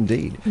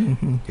 Indeed.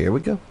 Here we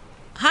go.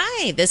 Hi,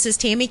 Hi, this is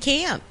Tammy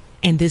Camp.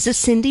 And this is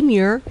Cindy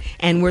Muir,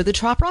 and we're the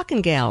Trop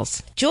Rockin'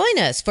 Gals. Join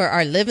us for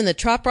our Living the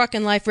Trop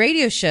Rockin' Life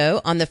radio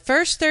show on the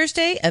first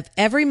Thursday of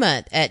every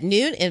month at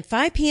noon and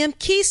 5 p.m.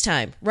 Keys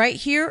time, right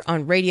here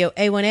on Radio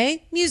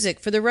A1A, Music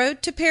for the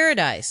Road to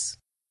Paradise.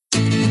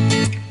 I'm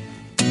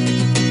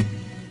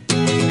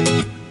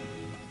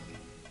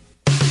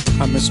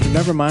Mr.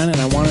 Nevermind,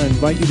 and I want to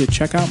invite you to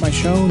check out my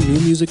show, New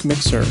Music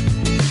Mixer.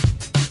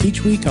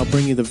 Each week, I'll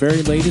bring you the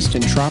very latest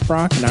in trop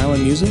rock and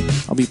island music.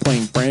 I'll be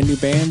playing brand new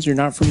bands you're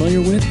not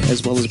familiar with,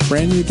 as well as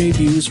brand new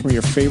debuts from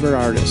your favorite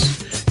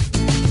artists.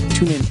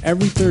 Tune in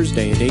every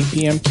Thursday at 8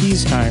 p.m.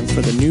 Keys time for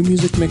the New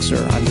Music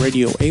Mixer on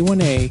Radio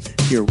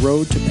A1A, your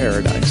road to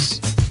paradise.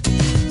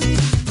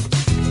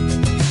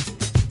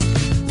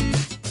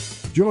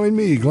 Join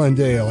me,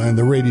 Glendale, and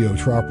the Radio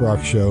Trop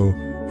Rock Show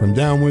from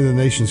down within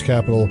the nation's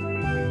capital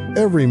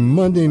every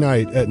Monday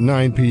night at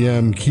 9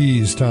 p.m.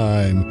 Keys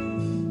time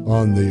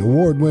on the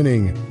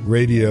award-winning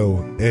Radio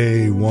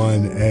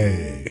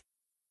A1A.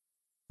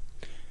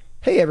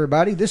 Hey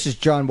everybody, this is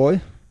John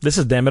Boy. This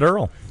is Dammit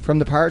Earl. From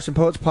the Pirates and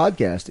Poets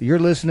podcast. You're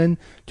listening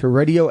to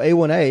Radio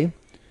A1A,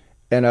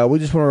 and we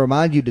just want to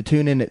remind you to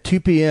tune in at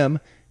 2 p.m.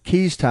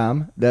 Keys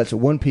time. That's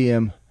 1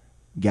 p.m.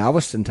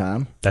 Galveston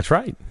time. That's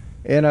right.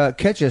 And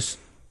catch us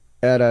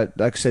at,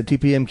 like I said, 2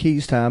 p.m.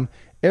 Keys time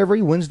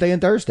every Wednesday and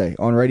Thursday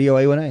on Radio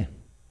A1A.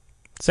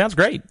 Sounds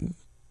great.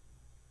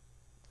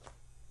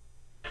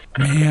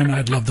 Man,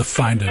 I'd love to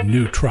find a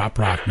new trop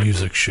rock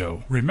music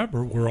show.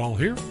 Remember, we're all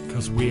here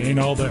because we ain't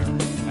all there.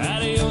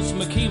 Adios,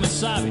 Makima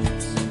Sabi.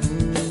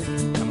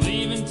 I'm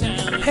leaving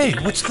town. Hey,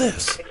 what's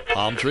this?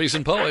 Palm Trees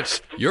and Poets,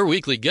 your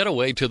weekly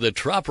getaway to the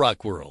trop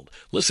rock world.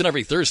 Listen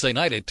every Thursday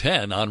night at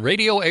 10 on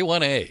Radio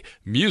A1A.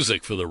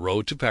 Music for the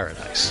road to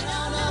paradise.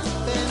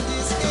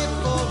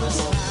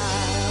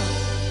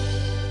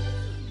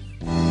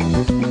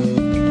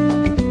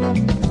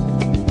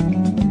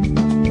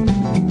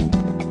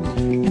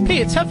 Hey,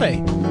 it's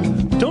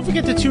Hefe. Don't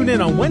forget to tune in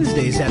on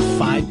Wednesdays at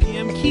 5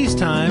 p.m. Keys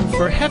time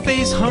for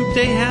Hefe's Hump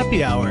Day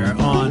Happy Hour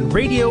on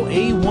Radio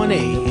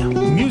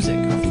A1A. Music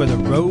for the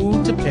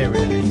road to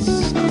paradise.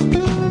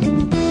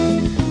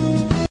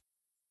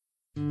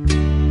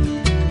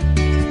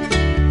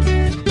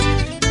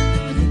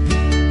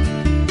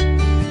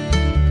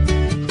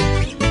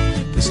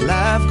 This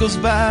life goes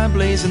by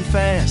blazing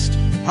fast.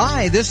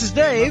 Hi, this is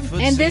Dave.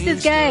 And this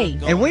is Gay.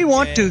 And we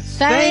want to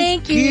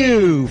thank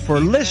you for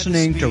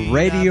listening to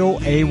Radio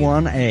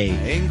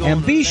A1A.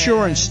 And be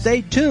sure and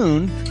stay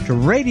tuned to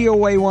Radio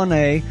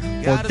A1A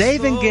for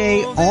Dave and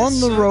Gay on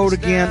the road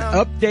again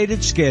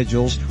updated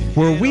schedules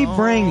where we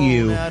bring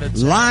you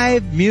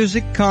live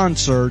music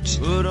concerts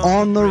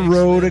on the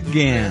road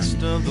again.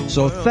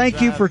 So thank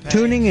you for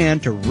tuning in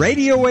to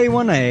Radio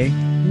A1A.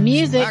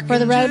 Music for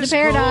the road to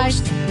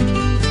paradise.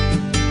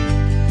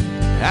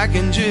 I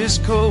can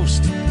just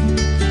coast.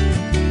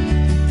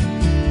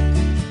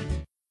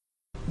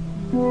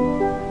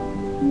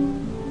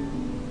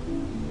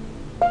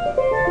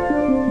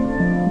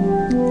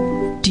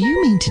 Do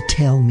you mean to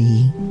tell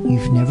me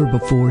you've never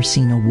before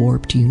seen a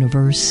warped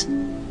universe?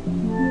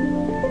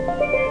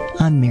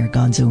 I'm Mayor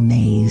Gonzo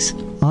Mays,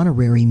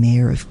 honorary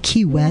mayor of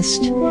Key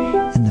West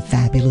and the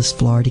fabulous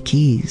Florida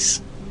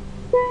Keys.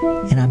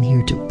 And I'm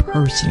here to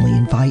personally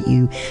invite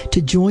you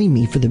to join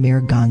me for the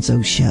Mayor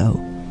Gonzo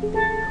Show.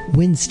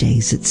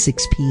 Wednesdays at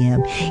 6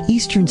 p.m.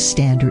 Eastern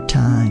Standard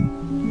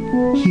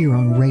Time, here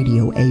on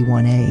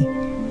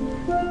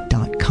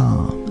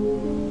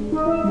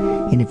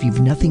RadioA1A.com. And if you've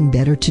nothing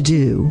better to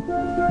do,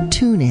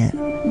 tune in.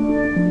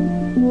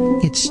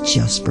 It's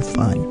just for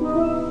fun.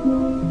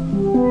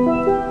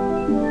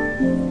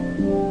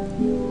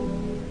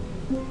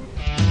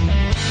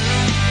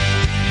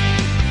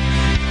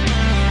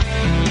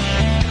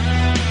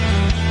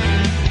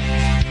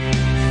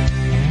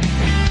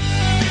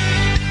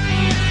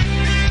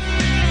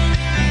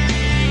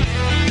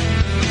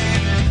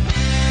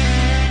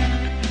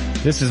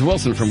 This is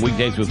Wilson from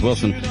Weekdays with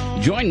Wilson.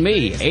 Join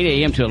me, 8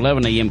 a.m. to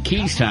 11 a.m.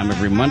 Keys time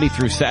every Monday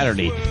through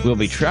Saturday. We'll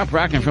be trop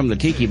rocking from the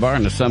Tiki Bar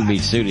in the Sun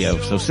Beach studio.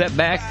 So sit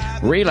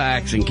back,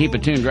 relax, and keep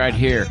it tuned right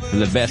here for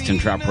the best in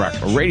trop rock.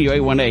 Radio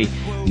A1A,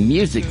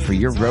 music for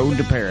your road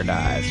to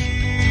paradise.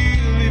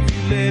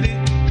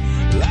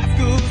 Life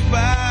goes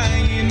by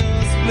in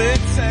a split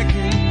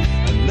second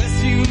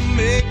unless you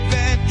make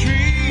that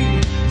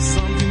dream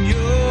something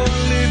you're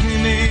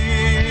living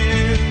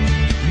in.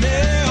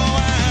 Now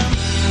I'm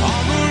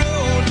on the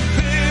road to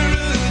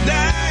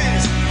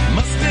paradise,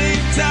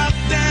 Mustang top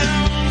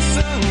down,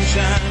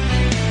 sunshine.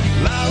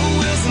 Laura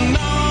Wilson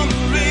on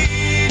the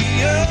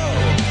radio,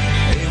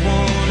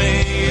 A1A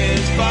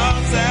as far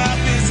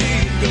south as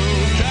it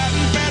goes.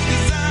 Driving fast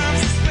 'cause I'm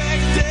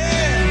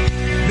suspected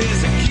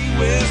there's a Key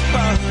West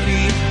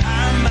party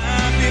I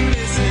might be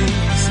missing.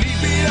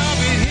 Sleep it off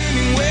at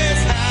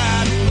Hemingway's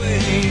Hideaway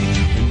and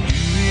do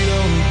it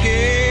all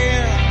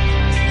again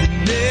the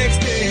next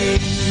day.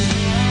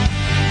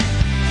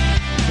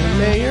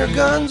 Mayor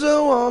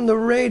Gonzo on the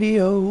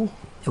radio.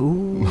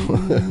 Ooh,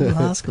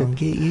 I was gonna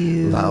get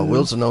you.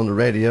 Wilson on the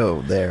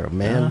radio there,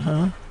 man.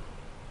 Uh-huh.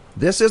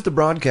 This is the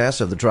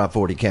broadcast of the Trop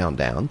 40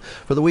 Countdown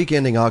for the week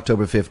ending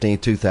October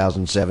 15th,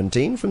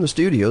 2017 from the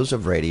studios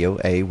of Radio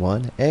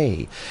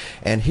A1A.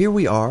 And here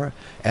we are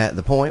at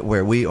the point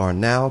where we are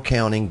now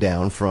counting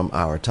down from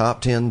our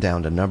top 10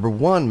 down to number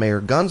 1.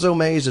 Mayor Gonzo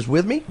Mays is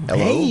with me.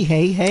 Hello.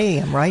 Hey.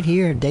 I'm right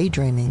here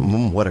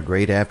daydreaming. What a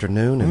great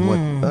afternoon.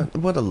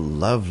 And what a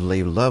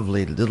lovely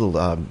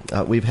little...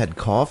 we've had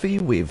coffee.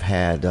 We've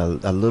had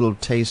a little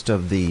taste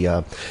of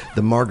the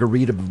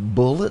margarita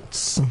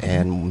bullets.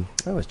 And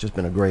it's just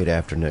been a great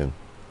afternoon.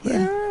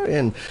 Yeah.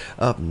 And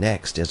up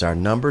next is our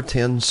number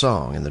 10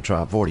 song in the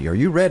Top 40. Are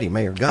you ready,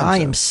 Mayor Gonzo? I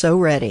am so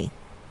ready.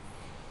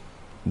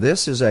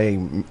 This is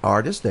a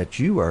artist that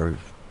you are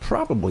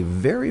probably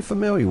very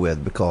familiar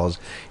with because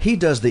he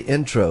does the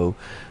intro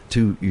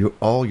to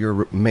all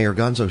your Mayor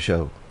Gonzo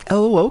show.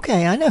 Oh,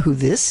 okay. I know who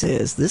this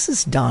is. This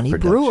is Donnie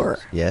Brewer.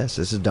 Yes,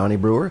 this is Donnie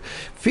Brewer,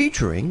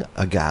 featuring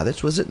a guy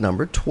that was at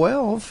number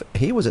 12.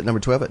 He was at number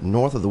 12 at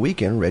North of the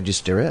Weekend, Reggie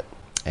Sterrett.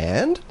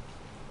 And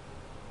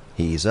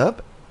he's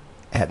up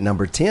at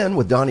number 10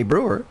 with Donnie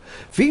Brewer,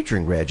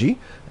 featuring Reggie.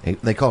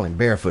 They call him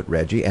Barefoot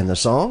Reggie. And the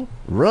song,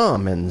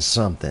 Rum and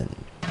Something.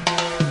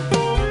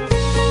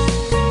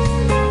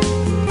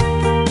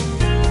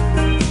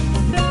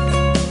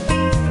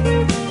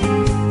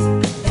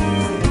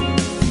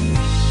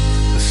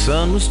 The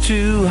sun was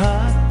too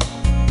hot,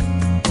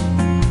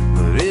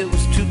 but it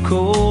was too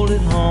cold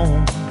at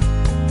home.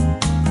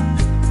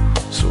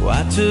 So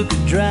I took a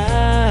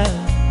drive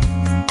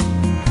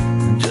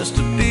just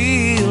to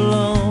be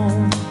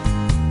alone.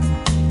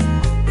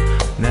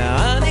 Now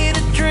I need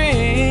a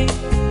drink,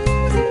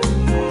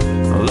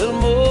 a little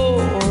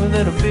more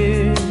than a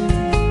beer,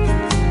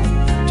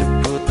 to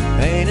put the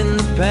pain in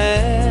the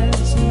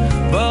past.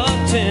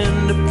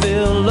 Bartender,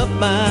 fill up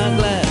my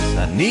glass.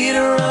 I need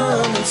a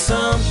rum and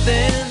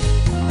something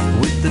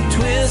with the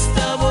twist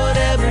of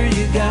whatever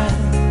you got.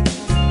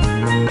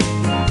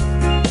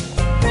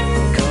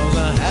 'Cause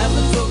I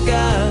haven't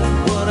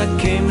forgot what I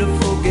came to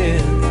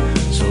forget,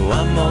 so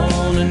I'm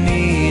gonna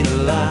need a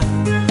lot.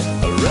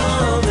 A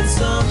rum and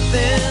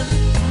something,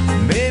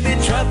 maybe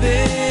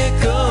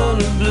tropical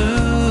or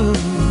blue.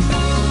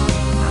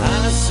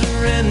 I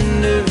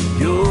surrender,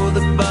 you're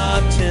the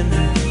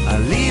bartender, I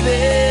leave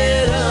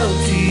it up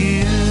to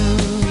you.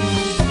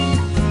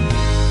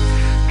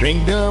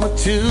 Drink number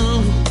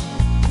 2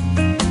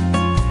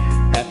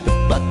 at the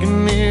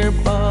Buccaneer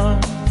Bar.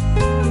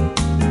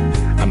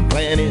 I'm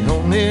planning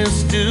on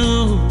this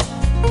too,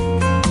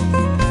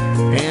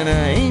 and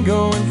I ain't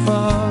going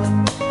far.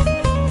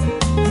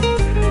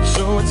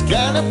 So it's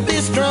gotta be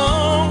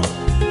strong,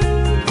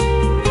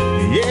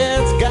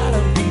 yeah, it's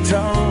gotta be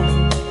tall.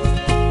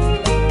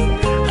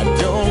 I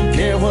don't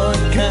care what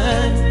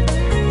kind,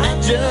 I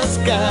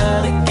just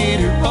gotta get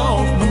her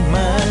off my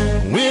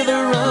mind. With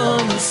a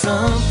rum and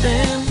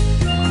something,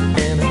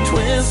 and a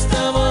twist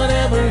of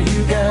whatever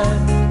you got.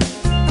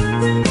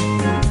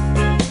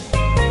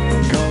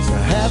 'Cause I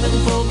haven't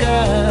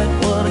forgot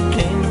what I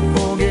came to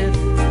forget,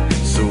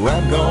 so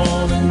I'm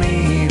gonna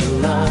need a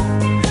lot.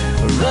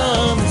 A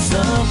rum and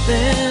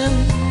something,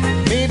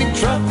 maybe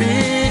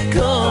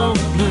tropical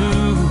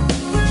blue.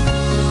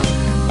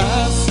 I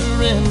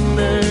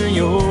surrender,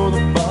 you're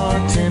the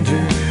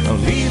bartender, I'll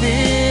leave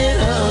it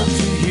up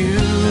to you.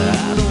 I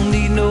don't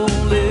need no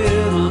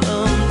little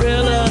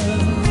umbrella,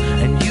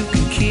 and you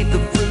can keep the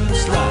fruit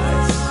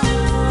slice,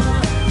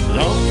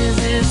 long as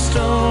it's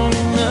strong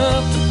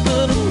enough to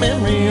put a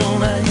memory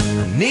on ice.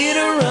 I need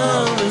a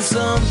rum and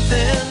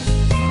something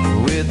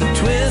with a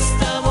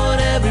twist of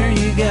whatever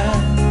you got.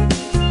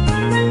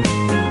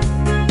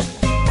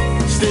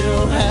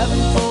 Still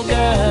haven't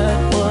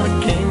forgot what I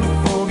came to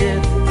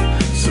forget,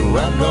 so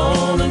I'm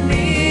gonna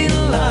need a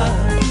lot.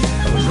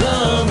 A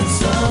rum and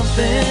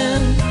something,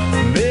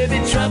 maybe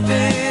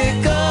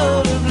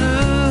tropical or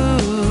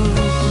blue.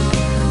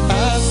 I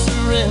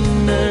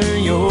surrender,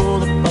 you're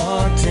the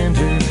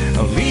bartender,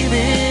 I'll leave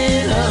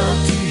it up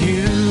to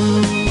you.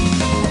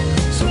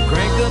 So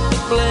crank up the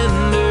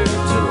blender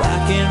till I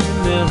can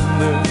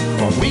remember,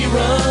 or we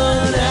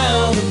run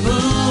out of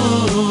booze.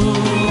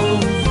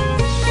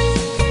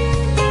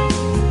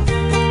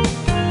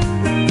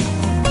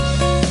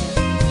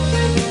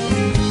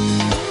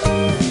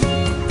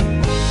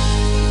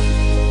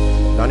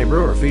 Donnie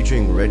Brewer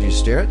featuring Reggie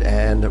Sterrett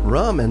and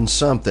Rum and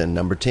Something,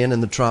 number 10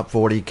 in the Top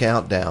 40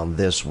 Countdown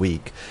this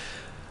week.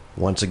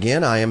 Once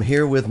again, I am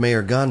here with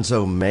Mayor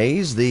Gonzo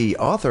Mays, the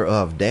author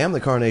of Damn the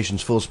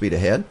Carnations Full Speed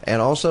Ahead,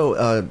 and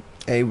also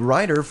a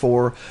writer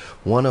for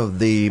one of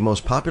the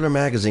most popular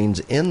magazines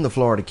in the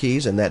Florida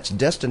Keys, and that's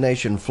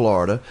Destination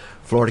Florida,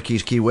 Florida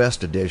Keys Key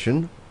West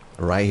edition,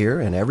 right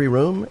here in every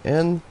room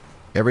and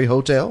every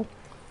hotel.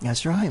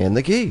 That's right. In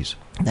the Keys.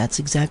 That's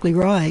exactly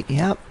right.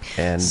 Yep.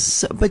 And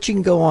so, but you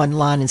can go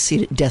online and see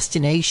it at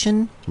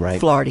Destination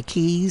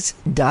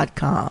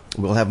FloridaKeys.com.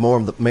 We'll have more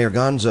of the Mayor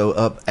Gonzo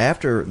up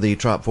after the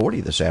Top 40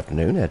 this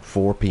afternoon at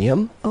 4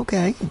 p.m.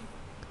 Okay.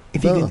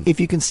 If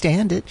you can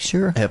stand it,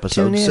 sure.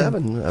 Episode Tune in.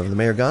 7 of the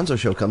Mayor Gonzo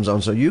Show comes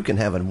on, so you can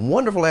have a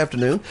wonderful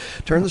afternoon.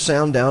 Turn the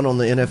sound down on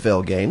the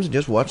NFL games and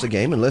just watch the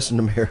game and listen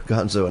to Mayor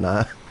Gonzo and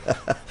I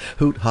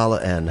hoot,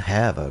 holla, and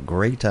have a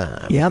great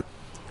time. Yep.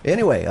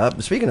 Anyway,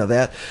 speaking of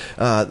that,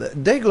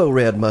 Dayglow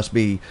Red must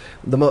be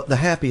the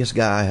happiest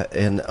guy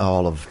in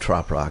all of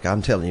trop rock.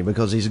 I'm telling you,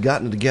 because he's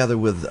gotten together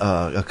with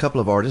a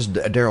couple of artists,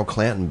 Daryl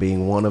Clanton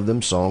being one of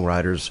them,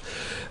 songwriters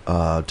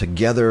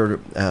together,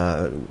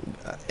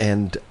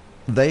 and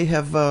they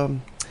have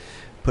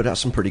put out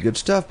some pretty good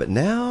stuff. But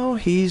now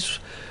he's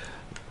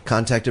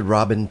contacted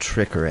Robin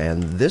Tricker,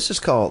 and this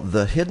is called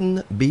The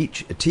Hidden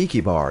Beach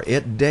Tiki Bar.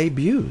 It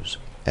debuts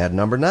at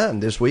number 9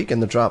 this week in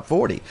the Top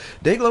 40.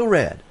 Dayglow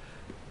Red,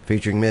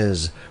 featuring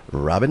Ms.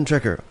 Robin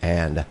Tricker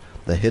and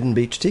The Hidden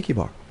Beach Tiki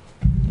Bar.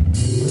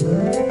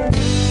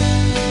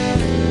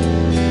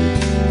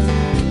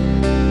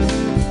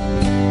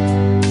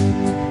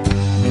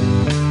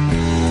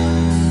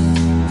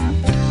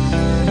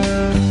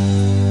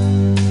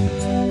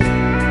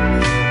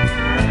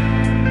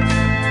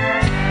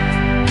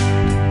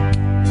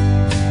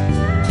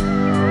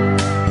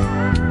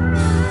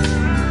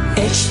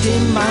 Etched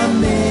in my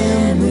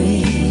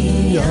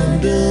memory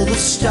under the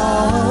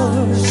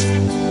stars,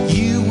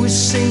 you were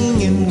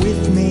singing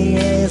with me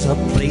as I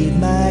played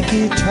my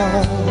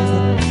guitar.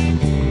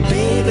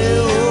 Baby,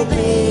 oh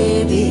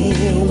baby,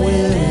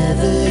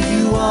 wherever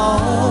you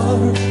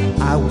are,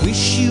 I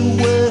wish you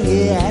were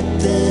here at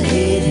the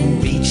Hidden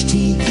Beach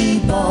Tiki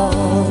Bar.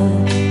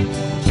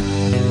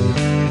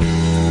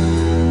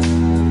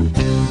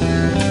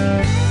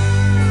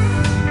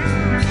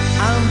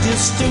 I'm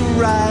just a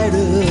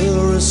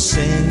writer, a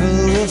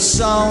singer of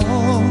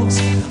songs,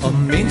 a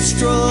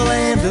minstrel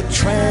and a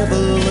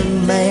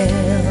traveling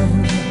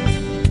man.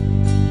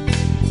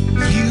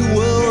 You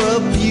were a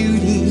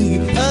beauty,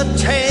 a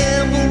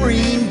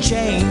tambourine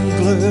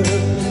jangler,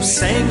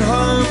 sang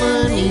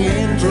harmony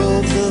and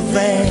drove the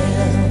van.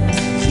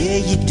 Yeah,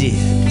 you did.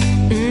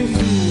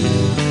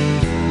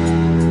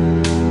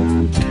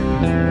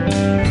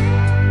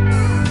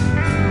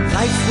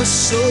 Life was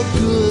so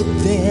good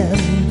then.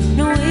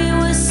 No, we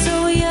were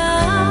so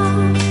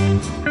young.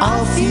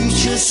 Our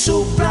future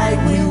so bright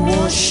we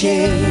wore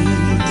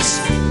shades.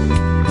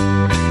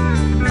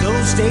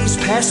 Those days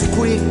passed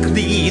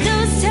quickly.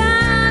 Those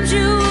times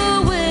you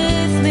were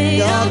with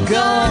me are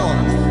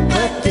gone,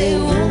 but they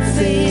won't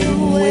fade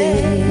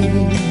away.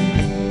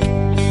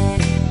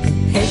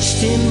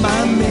 Etched in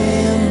my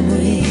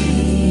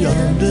memory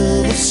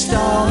under the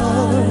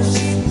stars,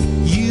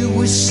 you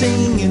were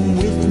singing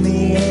with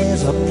me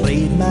as I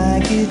played my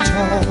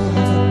guitar.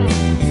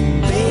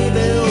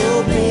 Baby,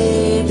 oh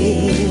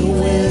baby,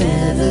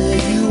 wherever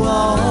you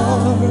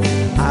are,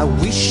 I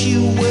wish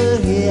you were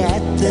here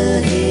at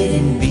the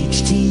Hidden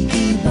Beach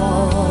Tiki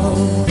Bar.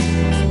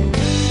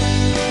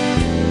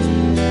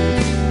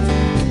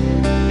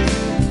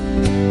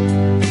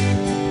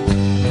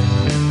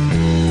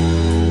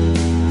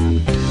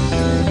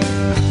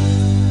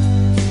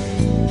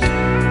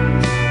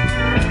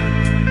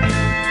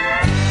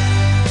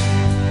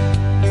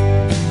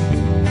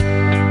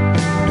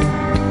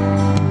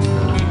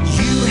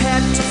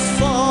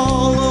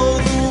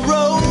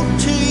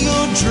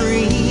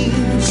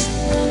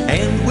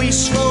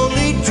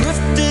 Slowly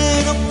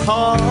drifted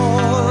apart.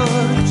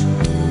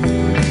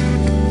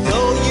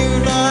 Though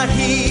you're not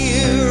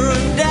here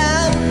and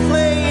I'm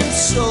playing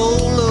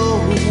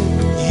solo,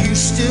 you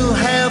still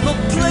have a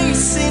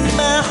place in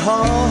my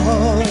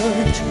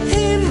heart,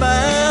 in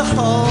my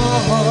heart.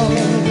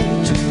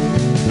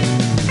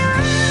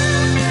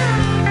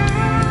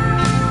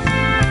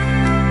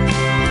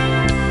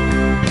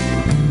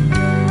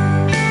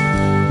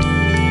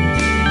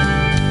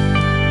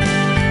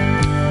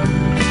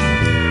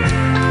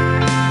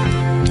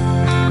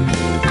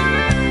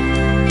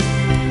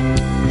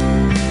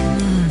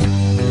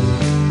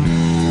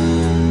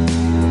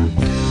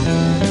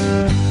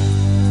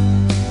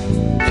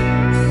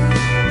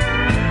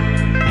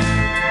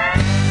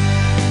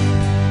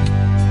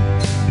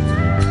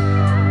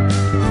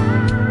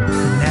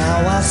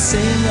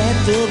 Sing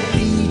at the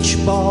beach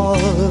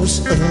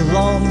bars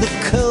along the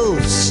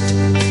coast,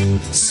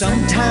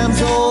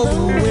 sometimes all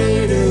the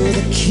way to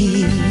the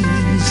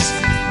Keys.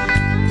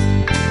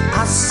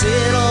 I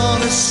sit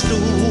on a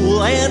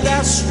stool and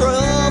I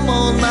strum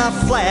on my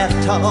flat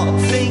top,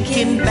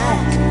 thinking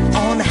back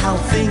on how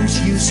things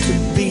used to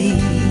be.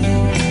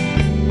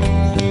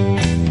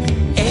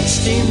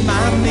 Etched in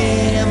my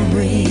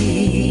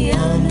memory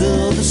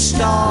under the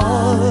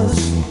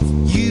stars,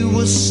 you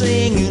were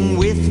singing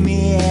with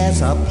me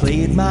as I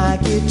played my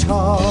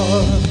guitar.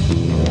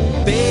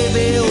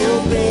 Baby,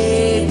 oh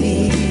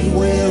baby,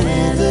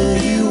 wherever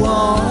you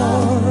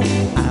are,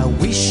 I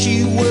wish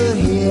you were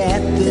here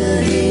at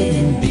the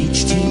Hidden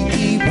Beach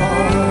Tiki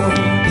Bar.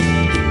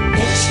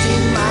 Etched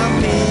in my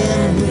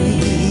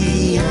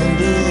memory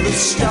under the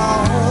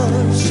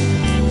stars,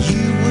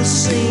 you were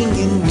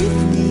singing with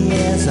me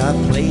as I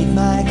played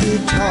my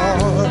guitar.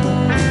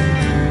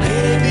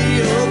 Baby,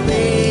 oh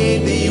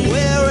baby,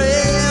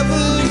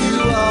 wherever you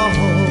are,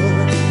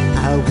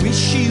 I wish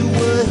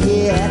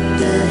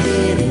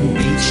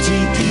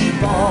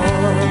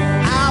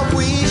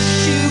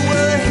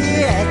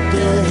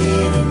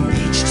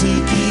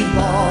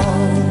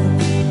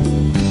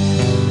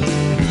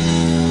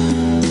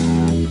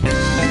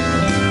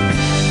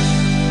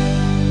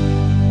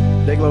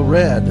Dayglow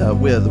Red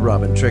with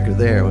Robin Tricker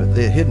there with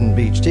the Hidden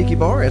Beach Tiki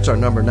Bar. It's our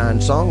number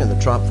 9 song in the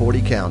Trop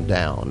 40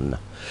 Countdown.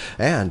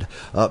 And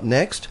up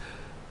next,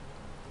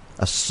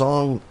 a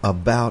song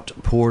about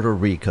Puerto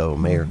Rico,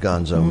 Mayor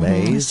Gonzo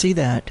Mays. See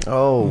that.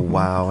 Oh,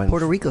 wow. And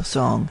Puerto Rico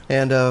song.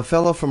 And a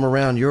fellow from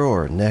around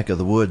your neck of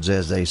the woods,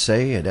 as they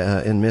say,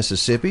 in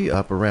Mississippi,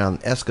 up around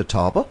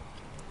Escatawpa,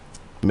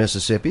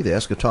 Mississippi. The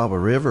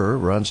Escatawpa River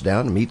runs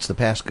down and meets the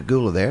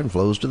Pascagoula there and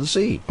flows to the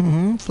sea.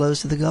 Flows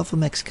to the Gulf of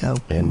Mexico.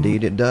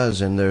 Indeed it does.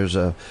 And there's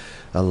a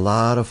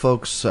lot of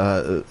folks,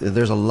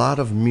 there's a lot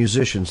of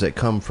musicians that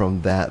come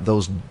from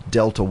those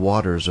delta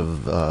waters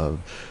of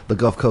the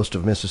Gulf Coast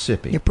of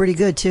Mississippi. They're pretty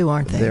good, too,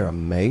 aren't they? They're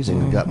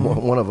amazing. Got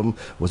one of them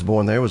was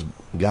born there, was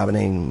a guy by the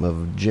name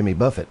of Jimmy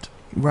Buffett.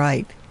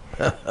 Right.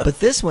 But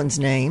this one's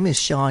name is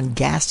Sean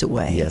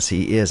Gastaway. Yes,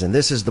 he is. And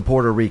this is the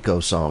Puerto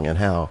Rico song, and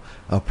how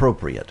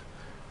appropriate.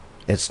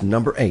 It's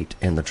number 8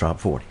 in the Trop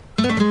 40.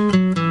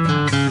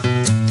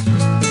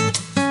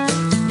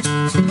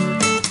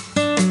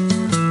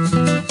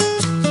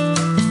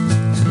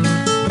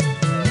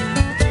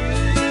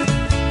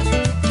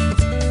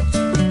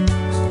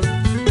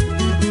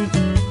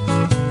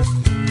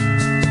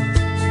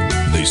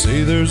 They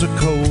say there's a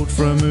cold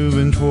front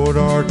moving toward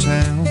our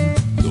town.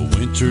 The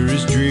winter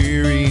is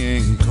dreary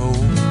and cold.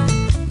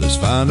 Let's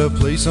find a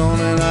place on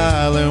an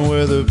island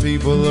where the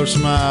people are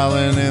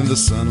smiling and the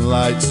sun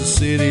lights the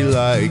city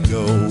like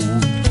gold.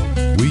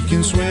 We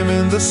can swim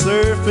in the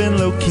surf in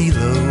Lo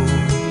Kilo,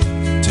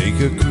 take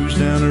a cruise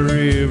down the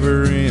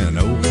river in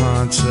Old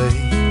Ponce.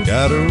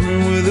 Got a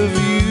room with a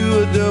view,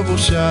 a double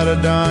shot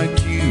of Don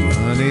Q.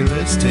 Honey,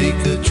 let's take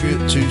a trip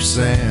to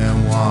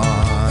San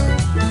Juan.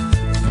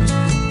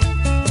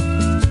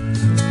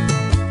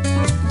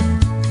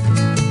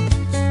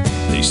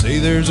 They say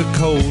there's a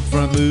cold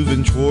front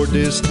moving toward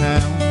this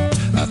town.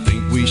 I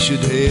think we should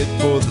head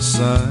for the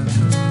sun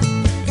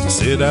and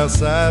sit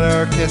outside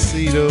our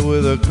casita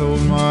with a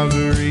cold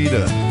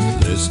margarita.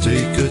 Let's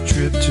take a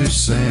trip to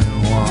San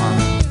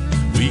Juan.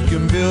 We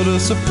can build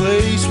us a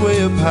place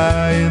way up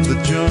high in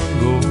the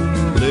jungle,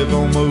 live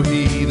on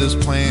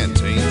mojitos,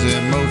 plantains,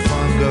 and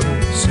mofongo,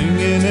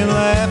 singing and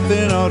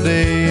laughing all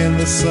day in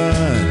the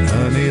sun.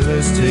 Honey,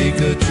 let's take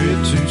a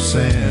trip to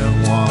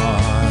San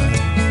Juan.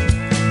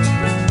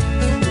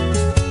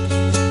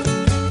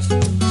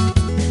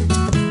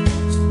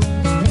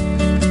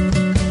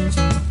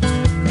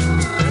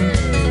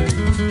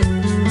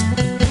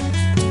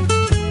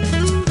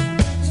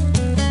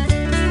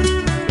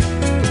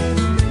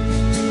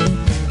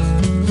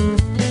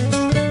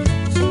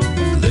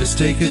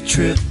 Take a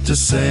trip to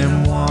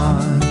San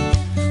Juan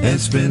and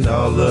spend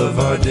all of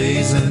our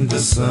days in the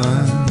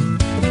sun.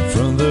 And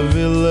from the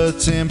Villa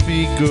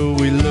Tampico,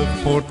 we love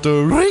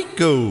Puerto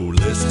Rico.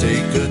 Let's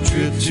take a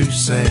trip to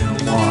San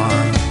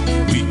Juan.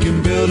 We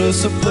can build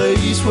us a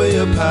place way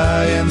up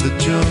high in the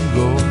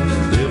jungle,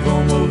 live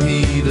on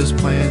mojitos,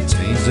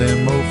 plantains,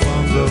 and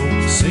mofongo,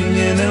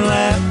 singing and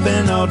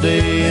laughing all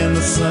day in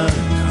the sun.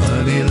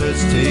 Honey,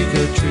 let's take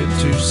a trip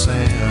to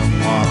San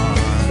Juan.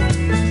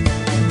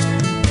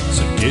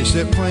 Catch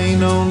that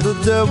plane on the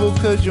double,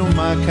 'cause you're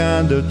my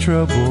kind of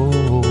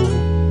trouble.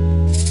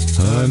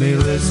 Honey,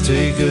 let's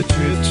take a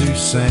trip to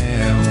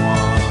San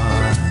Juan.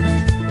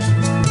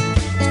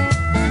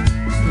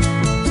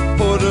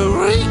 Puerto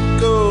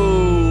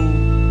Rico.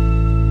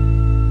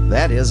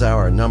 That is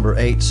our number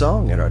 8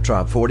 song in our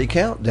Trop 40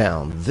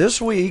 Countdown this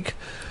week.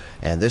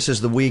 And this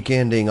is the week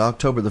ending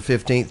October the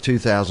 15th,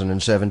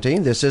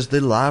 2017. This is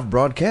the live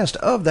broadcast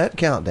of that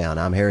countdown.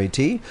 I'm Harry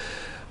T.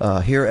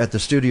 Here at the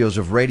studios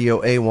of Radio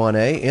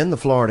A1A in the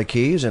Florida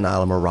Keys in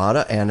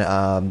Islamorada,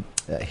 and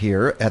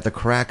here at the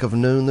crack of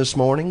noon this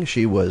morning,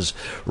 she was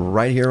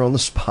right here on the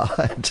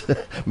spot,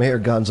 Mayor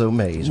Gonzo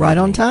Mays. Right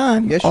on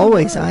time. Yes,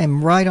 always, I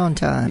am right on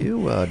time.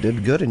 You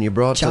did good, and you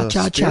brought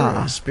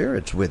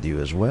spirits with you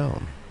as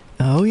well.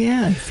 Oh,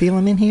 yeah. You feel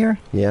them in here?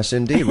 Yes,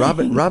 indeed.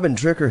 Robin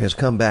Tricker has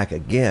come back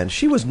again.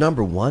 She was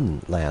number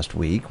 1 last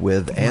week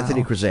with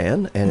Anthony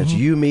Krizan, and it's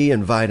You, Me,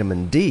 and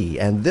Vitamin D.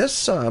 And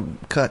this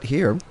cut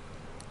here,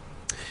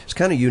 it's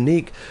kind of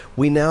unique.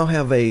 We now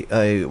have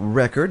a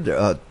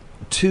record,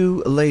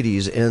 2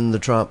 ladies in the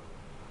top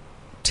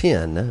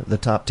 10 of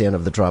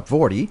the Trop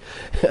 40.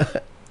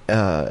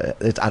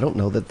 I don't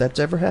know that that's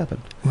ever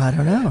happened. Well, I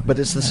don't know. But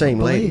it's the same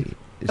lady.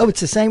 Oh,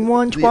 it's the same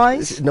one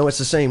twice? No, it's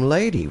the same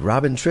lady.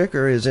 Robin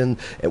Tricker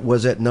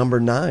was at number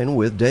 9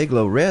 with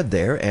Dayglow Red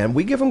there, and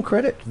we give them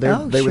credit.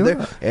 They were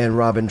there. And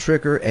Robin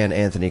Tricker and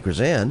Anthony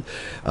Krizan,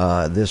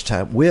 this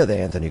time with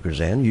Anthony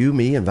Krizan, You,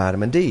 Me, and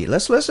Vitamin D.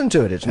 Let's listen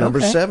to it. It's number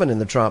 7 in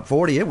the Trop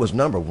 40. It was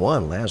number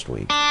 1 last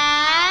week.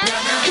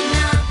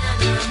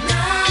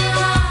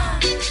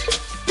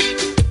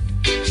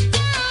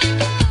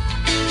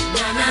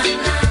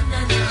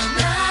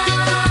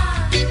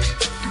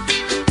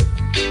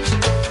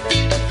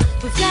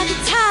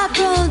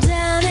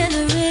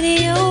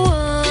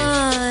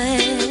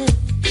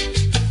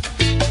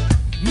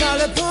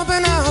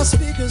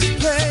 Speakers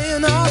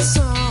playing our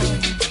song,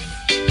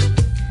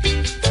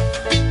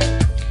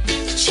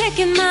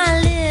 checking my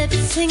lips,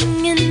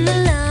 singing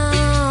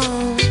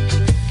along.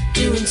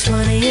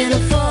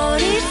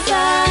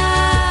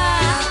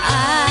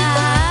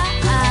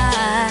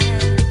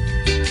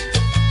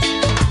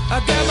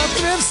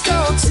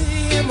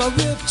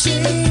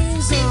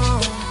 chains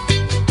on.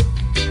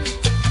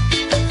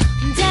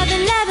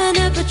 Dabbing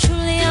lavender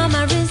patchouli on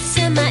my wrists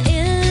and my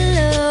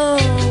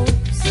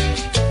earlobes.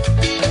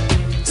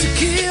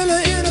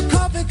 Tequila in a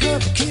coffee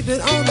cup, keep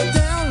it on the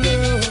down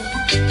low.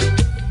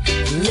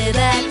 Lay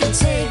back and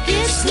take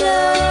it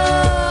slow.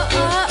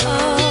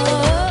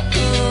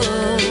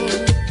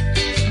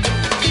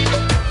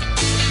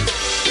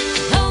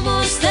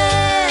 Almost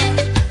there,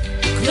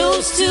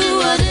 close to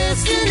a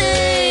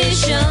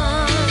destination.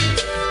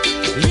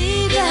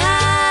 Leave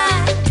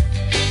behind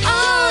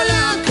all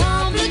our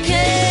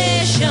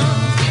complication.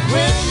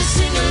 When you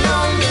sing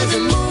along, there's a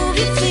move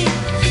your feet.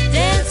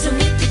 Dancing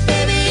with you,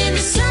 baby, in the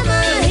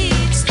summer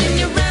heat. Spin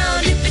you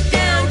round, dip it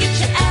down, get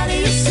you out of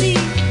your seat.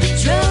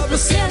 Trouble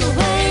sail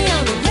away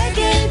on a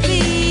reggae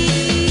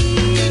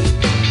beat.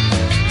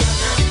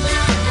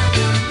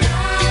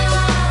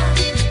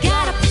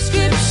 Got a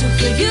prescription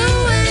for you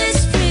and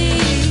it's free.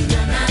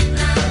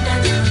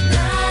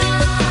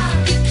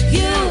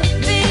 You,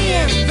 me,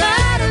 and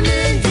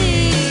vitamin D.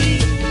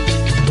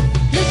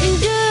 Looking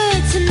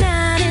good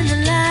tonight in the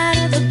light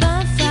of the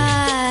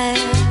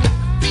bonfire.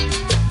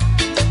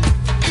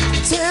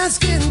 Tan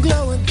skin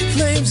glowing,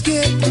 flames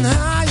getting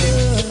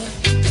higher.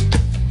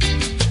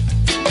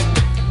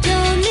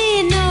 Don't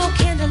need no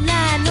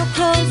candlelight, no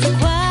clothes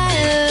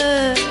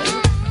required.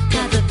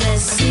 Got the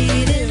best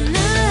seat in the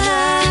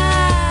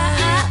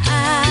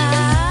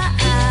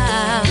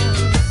house.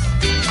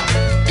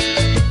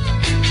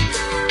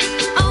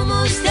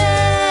 Almost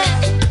there,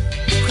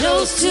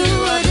 close to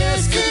a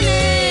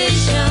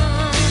destination.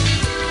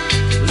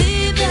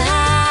 Leave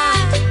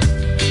behind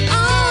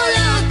all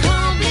our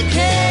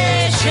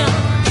complication.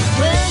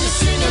 When you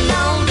sing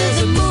along, there's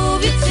a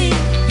move your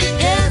feet.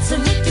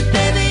 Dancing with you,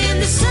 baby, in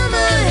the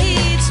summer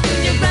heat. Spin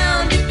you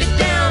round, dip it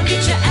down,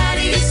 get you out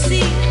of your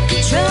seat.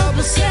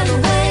 Trouble sail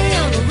away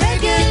on a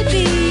reggae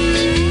beat.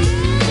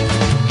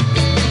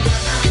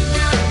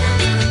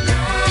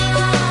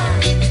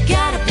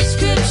 Got a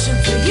prescription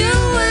for you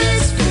and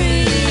it's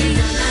free.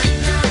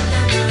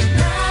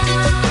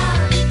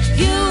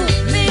 You,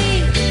 me,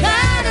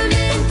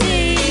 vitamin D.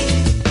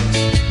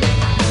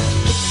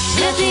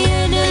 At the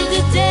end of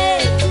the day,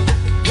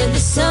 when the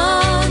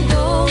sun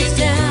goes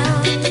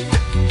down,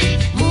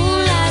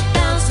 moonlight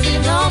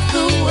bouncing off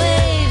the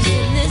waves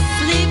in this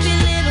sleepy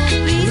little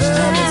beach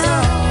town.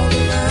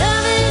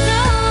 Love is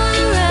all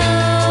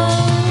around.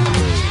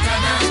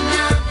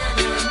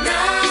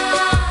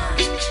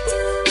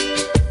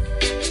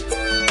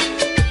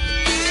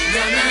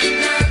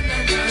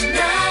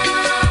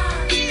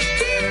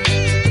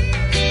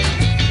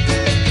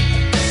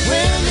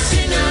 When we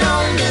sing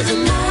along, there's a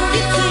move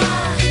your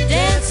feet.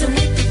 Dancing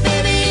with you,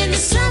 baby, in the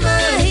summer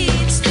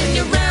heat. Spin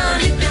you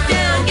round, dip it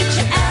down, get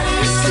you out of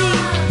your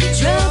seat.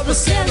 Trouble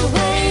sail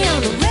away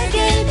on a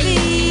reggae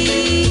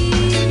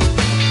beat.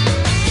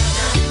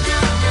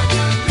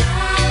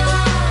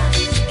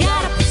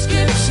 Got a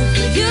prescription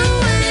for you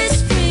and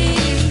it's free.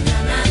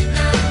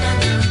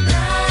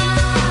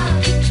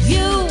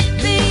 You,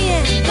 me,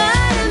 and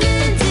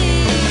vitamin D.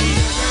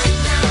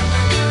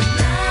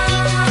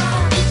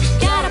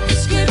 Got a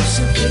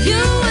prescription for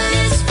you and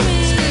it's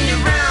free. Spin you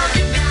round,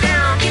 dip it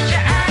down, get you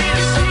out of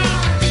your seat.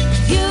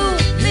 You,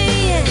 me,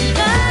 and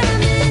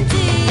vitamin D.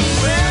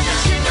 When you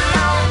sing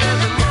along,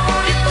 there's a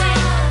move your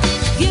feet.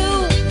 You,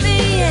 me,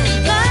 and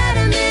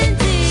vitamin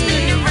D.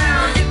 Spin you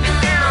round, dip it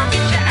down,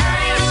 get you out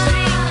of your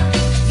seat.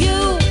 You,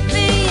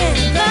 me, and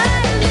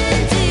vitamin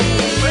D.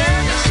 When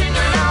you sing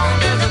along,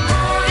 there's a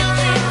move your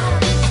feet.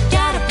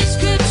 Got a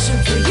prescription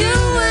for you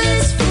and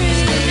it's free.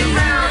 Spin you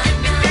round,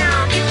 dip it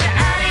down, get you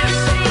out of your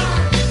seat.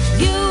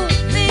 You,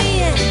 me,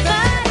 and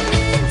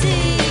vitamin D.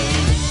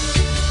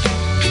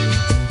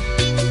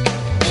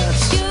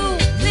 You,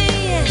 me,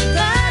 and Of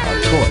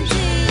vitamin course. D.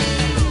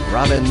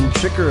 Robin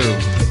Tricker,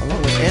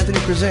 along with Anthony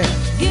Krizan.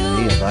 He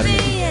and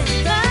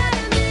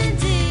Vitamin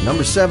D.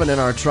 Number 7 in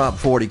our Top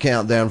 40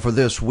 countdown for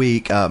this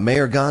week.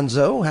 Mayor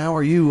Gonzo, how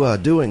are you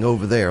doing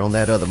over there on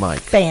that other mic?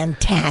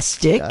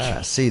 Fantastic.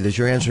 I see that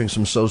you're answering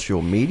some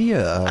social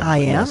media I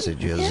am.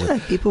 messages. Yeah,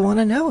 people want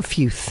to know a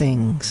few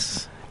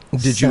things.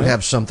 Did you So-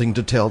 have something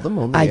to tell them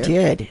on the I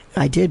air?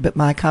 did, but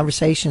my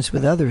conversations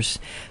with others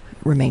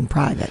remain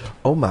private.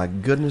 Oh, my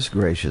goodness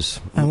gracious.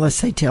 Unless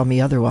they tell me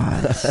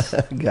otherwise.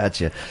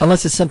 Gotcha.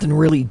 Unless it's something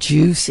really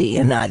juicy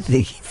and I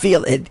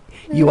feel it,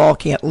 you all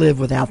can't live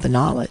without the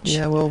knowledge.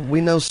 Yeah, well,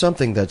 we know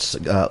something that's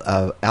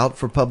out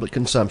for public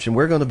consumption.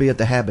 We're going to be at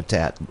the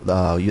Habitat,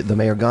 the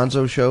Mayor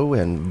Gonzo Show,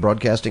 and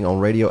broadcasting on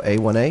Radio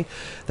A1A.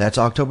 That's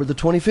October the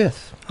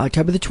 25th.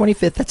 October the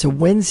 25th, that's a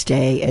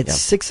Wednesday at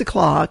 6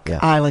 o'clock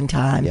Island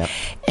time. Yep.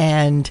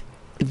 And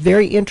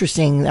very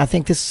interesting. I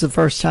think this is the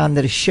first time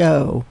that a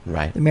show,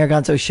 right, the Mayor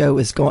Gonzo Show,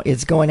 is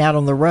going out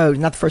on the road.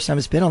 Not the first time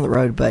it's been on the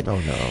road, but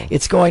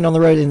it's going on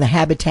the road in the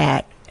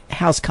Habitat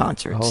house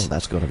concerts. Oh,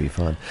 that's going to be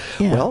fun.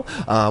 Yeah.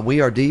 Well,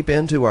 we are deep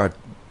into our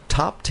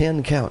top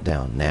 10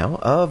 countdown now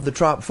of the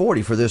Trop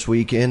 40 for this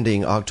week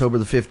ending October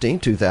the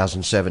 15th,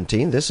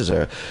 2017. This is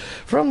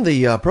from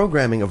the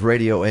programming of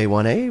Radio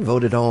A1A,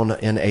 voted on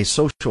in a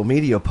social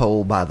media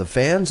poll by the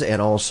fans,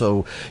 and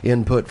also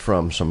input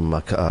from some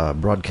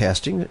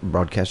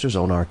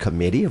broadcasters on our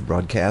committee of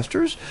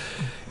broadcasters.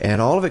 And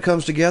all of it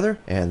comes together,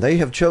 and they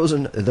have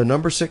chosen the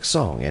number 6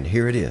 song, and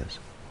here it is.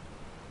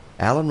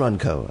 Alan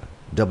Runco,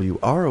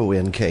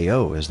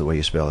 W-R-O-N-K-O is the way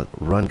you spell it,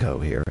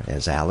 Runco here,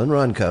 as Alan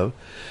Runco,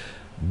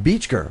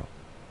 Beach Girl.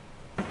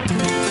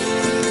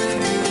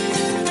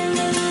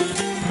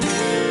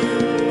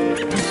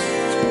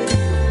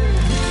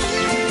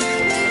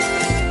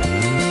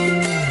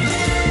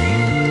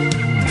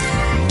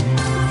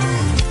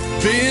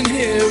 Being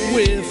here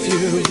with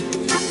you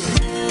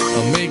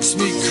makes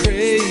me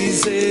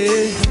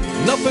crazy.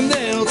 Nothing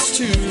else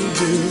to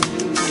do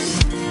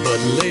but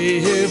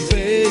lay here,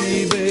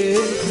 baby.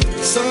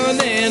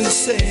 Sun and the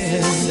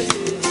sand,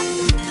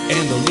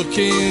 and the look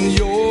in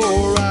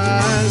your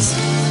eyes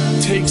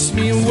takes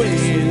me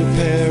away to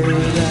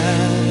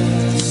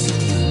paradise.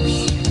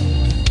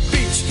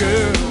 Beach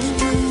girl,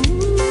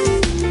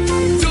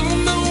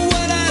 don't know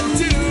what I'd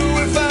do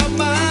without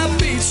my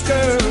beach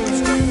girl.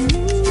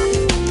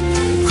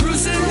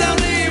 Cruising down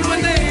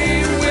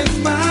A1A with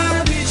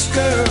my beach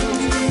girl.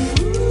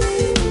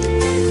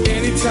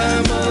 Any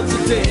time of the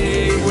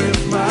day with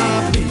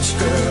my beach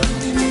girl.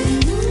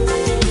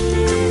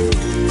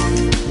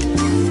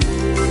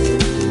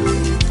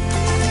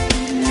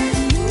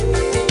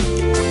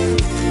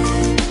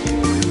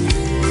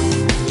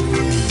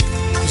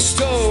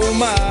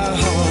 My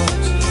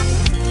heart,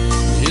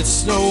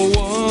 it's no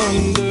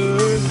wonder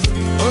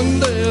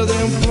under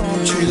them palm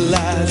tree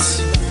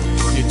lights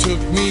you took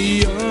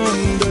me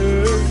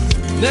under.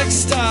 Next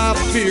stop,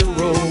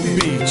 Vero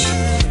Beach,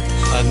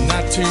 a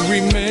night to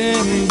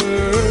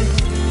remember,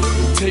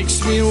 takes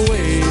me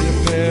away to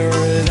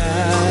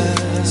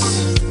paradise.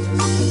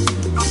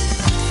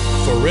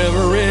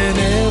 Forever and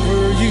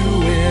ever, you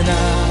and I.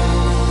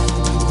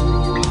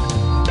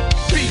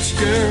 Beach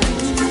girl,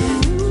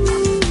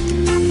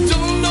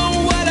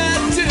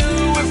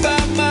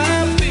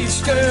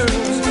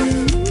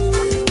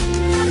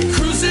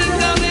 cruising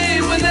down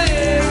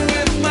A1A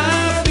with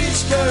my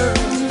beach girl.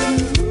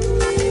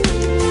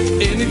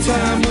 Any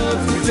time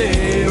of the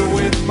day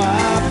with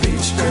my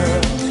beach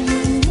girl.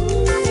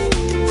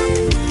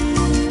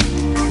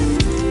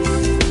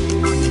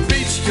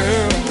 Beach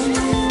girl,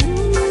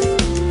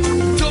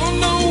 don't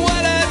know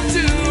what I'd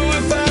do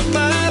without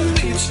my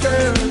beach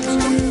girl.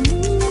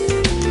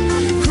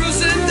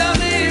 Cruising down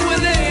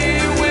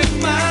A1A with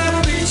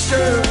my beach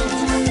girl.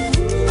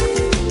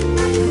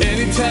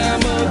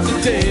 Time of the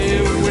day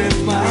with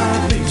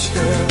my beach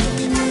girl.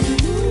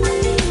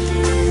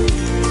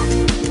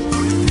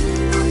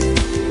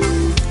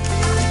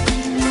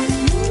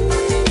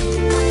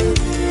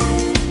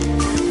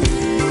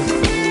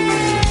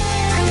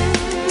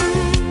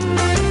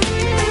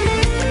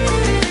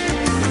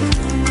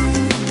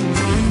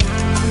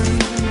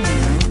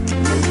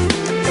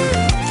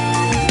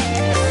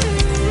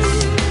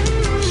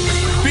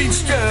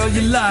 Beach girl,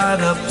 you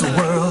light up the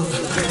world.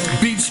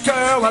 Beach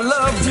girl, I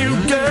love you,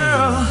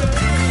 girl.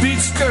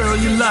 Beach girl,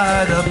 you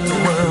light up the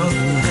world.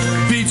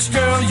 Beach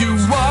girl, you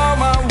are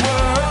my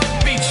world.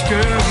 Beach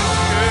girl,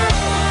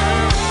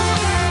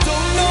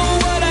 don't know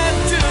what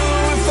I'd do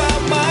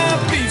without my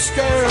beach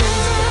girl.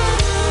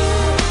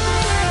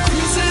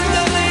 Cruising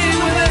down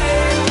A1A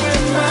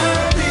with my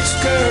beach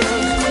girl.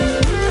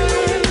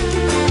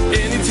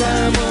 Any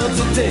time of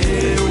the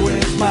day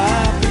with my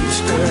beach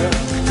girl.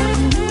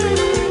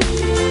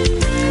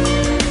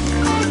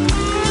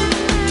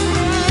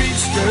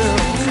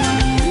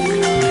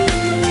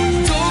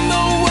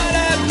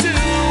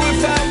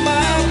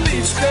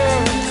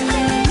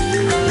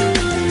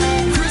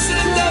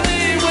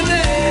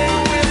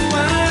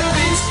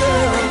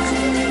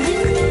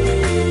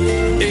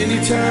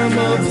 Time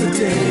of the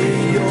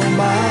day, you're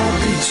my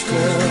beach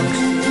girl.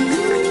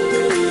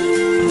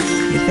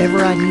 If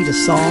ever I need a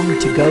song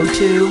to go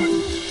to,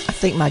 I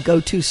think my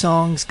go-to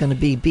song's going to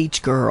be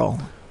Beach Girl,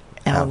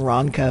 Alan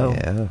Ronco.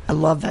 Yeah. I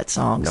love that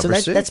song.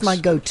 Number so that's my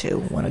go-to.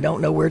 When I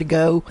don't know where to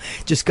go,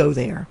 just go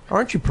there.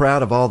 Aren't you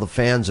proud of all the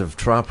fans of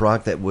Trop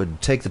Rock that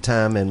would take the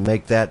time and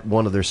make that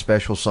one of their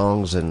special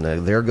songs and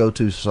their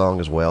go-to song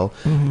as well?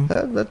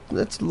 Mm-hmm.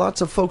 That's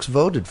lots of folks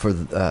voted for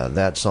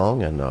that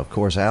song, and of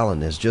course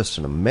Alan is just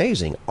an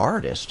amazing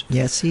artist.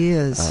 Yes, he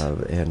is,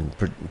 and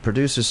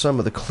produces some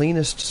of the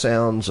cleanest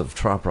sounds of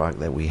Trop Rock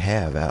that we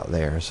have out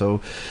there.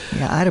 So,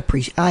 yeah,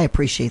 I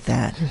appreciate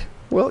that.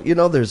 Well, you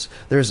know, there's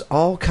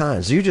all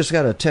kinds. You just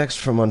got a text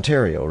from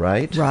Ontario,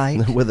 right? Right.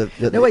 No,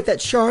 wait,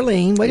 that's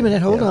Charlene. Wait a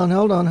minute. Hold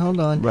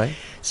on. Right.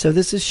 So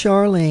this is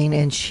Charlene,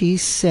 and she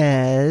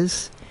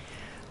says,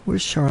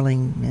 where's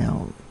Charlene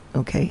now?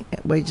 Okay,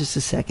 wait just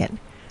a second.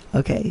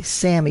 Okay,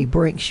 Sammy,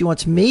 she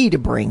wants me to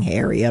bring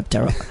Harry up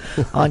to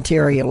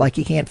Ontario like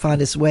he can't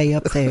find his way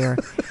up there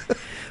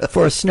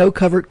for a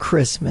snow-covered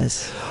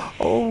Christmas.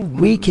 Oh,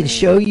 we can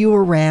show you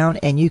around,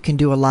 and you can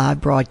do a live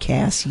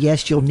broadcast.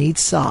 Yes, you'll need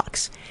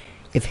socks.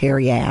 if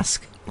Harry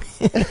asks.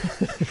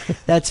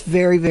 That's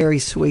very, very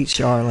sweet,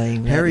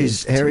 Charlene.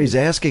 Harry's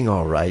asking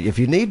all right. If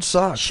you need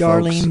socks,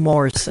 Charlene folks,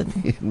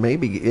 Morrison. it may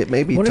be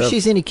Wonder if tough.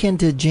 she's any kin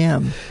to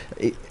Jim.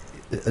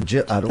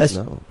 Jim, I don't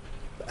know.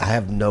 I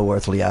have no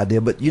earthly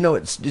idea, but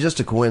it's just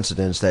a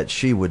coincidence that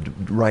she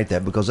would write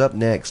that, because up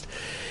next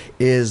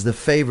is the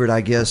favorite,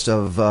 I guess,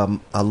 of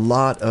a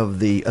lot of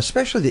the,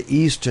 especially the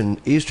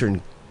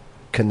Eastern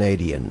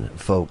Canadian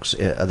folks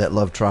that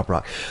love trop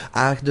rock.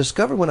 I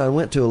discovered when I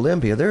went to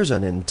Olympia, there's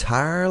an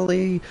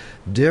entirely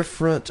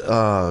different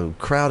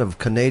crowd of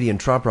Canadian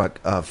trop rock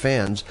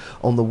fans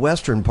on the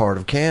western part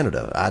of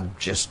Canada. I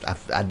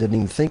didn't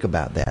even think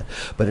about that.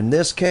 But in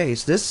this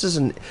case, this is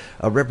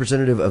a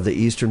representative of the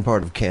eastern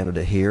part of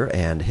Canada here,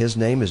 and his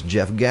name is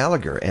Jeff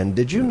Gallagher. And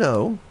did you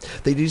know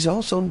that he's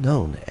also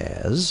known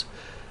as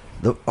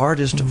the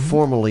artist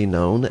formerly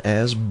known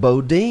as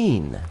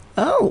Bodine?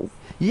 Oh.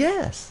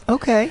 Yes.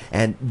 Okay.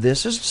 And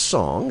this is a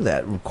song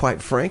that,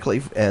 quite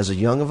frankly, as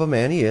young of a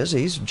man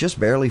he's just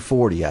barely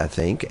 40, I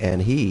think,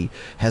 and he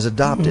has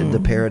adopted the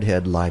parrot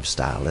head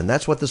lifestyle. And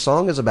that's what the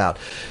song is about.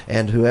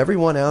 And to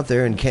everyone out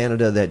there in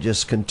Canada that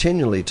just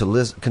continues to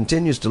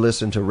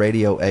listen to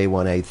Radio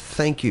A1A,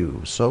 thank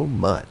you so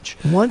much.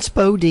 Once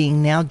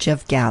Bodine, now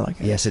Jeff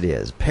Gallagher. Yes, it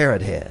is.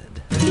 Parrot head.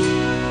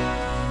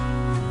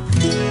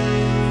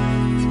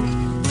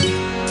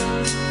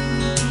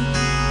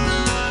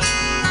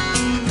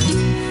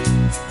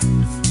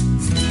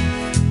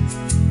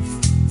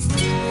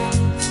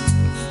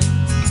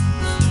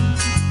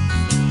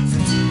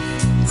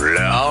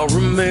 I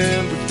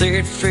remember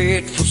that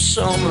fateful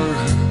summer,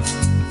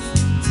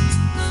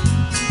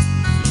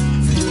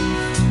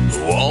 the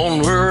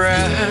one where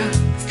I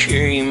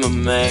became a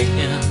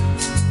man.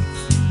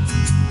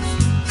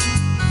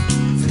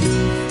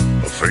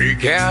 A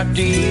fake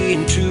ID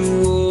and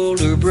two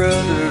older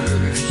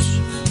brothers.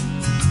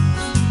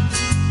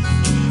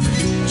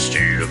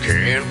 Still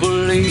can't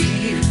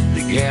believe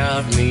they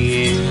got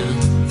me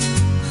in.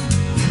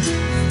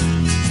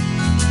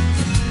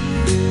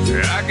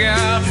 I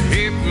got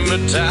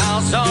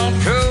hypnotized on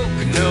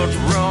coconut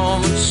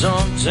rum and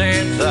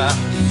suntan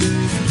thighs,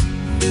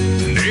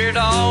 and it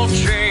all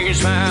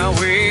changed my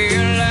way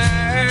of life.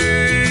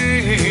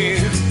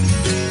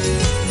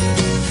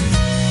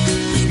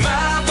 'Cause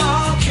my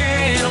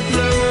volcano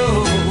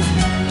blew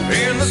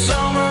in the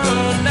summer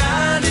of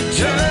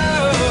 '92.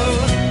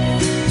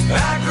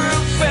 I grew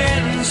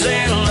fens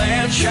and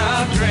land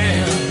shot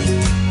grand.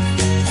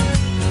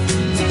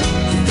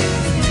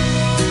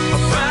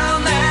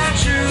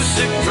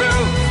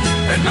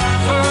 And my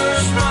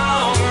first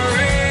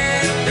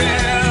red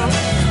bell,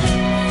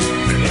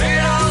 and it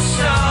all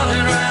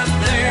started right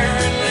there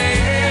and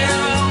then,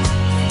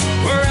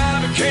 where I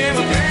became a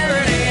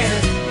parrot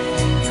head.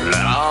 Well,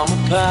 I'm a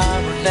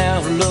pirate now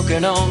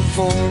looking on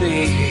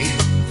 40,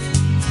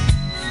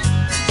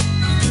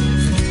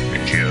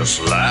 and just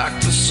like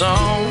the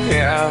song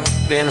I've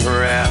been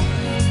around.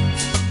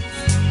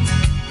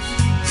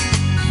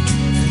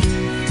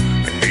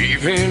 And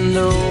even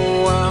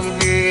though I'm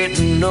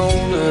getting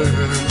older,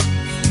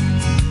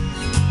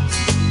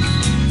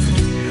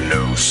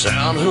 no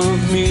sound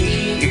of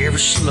me ever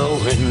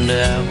slowing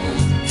down.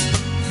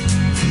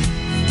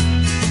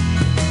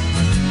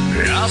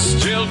 I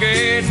still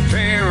get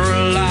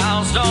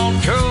paralyzed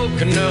on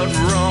coconut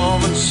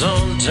rum and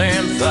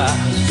suntan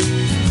thighs,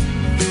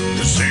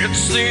 'cause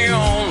it's the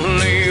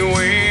only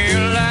way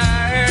of life.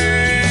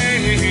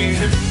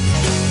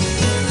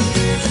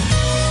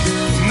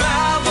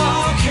 My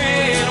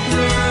volcano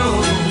blew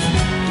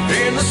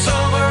in the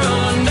summer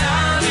of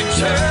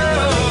 '92.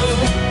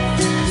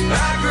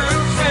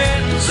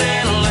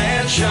 And a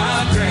land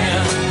shot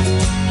ground.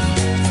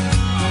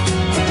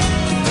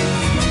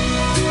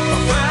 I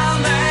found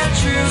that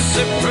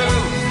juicy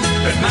fruit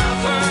at my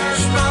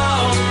first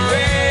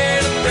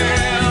red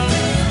bell,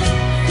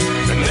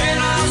 and then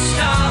I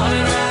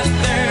started right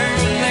there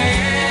and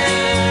then.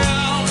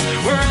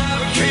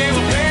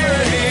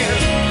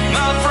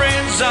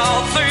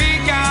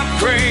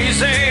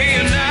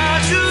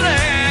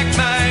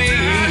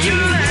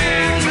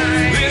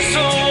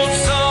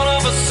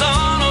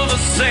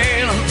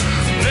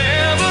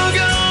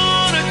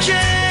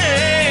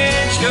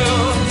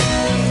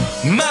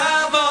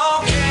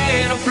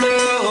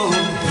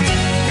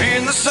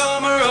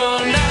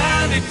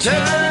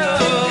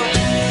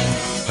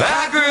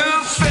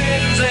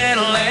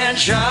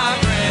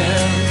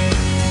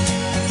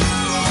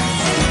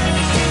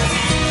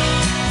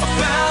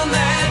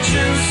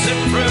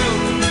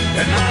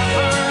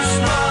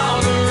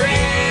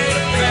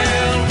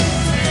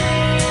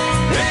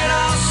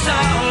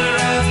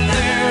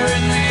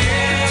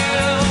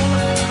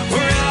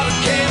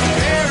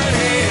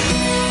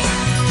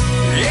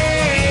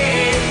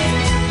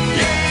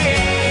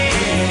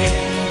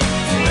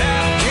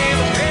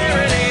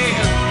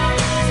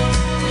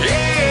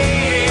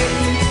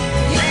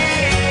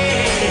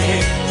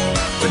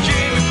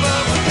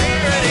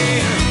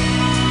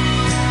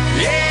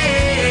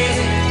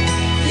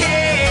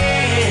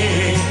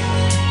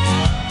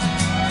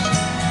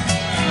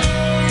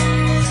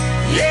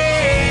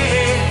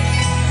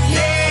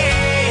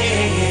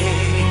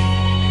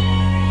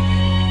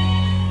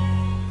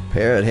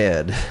 Parrot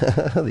Head,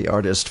 the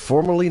artist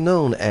formerly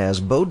known as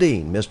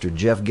Bodine, Mr.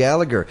 Jeff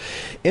Gallagher.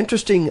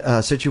 Interesting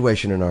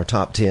situation in our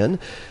top 10.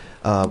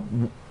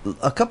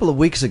 A couple of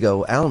weeks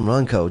ago, Alan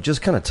Runco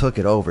just kind of took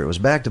it over. It was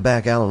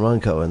back-to-back Alan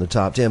Runco in the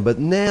top 10, but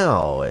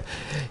now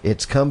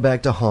it's come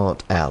back to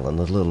haunt Alan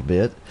a little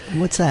bit.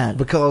 What's that?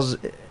 Because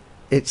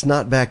it's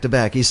not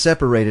back-to-back. He's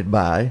separated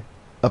by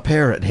a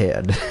Parrot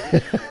Head.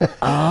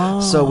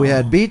 Oh. So we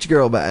had Beach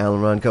Girl by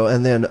Alan Runco,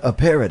 and then a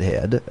Parrot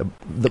Head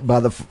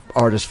by the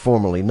artist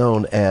formerly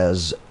known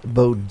as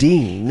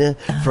Bodine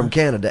from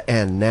Canada.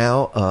 And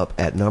now up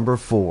at number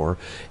 4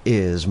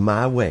 is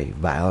My Way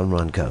by Alan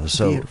Runco.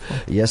 So, beautiful.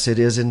 Yes, it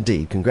is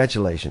indeed.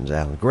 Congratulations,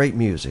 Alan. Great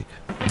music.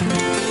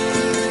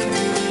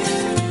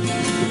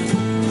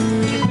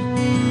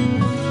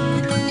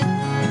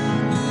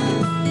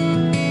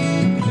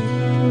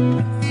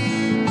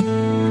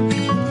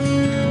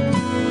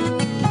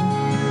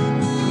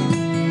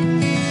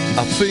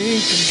 I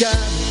think I got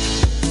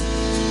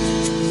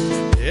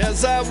it.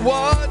 As I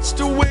watch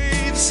the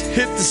waves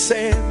hit the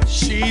sand,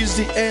 she's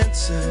the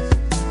answer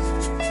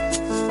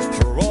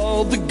for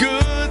all the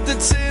good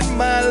that's in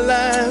my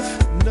life.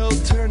 No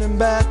turning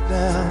back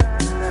now.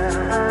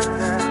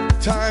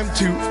 Time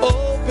to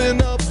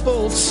open up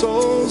old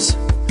souls.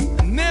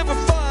 I never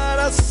thought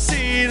I'd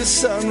see the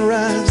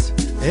sunrise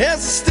as I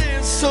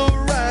stand so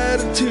right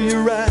into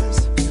your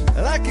eyes.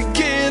 And I could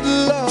get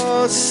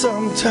lost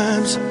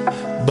sometimes,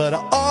 but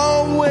I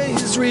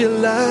always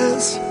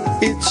realize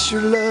it's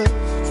your love,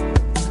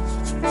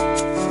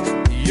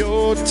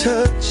 your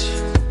touch,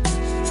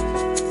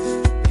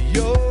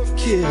 your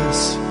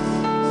kiss,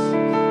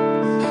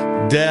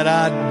 that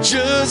I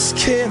just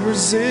can't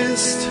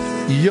resist.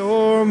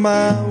 You're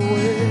my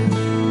way,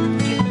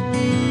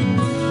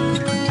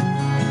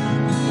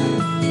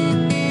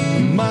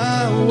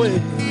 my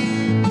way.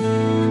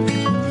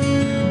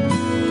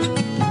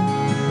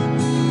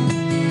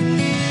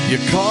 You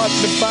caught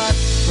me by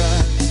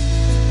surprise.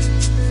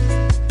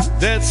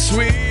 That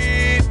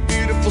sweet,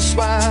 beautiful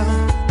smile,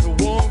 the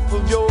warmth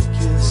of your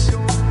kiss,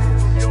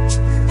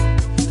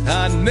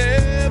 I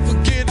never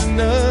get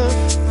enough.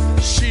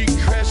 She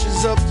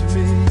crashes up to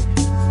me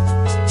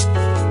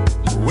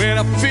when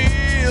I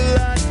feel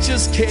I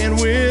just can't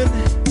win.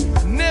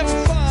 I never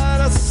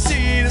thought I'd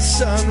see the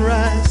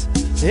sunrise.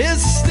 It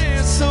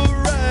stares so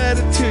right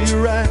into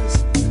your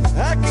eyes.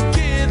 I could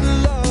get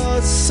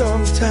lost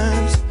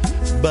sometimes,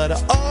 but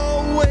I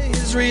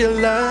always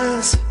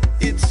realize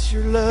it's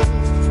your love,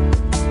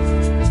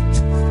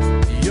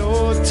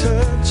 your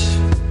touch,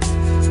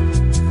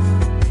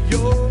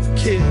 your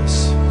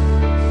kiss,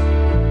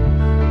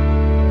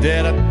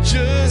 that I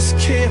just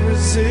can't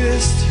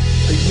resist.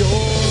 You're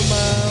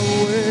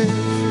my way.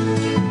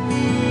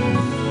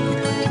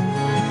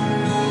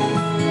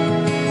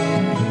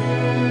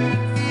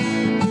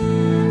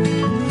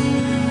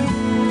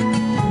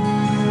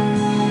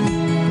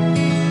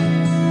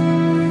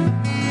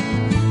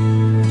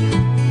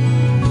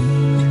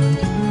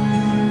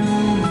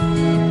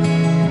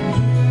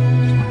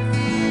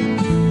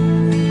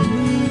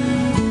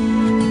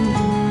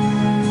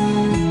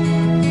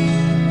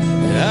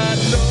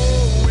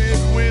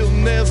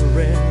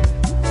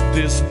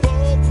 This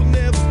boat will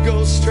never go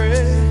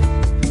astray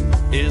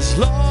as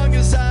long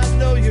as I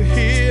know you're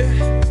here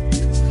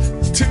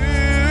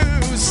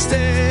to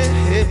stay.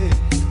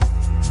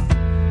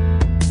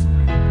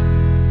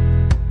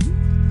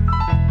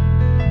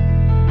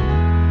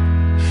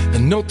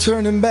 And no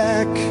turning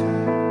back.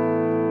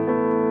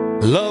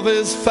 Love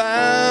has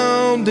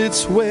found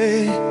its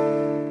way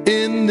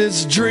in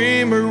this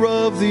dreamer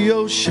of the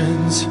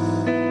oceans.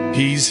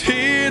 He's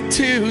here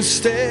to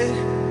stay.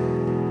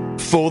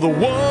 For the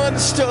one that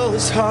stole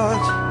his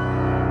heart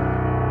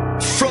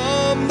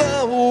from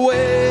the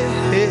way.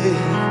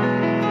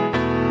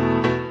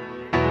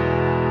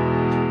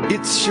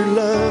 It's your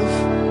love,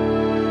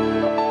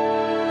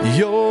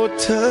 your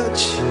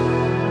touch,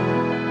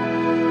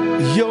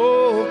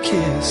 your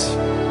kiss,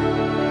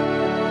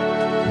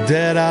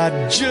 that I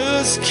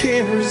just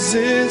can't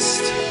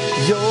resist.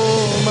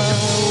 You're my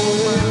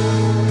way.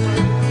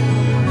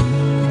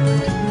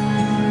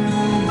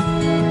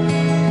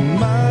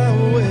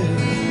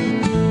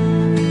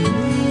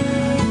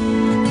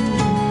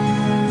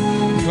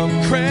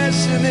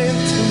 Crashing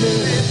into me.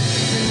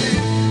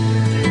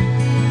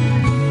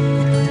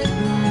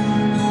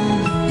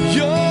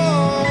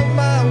 You're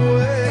my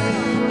way.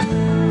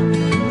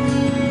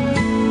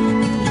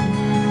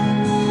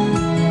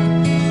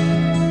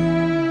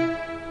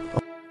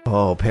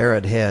 Oh,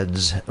 Parrot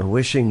Heads,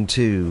 wishing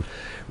to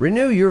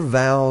renew your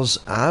vows.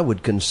 I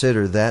would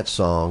consider that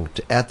song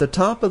at the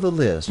top of the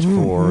list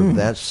for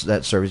that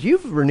service.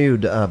 You've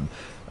renewed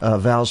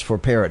vows for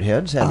Parrot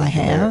Heads, haven't I you,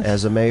 have.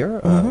 as a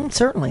mayor?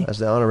 Certainly. As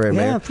the honorary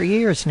mayor? Yeah, for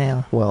years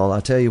now. Well, I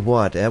tell you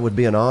what, that would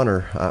be an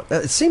honor.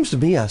 It seems to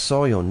me I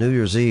saw you on New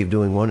Year's Eve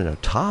doing one in a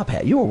top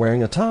hat. You were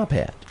wearing a top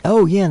hat.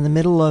 Oh, yeah, in the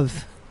middle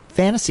of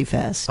Fantasy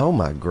Fest. Oh,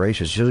 my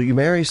gracious. So you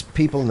marry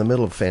people in the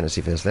middle of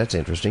Fantasy Fest. That's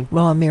interesting.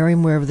 Well, I marry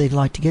them wherever they'd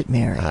like to get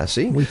married. I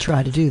see. We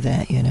try to do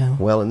that, you know.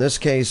 Well, in this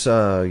case,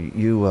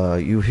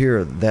 you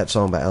hear that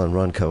song by Alan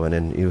Runco,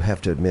 and you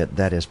have to admit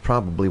that is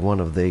probably one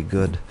of the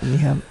good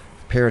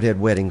Parrot Head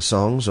wedding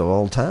songs of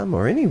all time,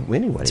 or any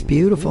wedding. It's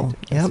beautiful.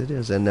 Yes, it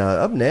is. And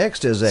up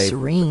next is a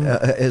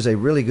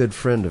really good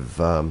friend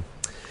of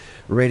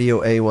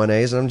Radio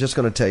A1A's, and I'm just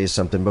going to tell you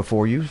something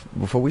before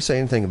we say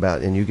anything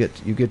about it, and you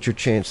get your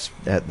chance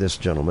at this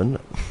gentleman.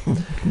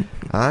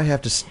 I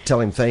have to tell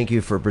him thank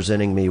you for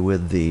presenting me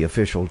with the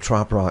official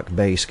Trop Rock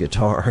bass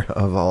guitar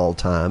of all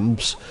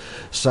times,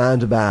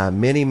 signed by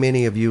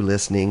many of you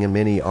listening and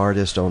many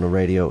artists on the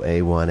Radio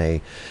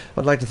A1A.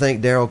 I'd like to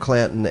thank Daryl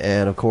Clanton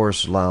and, of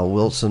course, Lyle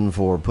Wilson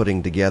for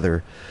putting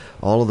together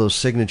all of those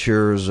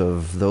signatures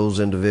of those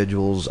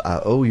individuals. I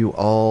owe you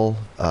all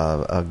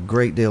a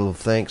great deal of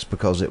thanks,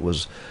 because it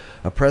was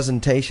a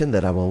presentation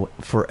that I will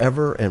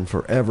forever and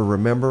forever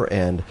remember.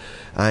 And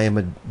I am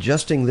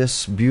adjusting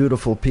this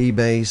beautiful P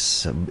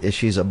bass.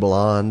 She's a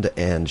blonde,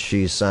 and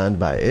she's signed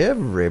by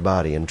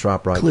everybody in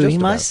Trop Rock,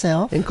 including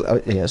myself.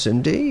 Yes,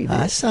 indeed.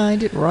 I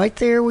signed it right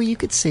there where you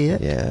could see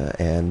it. Yeah,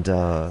 and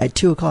at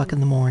 2:00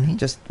 in the morning.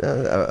 Just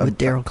with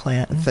Daryl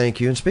Clanton.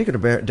 Thank you. And speaking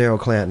of Daryl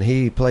Clanton,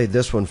 he played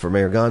this one for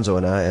Mayor Gonzo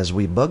and I as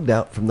we bugged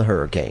out from the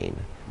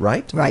hurricane.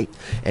 Right? Right.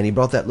 And he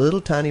brought that little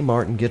tiny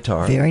Martin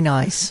guitar. Very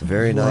nice.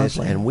 Very nice.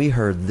 Lovely. And we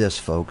heard this,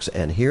 folks,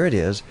 and here it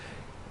is.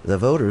 The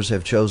voters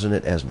have chosen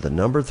it as the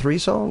number 3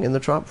 song in the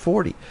Trop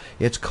 40.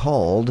 It's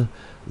called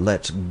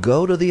Let's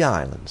Go to the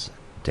Islands.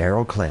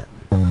 Daryl Clanton.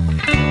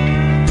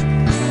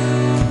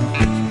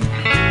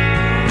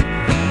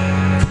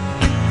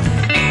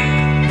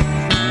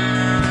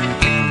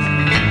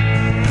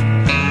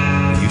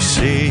 You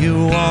say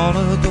you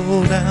wanna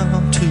go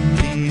down to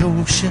the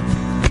ocean,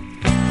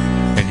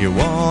 and you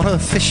wanna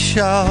fish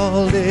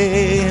all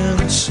day in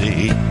the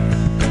sea.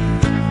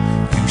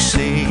 You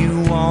say you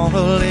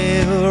wanna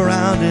lay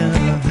around in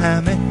a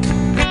hammock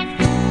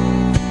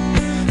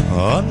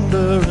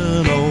under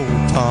an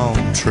old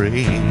palm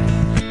tree,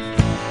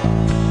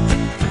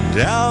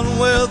 down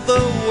where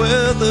the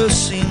weather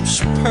seems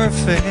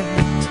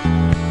perfect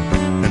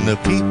and the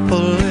people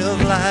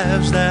live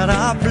lives that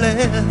are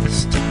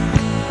blessed.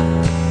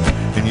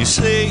 And you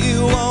say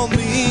you want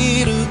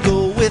me to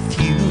go with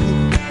you.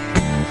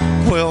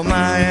 Well,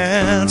 my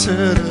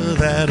answer to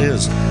that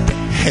is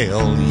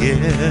hell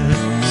yes.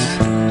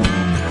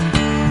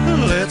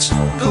 Let's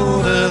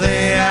go to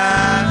the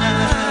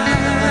islands,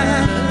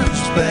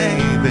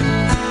 baby,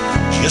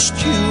 just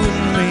you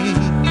and me.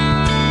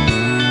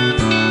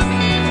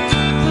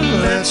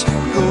 Let's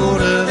go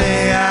to the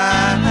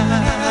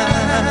islands,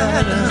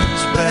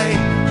 baby,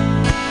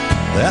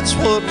 that's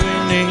what we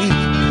need.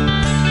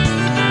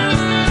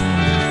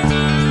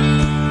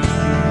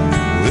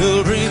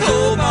 We'll drink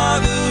old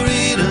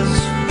margaritas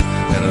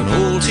at an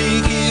old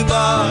tiki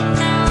bar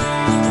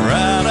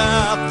right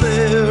out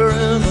there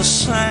in the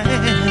sand.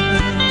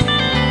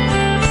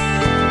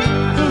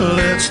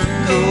 Let's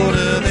go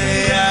to the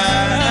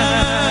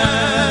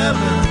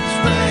islands,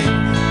 babe,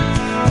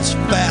 as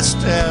fast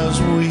as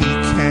we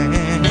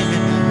can.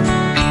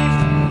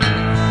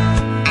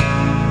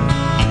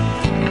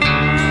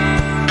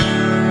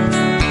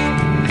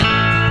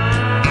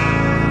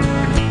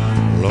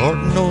 Lord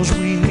knows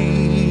we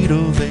need a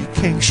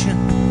vacation,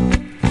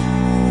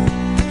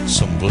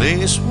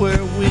 someplace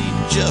where we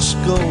just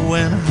go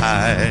and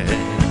hide.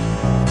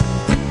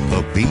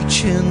 A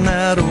beach in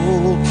that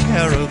old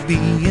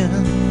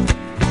Caribbean,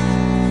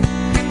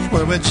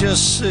 where we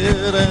just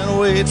sit and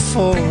wait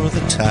for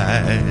the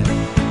tide.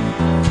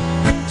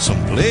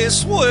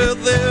 Someplace where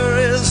there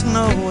is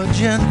no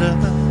agenda,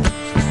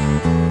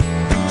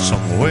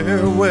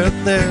 somewhere where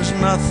there's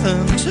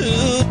nothing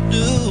to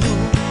do.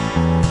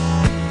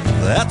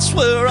 That's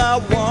where I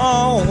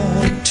want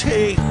to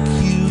take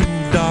you,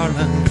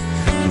 darling,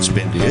 and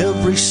spend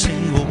every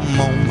single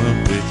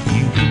moment with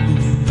you.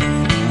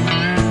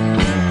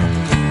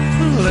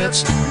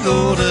 Let's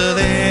go to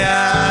the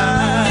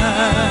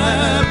islands,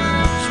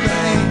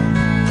 babe,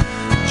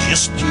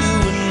 just you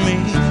and me.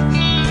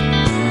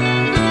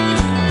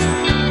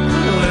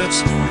 Let's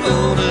go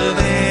to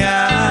the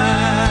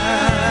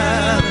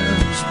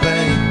islands,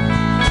 babe,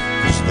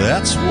 'cause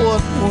that's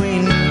what we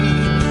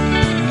need.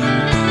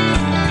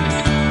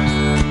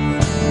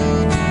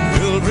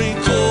 We'll drink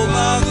cold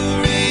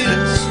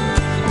margaritas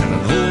in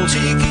an old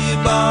tiki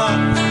bar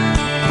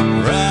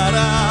right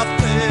out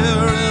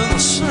there in the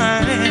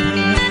sand.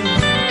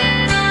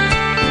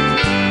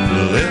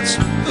 Let's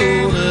go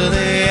to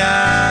the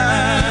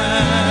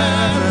islands,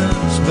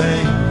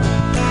 babe,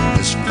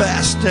 as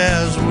fast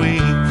as we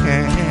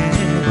can.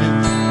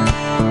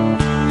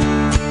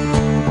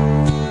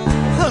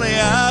 Honey,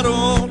 I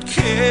don't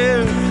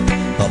care,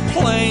 a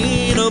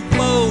plane, a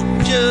boat,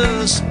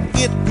 just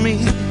get me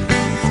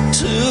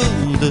to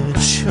the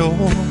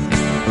shore.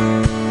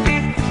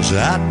 'Cause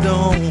I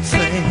don't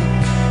think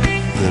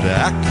that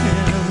I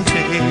can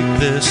take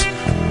this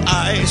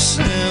ice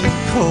and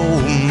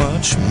cold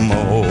much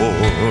more.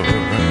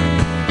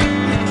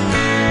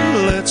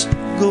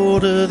 go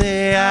to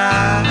the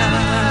islands,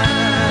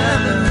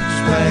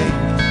 babe.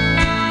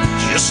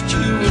 Just you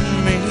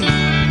and me.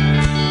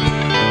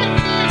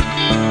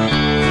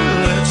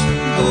 Let's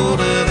go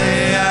to the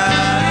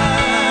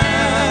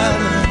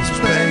islands,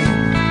 babe.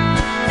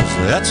 'Cause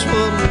that's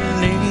what we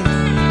need.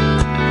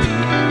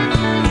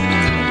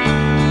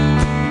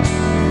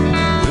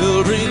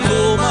 We'll drink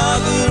old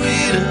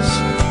margaritas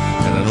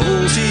in an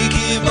old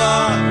tiki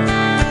bar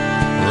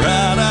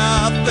right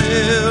out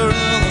there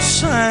in the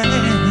sand.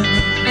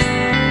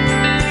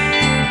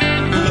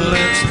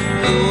 Let's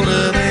go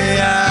to the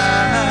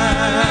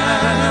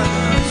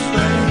islands,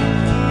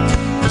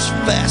 babe, as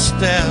fast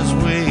as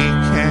we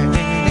can.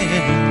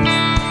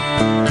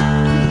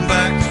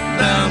 Back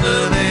down to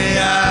the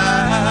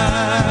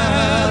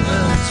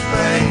islands,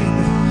 babe,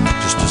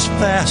 just as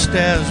fast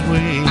as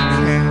we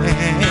can.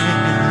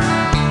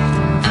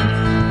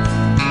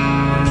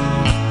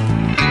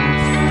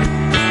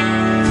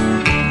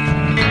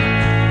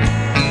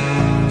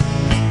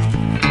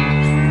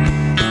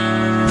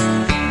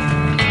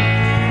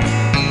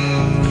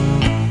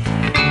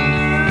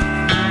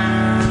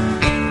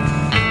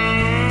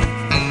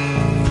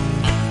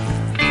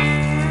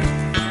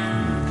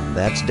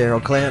 That's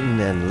Daryl Clanton,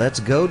 and let's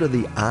go to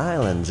the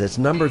islands. It's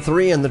number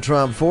 3 in the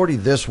Trump 40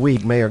 this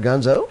week, Mayor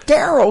Gunzo.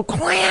 Daryl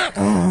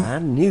Clanton. I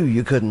knew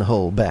you couldn't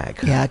hold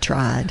back. Yeah, I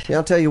tried. Yeah,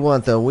 I'll tell you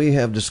what, though, we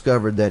have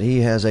discovered that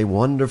he has a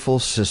wonderful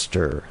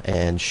sister,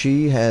 and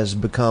she has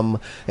become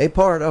a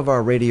part of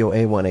our Radio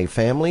A1A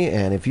family.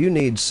 And if you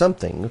need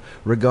something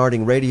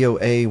regarding Radio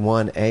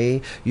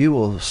A1A, you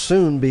will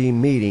soon be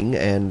meeting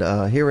and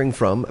hearing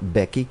from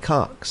Becky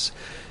Cox.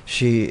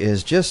 She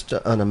is just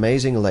an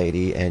amazing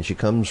lady, and she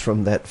comes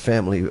from that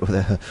family,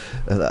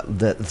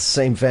 that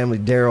same family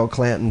Daryl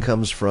Clanton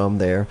comes from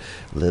there,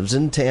 lives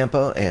in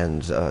Tampa,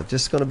 and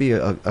just going to be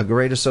a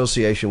great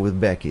association with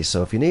Becky.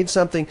 So if you need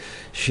something,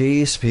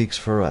 she speaks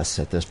for us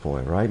at this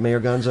point, right, Mayor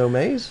Gonzo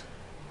Mays?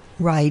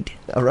 Right.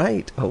 All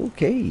right.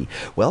 Okay.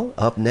 Well,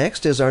 up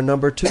next is our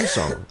number 2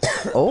 song.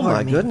 Oh,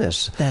 my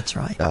goodness. That's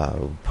right.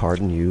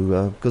 Pardon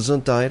you,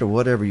 Gesundheit, or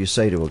whatever you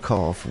say to a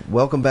cough.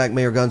 Welcome back,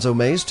 Mayor Gonzo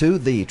Mays, to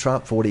the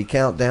Trop 40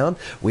 Countdown.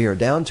 We are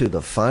down to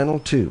the final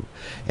 2.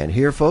 And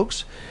here,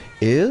 folks,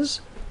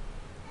 is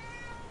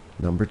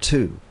number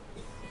 2.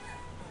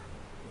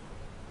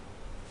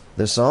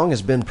 This song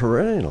has been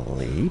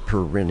perennially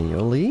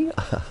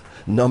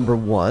number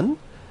 1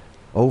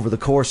 over the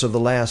course of the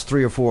last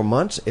 3 or 4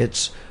 months.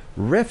 It's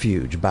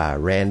Refuge by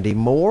Randy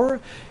Moore,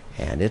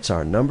 and it's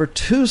our number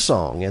 2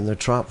 song in the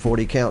Trop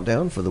 40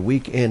 Countdown for the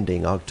week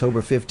ending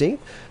October 15th,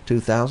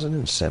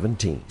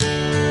 2017.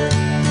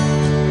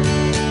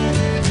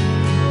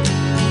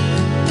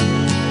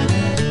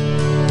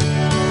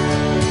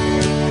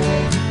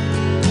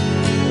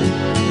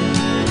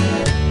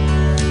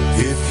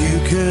 If you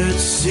could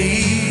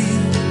see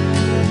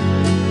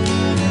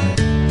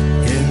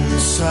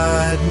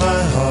inside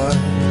my heart,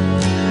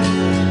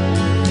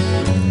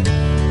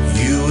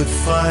 you would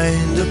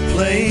find a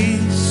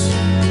place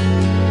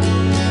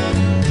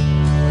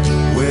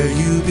where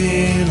you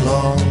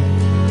belong,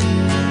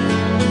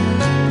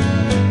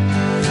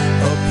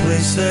 a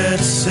place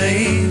that's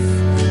safe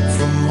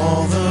from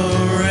all the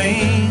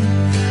rain,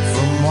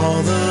 from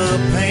all the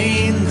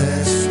pain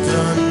that's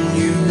done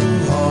you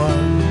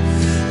harm.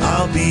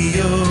 I'll be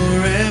your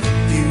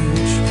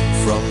refuge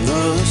from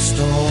the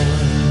storm.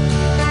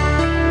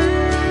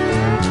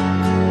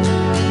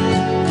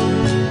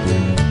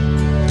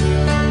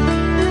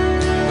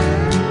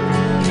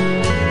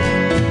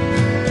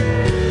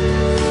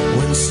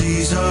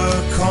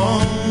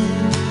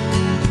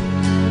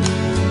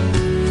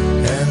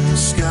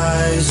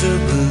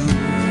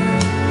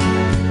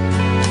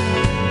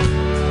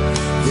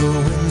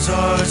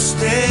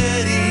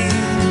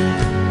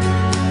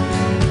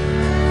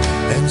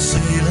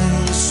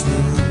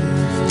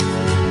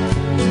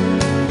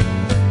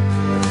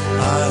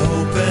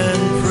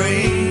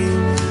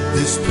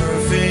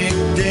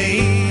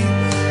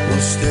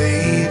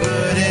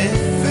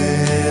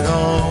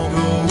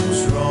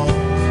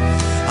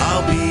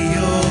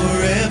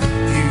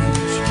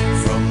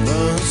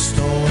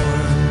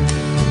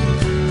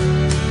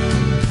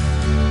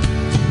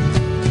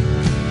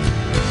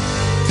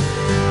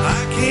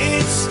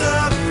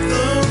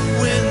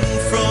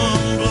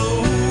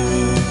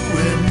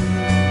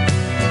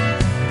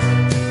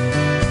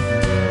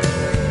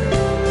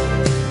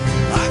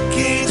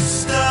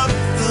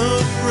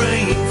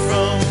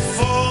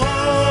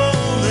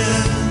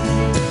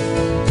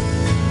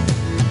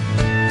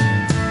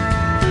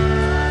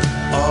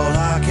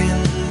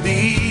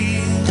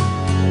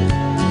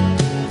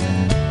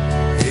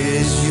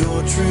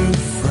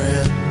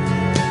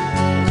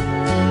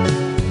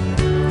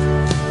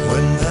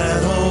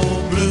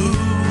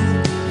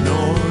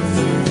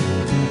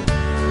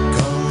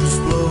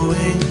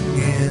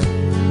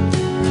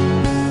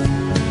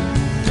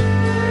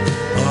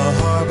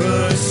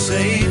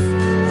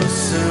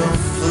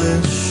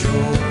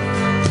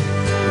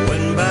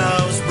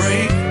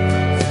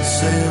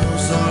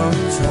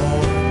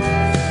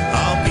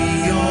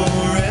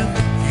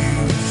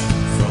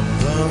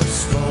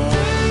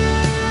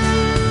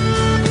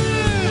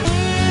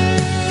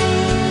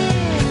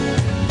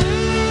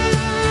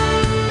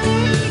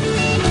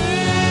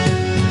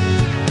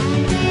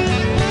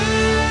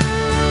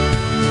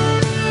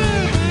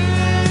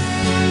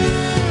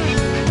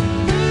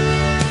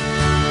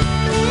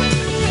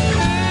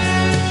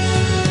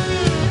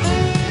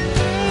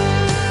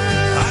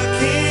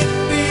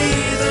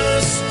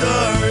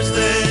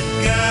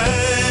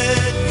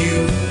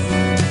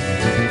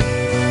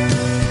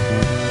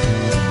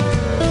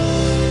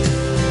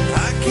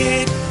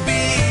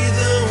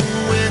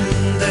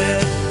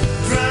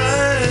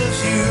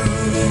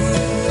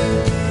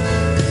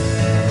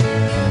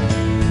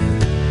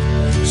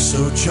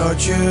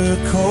 chart your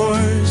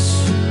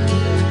course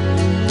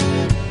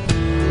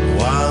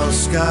while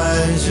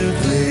skies are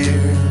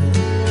clear.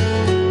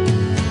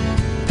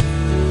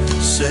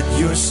 Set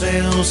your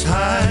sails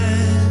high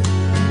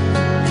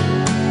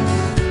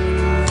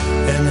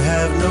and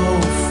have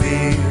no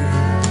fear.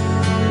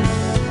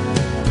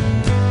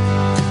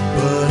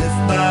 But if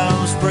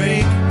bows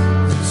break,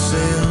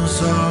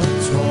 sails are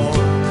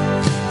torn,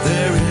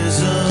 there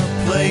is a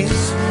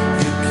place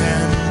you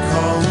can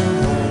call home.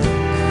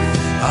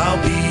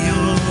 I'll be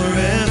your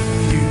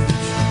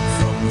refuge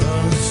from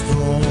the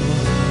storm.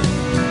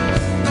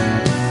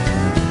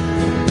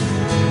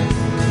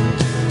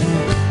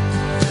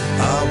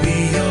 I'll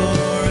be your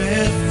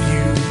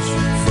refuge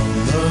from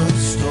the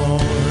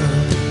storm.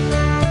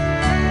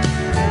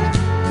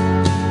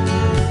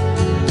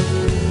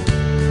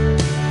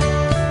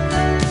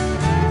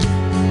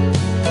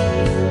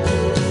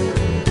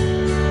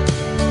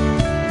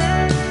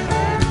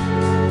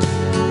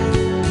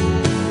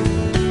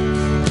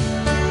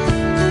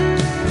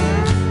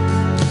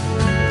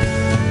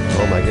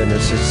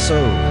 Goodness, it's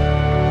so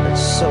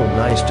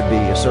nice to be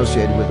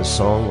associated with a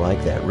song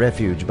like that.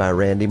 Refuge by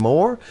Randy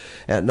Moore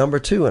at number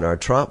 2 in our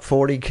Trop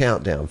 40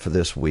 countdown for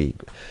this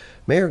week.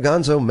 Mayor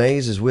Gonzo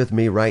Mays is with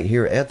me right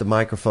here at the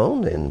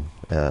microphone in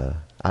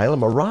Isla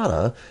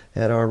Mirada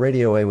at our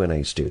Radio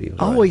A1A studios.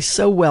 Always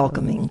so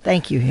welcoming.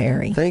 Thank you,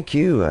 Harry. Thank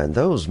you. And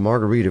those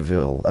Margarita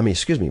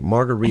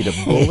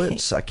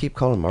bullets. I keep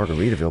calling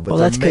Margaritaville, but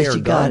that's they're Mayor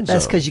because Gonzo.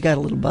 That's because you got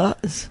a little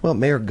buzz. Well,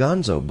 Mayor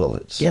Gonzo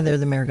bullets. Yeah, they're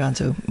the Mayor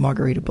Gonzo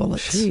Margarita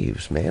bullets.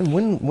 Jeeves, man.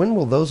 When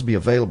will those be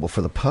available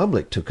for the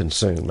public to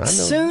consume?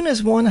 As soon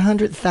as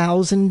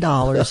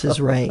 $100,000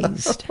 is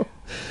raised.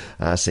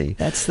 I see.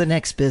 That's the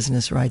next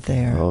business right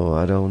there. Oh,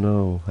 I don't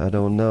know.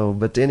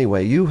 But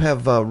anyway, you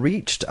have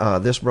reached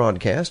this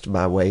broadcast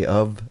by way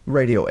of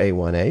Radio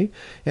A1A,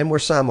 and we're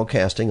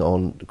simulcasting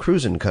on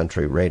Cruisin'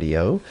 Country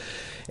Radio.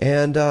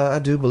 And I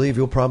do believe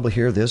you'll probably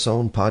hear this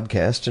on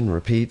podcast and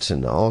repeats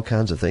and all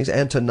kinds of things.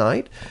 And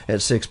tonight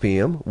at 6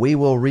 p.m., we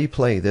will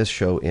replay this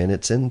show in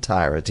its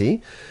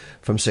entirety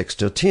from 6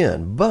 to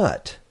 10.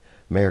 But,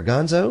 Mayor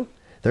Gonzo,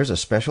 there's a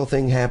special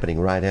thing happening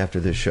right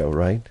after this show,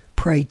 right?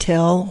 Pray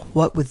tell,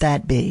 what would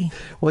that be?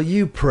 Well,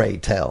 you pray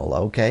tell,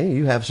 okay?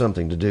 You have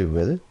something to do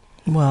with it.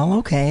 Well,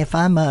 okay, if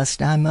I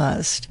must, I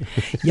must.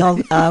 Y'all,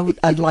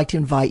 I'd like to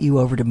invite you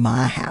over to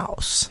my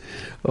house.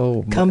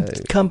 Oh,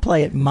 come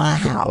play at my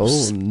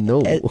house. Oh,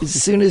 no.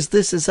 As soon as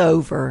this is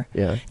over,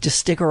 yeah, just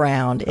stick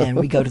around and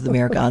we go to the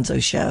Mayor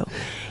Gonzo show.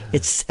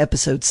 It's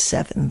episode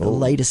 7, the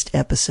latest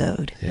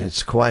episode.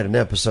 It's quite an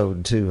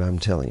episode too, I'm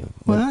telling you.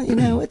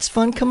 Well, it's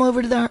fun. Come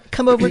over to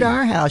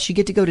our house. You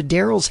get to go to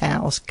Daryl's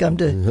house. Come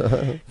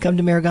to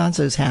Mayor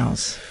Gonzo's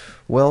house.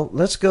 Well,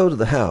 let's go to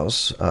the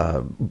house.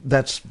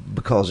 That's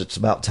because it's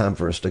about time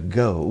for us to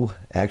go,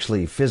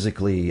 actually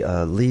physically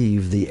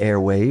leave the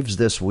airwaves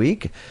this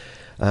week,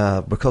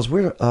 because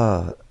we're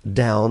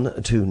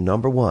down to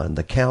number 1.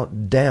 The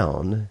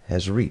countdown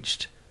has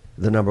reached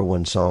the number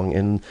 1 song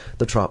in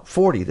the Trop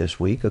 40 this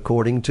week,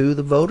 according to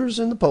the voters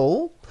in the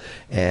poll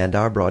and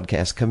our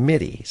broadcast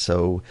committee.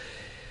 So,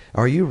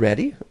 are you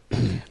ready?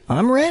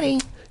 I'm ready.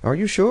 Are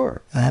you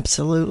sure?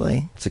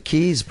 Absolutely. It's a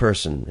Keys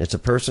person. It's a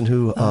person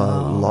who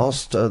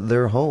lost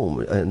their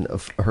home in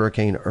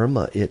Hurricane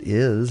Irma. It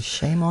is.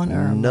 Shame on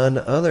Irma. None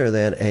other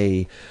than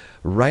a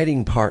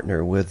writing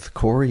partner with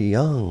Corey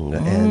Young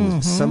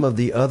and some of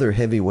the other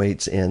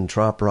heavyweights in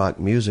trop rock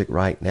music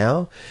right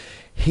now.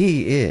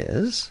 He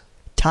is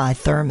Ty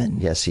Thurman.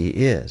 Yes, he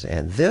is.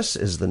 And this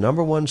is the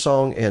number 1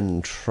 song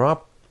in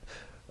trop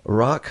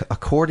rock,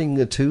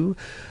 according to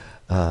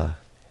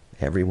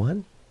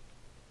everyone.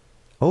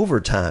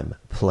 Overtime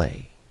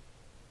Play.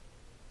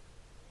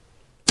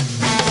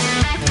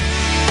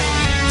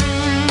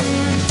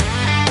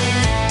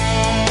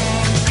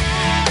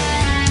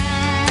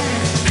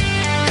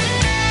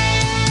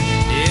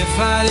 If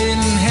I didn't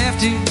have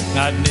to,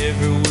 I'd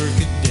never work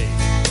a day.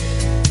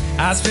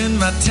 I spend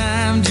my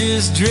time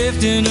just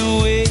drifting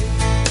away.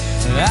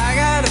 I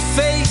gotta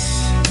face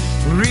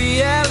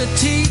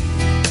reality,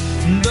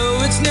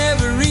 though it's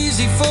never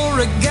easy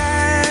for a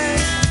guy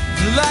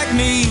like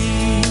me.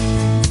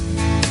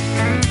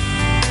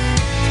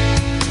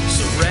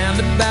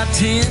 About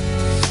 10,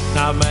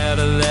 I'm out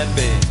of that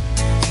bed.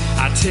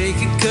 I take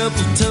a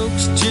couple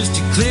tokes just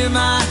to clear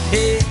my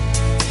head,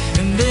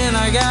 and then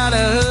I gotta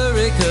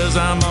hurry 'cause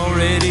I'm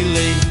already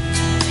late.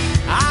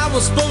 I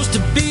was supposed to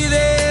be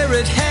there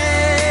at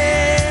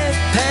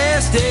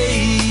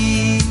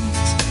 8:30,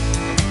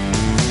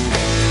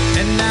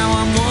 and now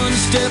I'm one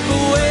step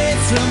away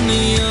from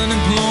the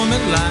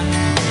unemployment line,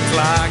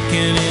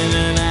 clocking in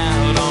and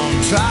out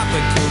on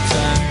tropical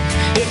time.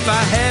 If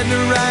I had to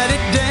write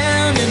it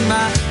down in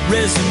my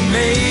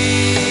resume,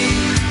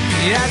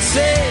 I'd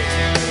say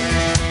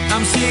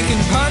I'm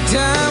seeking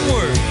part-time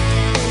work,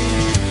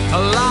 a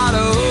lot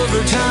of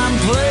overtime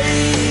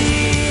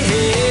play.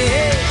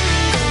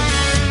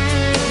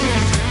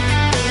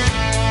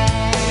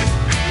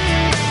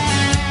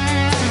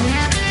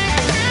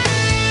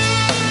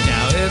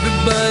 Now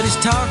everybody's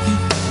talking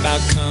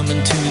about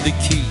coming to the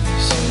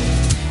Keys,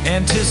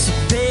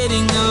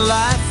 anticipating a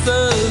life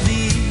of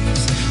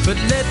ease. But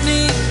let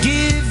me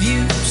give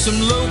you some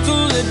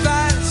local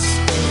advice.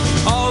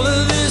 All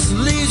of this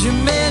leisure,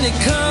 man, it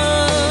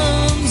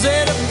comes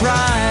at a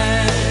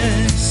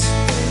price.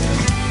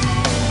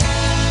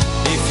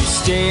 If you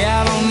stay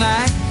out all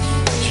night,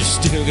 you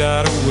still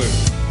gotta work.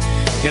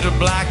 Get a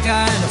black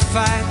eye in a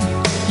fight,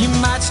 you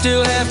might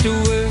still have to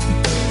work.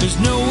 There's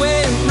no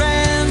way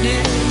around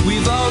it,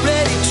 we've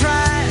already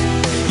tried.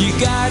 You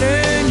gotta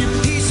earn your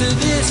piece of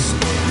this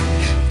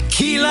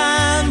key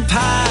lime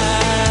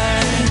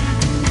pie.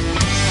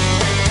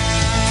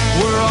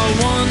 We're all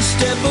one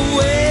step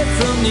away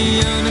from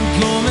the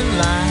unemployment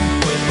line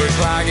when we're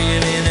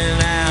clocking in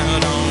and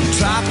out on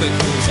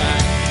tropical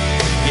time.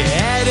 You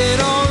add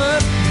it all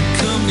up,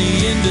 come the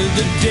end of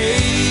the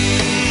day.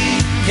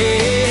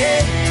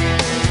 Hey,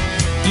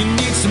 you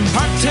need some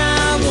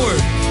part-time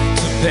work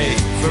to pay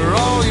for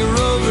all your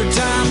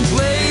overtime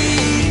play.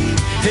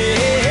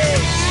 Hey,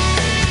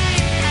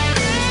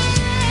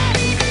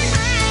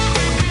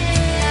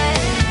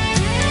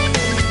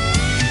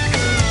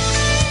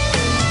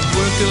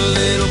 work a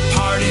little,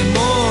 party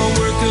more,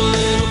 work a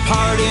little,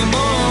 party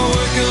more,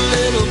 work a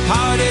little,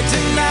 party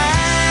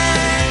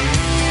tonight,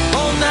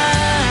 all night.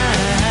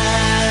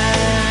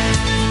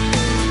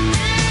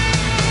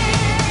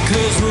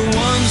 'Cause we're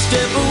one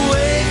step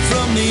away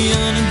from the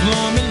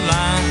unemployment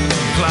line,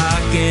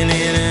 clocking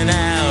in and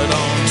out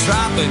on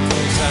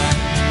tropical time.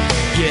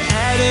 You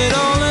add it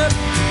all up,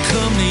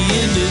 come the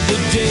end of the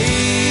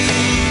day.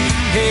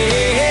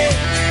 Hey,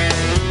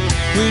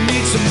 we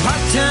need some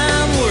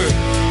part-time work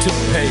to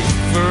pay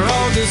for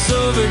all this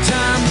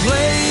overtime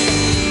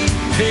play.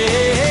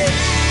 Hey,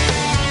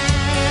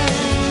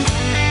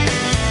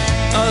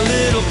 a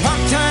little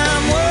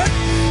part-time work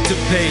to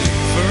pay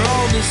for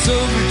all this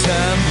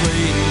overtime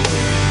play.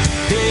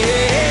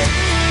 Hey,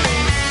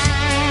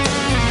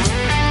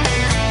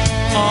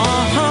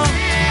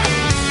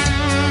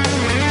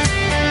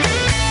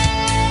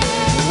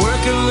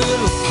 work a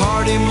little,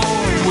 party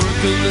more,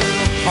 work a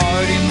little,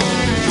 party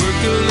more,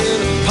 work a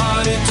little,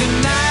 party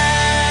tonight.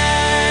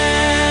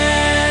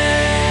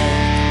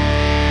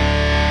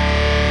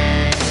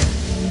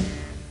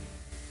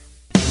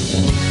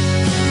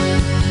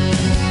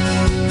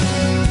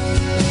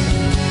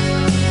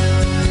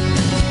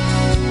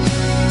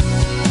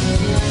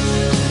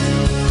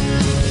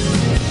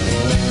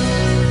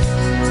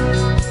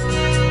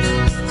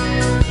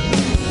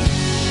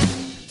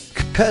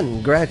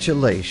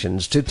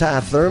 Congratulations to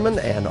Ty Thurman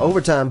and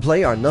Overtime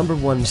Play, our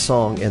 #1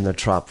 song in the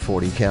Trop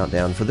 40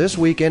 Countdown for this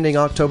week ending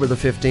October the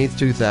 15th,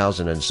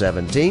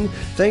 2017.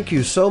 Thank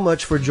you so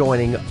much for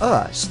joining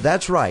us.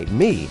 That's right,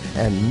 me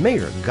and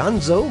Mayor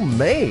Gonzo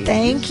Mays.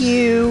 Thank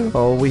you.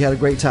 Oh, we had a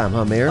great time,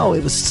 huh, Mayor? Oh,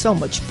 it was so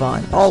much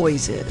fun.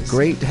 Always is.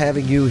 Great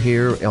having you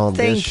here on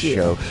this Thank you.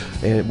 show.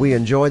 And we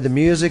enjoyed the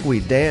music. We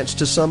danced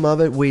to some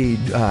of it. We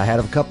had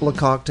a couple of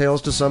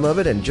cocktails to some of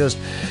it, and just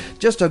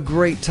a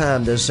great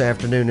time this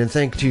afternoon. And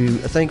thanks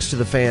to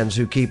the fans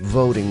who keep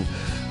voting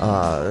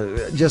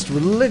just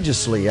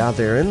religiously out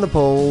there in the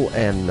poll,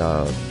 and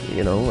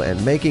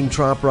and making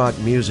trop rock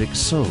music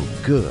so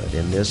good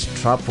in this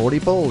Trop 40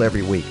 poll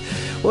every week.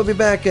 We'll be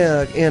back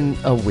in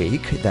a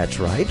week. That's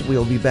right.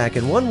 We'll be back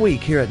in 1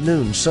 week here at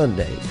noon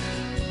Sunday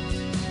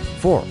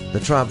for the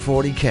Trop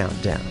 40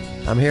 Countdown.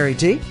 I'm Harry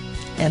T.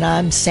 And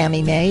I'm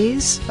Sammy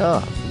Mays.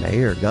 Oh,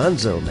 Mayor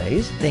Gonzo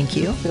Mays. Thank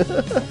you.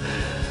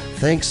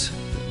 Thanks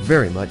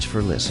very much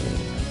for listening.